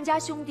因为坤家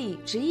兄弟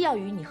执意要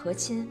与你和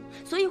亲，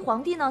所以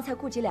皇帝呢才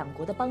顾及两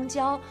国的邦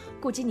交，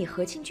顾及你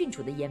和亲郡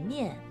主的颜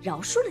面，饶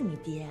恕了你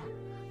爹。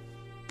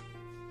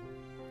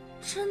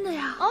真的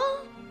呀？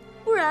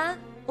不然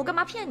我干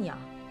嘛骗你啊？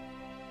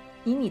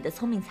以你的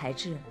聪明才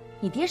智，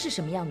你爹是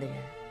什么样的人，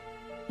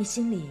你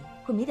心里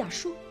会没点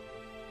数？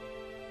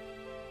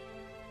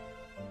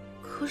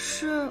可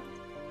是，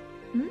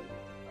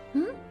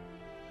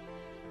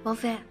王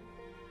妃，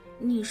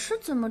你是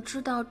怎么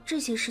知道这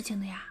些事情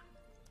的呀？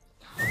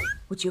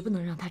我绝不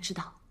能让他知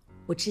道，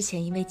我之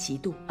前因为嫉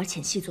妒而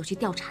遣细作去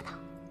调查他，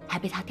还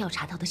被他调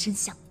查到的真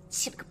相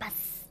气了个半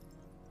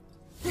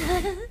死。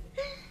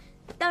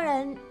当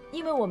然，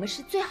因为我们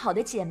是最好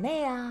的姐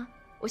妹啊，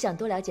我想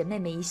多了解妹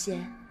妹一些，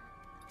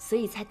所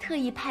以才特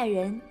意派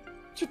人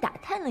去打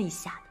探了一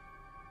下的。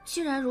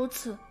既然如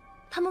此，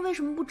他们为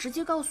什么不直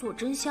接告诉我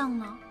真相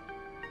呢？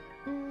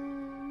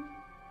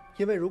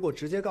因为如果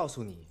直接告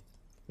诉你，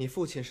你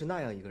父亲是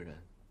那样一个人，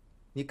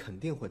你肯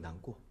定会难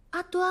过。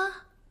阿端，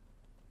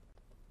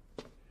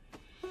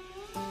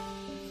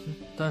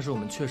但是我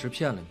们确实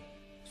骗了你，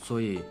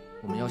所以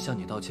我们要向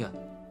你道歉。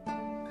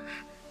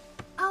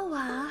阿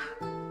婉，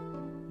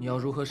你要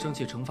如何生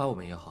气惩罚我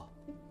们也好，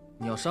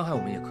你要伤害我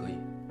们也可以，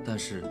但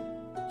是，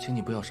请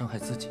你不要伤害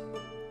自己。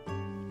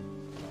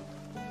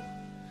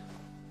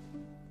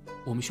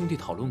我们兄弟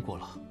讨论过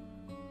了，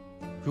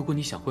如果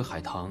你想回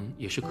海棠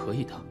也是可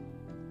以的。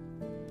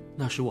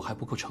那时我还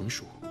不够成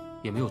熟，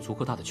也没有足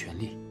够大的权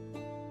力，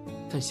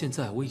但现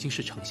在我已经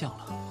是丞相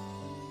了，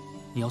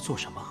你要做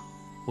什么，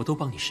我都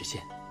帮你实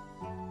现。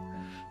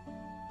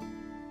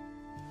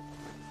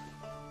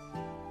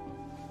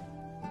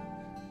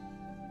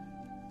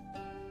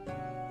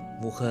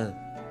无恨，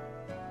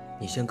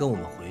你先跟我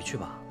们回去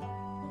吧。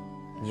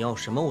你要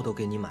什么我都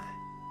给你买，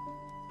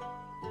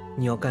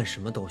你要干什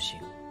么都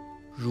行。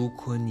如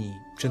果你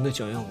真的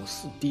想要我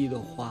死弟的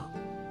话，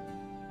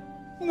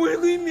我也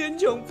可以勉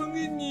强分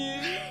给你。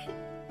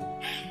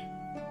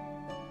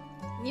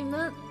你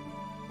们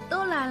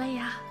都来了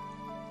呀？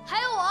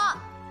还有我。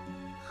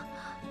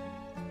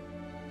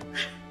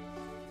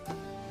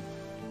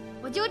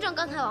我纠正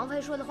刚才王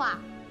妃说的话，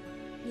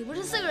你不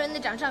是4个人的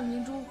掌上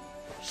明珠，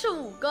是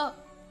5个。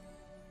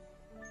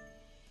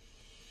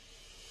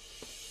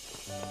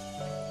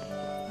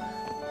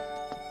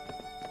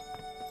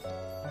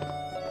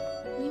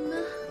你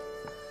们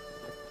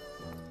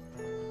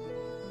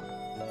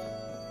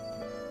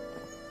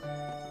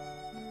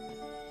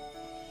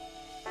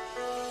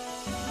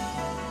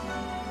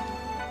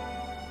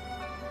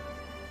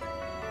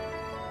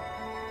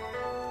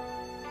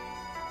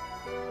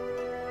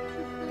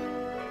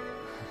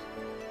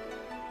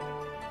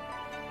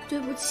对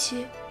不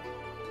起，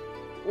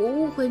我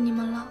误会你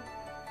们了。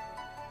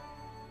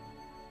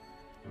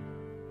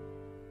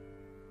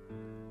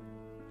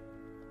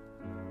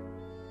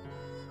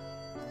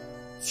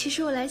其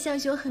实我来象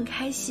雄很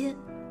开心。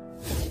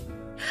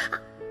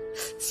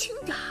轻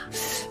点儿。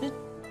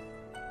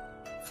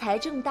财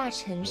政大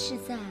臣是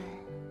在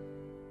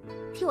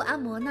替我按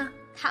摩呢。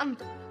他们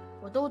懂，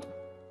我都懂，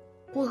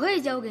我可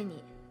以交给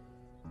你。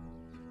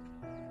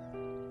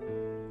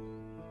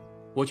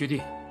我决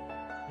定，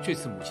这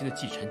次母亲的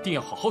继承定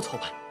要好好操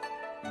办。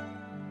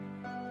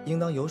应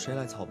当由谁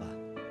来操办？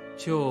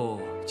就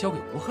交给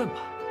无恨吧。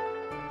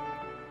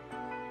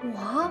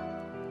我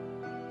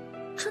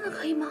真的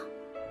可以吗？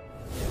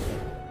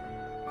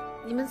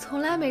你们从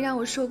来没让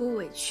我受过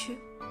委屈，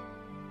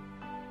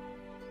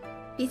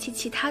比起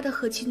其他的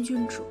和亲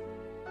郡主，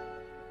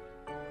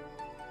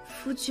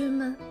夫君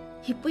们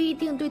也不一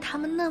定对他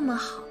们那么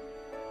好。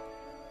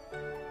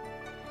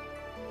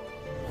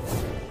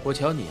我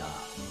瞧你啊，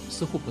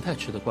似乎不太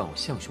吃得惯我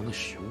象雄的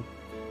食物，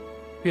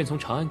便从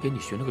长安给你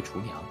寻了个厨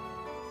娘。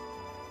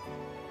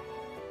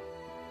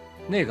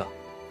那个，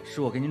是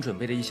我给您准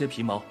备的一些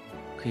皮毛，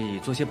可以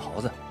做些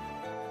袍子。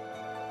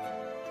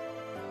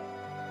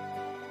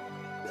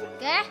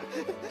给，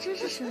这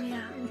是什么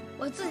呀？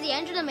我自己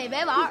研制的美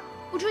白丸，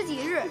不出几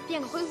日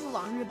便可恢复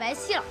往日白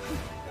皙了。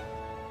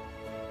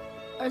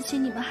而且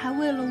你们还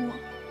为了我，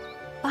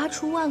拔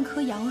出万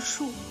棵杨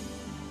树。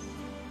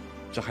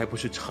这还不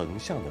是丞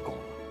相的功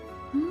劳。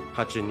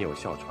他执拗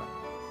哮喘，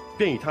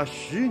便以他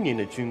10年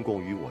的军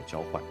功与我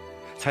交换，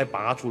才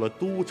拔出了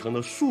都城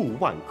的数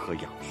万棵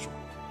杨树。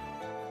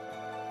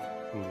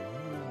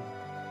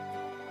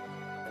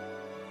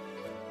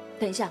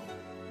等一下，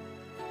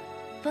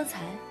方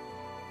才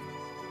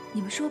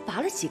你们说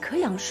拔了几棵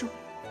杨树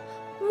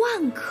？1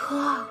万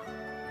棵。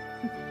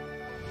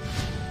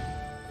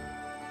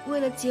为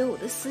了解我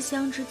的思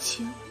乡之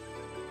情，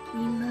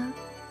你们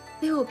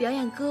为我表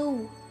演歌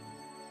舞。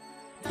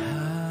踏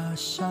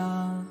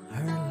上而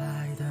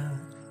来的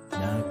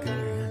那个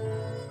人，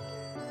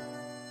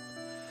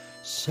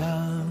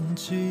想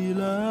起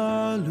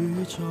了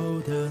绿洲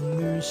的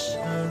女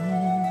神，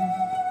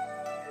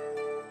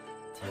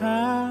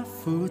她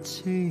父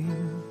亲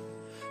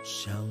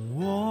向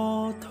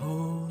我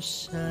投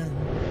身，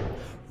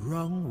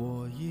让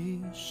我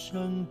一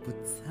生不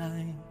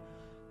再。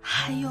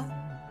还有，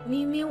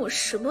明明我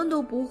什么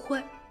都不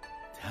会，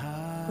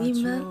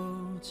你们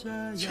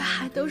却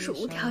还都是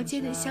无条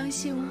件的相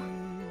信我。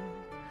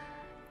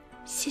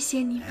谢谢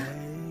你们。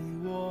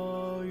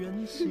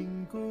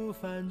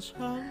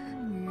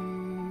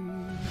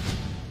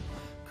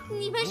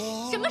你们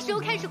什么时候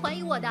开始怀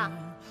疑我的？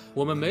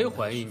我们没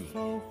怀疑你，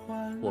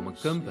我们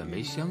根本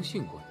没相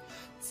信过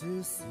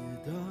你。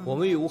我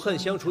们与无恨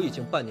相处已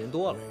经半年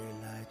多了，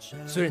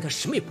虽然他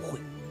什么也不会，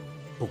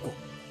不过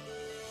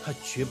他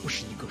绝不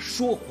是一个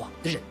说谎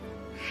的人。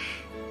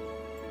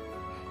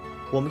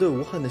我们对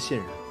吴汉的信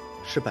任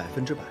是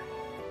100%。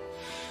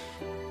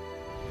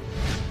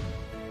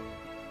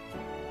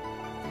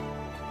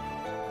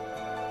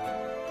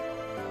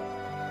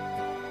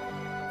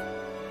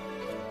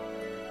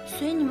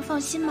所以你们放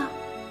心吧，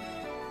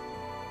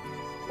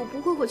我不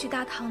会回去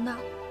大唐的，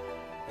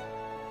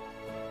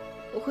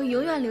我会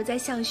永远留在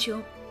象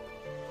雄。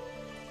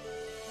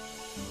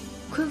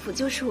昆府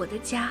就是我的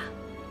家，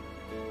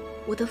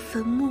我的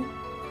坟墓。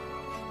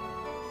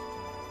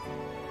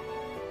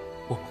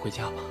我们回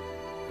家吧。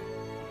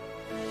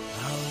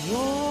把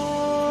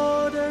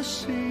我的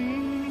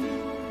新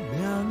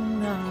娘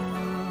啊，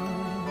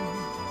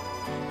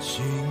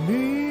请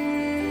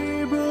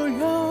你不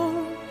要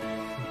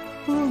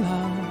不老，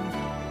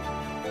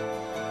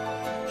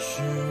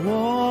是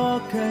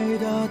我给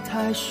的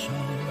太少，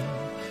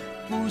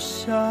不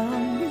像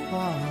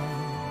话，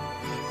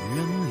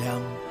原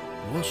谅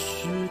我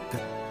是个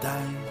呆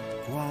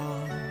瓜。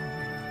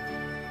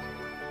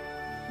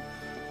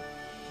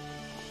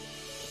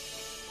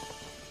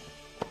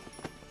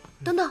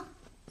等等，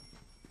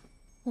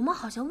我们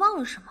好像忘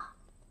了什么。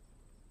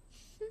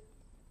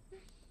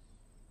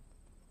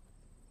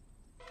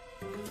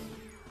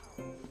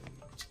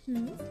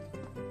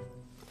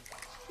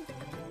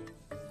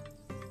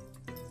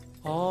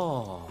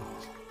哦，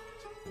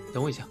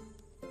等我一下。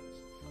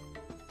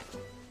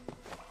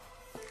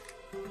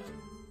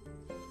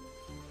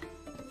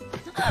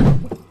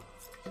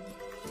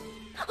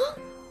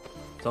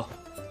走，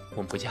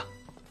我们回家。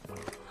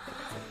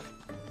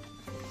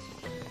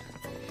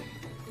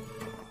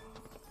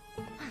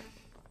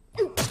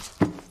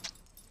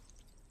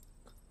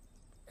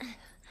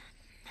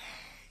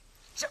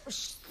长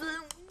孙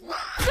无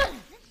恨，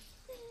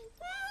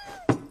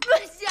我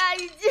下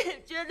一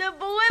届绝对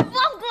不会放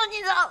过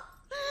你的。